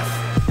 Stress.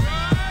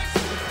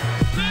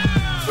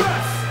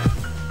 Stress.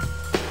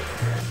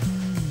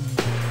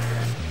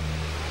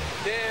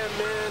 Damn,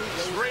 man.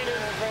 It's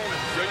raining.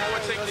 Yo, you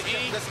want to take the E?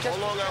 Let's catch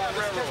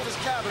this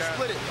cabin,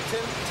 split it.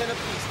 10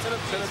 apiece. 10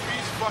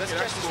 apiece. Fuck Let's it.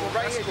 catch this Cool. one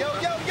right here. Yo.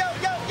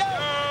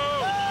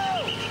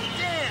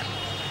 Damn.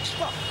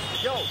 Fuck.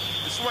 Yo.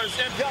 This one is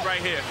empty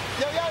right here.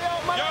 Yo,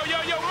 money.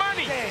 Yo,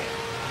 money. Damn.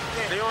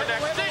 They on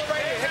that shit.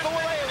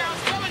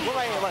 We're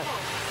right here.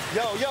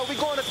 Yo, we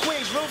going to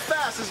Queens real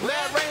fast. It's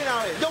mad rain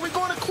out here. Yo, we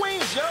going to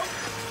Queens, yo.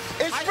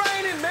 It's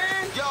raining,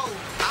 man. Yo,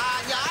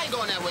 I ain't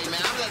going that way,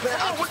 man. I'm like,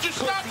 come on, would you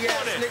stop doing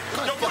it?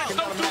 Yo, Prince,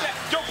 don't do that.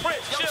 Yo,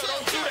 Prince, chill,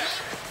 don't do that.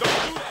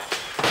 Don't do that.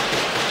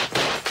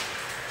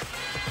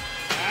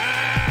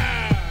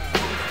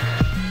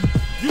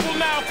 You will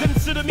now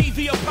consider me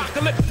the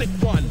apocalyptic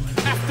one.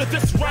 After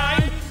this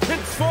rhyme,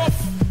 henceforth,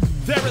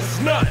 there is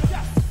none.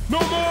 No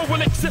more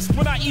will exist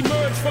when I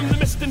emerge from the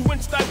mist in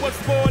which I was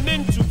born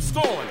into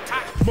scorn.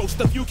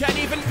 Most of you can't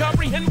even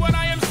comprehend what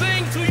I am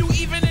saying to you,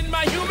 even in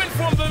my human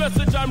form, the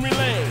message I'm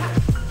relaying.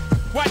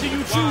 Why do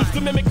you choose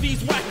to mimic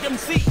these whack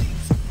MCs?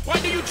 Why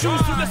do you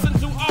choose to listen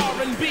to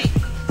R&B?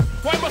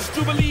 Why must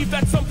you believe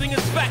that something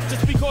is fact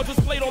just because it's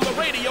played on the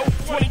radio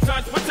 20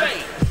 times per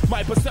day?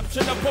 My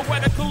perception of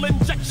poetical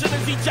injection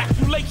is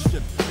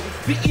ejaculation.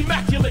 The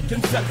immaculate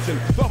conception,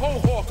 the whole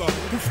hawker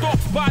who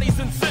stalks bodies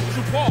in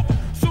Central Park.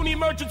 Soon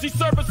emergency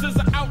services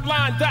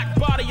outline that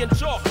body in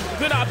chalk.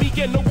 Then I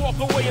begin to walk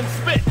away and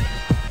spit.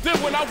 Then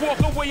when I walk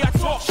away, I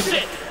talk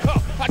shit.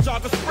 I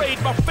jogger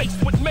sprayed my face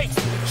with mace.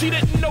 She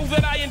didn't know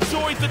that I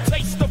enjoyed the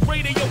taste of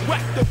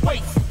radioactive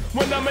waste.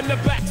 When I'm in the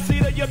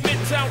backseat of your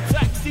midtown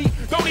taxi,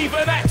 don't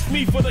even ask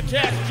me for the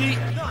cash key.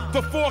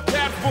 The 4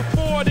 cabs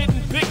before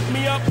didn't pick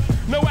me up.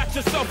 Now ask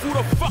yourself who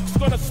the fuck's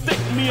gonna stick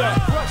me up.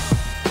 Crush,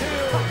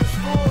 kill,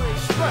 destroy,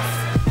 stress.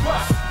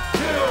 Crush,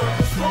 kill,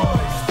 destroy,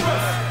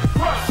 stress.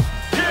 Crush,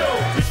 kill,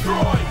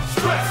 destroy,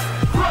 stress.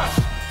 Crush,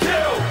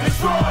 kill,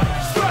 destroy,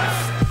 stress.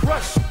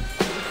 Crush,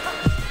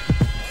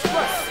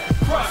 stress,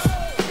 crush.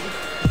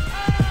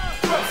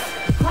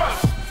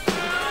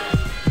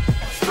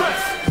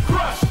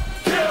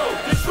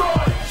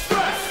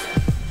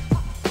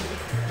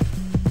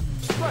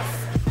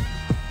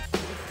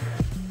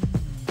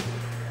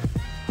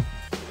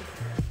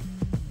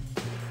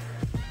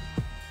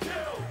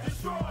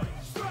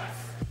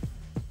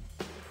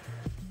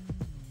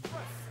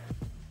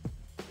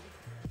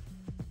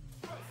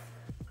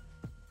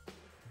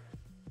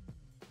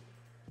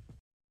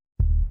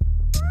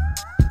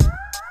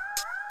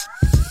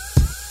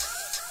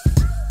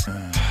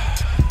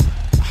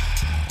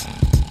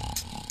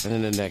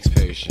 Send in the next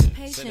patient.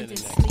 Patient is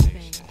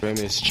sleeping. Bring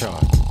me this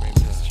chart.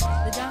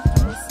 The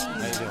doctor will see you.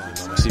 How you doing?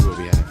 Let's see what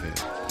we have here.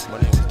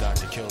 My name is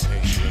Dr. Kill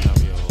Patient, and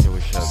I'm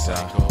your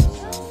Psycho.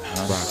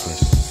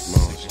 Brockless.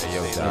 Mons. Hey,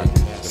 yo, Doc.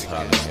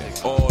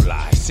 All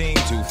I seem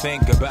to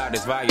think about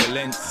is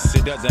violence.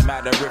 It doesn't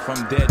matter if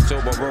I'm dead,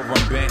 sober, or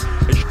I'm bent.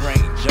 It's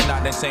strange. I'm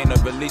not insane, or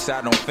at least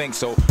I don't think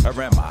so.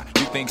 Or am I?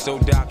 You think so,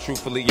 Doc?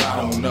 Truthfully,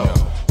 I don't know.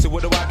 So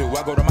what do? I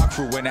go to my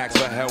crew and ask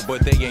for help,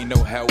 but they ain't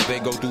no help. They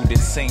go through the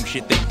same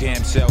shit they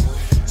damn self.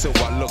 So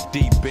I look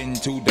deep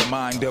into the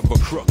mind of a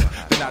crook.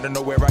 Then out of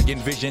nowhere I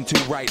envision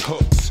two right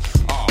hooks.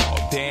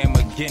 Oh, damn,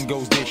 again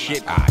goes this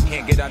shit. I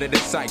can't get out of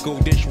this cycle.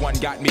 This one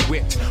got me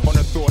whipped on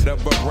the thought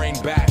of a brain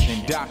bash.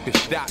 And doctor,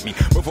 stop me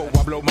before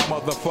I blow my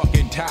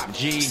motherfucking top,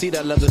 G. See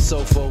that leather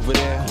sofa over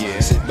there? Yeah.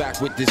 Sit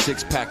back with this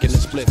 6-pack and a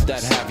split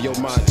that have your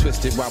mind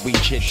twisted while we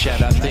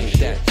chit-chat. I think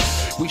that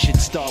we should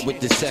start with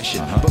the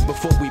session. But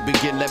before we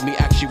begin, let me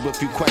ask you a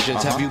few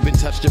questions. Have you been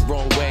touched the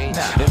wrong way?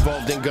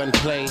 Involved in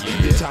gunplay?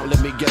 This time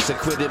let me guess,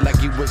 acquitted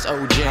like you was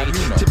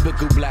OJ.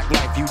 Typical black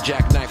life, you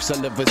jackknife,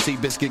 son of a sea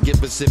biscuit. Get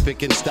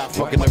Pacific and stop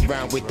fucking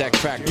around with that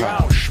crack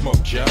pipe.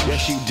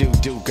 Yes you do,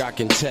 Duke, I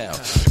can tell.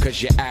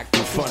 Cause you're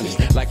acting funny,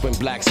 like when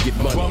blacks get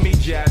money. For me,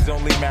 Jazz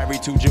only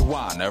married to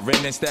Joanna.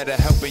 And instead of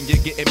helping, you're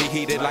getting me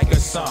heated like a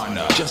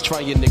sauna. Just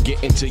trying to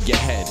get into your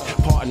head.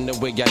 Pardon the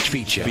way I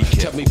treat you.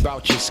 Tell me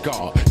about your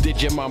scar.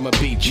 Did your mama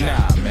beat you?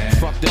 Nah, man.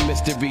 Fuck the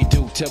mystery,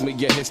 dude. Tell me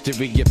your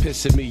history. You're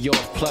pissing me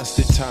off. Plus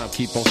the time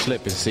keep on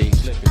slipping, see?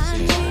 I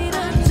need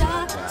a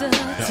doctor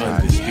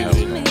to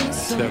give me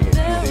some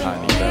therapy. I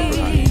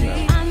need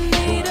a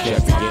doctor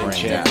to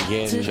check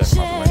therapy.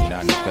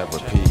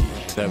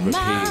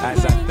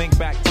 As I think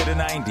back to the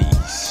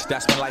 90s,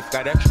 that's when life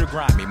got extra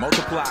grimy.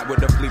 Multiplied with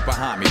the fleet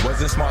behind me.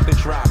 Wasn't smart to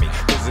try me.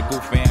 Physical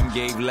fam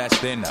gave less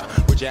than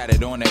which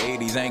added on the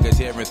 80s angers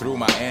tearing through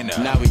my inner.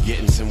 Now we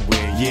getting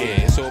somewhere,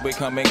 yeah. So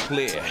becoming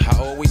clear. I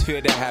always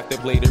feared I have to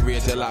play the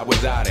rear till I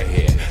was out of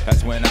here.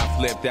 That's when I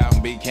flipped out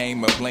and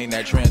became a plane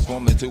that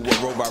transformed into a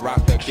robot.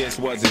 Rock the Kiss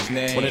was his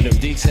name. One of them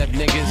D-Sep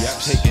niggas?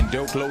 Yep, taking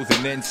dope clothes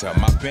and then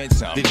some. I bent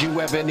some. Did you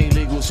have any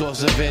legal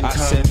source of income? I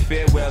said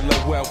farewell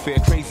of welfare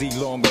crazy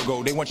long ago.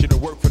 They want you to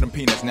work for them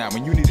peanuts now,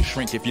 and you need to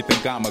shrink if you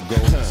think I'm a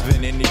ghost.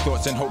 Then any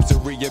thoughts and hopes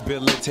of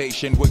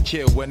rehabilitation would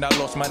kill when I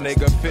lost my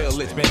nigga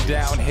Phil. It's been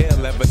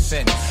downhill ever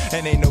since,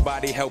 and ain't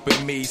nobody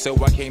helping me, so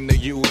I came to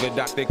you, the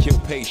Dr. Kill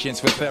Patients,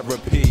 for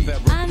therapy.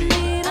 I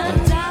need a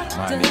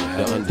doctor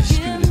the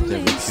undisputed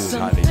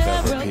therapeutic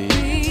therapy.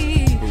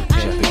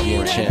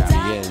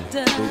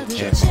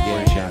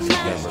 Champion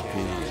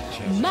therapy.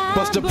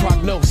 What's the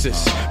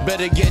prognosis?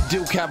 Better get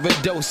Duke, have a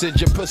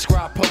dosage of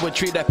prescribed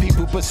poetry that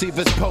people perceive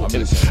as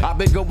potent. I've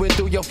been going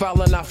through your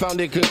file and I found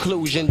a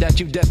conclusion that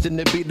you destined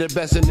to be the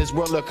best in this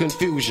world of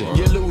confusion.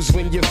 You lose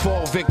when you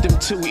fall victim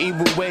to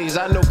evil ways.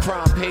 I know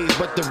crime pays,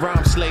 but the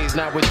rhyme slays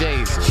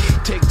nowadays.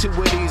 Take two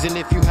of these, and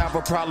if you have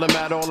a problem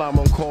at all, I'm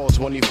on call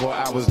 24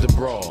 hours to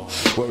brawl.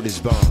 Word is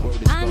bond.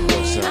 I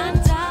need a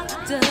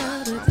doctor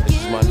to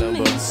give my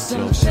number, me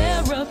some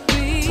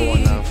therapy.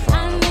 495. I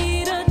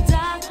need a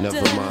doctor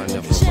Never mind.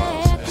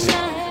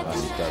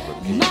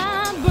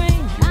 my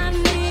brain. I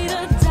need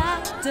a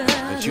doctor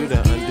but you the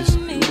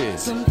undisputed.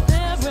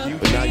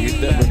 But now you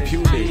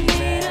therapeutic.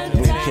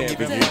 Boot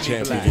camp if you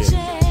champion.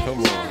 Come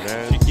on,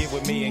 man. You get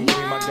with me and give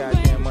me my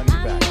goddamn money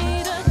back.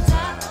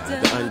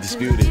 The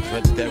undisputed,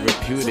 but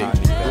therapeutic.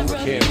 Boot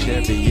camp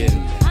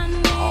champion.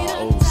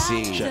 ROC.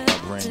 Check my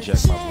brain,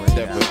 check my brain.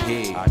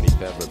 Therapy. I need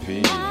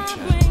therapy. I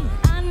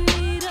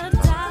need a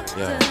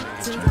doctor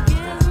to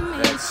give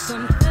me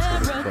some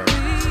therapy.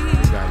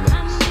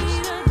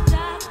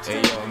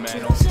 Hey yo, man,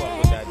 don't fuck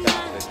with that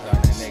doctor, cause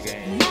that nigga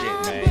ain't shit,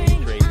 man. He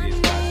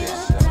crazy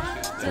as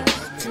goddamn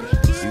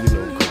stuff. You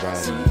know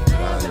karate, I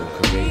know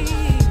karate.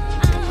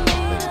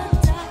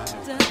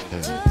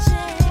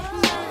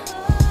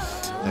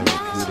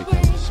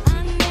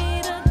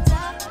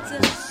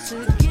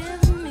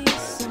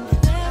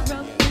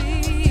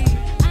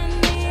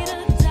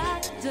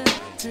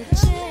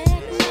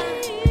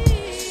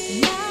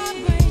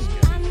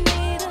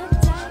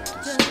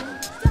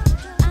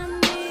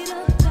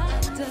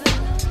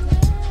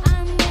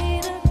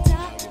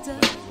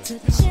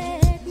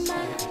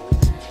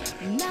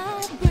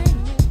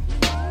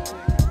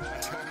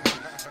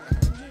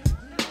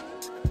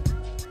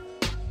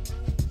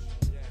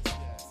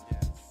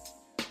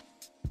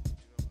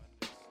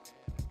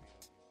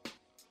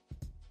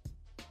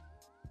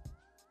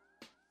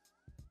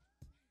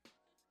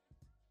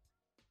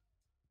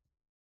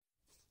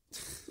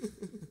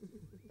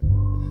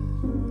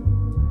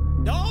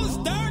 Those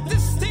dirty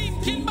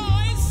stinking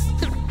boys,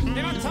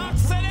 they don't talk,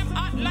 say them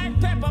hot like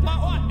pepper, but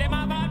what them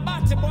a bad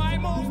batty boy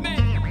movement.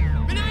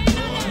 Me nah in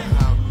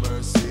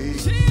there.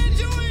 Change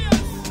your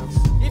ways.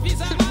 If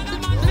it's a man,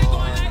 they go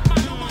like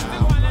man, no man, they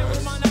go like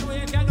woman, and we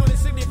can know the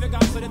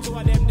significance of the two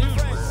of them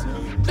difference.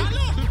 Now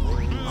look,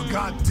 I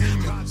got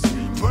demons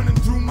running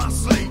through my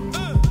sleep.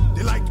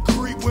 They like to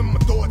creep when my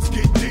thoughts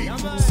get deep.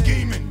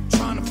 Scheming,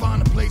 trying to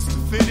find a place to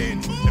fit in.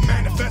 It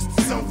manifests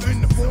itself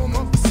in the form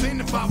of a sin.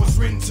 If I was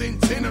Rin Tin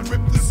Tin and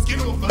rip the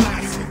skin off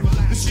elastic.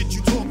 The shit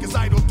you talk is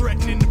idle,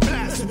 threatening to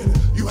blast.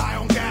 You high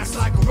on gas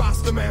like a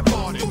Rasta man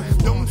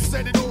farted. Don't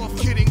set it off,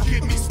 kidding,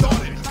 get me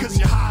started. Cause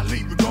you're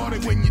highly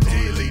regarded when you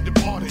dearly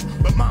departed.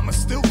 But mama's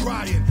still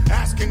crying,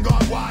 asking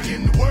God why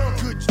in the world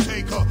could you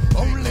take her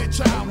only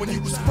child when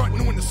you was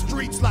frontin' in the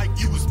streets like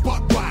you was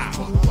buck wild.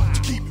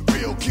 To keep it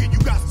real, kid, you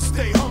got to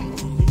stay humble.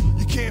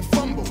 You can't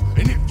fumble,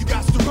 and if you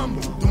got to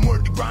rumble, the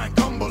word to grind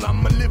gumble,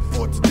 I'ma live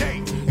for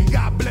today. And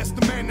God bless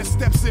the man that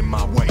steps in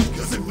my way.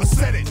 Cause if I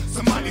said it,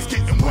 somebody's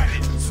getting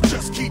wetted. So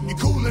just keep you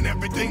cool and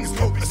everything's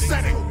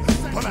copacetic.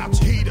 Pull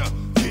out your heater,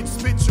 kid,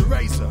 spit your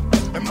razor.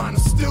 And mine'll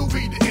still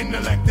be the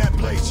intellect that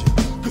plays you.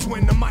 Cause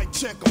when the mic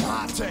check, I'm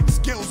high-tech,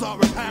 skills are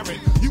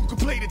apparent. You can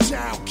play the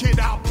child, kid,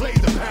 I'll play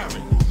the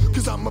parent.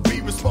 Cause I'ma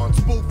be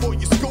responsible for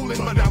your schooling,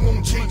 but I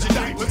won't change your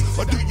diapers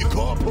or do your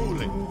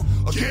carpooling.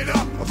 Or get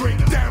up, or break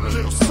it down a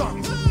little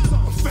something.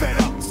 I'm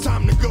fed up, it's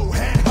time to go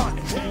head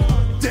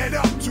hunting. Dead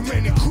up, too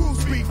many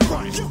crews be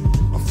fronting.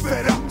 I'm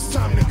fed up, it's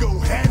time to go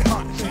head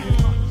hunting.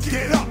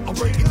 Get up, I'll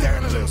break it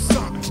down a little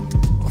something.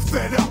 I'm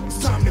fed up,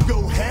 it's time to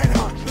go head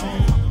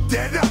hunting.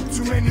 Dead up,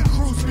 too many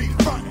crews be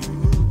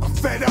fronting. I'm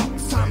fed up,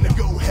 it's time to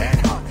go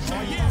head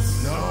hunting.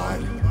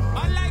 Lord,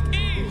 I like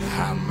it.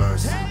 Have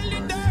mercy. Tell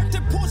the dirty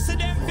pussy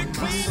them to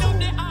clean up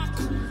the act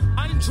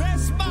and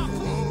dress back.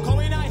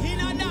 Going out in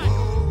and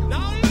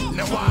out.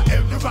 Now why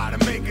everybody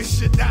making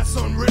shit that's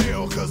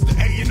unreal? Cause the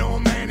A&R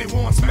man, it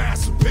wants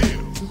mass appeal.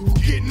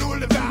 Forgetting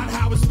all about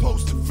how it's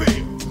supposed to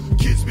feel.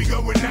 Kids be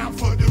going out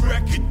for the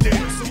record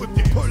deal. So if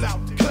you pull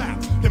out the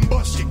clap, then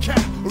bust your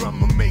cap. Or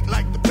I'ma make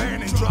like the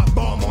band and drop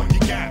bomb on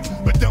your gap.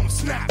 But don't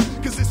snap,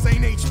 cause this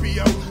ain't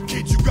HBO.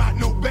 Kid, you got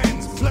no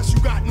bands, plus you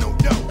got no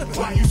dough.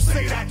 Why you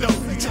say that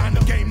though? You trying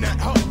to game that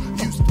hoe.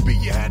 Used to be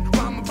you had to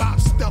rhyme about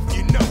stuff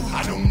you know.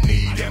 I don't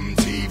need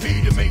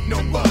MTV to make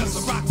no buzz.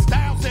 A rock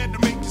style said to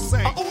make you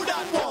say, who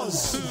that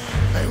was?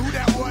 And who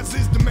that was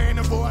is the man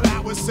of all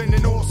hours.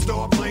 Sending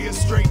all-star players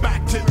straight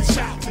back to the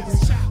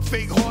showers.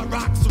 Fake hard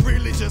rocks are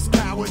really just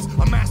cowards.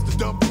 I mastered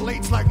dub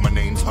plates like my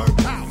name's Herb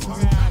Powers.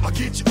 I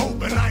get you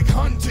open like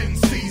hunting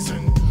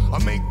season.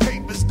 I make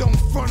papers, don't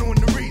front on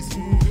the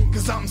reason.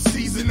 Cause I'm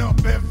season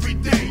up every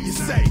day. You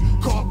say,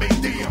 Carpe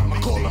Diem, I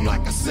call them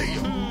like I see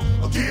them.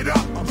 I'll get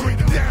up, I'll break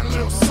it down a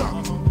little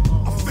something.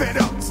 I'm fed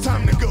up, it's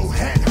time to go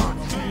head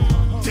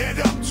hunting. Dead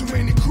up, too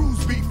many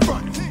crews be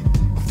fronting.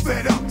 I'm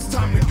fed up, it's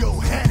time to go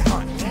head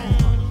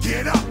hunting.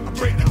 Get up, I'll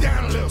break it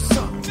down a little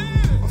something.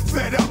 I'm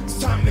fed up, it's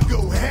time to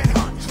go head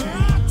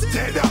hunting.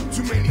 Dead up,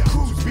 too many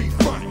crews be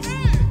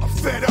fronting. I'm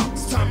fed up,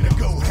 it's time to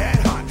go head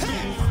hunting.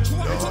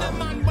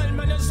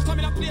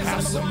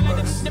 Have some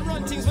mercy. Them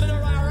run things for the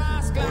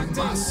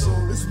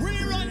rascal. It's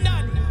we run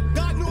that.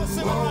 God knows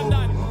we run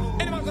that.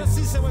 Anyone gonna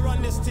see say we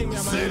run this thing, man?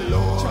 Say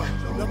Lord,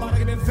 nobody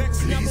give me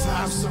vex me, please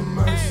have some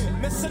mercy.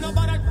 Hey, me say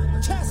nobody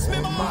stress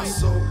me, boy.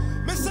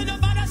 Me say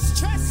nobody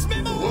stress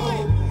me,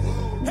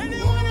 boy.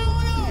 Anyone who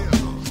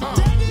know?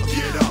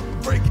 Get up,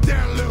 break it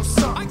down a little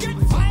something. I get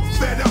violent.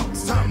 Fed up,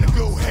 it's time to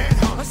go head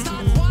hunting. I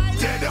start violent.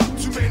 Dead up,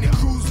 too many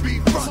crews be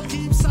fronting. So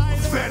keep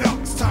silent. Fed up,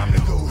 it's time to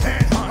go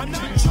head hunting.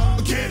 I'm not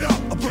joking. Get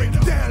up, break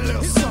it down a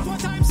little something.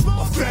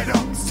 I'm fed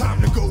up, it's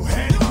time to go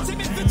head hunting.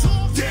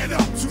 Dead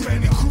up, too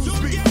many crews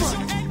be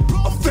fronting.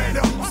 I'm fed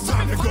up, it's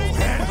time to go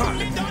head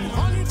hunting.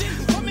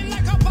 Coming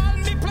like a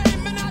band, me play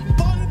me not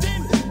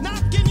bunting.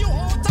 Knocking you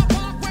out of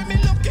park when me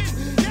looking.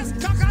 Yes,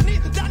 cockney,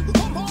 that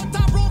come out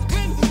of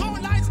Brooklyn.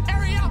 Colonize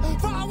area,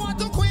 forward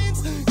to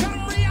Queens.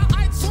 Cambria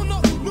Heights, who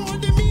know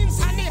the means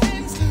and the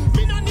ends.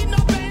 Me not need no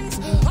Benz.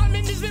 I'm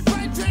in this with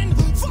brethren.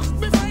 Fuck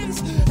me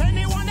friends.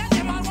 Anyone that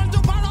them I want to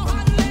borrow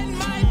and lend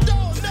my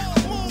dough. No,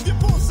 move your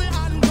pussy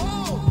and go.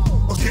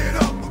 Get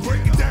up,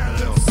 break it down a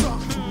little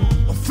something.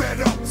 I'm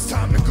fed up, it's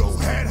time to go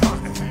head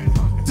hunting.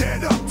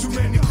 Dead up, too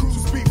many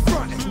crews be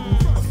fronting.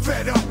 I'm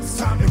fed up, it's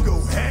time to go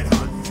head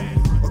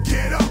hunting.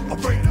 Get up, I'll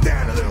break it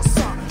down a little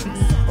something.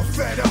 I'm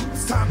fed up,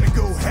 it's time to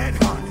go head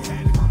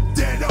hunting.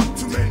 Dead up,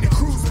 too many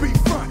crews be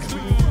fronting.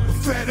 I'm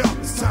fed up,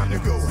 it's time to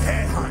go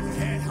head hunting.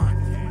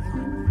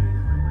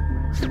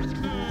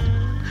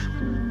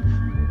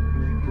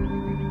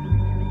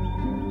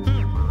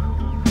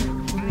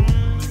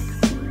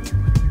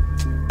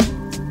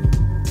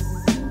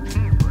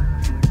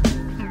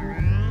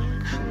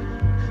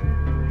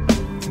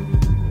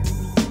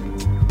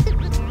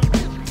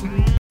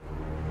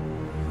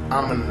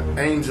 I'm an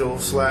angel /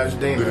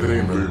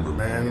 demon,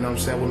 man. You know what I'm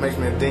saying? What makes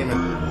me a demon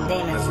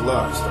is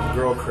lust. I'm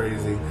girl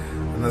crazy,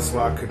 and that's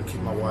why I couldn't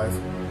keep my wife.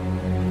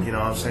 You know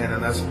what I'm saying?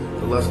 And that's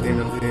the lust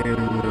demon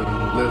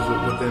lives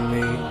within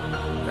me.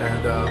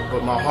 And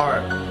but my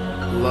heart,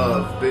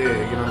 love, big.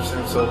 You know what I'm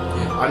saying? So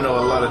I know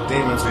a lot of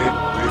demons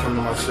come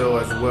to my show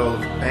as well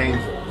as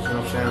angels. You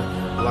know what I'm saying?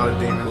 A lot of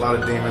demons, a lot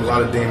of demons, a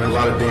lot of demons, a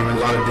lot of demons,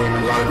 a lot of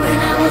demons, a lot of demons. When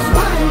I was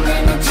 1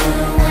 and a 2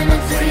 and a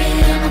 3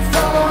 and a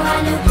 4, I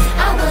knew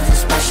I was a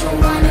special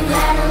one who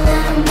had a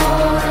little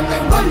more. And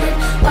they wondered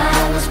why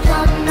I was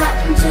plumb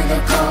rotten to the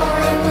core.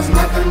 It was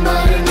nothing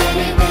but an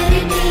itty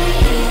bitty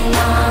demon.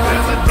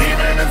 There's a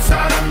demon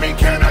inside of me.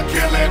 Can I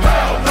kill it?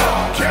 Hell no.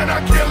 Can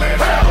I kill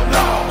it? Hell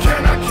no.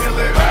 Can I kill it?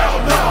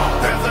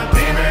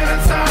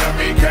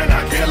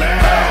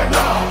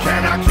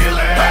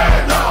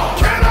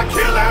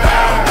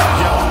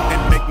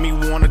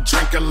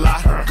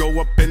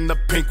 up in the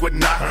pink with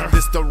not.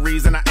 This the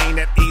reason I ain't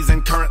at ease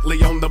and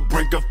currently on the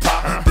brink of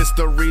pop. This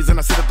the reason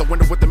I sit at the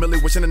window with the millie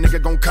wishing a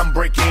nigga gon' come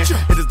break in.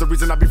 It is the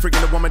reason I be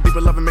freaking a woman deep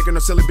in love and making her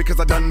silly because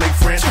I done make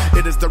friends.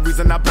 It is the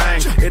reason I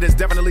bang. It is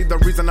definitely the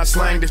reason I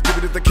slang.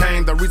 Distributed the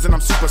cane. The reason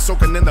I'm super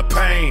soaking in the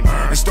pain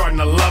and starting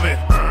to love it.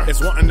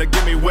 It's wanting to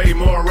give me way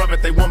more of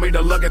it. They want me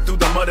to lug it through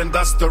the mud and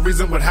dust. The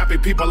reason with happy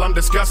people I'm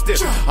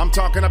disgusted. I'm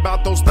talking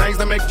about those things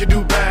that make you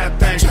do bad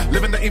things.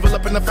 Living the evil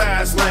up in the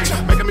fast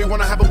lane. Making me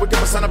wanna have a wicked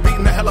persona,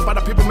 beating the hell up out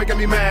of people, making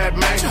me mad,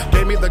 man.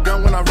 Gave me the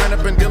gun when I ran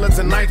up in Dillon's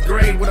in 9th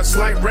grade with a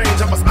slight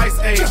range. I was ice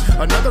age.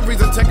 Another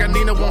reason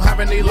Tekanina won't have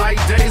any light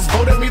days.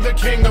 Voted me the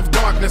king of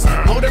darkness.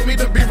 Voted me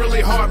to be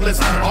really heartless.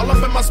 All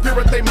up in my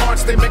spirit they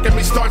march. They making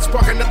me start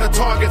sparking at the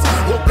targets.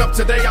 Woke up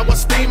today I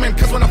was steaming.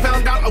 Cause when I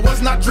found out I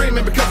was not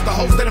dreaming. Because the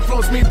host that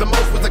influenced me the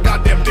most was a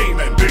goddamn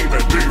demon.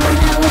 Demon. When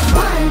I was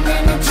 1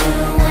 and a 2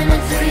 and a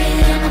 3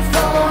 and a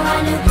 4,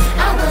 I knew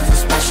I was a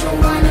special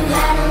one who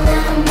had a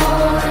little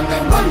more. And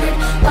they wondered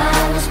why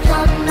I was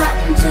plumb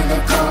rotten to the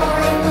core.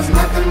 It was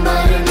nothing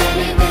but an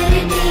itty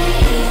bitty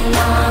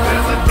demon.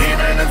 There's a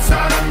demon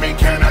inside of me.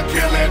 Can I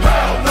kill it?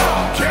 Hell no.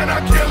 Can I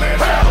kill it?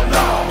 Hell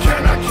no.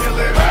 Can I kill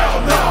it? Hell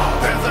no.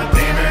 There's a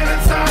demon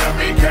inside of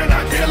me. Can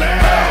I kill it?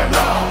 Hell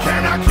no.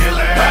 Can I kill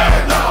it? Hell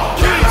no.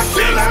 Can I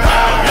kill it?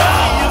 Hell no.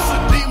 It's a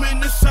demon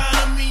inside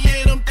of me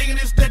and I'm thinking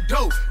it's that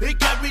dope. It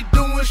got me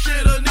doing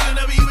shit a nigga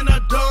never even I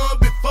done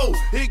before.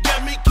 It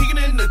got me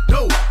kicking in the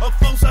door of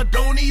folks I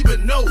don't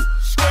even know.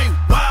 Straight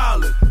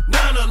wildin',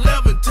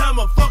 9/11 time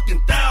a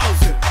fucking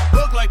 1,000.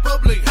 Look like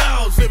public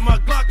housing, my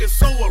Glock is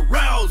so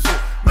arousing.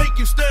 Make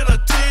you stand a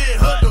 10,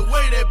 hug the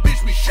way that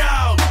bitch be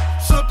shouting.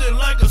 Something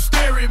like a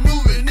scary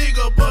movie,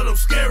 nigga, but I'm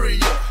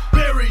scarier.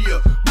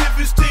 Barrier,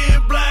 Memphis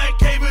 10, Black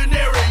Haven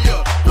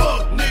area.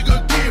 Buck,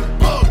 nigga, get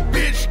buck,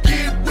 bitch,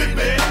 get with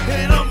me.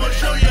 And I'ma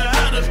show you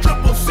how the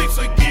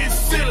 666 get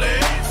silly.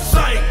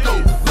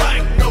 Psycho,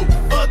 like no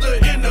other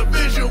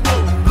individual.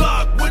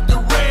 Block with the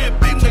red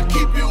beam to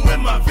keep you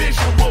in my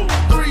visual.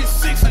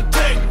 360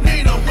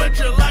 Tekanina, wet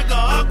you like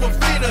a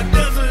Aquafina.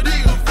 Desert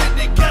Eagle,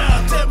 50 cal,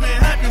 tell me,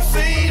 have you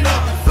seen her?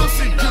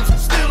 Pussy juice,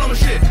 still on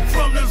shit.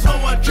 From this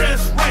hoe I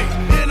just raped.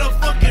 In a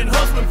fucking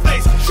husband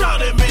face,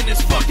 shot him in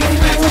his fucking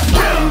face.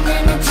 One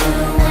and a 2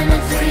 and a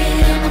 3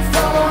 and a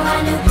 4,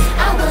 I knew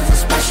I was a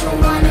special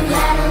one who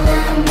had a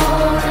little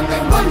more. And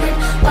they wondered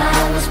why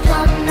I was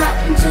plumb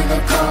rotten to the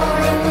core.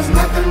 It was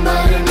nothing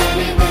but an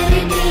itty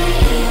bitty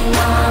demon.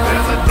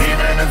 There's a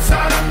demon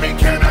inside of me.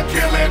 Can I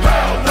kill it?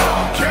 Hell no.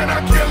 Can I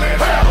kill it?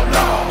 Hell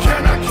no.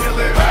 Can I kill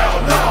it? Hell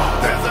no.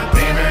 There's a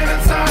demon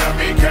inside of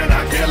me. Can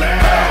I kill it?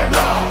 Hell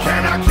no.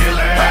 Can I kill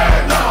it? Hell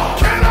no.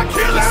 Can I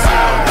kill it?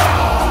 Hell no.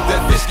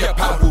 That bitch got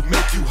power will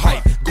make you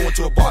hype. Going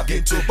to a bar, get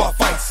into a bar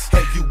fights.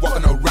 Have you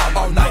walking around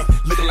all night,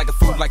 looking like a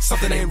fool, like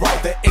something ain't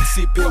right. That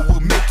XC pill will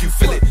make you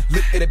feel it.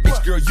 Look at a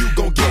bitch, girl, you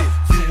gon' get it.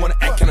 You wanna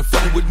act kinda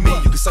funny with me?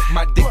 You can suck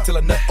my dick till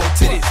a nut on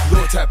titties.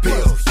 Low type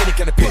pills, any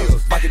kind of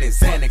pills, Vicodin and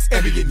Xanax,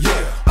 Ambien,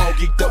 yeah. All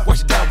geeked up,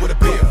 wash it down with a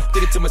bill.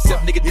 Did it to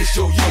myself, nigga, this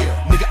your year.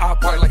 Nigga, I'll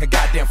party like a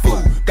goddamn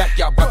fool.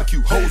 Backyard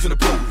barbecue, hoes in the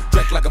pool.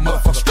 Drink like a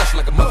motherfucker, stretch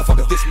like a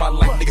motherfucker. This my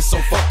life, nigga, so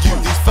fuck you.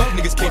 These fuck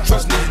niggas can't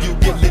trust niggas. You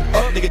get lit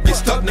up, nigga, get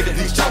stuck, nigga.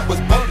 These choppers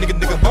bump, nigga,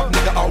 bump,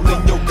 nigga, all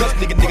in your guts,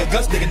 nigga,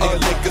 guts, nigga,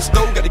 liquor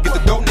store. Gotta get the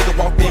dough, nigga,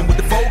 walk in with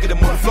the foe, get him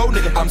on the flow,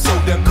 nigga. I'm so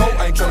damn cold,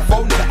 I ain't tryna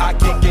fold, nigga. I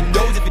can't get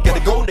those if you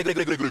gotta go, nigga.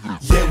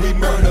 Yeah, we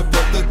murder,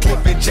 but the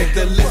clip and check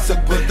the list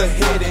up, put the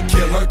head and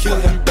kill her, kill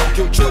him, don't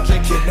kill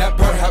children, kidnap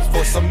her, house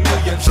for some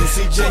million. True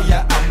CJ,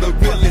 yeah, I'm the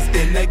realest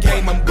in the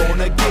game. I'm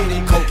gonna get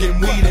it, coke and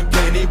weed and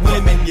plenty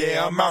women.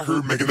 Yeah, I'm out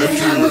here making that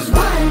When I was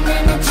 1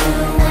 and a 2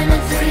 and a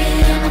 3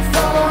 and a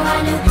 4,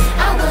 I knew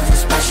I was a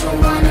special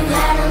one who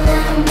had a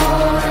little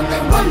more. And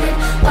they wondered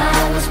why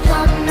I was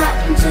plumb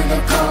rotten to the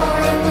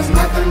core. It was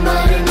nothing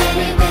but an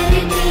itty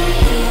bitty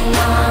demon.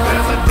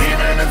 There's a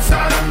demon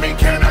inside of me.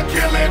 Can I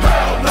kill it?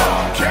 Hell no.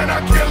 Can I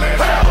kill it?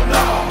 Hell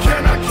no.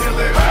 Can I kill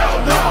it? Hell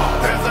no.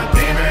 There's a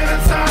demon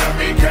inside of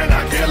me. Can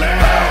I kill it?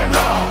 Hell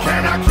no.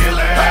 Can I kill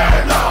it?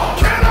 Hell no.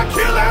 Can I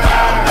kill it?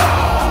 Hell no.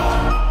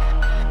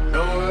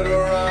 Nowhere to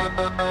run,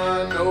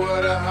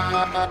 nowhere to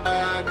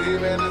hide.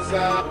 Demon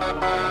inside.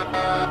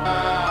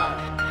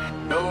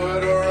 Nowhere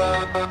to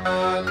run,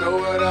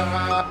 nowhere to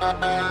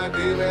hide.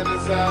 Demon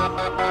inside.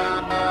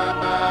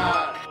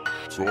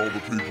 To all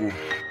the people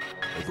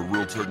at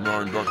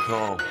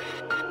therealtech9.com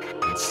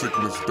and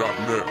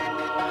sickness.net.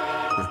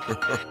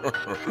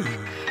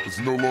 It's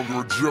no longer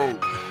a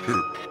joke.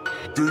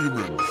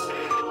 Demons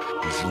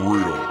is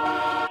real.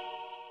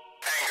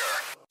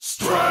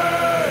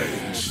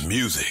 Strange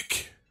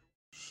music.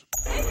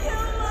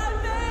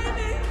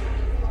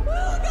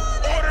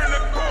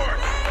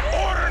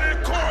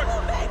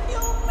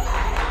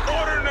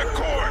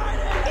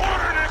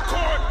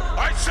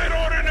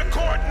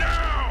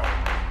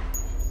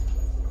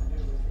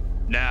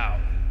 Now,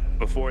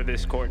 before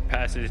this court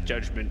passes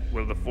judgment,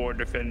 will the 4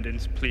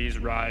 defendants please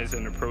rise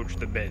and approach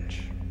the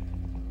bench?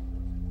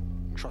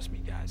 Trust me,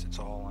 guys, it's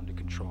all under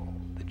control.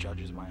 The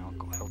judge is my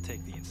uncle. He'll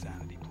take the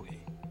insanity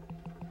plea.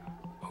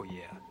 Oh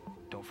yeah,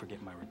 don't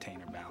forget my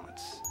retainer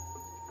balance.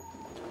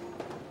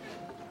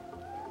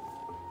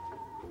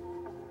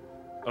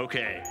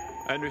 Okay,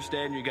 I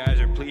understand you guys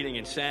are pleading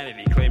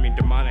insanity, claiming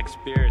demonic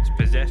spirits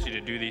possess you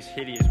to do these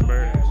hideous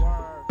murders.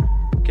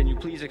 Can you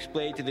please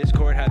explain to this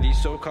court how these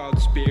so-called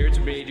spirits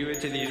made you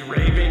into these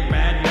raving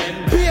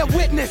madmen? Be a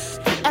witness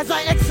as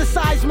I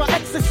exercise my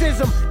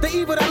exorcism. The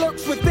evil that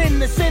lurks within,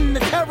 the sin, the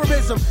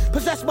terrorism.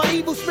 Possessed by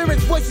evil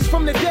spirits, voices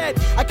from the dead.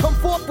 I come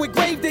forth with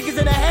grave diggers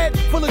in a head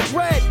full of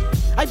dread.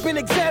 I've been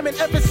examined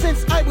ever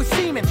since I was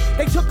semen.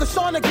 They took a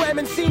sonogram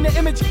and seen the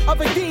image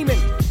of a demon.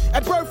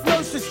 At birth,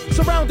 nurses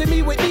surrounded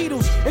me with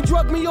needles and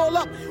drugged me all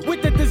up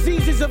with the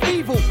diseases of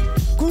evil.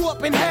 Grew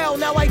up in hell,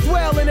 now I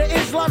dwell in an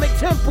Islamic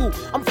temple.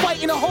 I'm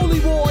fighting a holy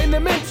war in the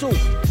mental.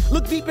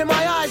 Look deep in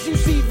my eyes, you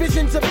see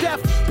visions of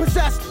death.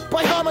 Possessed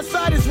by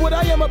homicide is what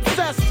I am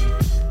obsessed.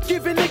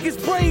 Giving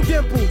niggas brain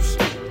dimples.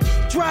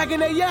 Dragging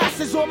their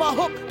asses on my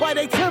hook by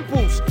their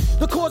temples.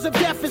 The cause of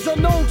death is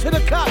unknown to the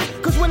cops.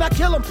 Cause when I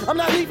kill them, I'm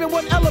not leaving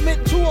one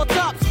element, two or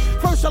tops.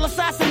 First I'll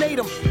assassinate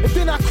him, and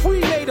then I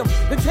cremate him.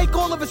 Then take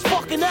all of his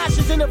fucking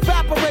ashes and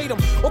evaporate him.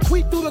 Or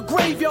creep through the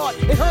graveyard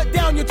and hunt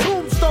down your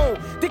tombstone.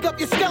 Dig up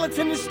your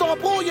skeleton and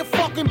stomp all your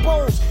fucking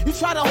bones. You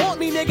try to haunt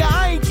me, nigga,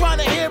 I ain't trying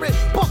to hear it.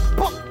 Buck,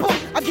 buck, buck,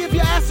 I give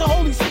your ass a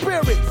Holy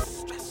Spirit.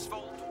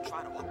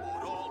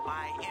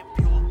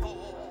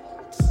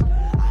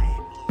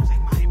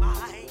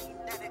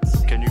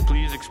 Can you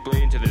please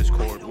explain to this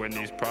court when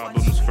these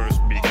problems first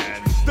began?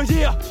 The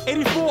year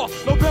 84,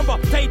 November,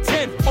 day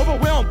 10.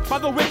 Overwhelmed by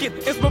the wicked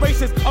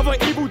inspirations of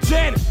an evil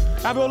gen.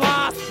 I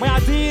realized my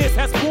ideas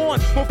has born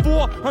for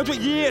 400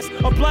 years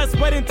of blood,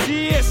 sweat, and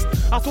tears.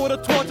 I saw the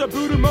torture,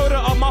 brutal murder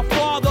of my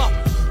father.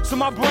 So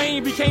my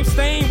brain became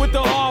stained with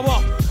the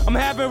horror. I'm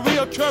having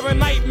reoccurring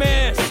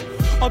nightmares.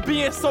 I'm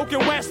being soaking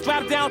wet,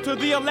 strapped down to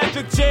the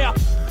electric chair.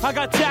 I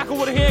got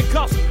tackled with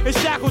handcuffs and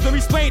shackles and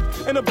restrained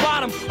in the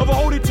bottom of a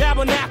holy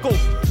tabernacle.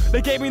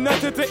 They gave me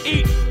nothing to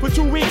eat for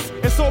 2 weeks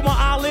and so my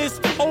eyelids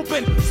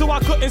open so I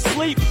couldn't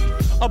sleep.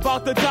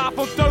 About to die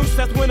from thirst,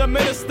 that's when the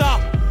minister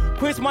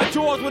quenched my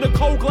jaws with a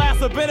cold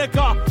glass of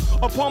vinegar.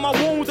 Upon my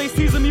wounds they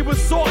seasoned me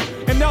with salt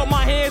and knelt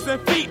my hands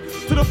and feet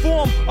to the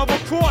form of a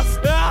cross.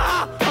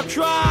 Ah! I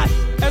cried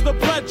as the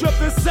blood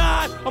dripped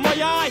inside of my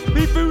eye,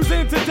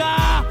 refusing to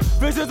die.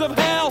 Visions of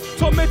hell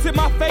tormented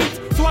my fate,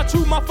 so I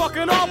chewed my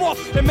fucking arm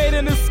off and made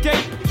an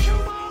escape.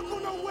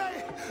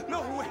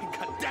 No way,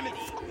 goddammit.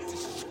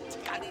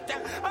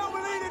 Goddamn, I don't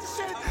believe this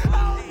shit.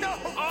 Oh no.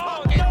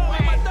 Oh no, me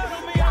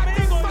mataron mi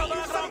amigo. Me lo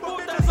gran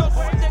puta esos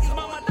fuertes.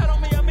 Me mataron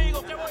mi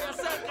amigo. ¿Qué voy a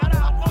hacer,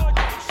 carajo?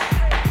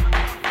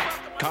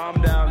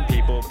 Calm down,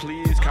 people.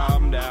 Please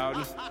calm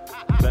down.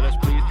 Let us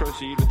please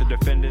proceed with the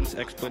defendant's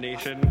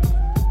explanation.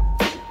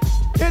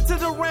 Into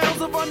the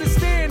realms of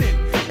understanding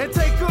and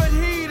take good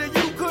heed, and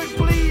you could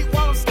bleed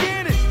while I'm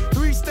scanning.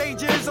 3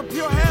 stages of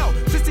pure hell,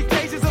 60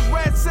 cages of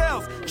red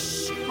cells.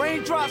 Shh,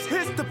 raindrops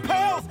hit the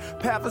pales.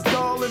 Path is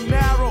dull and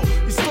narrow.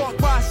 You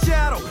stalked by a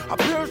shadow. I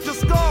pierced your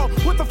skull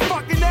with a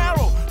fucking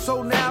arrow.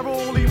 So narrow,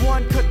 only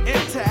one could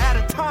enter at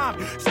a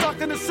time. Stuck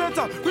in the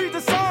center, read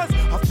the signs.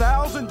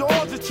 1,000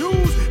 doors to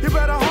choose. You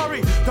better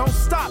hurry, don't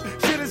stop.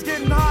 Shit is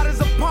getting hot as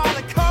a pot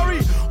of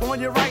curry. On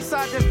your right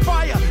side, there's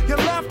fire. Your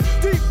left,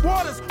 deep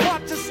waters.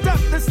 Watch your step,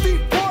 there's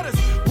deep waters.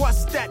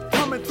 What's that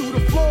coming through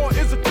the floor?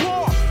 Is a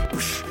claw.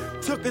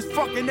 Took his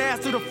fucking ass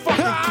to the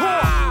fucking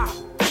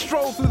core.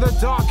 Stroll through the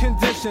dark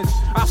conditions.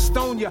 I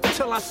stone you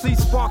till I see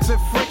sparks and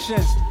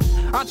frictions.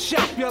 I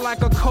chop you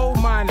like a coal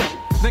miner.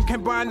 Then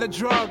combine the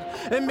drug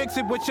and mix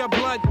it with your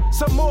blood.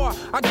 Some more,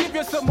 I give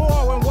you some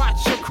more and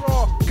watch you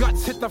crawl.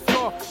 Guts hit the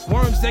floor,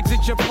 worms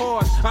exit your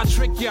pores. I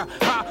trick you,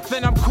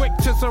 then I'm quick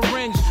to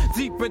syringe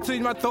deep into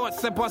my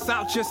thoughts and bust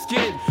out your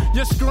skin.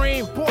 You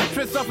scream,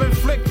 portraits of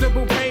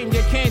inflictable pain.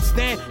 You can't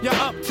stand, you're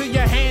up to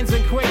your hands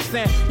in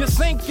quicksand. You're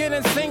sinking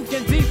and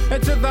sinking deep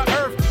into the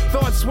earth.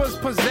 Thoughts was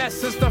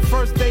possessed since the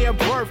first day of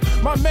birth.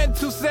 My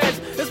mental says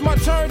it's my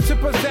turn to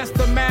possess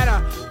the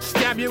matter.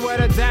 Stab you with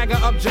a dagger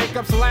up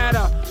Jacob's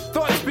ladder.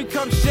 Thoughts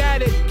become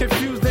shattered,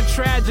 confused and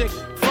tragic.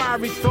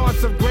 Fiery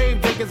thoughts of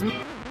grave diggers.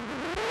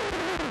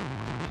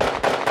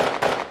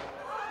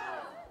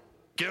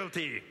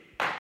 Guilty.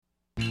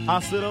 I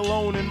sit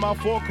alone in my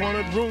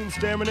 4-cornered room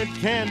staring at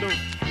candles.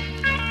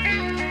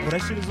 Oh,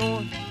 that shit is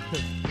on?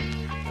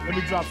 Let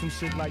me drop some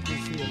shit like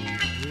this here.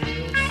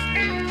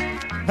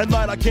 At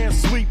night I can't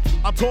sleep,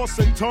 I toss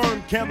and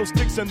turn.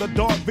 Candlesticks in the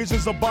dark,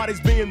 visions of bodies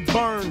being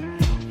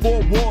burned.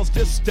 4 walls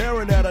just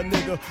staring at a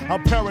nigga.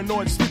 I'm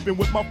paranoid, sleeping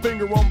with my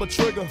finger on the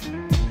trigger.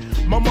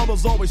 My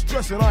mother's always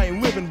stressing I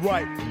ain't living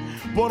right,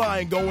 but I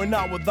ain't going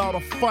out without a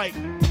fight.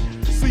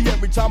 See,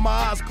 every time my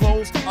eyes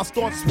close, I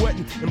start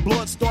sweating and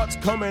blood starts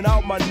coming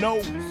out my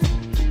nose.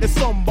 It's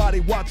somebody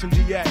watching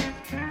the act,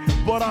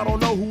 but I don't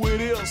know who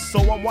it is, so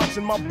I'm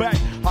watching my back.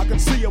 I can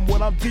see him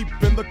when I'm deep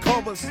in the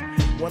covers.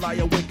 When I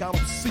awake, I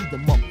don't see the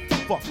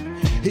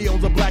motherfucker. He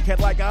owns a black hat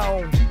like I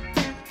own,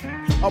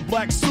 a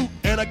black suit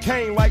and a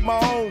cane like my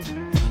own.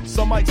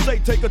 Some might say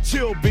take a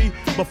chill, B,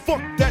 but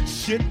fuck that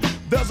shit.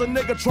 There's a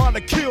nigga trying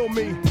to kill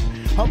me.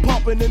 I'm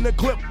pumping in the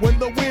clip when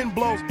the wind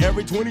blows.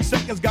 Every 20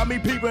 seconds got me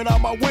peeping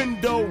out my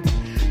window.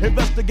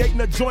 Investigating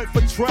the joint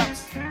for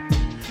traps.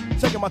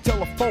 Checking my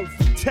telephone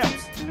for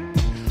texts.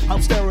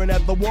 I'm staring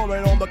at the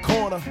woman on the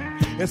corner.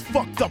 It's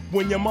fucked up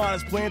when your mind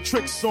is playing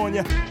tricks on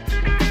you.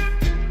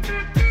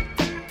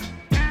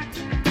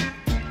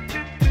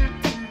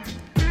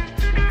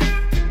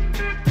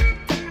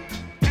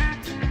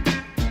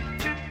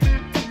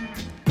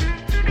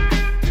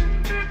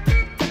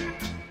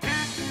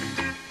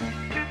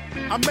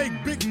 I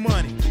make big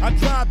money, I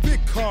drive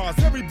big cars,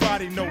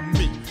 everybody know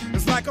me.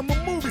 It's like I'm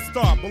a movie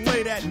star, but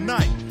late at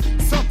night,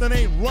 something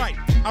ain't right.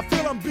 I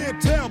feel I'm being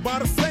tailed by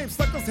the same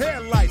sucker's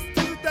headlights.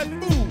 Is it that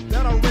fool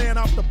that I ran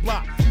off the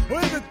block? Or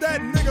is it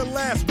that nigga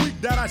last week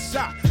that I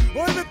shot?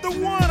 Or is it the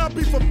one I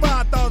beat for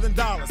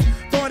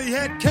 $5,000? Thought he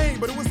had cane,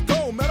 but it was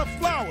gold, not a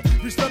flower.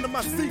 Reached under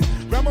my seat,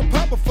 grabbed my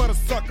papa for the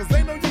suckers.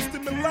 Ain't no use to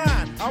me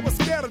lying, I was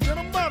scared than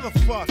a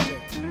motherfucker.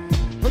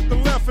 Hook the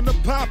left in the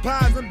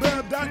Popeyes and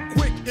bailed out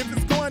quick. If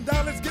it's going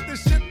down, let's get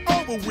this shit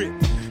over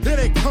with. Here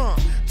they come,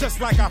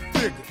 just like I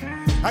figured.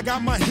 I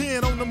got my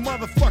hand on the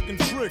motherfucking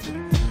trigger.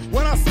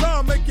 When I saw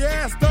him, make your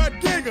ass start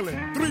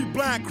giggling. 3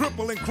 blind,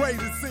 crippling,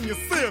 crazy senior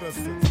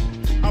citizens.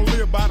 I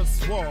live by the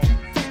swamp.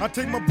 I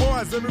take my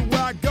boys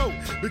everywhere I go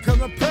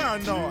because I'm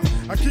paranoid.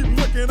 I keep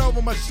looking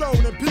over my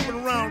shoulder and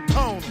peeping around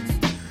corners.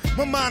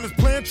 My mind is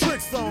playing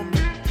tricks on me.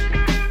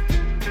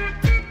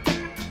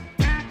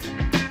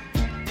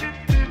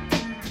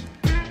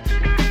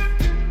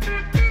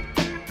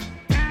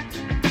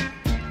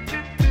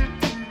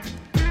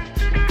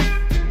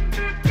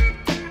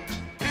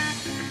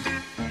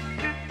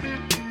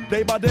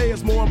 Day by day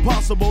it's more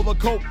impossible to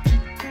cope.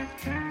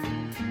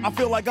 I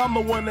feel like I'm the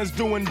one that's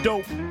doing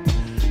dope.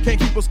 Can't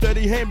keep a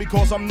steady hand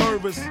because I'm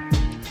nervous.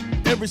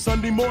 Every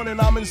Sunday morning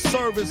I'm in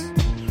service,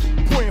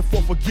 praying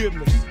for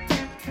forgiveness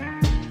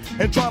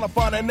and trying to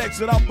find an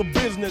exit out the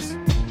business.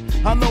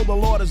 I know the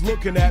Lord is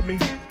looking at me,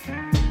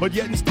 but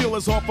yet and still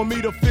it's hard for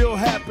me to feel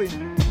happy.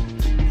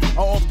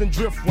 I often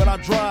drift when I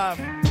drive,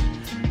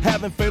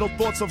 having fatal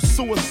thoughts of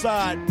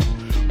suicide.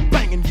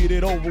 Bang and get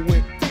it over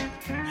with.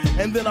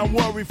 And then I'm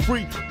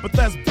worry-free, but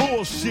that's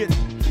bullshit.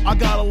 I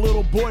got a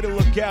little boy to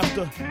look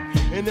after,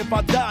 and if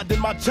I die, then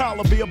my child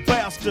will be a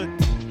bastard.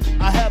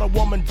 I had a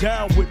woman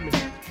down with me,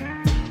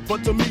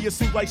 but to me it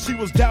seemed like she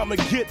was down to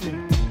get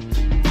me.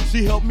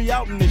 She helped me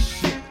out in this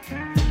shit,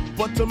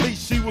 but to me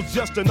she was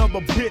just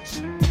another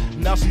bitch.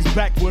 Now she's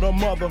back with her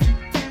mother.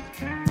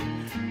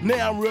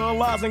 Now I'm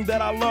realizing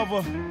that I love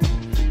her.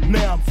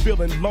 Now I'm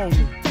feeling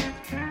lonely.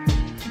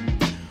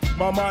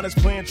 My mind is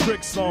playing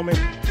tricks on me.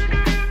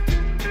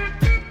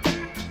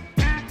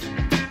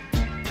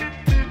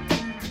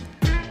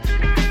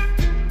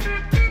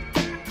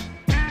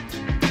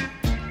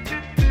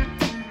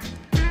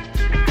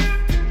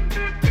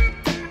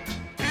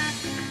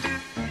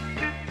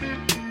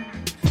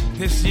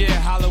 This year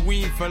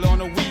Halloween fell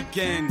on a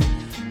weekend.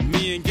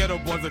 Me and Ghetto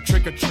Boys are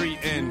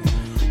trick-or-treating,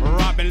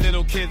 robbing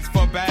little kids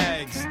for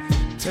bags,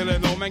 till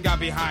an old man got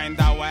behind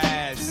our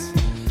ass.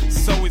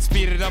 So we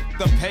speeded up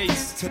the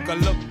pace, took a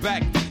look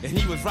back, and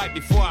he was right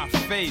before our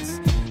face.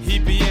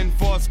 He'd be in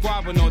for a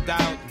squabble, no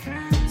doubt,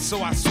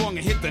 so I swung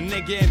and hit the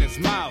nigga in his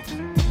mouth.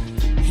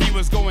 He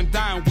was going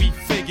down, we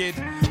figured,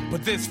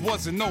 but this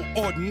wasn't no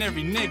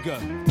ordinary nigga.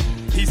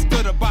 He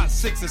stood about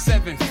 6 or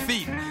 7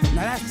 feet.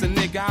 Now that's the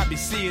nigga I be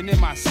seeing in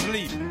my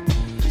sleep.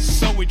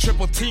 So we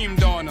triple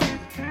teamed on him,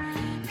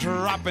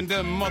 dropping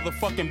them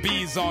motherfucking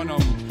bees on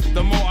him.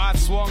 The more I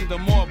swung, the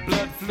more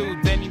blood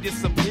flew. Then he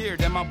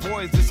disappeared, and my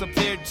boys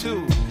disappeared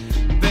too.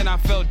 Then I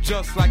felt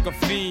just like a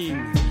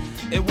fiend.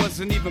 It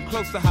wasn't even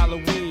close to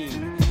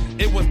Halloween.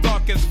 It was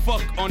dark as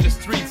fuck on the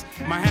streets.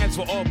 My hands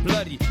were all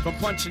bloody from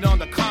punching on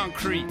the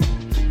concrete.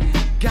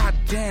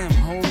 Goddamn,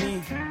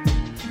 homie,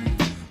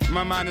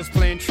 my mind is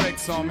playing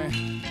tricks on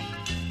me.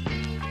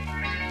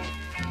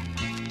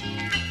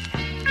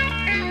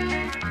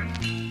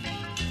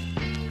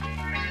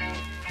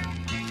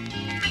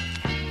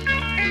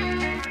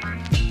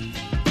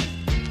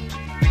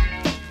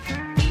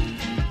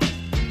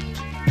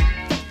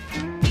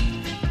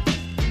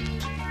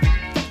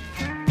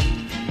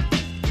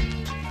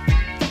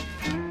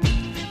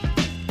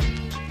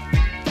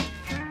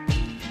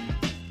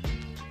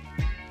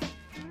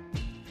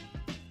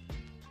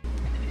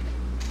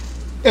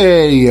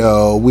 Hey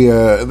yo,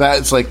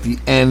 that's like the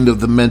end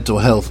of the mental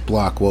health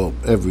block. Well,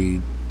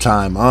 every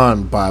time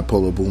on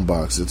Bipolar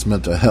Boombox, it's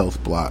mental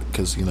health block,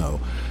 because, you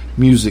know,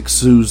 music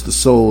soothes the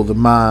soul, the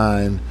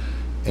mind,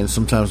 and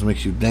sometimes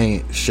makes you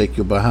dance, shake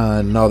your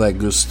behind, and all that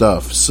good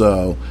stuff.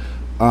 So,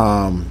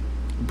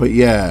 but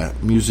yeah,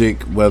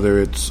 music, whether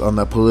it's on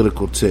that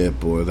political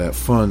tip, or that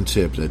fun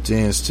tip, that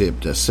dance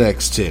tip, that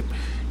sex tip,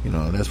 you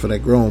know, that's for that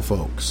grown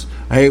folks.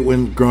 I hate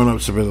when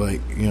grown-ups are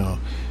like, you know,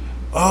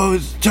 oh,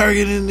 it's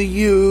targeting the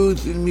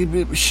youth,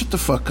 and shut the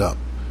fuck up.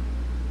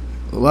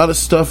 A lot of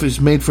stuff is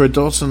made for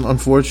adults, and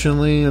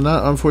unfortunately, and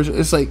not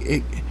unfortunately, it's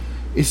like,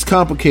 it's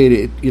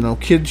complicated. You know,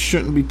 kids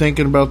shouldn't be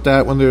thinking about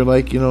that when they're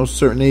like, you know,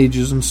 certain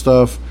ages and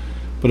stuff,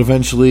 but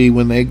eventually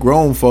when they're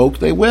grown folk,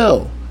 they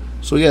will.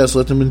 So yes,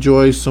 let them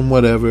enjoy some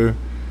whatever.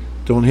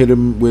 Don't hit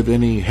them with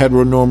any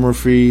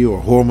heteronormography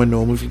or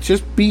hormonormography.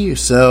 Just be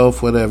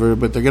yourself, whatever.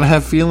 But they're going to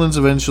have feelings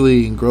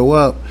eventually and grow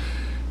up.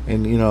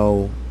 And, you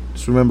know,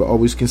 just remember,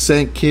 always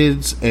consent,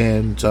 kids,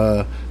 and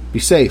be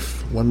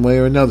safe one way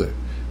or another.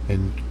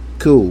 And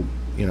cool,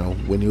 you know,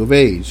 when you're of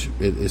age.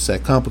 It's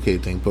that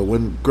complicated thing. But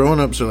when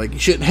grown-ups are like, you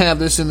shouldn't have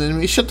this, and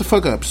then shut the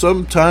fuck up.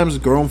 Sometimes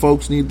grown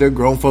folks need their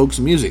grown folks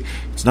music.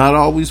 It's not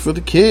always for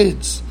the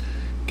kids.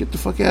 Get the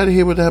fuck out of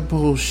here with that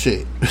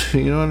bullshit.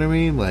 You know what I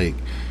mean? Like,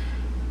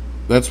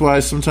 that's why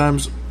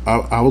sometimes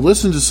I will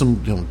listen to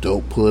some, you know,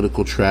 dope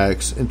political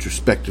tracks,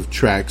 introspective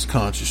tracks,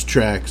 conscious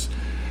tracks.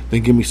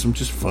 Then give me some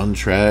just fun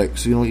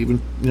tracks, you know,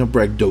 even, you know,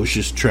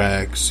 braggadocious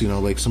tracks, you know,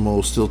 like some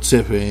old Still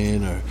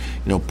Tippin' or,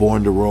 you know,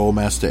 Born to Roll,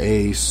 Master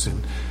Ace.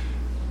 And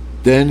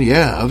then,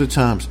 yeah, other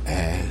times,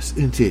 ass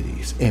and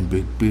titties and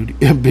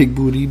big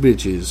booty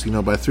bitches, you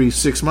know, by 3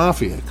 6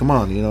 Mafia. Come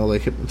on, you know,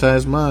 like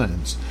Hypnotized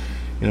Minds,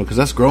 you know, because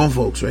that's grown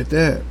folks right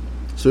there.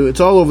 So it's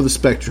all over the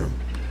spectrum.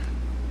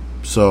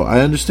 So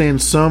I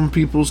understand some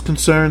people's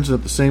concerns, and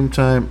at the same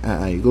time,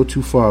 you go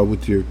too far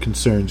with your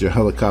concerns, your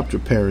helicopter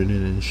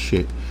parenting and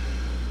shit.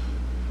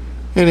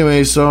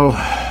 Anyway, so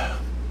I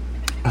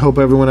hope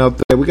everyone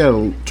out there, we got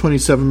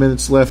 27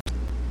 minutes left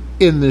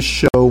in this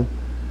show.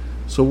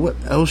 So what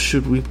else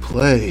should we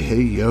play?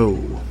 Hey,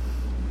 yo.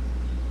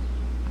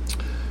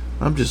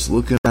 I'm just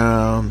looking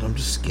around. I'm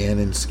just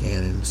scanning.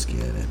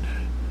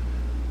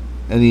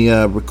 Any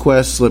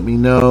requests, let me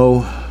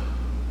know.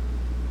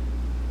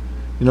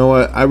 You know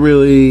what? I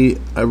really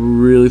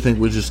think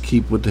we'll just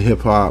keep with the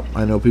hip hop.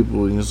 I know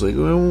people are just like,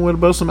 well, what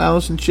about some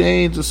Alice in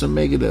Chains or some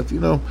Megadeth? You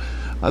know,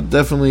 I'll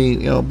definitely,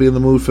 you know, be in the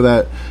mood for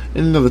that.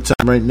 And another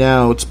time, right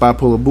now, it's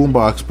Bipolar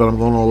Boombox, but I'm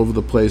going all over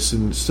the place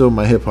and still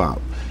my hip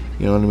hop.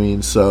 You know what I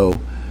mean? So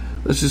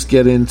let's just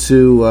get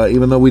into,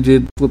 even though we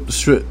did flip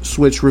the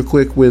switch real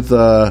quick with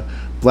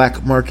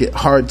Black Market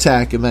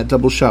Hardtack and that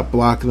double shot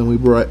block, and then we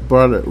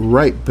brought it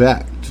right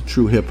back to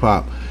true hip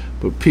hop.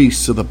 But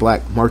peace to the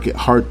Black Market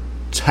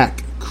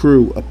Hardtack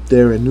crew up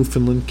there in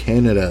Newfoundland,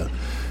 Canada.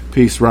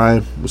 Peace,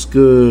 Ryan. What's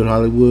good,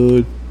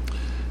 Hollywood?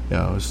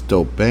 Yo, it's a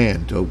dope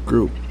band, dope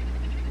group.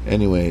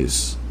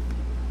 Anyways,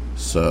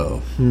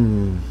 so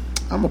I'm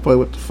gonna play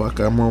what the fuck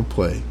I'm gonna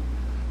play.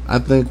 I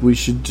think we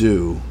should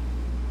do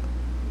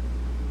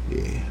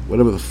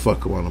whatever the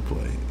fuck I want to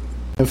play.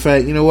 In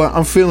fact, you know what?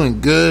 I'm feeling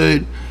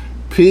good.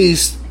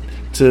 Peace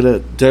to the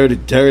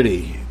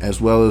Dirty, as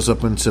well as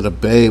up into the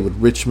Bay with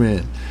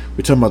Richmond.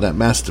 We're talking about that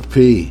Master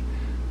P.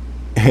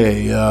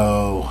 Hey,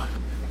 yo.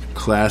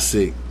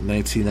 Classic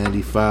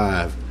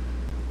 1995.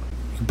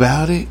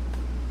 About it?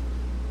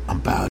 I'm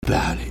about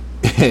it.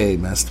 Hey,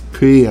 Master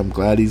P, I'm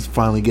glad he's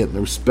finally getting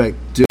the respect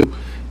due.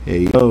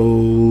 Hey,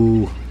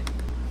 yo.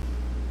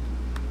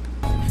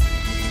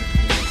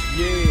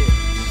 Yeah.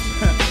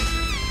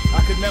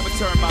 I could never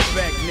turn my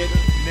back, nigga.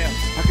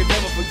 I could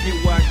never forget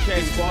where I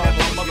came from.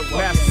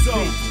 Master P.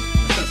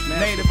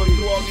 Native of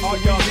New Orleans,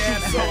 Louisiana.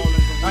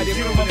 I did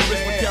put them up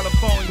in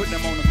California. Put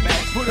them on the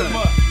map. Put them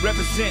up.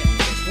 Represent.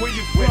 Where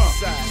you from?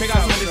 Check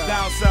out some of this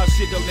down south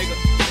shit though, nigga.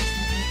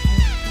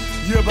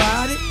 You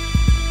about it?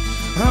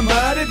 I'm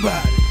about it.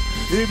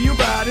 If you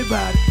about it,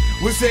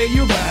 we'll say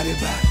you about it.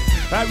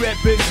 I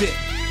represent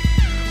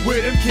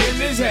where them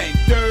killers hang.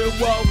 Third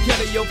Wall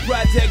Kelly, your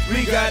project,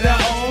 we got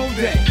our own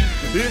thing.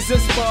 It's a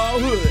small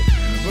hood,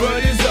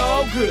 but it's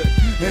all good.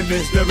 And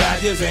Mr.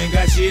 Rogers ain't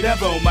got shit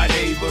up on my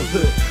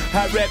neighborhood.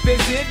 I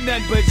represent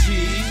none but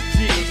G.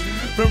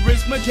 From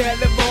Richmond,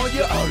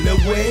 California, all the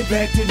way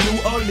back to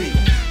New Orleans.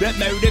 That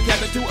murder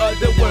capital of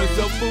the world,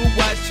 so fool,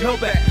 watch your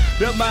back.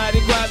 The mighty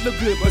crowd look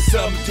good, but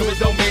some to it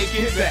don't make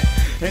it back.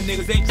 And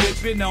niggas ain't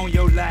tripping on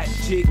your life,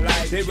 chick.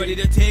 They ready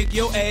to take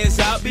your ass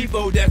out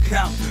before that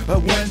count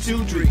of 1,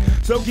 2, 3.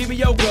 So give me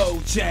your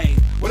gold chain.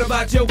 What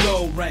about your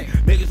gold ring?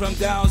 Niggas from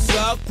down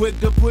south, quick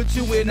to put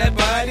you in that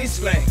body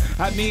slang.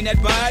 I mean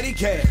that body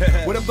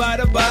cat. What about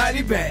a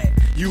body bag?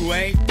 You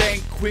ain't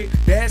think quick,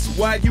 that's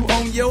why you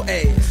on your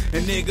ass.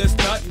 And niggas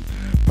stuntin',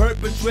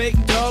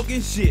 perpetrating,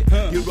 talking shit.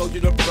 You wrote to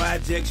the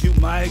projects, you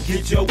might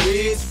get your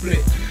wig split.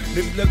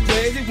 Niggas look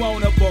crazy,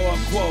 want up for a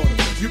quarter.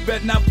 You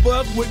better not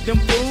fuck with them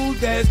fools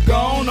that's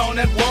gone on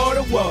that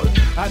water.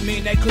 I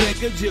mean that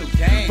click of juice,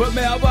 but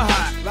Melba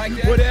hot. Like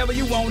that. Whatever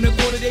you want to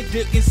go to their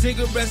dick and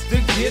cigarettes to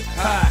get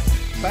high.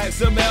 Like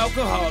some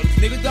alcoholics,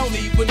 niggas don't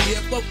even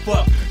give a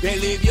fuck. They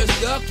leave you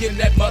stuck in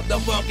that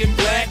motherfucking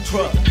black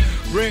truck.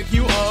 Break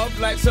you off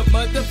like some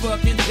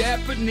motherfucking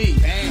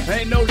Japanese.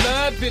 Ain't no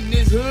love in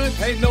this hood,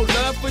 ain't no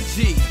love for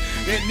G.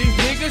 And these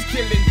niggas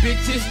killing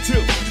bitches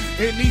too.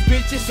 And these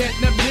bitches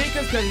setting up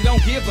niggas cause they don't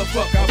give a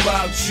fuck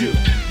about you.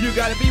 You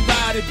gotta be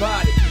body,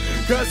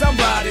 cause I'm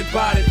body.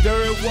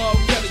 Third Wall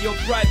Kelly, your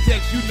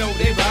projects, you know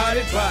they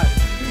body.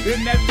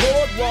 In that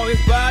fourth wall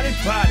is body.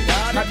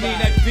 I mean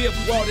that fifth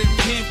wall and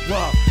 10th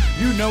wall.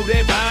 You know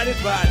they body.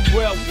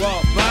 12th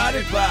wall,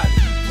 body.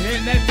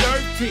 In that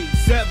 13,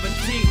 17,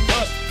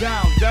 up,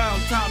 down,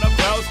 downtown,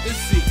 across the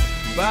sea.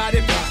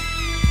 Body.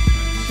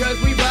 Cause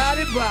we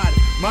body.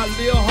 My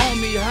little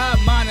homie,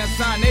 high minor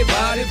sign, they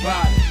body.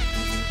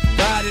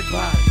 body.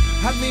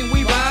 I mean,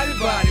 we body.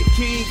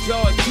 King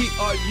George,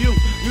 T-R-U,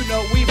 you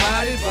know we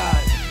body.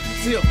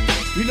 Still,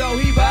 you know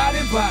he body.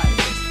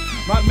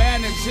 My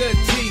manager,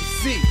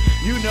 TC,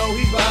 you know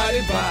he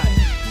body.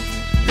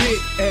 Big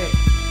A,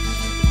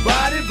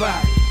 body.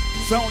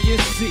 Sonya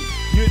C,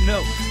 you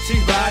know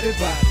she's body.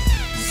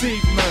 C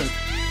Murphy,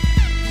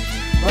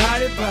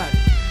 body.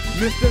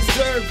 Mr.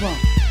 Servon,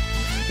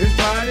 his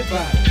body.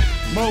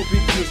 Moby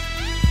Dick,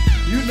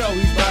 you know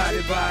he's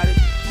body.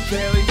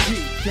 Kelly G,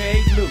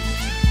 K. Lou,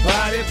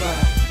 body.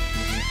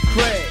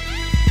 Craig,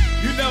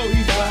 you know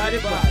he's body.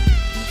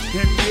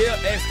 And Bill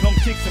S come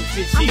kick some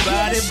shit, she body.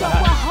 I'm here to show a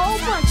whole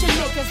bunch of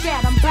niggas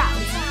that I'm bout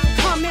it.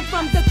 Coming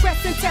from the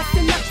crescent,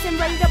 testing ups and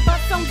ready to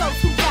bust on those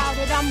who doubt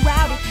it. I'm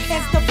rowdy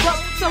as the fuck,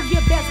 so you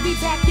best be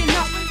backing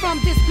up from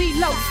this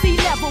below sea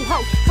level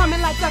hoe. Coming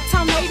like a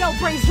tornado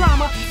brings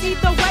drama.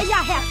 Either way,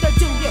 I have to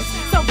do this.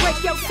 So break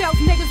yourself,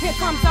 niggas. Here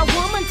comes a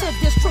woman to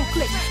this true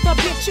click. The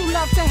bitch you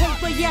love to hate,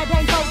 but yet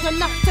ain't bold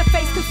enough to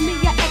face. Cause me,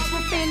 your ex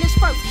will finish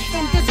first.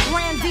 In this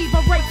grand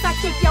diva race, I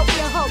kick your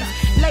ear hoes.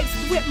 Laced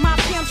with my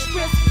pimp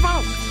strips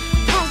funk.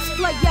 Punks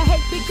play your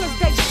hate because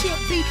they shit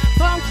be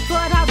bunk.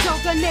 But I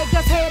don't, the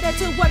niggas headed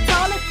to a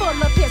toilet full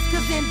of piss.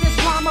 Cause in this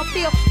drama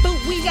field, but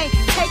we ain't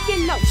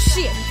taking no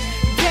shit.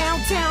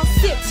 Downtown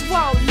 6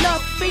 wall,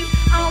 love feet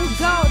on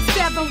guard,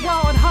 7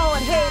 ward,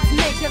 hard heads,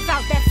 niggas out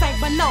that St.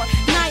 Bernard,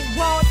 9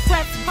 ward,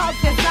 press, pause,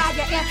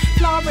 desire in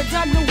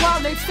Florida, New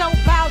Orleans, so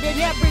bout it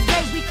every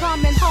day. We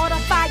coming harder,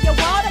 fire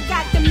water,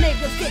 got them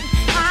niggas getting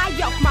high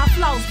off my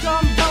flows,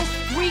 gumbo,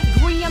 green,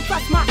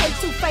 plus my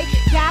A2 fake,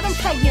 got them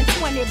paying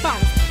 20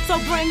 bucks.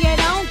 So bring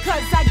it on,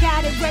 cause I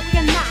got it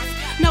recognized.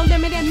 No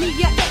limit in me,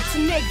 your ex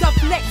nigga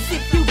flex if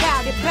you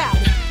bout it.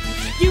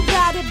 You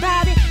bout it,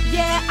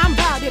 yeah, I'm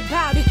bout it.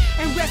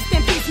 And rest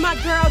in peace, my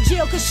girl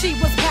Jill, cause she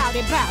was bout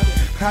it.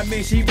 I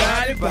mean, she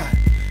body.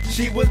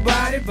 She was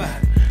body.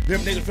 Them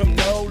niggas from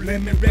No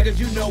Limit Records,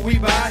 you know we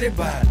body.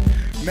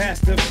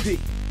 Master P,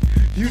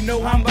 you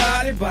know I'm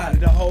body.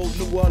 The whole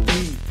New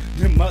Orleans,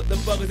 them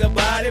motherfuckers are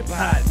body.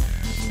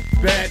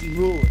 Baton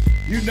Rouge,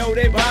 you know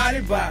they body.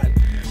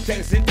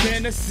 Texas and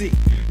Tennessee,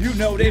 you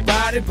know they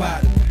body.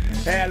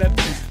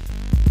 Alabama,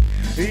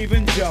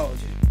 even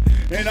Georgia.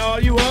 And all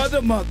you other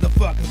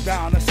motherfuckers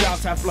down the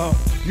Southside Florida,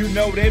 you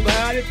know they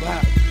body.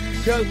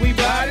 Cause we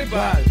body.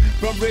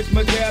 From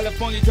Richmond,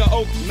 California to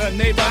Oakland,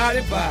 they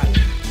body.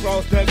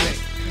 Cross the bay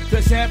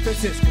to San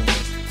Francisco,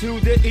 to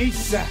the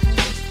east side,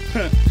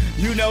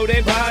 you know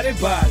they body.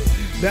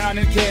 Down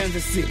in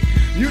Kansas City,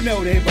 you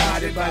know they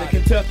body.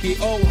 Kentucky,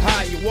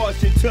 Ohio,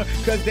 Washington,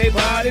 cause they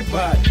body.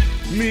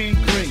 Mean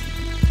Green,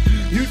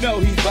 you know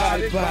he's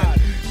body.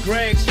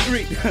 Greg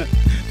Street,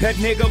 that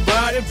nigga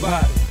body.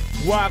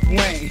 Walk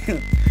Wayne,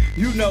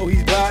 you know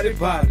he's body.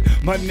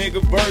 My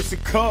nigga Versa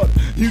Carter,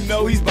 you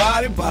know he's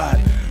body.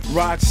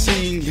 Rock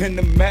Sheen in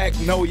the Mac,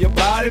 know your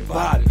body.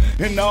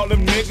 And all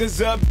them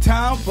niggas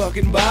uptown,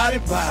 fucking body.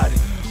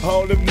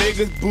 All them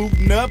niggas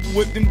booting up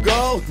with them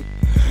gold.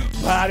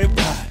 Body.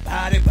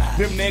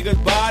 Them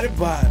niggas body.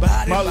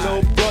 My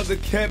little brother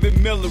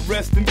Kevin Miller,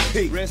 rest in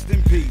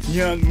peace.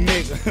 Young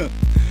nigga,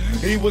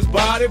 he was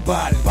body.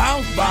 Bounce,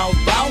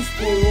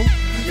 fool.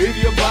 If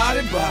your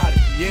body,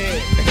 yeah.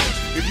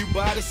 If you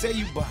body, say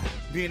you body.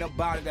 Being a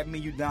body, that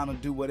mean you down to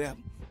do whatever.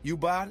 You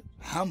body,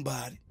 I'm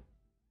body.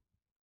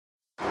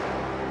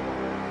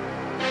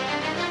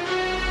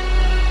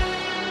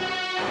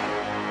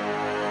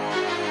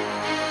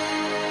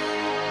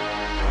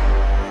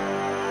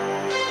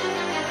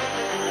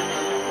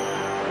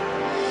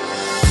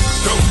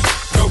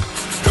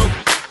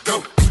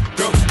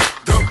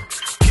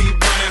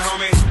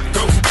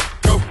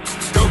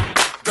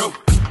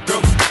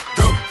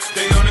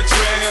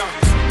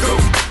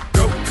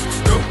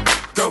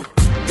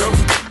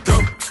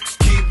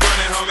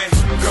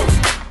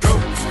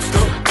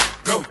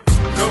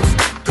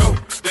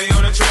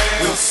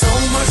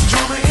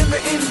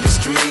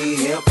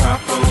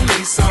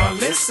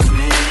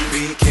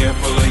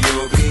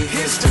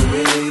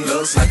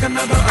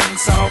 Another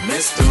unsolved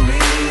mystery.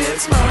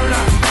 It's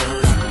murder.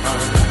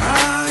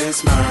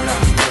 It's murder.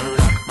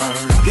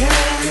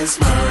 Yeah, it's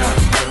murder.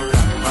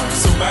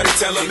 Somebody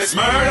tell them it's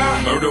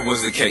murder. Murder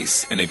was the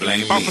case, and they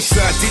blame me. Officer,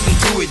 I didn't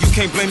do it. You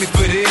can't blame me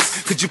for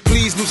this. Could you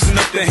please loosen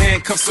up the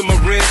handcuffs on my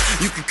wrist?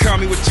 You can call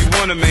me what you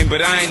wanna, man,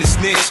 but I ain't a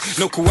snitch.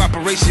 No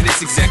cooperation,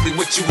 it's exactly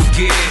what you would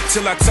get.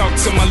 Till I talk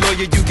to my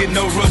lawyer, you get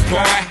no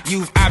reply.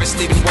 You've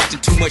obviously been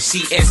watching too much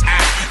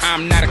CSI.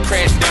 I'm not a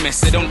crash dummy,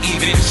 so don't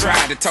even try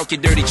to talk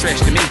your dirty trash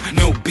to me.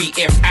 No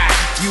BFI.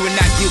 You are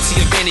not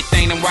guilty of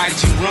anything, then why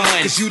did you run?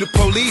 Cause you the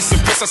police,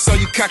 and plus I saw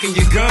you cocking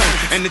your gun.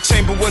 And the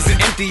chamber wasn't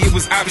empty, it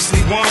was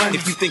obviously one.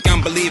 If you think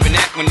I'm believing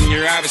that one,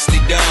 you're obviously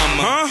dumb.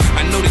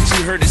 I know that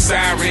you heard the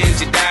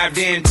sirens, you dived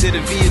into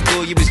the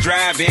vehicle you was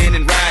driving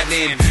and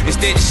riding.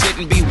 Instead you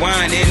shouldn't be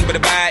whining, but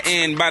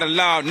abiding by the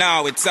law.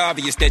 No, it's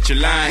obvious that you're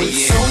lying.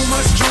 With so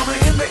much drama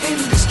in the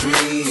industry,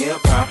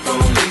 hip-hop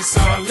police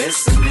are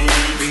listening.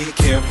 Be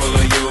careful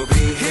or you'll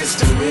be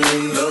history.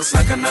 Looks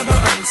like another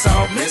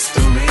unsolved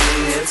mystery.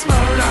 It's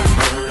murder.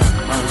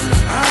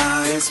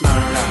 Ah, it's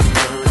murder.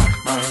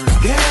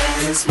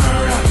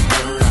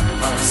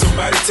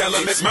 tell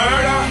them it's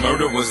murder.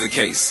 Murder was the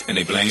case, and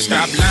they blame me.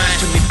 Stop lying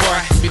to me, boy.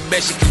 Be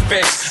best you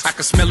confess. I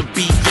can smell a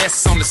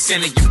BS on the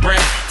scent of your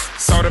breath.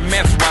 Saw the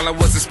meth while I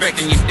was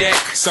inspecting your deck.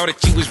 Saw that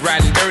you was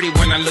riding dirty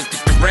when I looked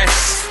at the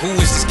rest. Who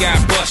is this guy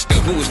Buster?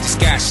 Who is this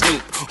guy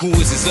Snoop? Who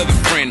is his other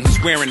friend who's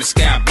wearing the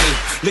sky blue?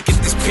 Look at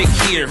this pic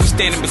here, who's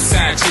standing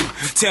beside you?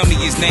 Tell me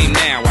his name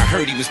now, I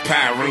heard he was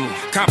Pyru.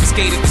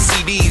 Confiscated the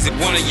CDs at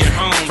one of your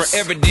homes for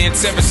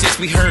evidence ever since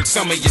we heard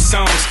some of your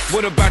songs.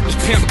 What about this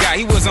pimp guy?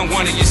 He was on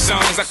one of your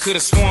songs. I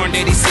could've sworn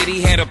that he said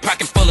he had a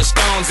pocket full of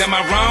stones. Am I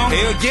wrong?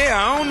 Hell yeah,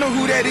 I don't know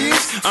who that is.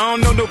 I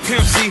don't know no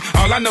Pimp C.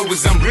 All I know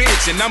is I'm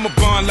rich and I'm a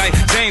born like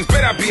James.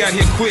 Bet I be out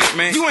here quick,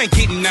 man. You ain't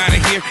getting out of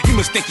here. You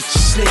must think that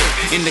you slick.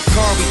 In the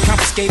car we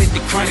confiscated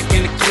the chronic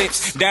and the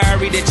clips,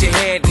 diary that you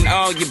had and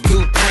all your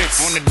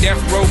blueprints. On the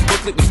death row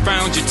booklet we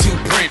found your 2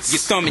 prints,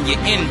 your thumb and your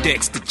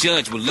index. The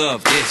judge will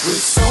love this. With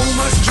so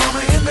much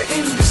drama in the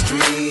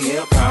industry,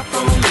 hip-hop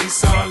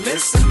police are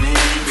listening.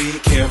 Be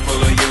careful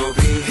or you'll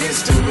be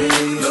history.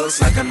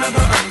 Looks like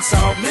another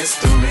unsolved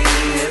mystery.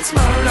 It's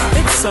murder.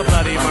 It's a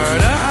bloody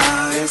murder.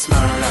 It's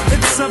murder.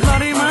 It's a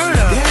bloody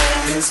murder.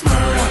 Yeah, it's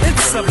murder.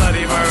 It's a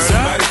bloody murder.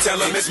 Somebody tell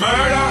them it's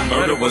murder.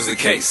 Murder was the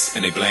case,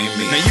 and they blame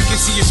me. Now you can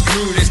see you're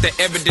screwed as the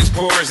evidence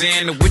pours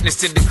in. The witness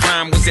to the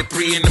crime was at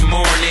 3 in the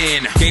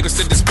morning. Gave us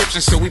a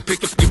description, so we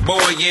picked up your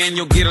boy in.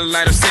 You'll get a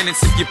lighter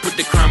sentence if you put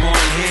the crime on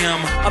him.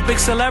 A big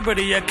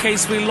celebrity, a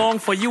case we long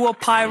for. You a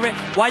pirate?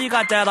 Why you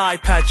got that eye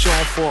patch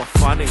on for?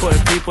 Funny.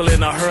 Putting people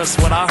in a hearse,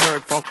 what I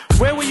heard from.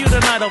 Where were you the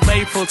night of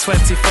April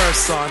 21st,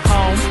 son?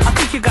 Home? I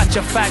think you got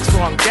your facts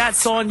wrong.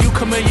 Gats on you,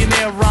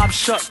 Chamillionaire, Rob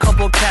Shut,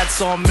 couple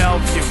cats on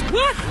Melview.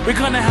 What? We're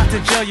gonna have to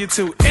jail you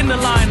two. In the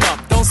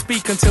lineup, don't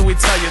speak until we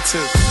tell you to.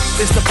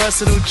 This the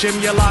person who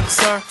Jim your lock,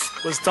 sir?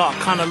 Was dark,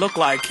 kinda look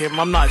like him,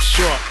 I'm not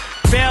sure.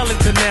 Failing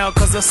to nail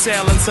cause the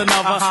sailing's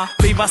another.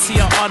 Leave I see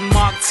an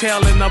unmarked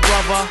tail in the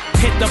brother.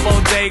 Hit the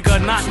bodega,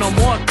 not no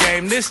more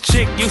game. This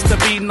chick used to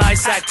be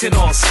nice, acting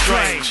all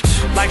strange.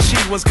 Like she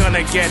was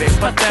gonna get it,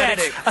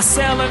 pathetic. A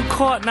sailing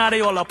court, now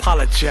they all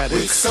apologetic.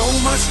 With so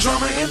much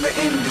drama in the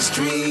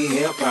industry,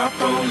 hip-hop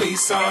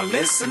police are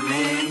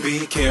listening.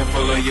 Be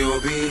careful or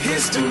you'll be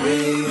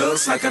history.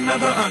 Looks like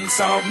another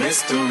unsolved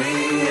mystery.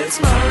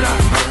 It's murder,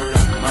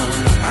 murder,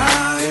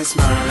 murder. It's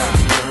murder,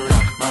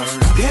 murder,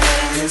 murder.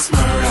 Yeah, it's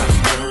murder,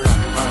 murder,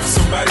 murder.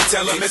 Somebody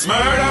tell them it's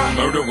murder.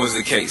 Murder was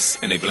the case,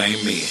 and they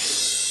blame me.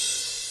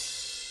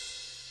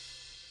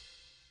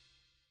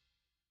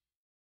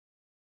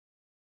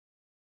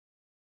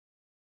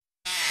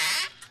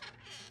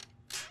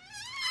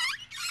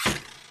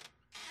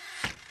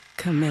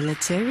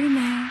 Military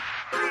man.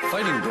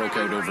 Fighting broke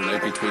out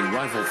overnight between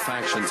rival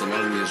factions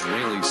along the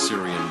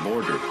Israeli-Syrian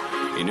border.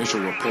 Initial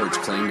reports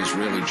claim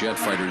Israeli jet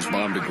fighters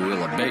bombed a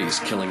guerrilla base,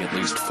 killing at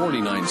least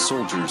 49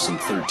 soldiers and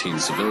 13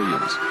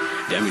 civilians.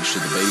 Damage to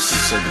the base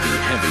is said to be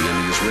heavy, and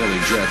the Israeli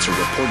jets are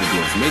reported to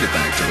have made it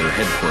back to their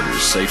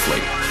headquarters safely.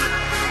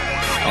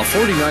 A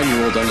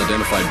 49-year-old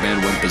unidentified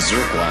man went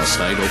berserk last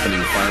night,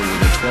 opening fire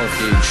with a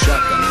 12-gauge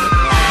shotgun in a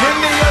car. Give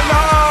me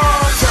alarm!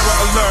 Terror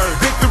alert!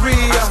 Victory!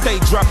 I stay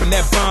dropping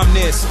that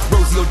bombness.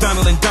 Rosie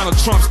O'Donnell and Donald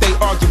Trump stay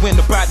arguing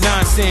about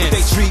nonsense.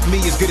 They treat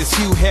me as good as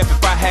Hugh Hef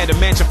if I had a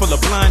mansion full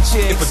of blonde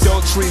chicks. If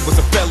adultery was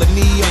a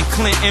felony, and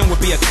Clinton would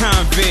be a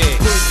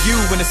convict. Put you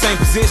in the same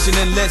position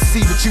and let's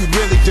see what you'd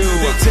really do.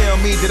 They tell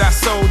me that I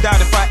sold out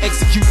if I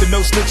execute the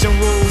no snitching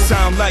rule.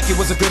 Sound like it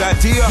was a good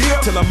idea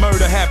till a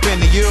murder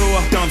happened to you.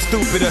 Dumb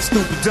stupid or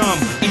stupid dumb,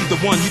 either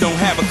one you don't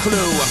have a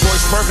clue.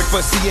 Voice perfect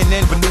for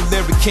CNN, but New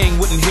Larry King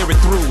wouldn't hear it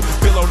through.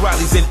 Bill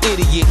O'Reilly's an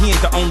idiot, he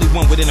ain't the only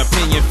one with an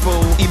opinion,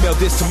 fool. Email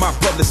this to my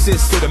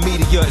publicist so the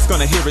media is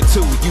gonna hear it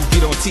too. You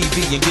get on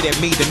TV and get at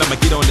me, then I'ma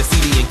get on the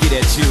CD and get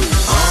at you.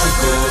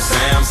 Uncle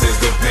Sam says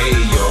to pay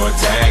your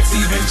tax,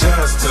 even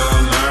just to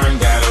learn,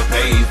 gotta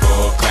pay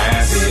for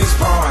classes.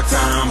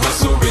 Part-time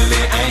hustle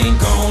really ain't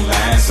gon'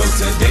 last, so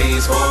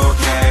today's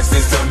forecast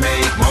is to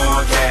make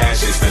more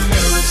cash. It's the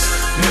news,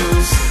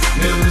 news,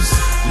 news.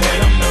 Let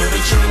them know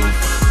the truth,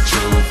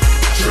 truth,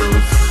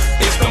 truth.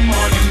 It's the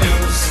morning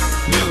news,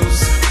 news,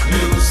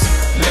 news.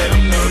 Let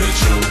them know the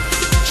truth,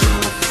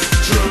 truth,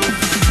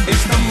 truth.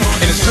 It's the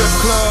morning. In a strip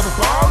club,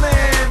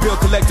 ballin'. Bill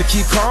collector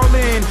keep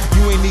calling.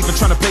 You ain't even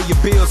tryna pay your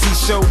bills. He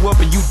show up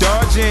and you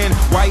dodging.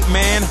 White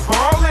man,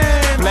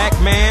 ballin'. Black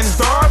man,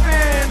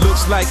 starving.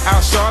 Looks like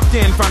Al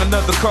Sharpton found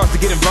another cause to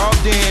get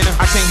involved in.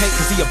 I can't hate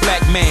cause he a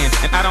black man,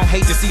 and I don't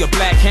hate to see a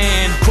black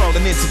hand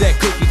crawling into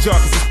that cookie jar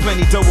cause there's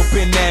plenty dough up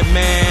in that,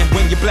 man.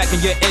 When you're black and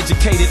you're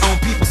educated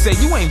on, people say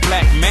you ain't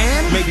black,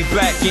 man. Maybe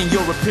black in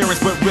your appearance,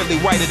 but really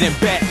whiter than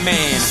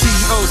Batman.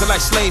 CEOs are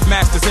like slave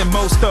masters and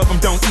most of them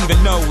don't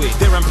even know it.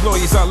 Their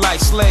employees are like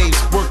slaves,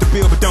 work the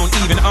bill but don't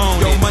even own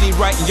it. Your money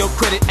right and your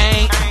credit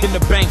ain't, then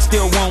the bank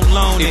still won't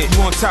loan it. If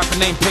you on top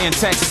and ain't paying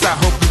taxes, I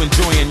hope you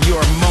enjoying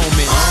your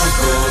moment.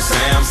 Uncle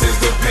Sam says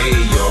to pay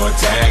your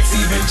tax,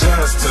 even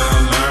just to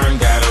learn,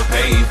 gotta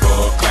pay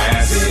for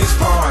classes.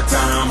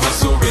 Part-time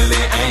hustle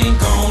really ain't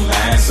gon'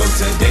 last, so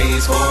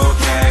today's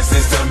forecast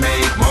is to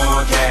make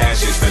more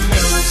cash. It's the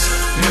news,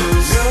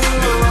 news,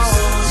 news.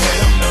 Let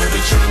them know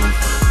the truth,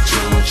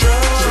 truth,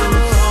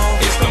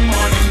 truth. It's the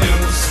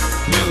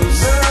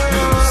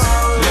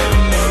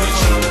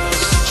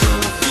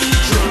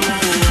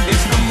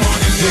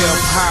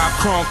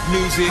funk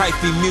music,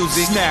 hyphy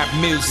music, snap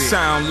music.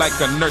 Sound like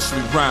a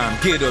nursery rhyme,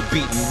 get a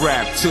beat and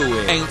rap to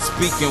it. Ain't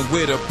speaking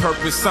with a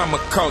purpose, I'ma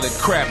call it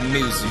crap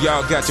music.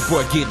 Y'all got your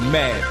boy getting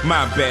mad,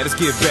 my bad, let's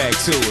get back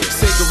to it.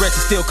 Cigarettes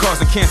are still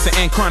causing cancer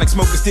and chronic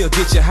smoking still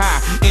get you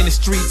high. In the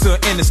streets or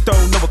in the store,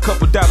 know a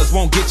couple dollars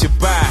won't get you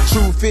by.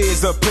 Truth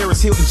is, a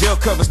Paris Hilton jail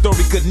cover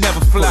story could never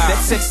fly. For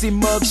that sexy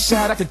mug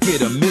shot, I could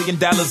get $1 million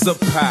a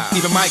pop.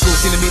 Even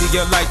Michael's in the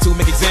media like to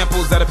make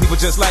examples out of people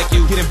just like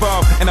you. Get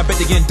involved, and I bet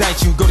they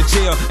indict you. Go to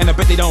jail, and I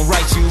bet they don't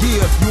write you.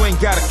 Yeah, if you ain't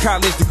got a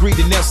college degree,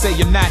 then they'll say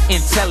you're not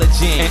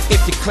intelligent. And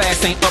if your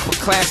class ain't upper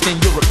class,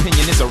 then your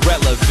opinion is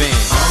irrelevant.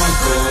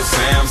 Uncle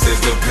Sam says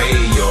to pay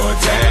your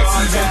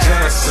taxes. Even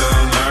just to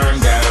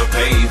learn, gotta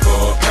pay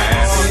for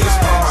passes.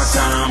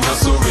 Part-time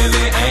hustle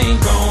really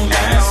ain't gon'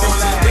 last. So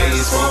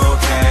today's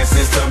forecast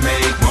is to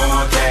make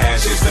more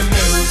cash. It's the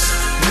news.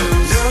 Let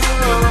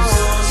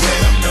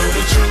them know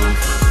the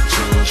truth.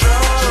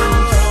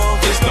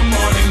 It's the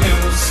morning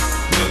news.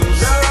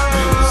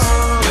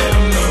 Let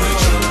them know the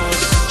truth.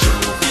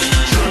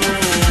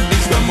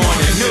 It's the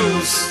morning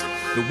news.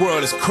 The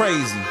world is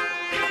crazy.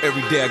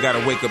 Every day I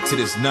gotta wake up to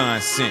this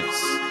nonsense.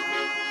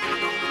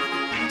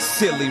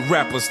 Silly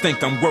rappers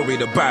think I'm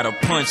worried about a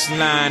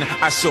punchline.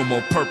 I show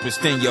more purpose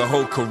than your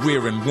whole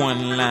career in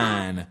one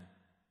line.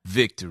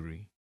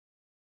 Victory.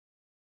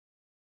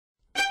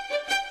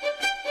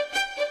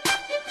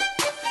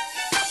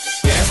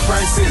 Gas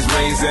prices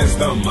raise as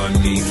the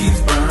money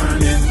keeps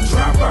burning.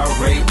 Dropout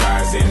rate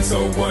rising,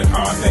 so what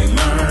are they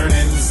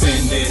learning?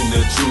 Sending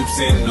the troops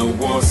in the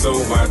war, so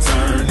I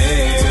turn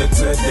it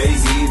to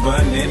today's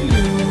evening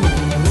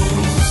news.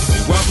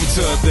 Welcome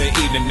to the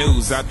evening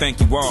news. I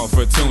thank you all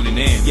for tuning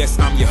in. Yes,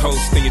 I'm your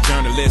host and your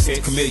journalist,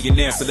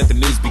 Chameleonaire, so let the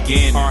news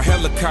begin. Our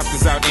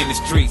helicopters out in the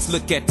streets.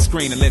 Look at the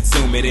screen and let's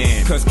zoom it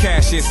in. Cause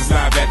Cassius is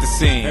live at the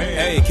scene.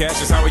 Hey,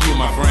 Cassius, how are you,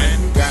 my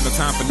friend? Got no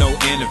time for no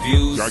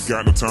interviews. I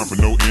got no time for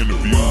no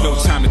interviews. No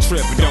time to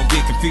trip, but don't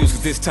get confused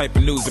with this type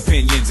of news,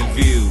 opinions, and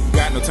views.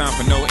 Got no time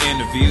for no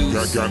interviews.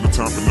 I got no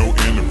time for no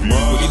interviews.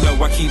 Well, you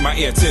know I keep my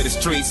ear to the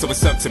street, so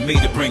it's up to me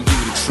to bring you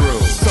the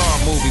truth. Saw a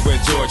movie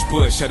where George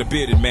Bush had a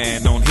bearded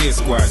man on his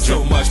squad.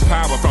 So much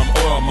power from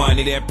oil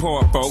money that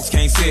poor folks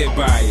can't sit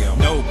by him.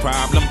 No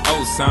problem,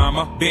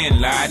 Osama, Bin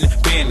Laden,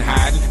 been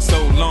hiding.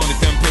 So long that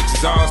them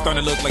pictures all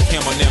starting to look like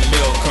him on them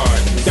milk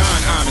cartons.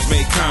 Don Imus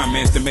made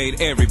comments that made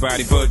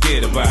everybody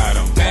forget about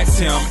him. That's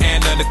him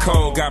and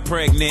Nicole got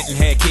pregnant and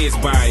had kids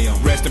by him.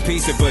 Rest in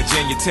peace at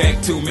Virginia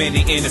Tech, too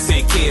many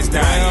innocent kids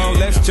dying. Well,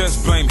 let's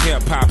just blame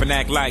hip-hop and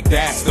act like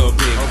that's the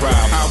big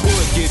problem. I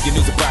would give you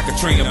news about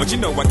Katrina, but you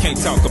know I can't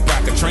talk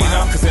about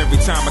Katrina. Cause every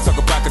time I talk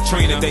about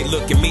Katrina, they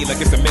look at me like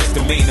it's a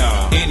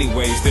misdemeanor.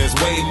 Anyways, there's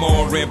way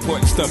more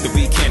important stuff that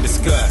we can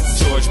discuss.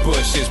 George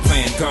Bush is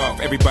playing golf,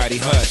 everybody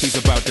hush, he's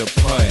about to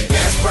putt.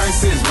 Gas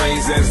prices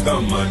raise as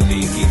the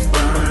money keeps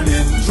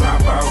burning.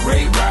 Dropout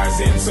rate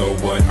rising, so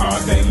what are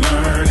they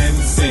learning?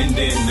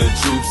 Sending the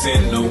troops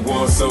in the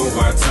war, so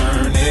I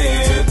turn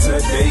it to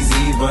today's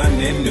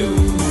evening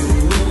news.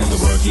 As the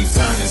world keeps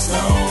turning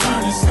slow,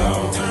 turning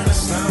slow, turning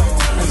slow.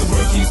 As the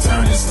world keeps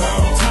turning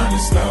slow, turning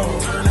slow,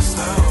 turning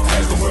slow.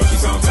 As the world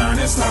keeps on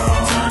turning slow,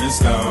 turning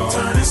slow,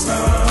 turning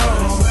slow.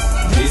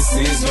 This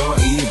is your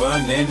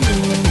evening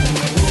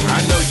news. I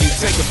know you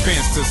take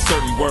offense to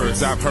certain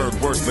words I've heard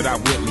worse, but I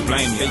wouldn't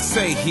blame you. They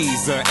say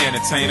he's an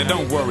entertainer,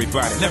 don't worry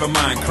about it, never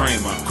mind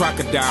Kramer.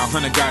 Crocodile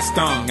hunter got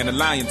stung and the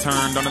lion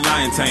turned on the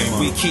lion tamer.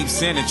 We keep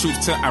sending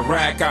troops to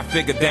Iraq, I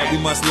figured that we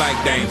must like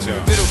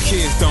danger. Little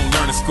kids don't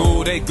learn in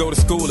school, they go to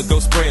school to go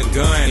spray a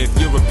gun. If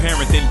you're a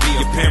parent, then be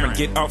a parent,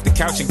 get off the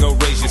couch and go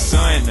raise your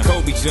son.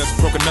 Kobe just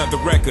broke another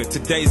record,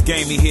 today's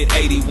game he hit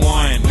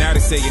 81. Now they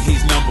saying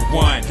he's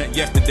 #1,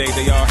 yesterday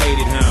they all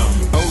hated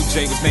him.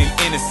 OJ was named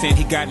innocent,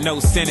 he got no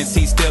sentence,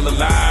 he's still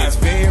alive. It's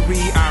very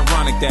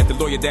ironic that the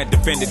lawyer that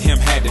defended him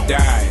had to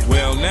die.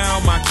 Well, now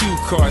my cue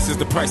card says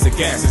the price of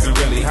gas isn't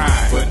really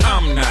high, but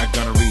I'm not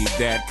gonna read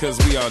that, cause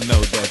we all know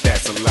that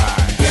that's a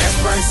lie.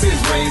 Gas prices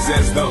raise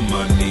as the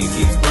money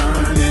keeps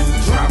burning.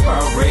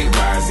 Dropout rate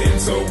rising,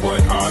 so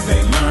what are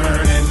they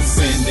learning?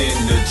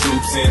 Sending the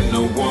troops in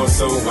the war,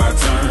 so I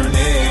turn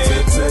it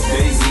to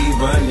today's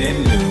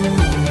evening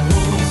news.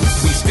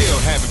 We still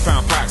haven't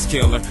found Fox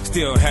Killer,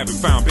 still haven't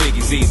found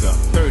Biggie's either.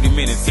 30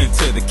 minutes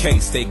into the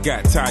case, they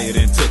got tired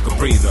and took a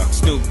breather.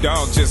 Snoop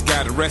Dogg just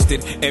got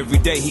arrested, every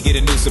day he get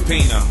a new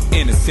subpoena.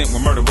 Innocent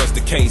when murder was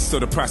the case, so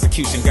the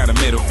prosecution got a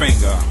middle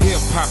finger.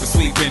 Hip-hop is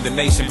sweeping the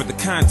nation, but the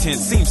content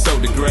seems so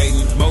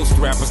degrading. Most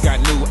rappers got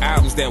new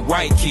albums that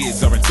white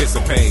kids are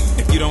anticipating.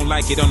 If you don't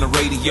like it on the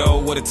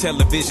radio or the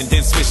television,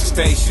 then switch the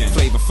station.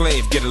 Flavor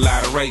Flav get a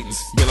lot of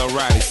ratings, Bill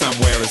O'Reilly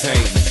somewhere is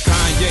hating.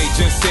 Kanye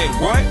just said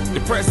what?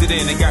 The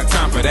president ain't got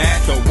time for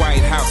that. The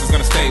White House is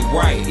gonna stay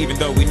white, even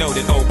though we know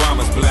that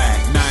Obama's black.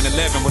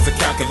 9/11 was a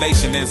calculation.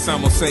 violation, and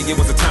some will say it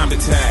was a time to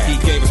tag. He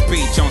gave a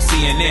speech on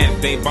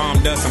CNN, they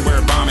bombed us and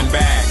we're bombing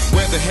back.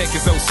 Where the heck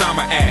is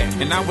Osama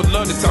at? And I would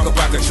love to talk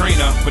about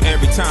Katrina, but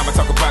every time I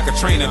talk about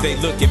Katrina, they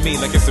look at me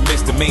like it's a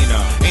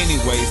misdemeanor.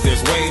 Anyways,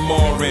 there's way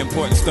more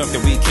important stuff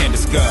that we can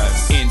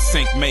discuss.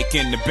 NSYNC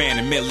making the band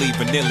and Milli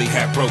Vanilli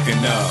have broken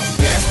up.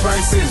 Gas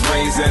prices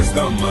raise as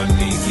the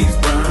money keeps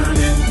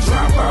burning.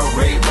 Dropout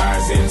rate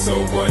rising, so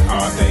what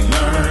are they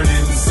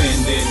learning?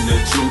 Sending the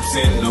troops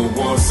in the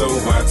war, so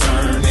I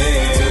turn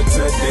it to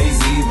today's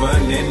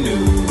evening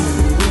news.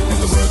 As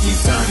the world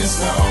keeps turning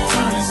slow,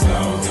 turning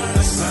slow,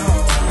 turning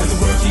slow. As the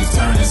world keeps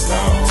turning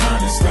slow,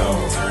 turning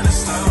slow, turning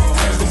slow.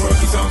 As the world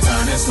keeps on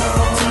turning slow,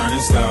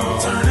 turning slow,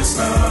 turning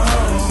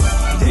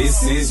slow.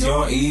 This is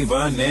your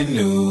evening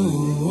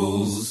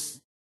news.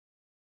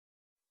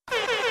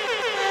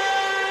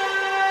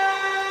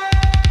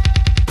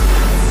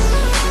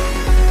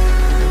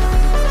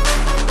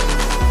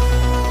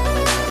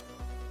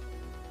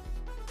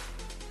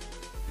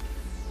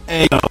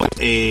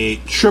 A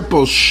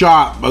triple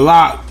shot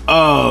block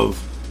of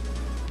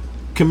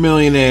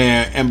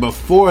Chamillionaire, and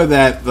before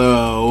that,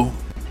 though,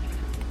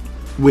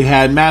 we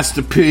had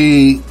Master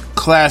P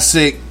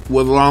classic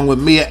along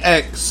with Mia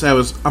X. That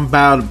was I'm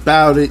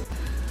About It.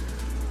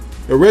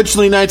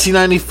 Originally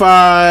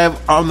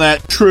 1995 on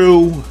that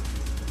True,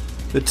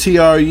 the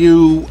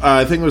TRU.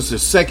 I think it was the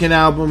second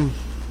album,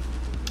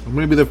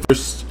 maybe the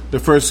first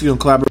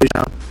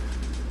collaboration.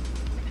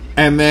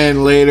 And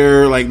then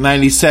later, like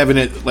 97,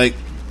 it like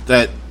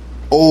that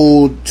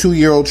old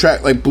 2-year-old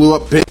track like blew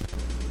up big,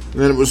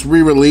 and then it was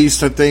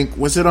re-released. I think,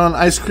 was it on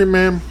Ice Cream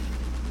Man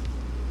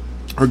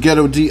or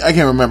Ghetto D? I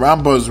can't remember.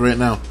 I'm buzzed right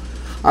now.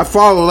 I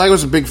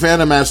was a big fan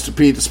of Master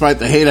P, despite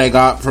the hate I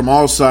got from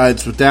all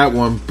sides with that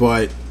one.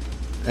 But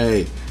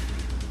hey,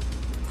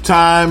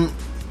 time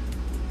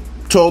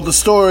told the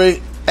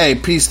story. Hey,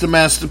 peace to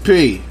Master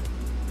P.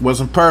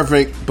 Wasn't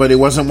perfect, but he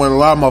wasn't what a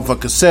lot of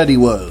motherfuckers said he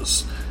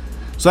was.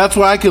 So that's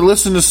why I could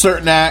listen to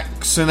certain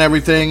acts and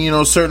everything,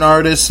 certain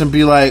artists, and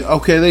be like,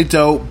 okay, they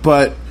dope,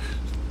 but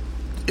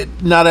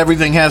not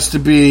everything has to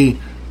be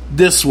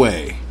this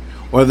way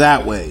or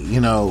that way,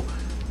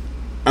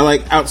 I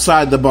like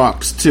outside the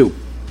box, too.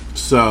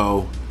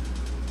 So,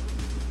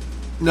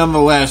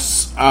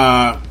 nonetheless,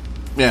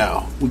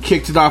 we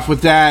kicked it off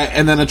with that,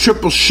 and then a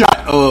triple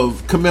shot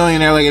of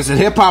Chamillionaire, like I said,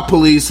 Hip Hop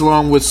Police,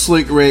 along with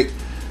Slick Rick,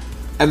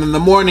 and then the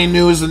morning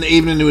news and the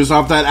evening news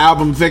off that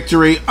album,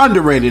 Victory,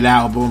 underrated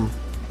album.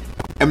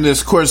 And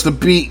this, of course, the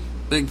beat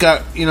that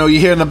got, you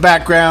hear in the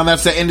background,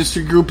 that's the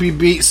industry groupie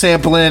beat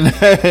sampling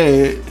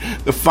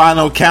the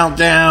final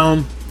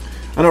countdown.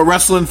 I know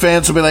wrestling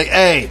fans will be like,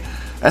 hey,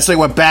 that's like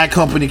what Bad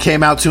Company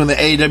came out to in the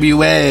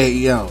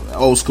AWA,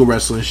 old school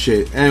wrestling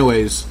shit.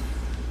 Anyways,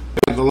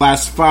 the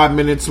last 5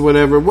 minutes or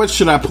whatever, what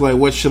should I play?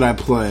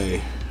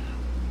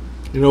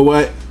 You know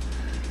what?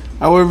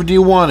 However do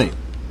you want it.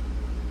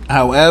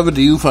 However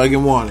do you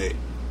fucking want it.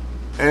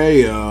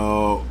 Hey,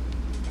 yo.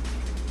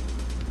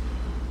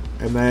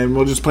 And then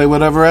we'll just play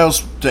whatever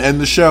else to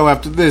end the show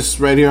after this,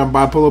 right here on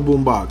Bipolar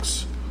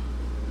Boombox.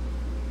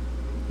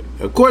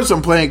 Of course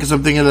I'm playing because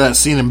I'm thinking of that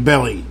scene in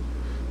Belly.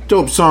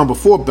 Dope song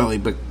before Belly,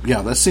 but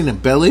yeah, that scene in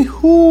Belly,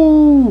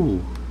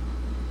 whoo.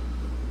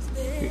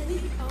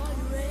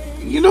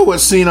 You know what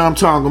scene I'm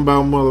talking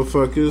about,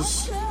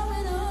 motherfuckers.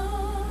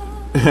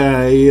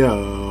 Hey,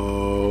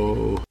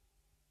 yo.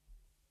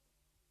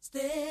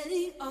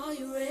 Steady, are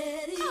you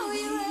ready? Are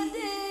you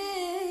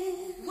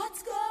ready?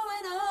 What's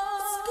going on?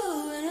 What's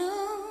going on?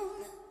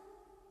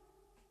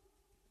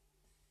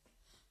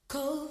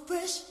 Cold,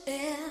 fresh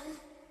air.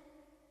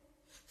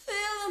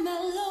 Feel the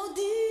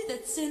melody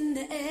that's in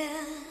the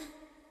air.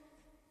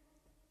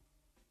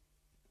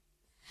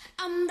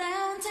 I'm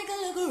down, take a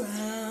look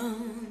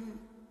around.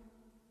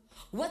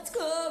 What's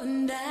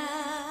going down?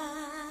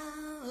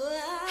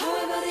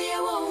 However do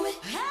you want me?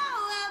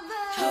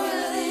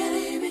 However do you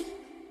need me?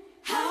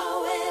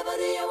 However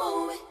do you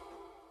want me?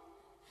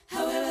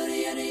 However do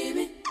you need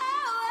me?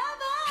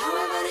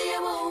 However do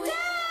you want me?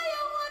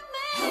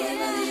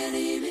 However do you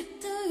need me?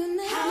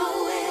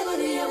 However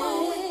do you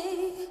want me?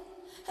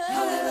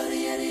 However do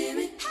you need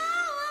me?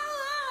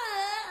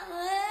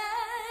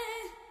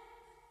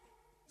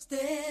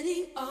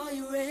 Steady, are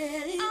you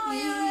ready? Are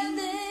you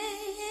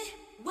ready?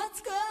 What's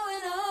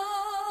going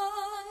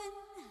on?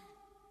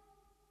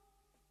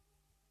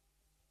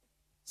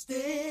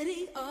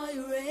 Steady, are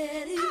you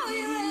ready? Are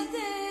you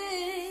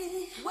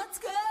ready? What's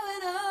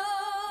going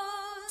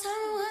on? Tell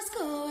me what's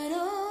going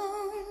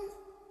on.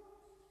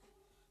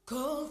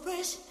 Cold,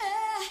 fresh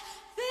air.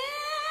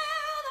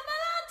 Feel the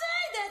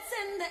melody that's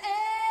in the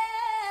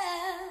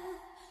air.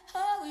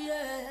 Oh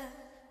yeah.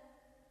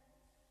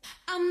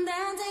 I'm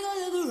down, take a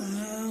look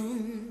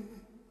around.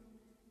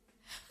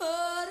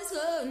 What is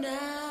going on?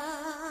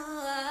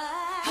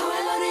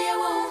 However do you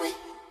want me?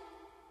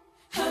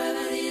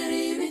 However do you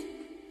need me?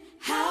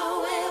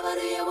 However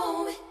do you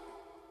want me?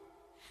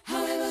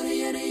 However do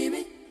you need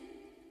me?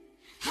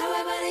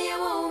 However do you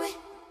want me?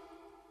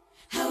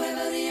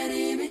 However do you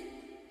need me?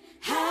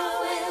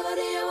 However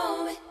do you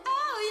want me?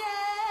 Oh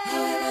yeah.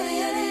 However do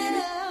you need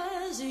me?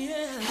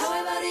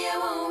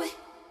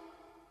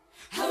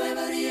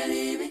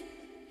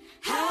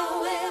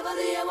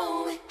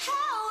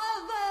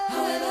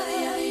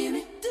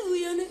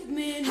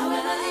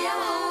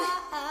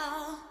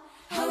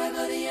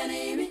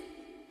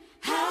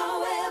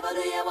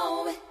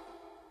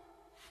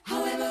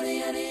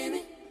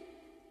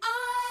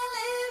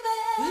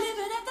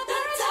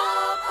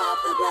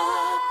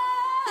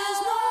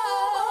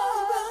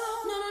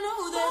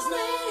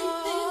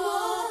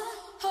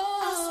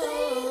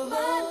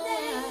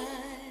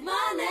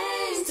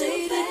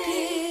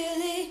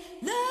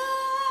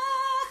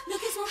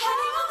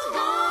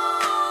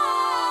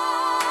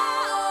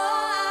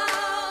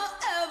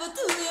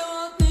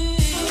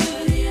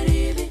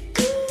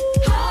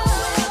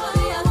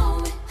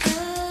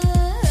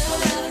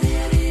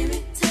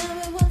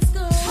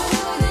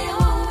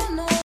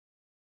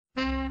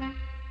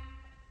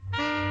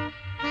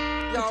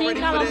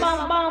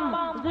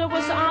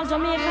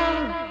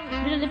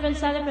 different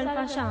style, different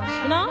fashion.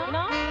 You know?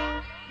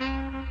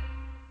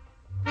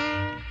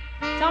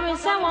 Tell me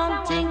say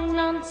one thing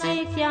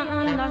Nancy can't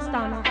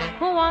understand.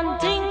 One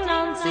thing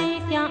Nancy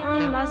can't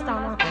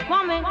understand.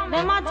 What make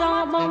them a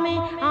talk about me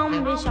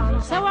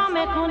ambition? Say what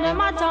make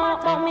them a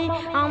talk about me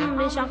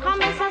ambition?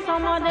 Come and say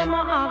some of them a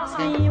ask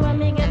me where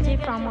me get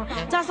it from.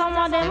 Tell some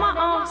of them a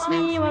ask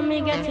me where me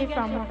get it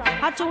from.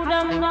 I told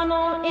them no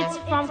no it's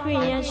from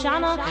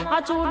creation. I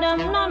told them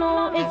no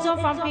no it's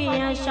from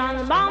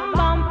creation. Bam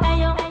bam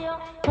hey yo,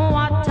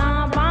 what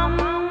a bam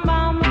bam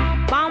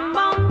bam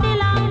bam.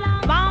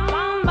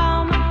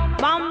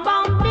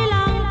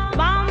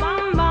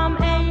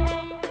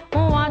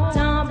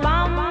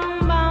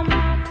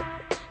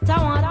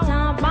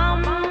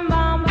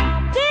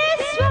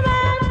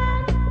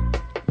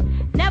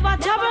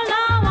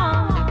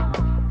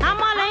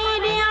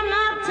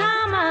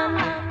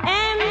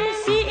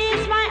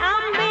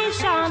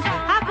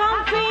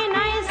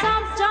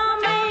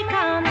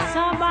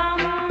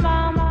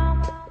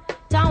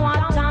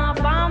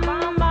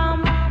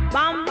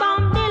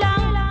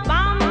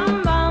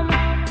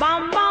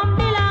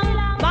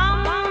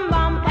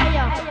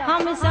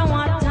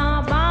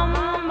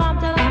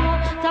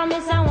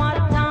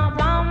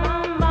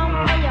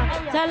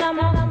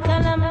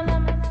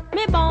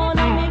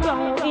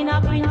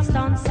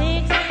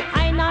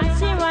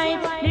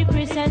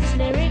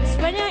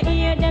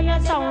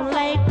 Sound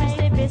like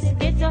Chrissy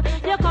Biscuits.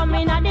 You come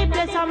in at the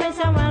place and me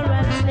say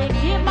well slick.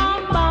 You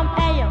bam bam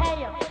hey yo,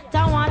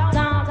 ta what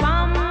ta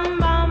bam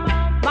bam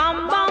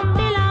bam bam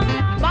bilang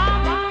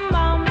bam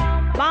bam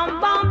bam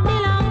bam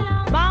bilang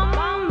bam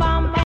bam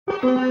bam.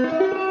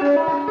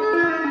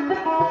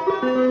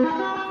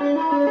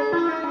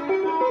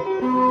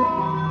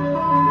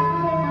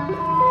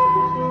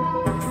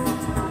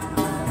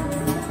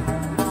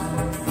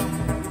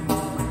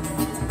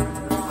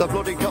 The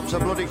bloody cops are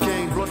bloody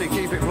keen, bloody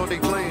keep it bloody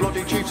clean.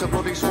 Bloody chiefs are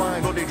bloody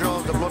swine, bloody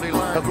draws the bloody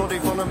line. The bloody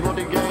fun and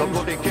bloody games, the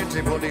bloody kids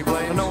in bloody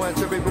blame. Nowhere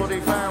to be bloody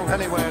found,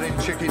 anywhere in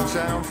Chicken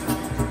Town.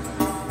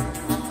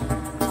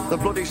 The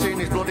bloody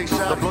scene is bloody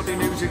sad, the bloody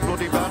news is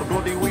bloody bad. The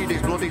bloody weed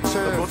is bloody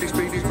turf, the bloody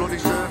speed is bloody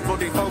surf.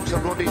 Bloody folks are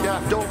bloody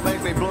daft, don't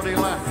make me bloody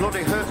laugh.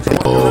 Bloody hurt.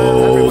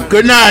 Oh,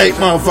 good night,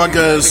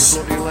 motherfuckers.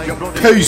 Peace.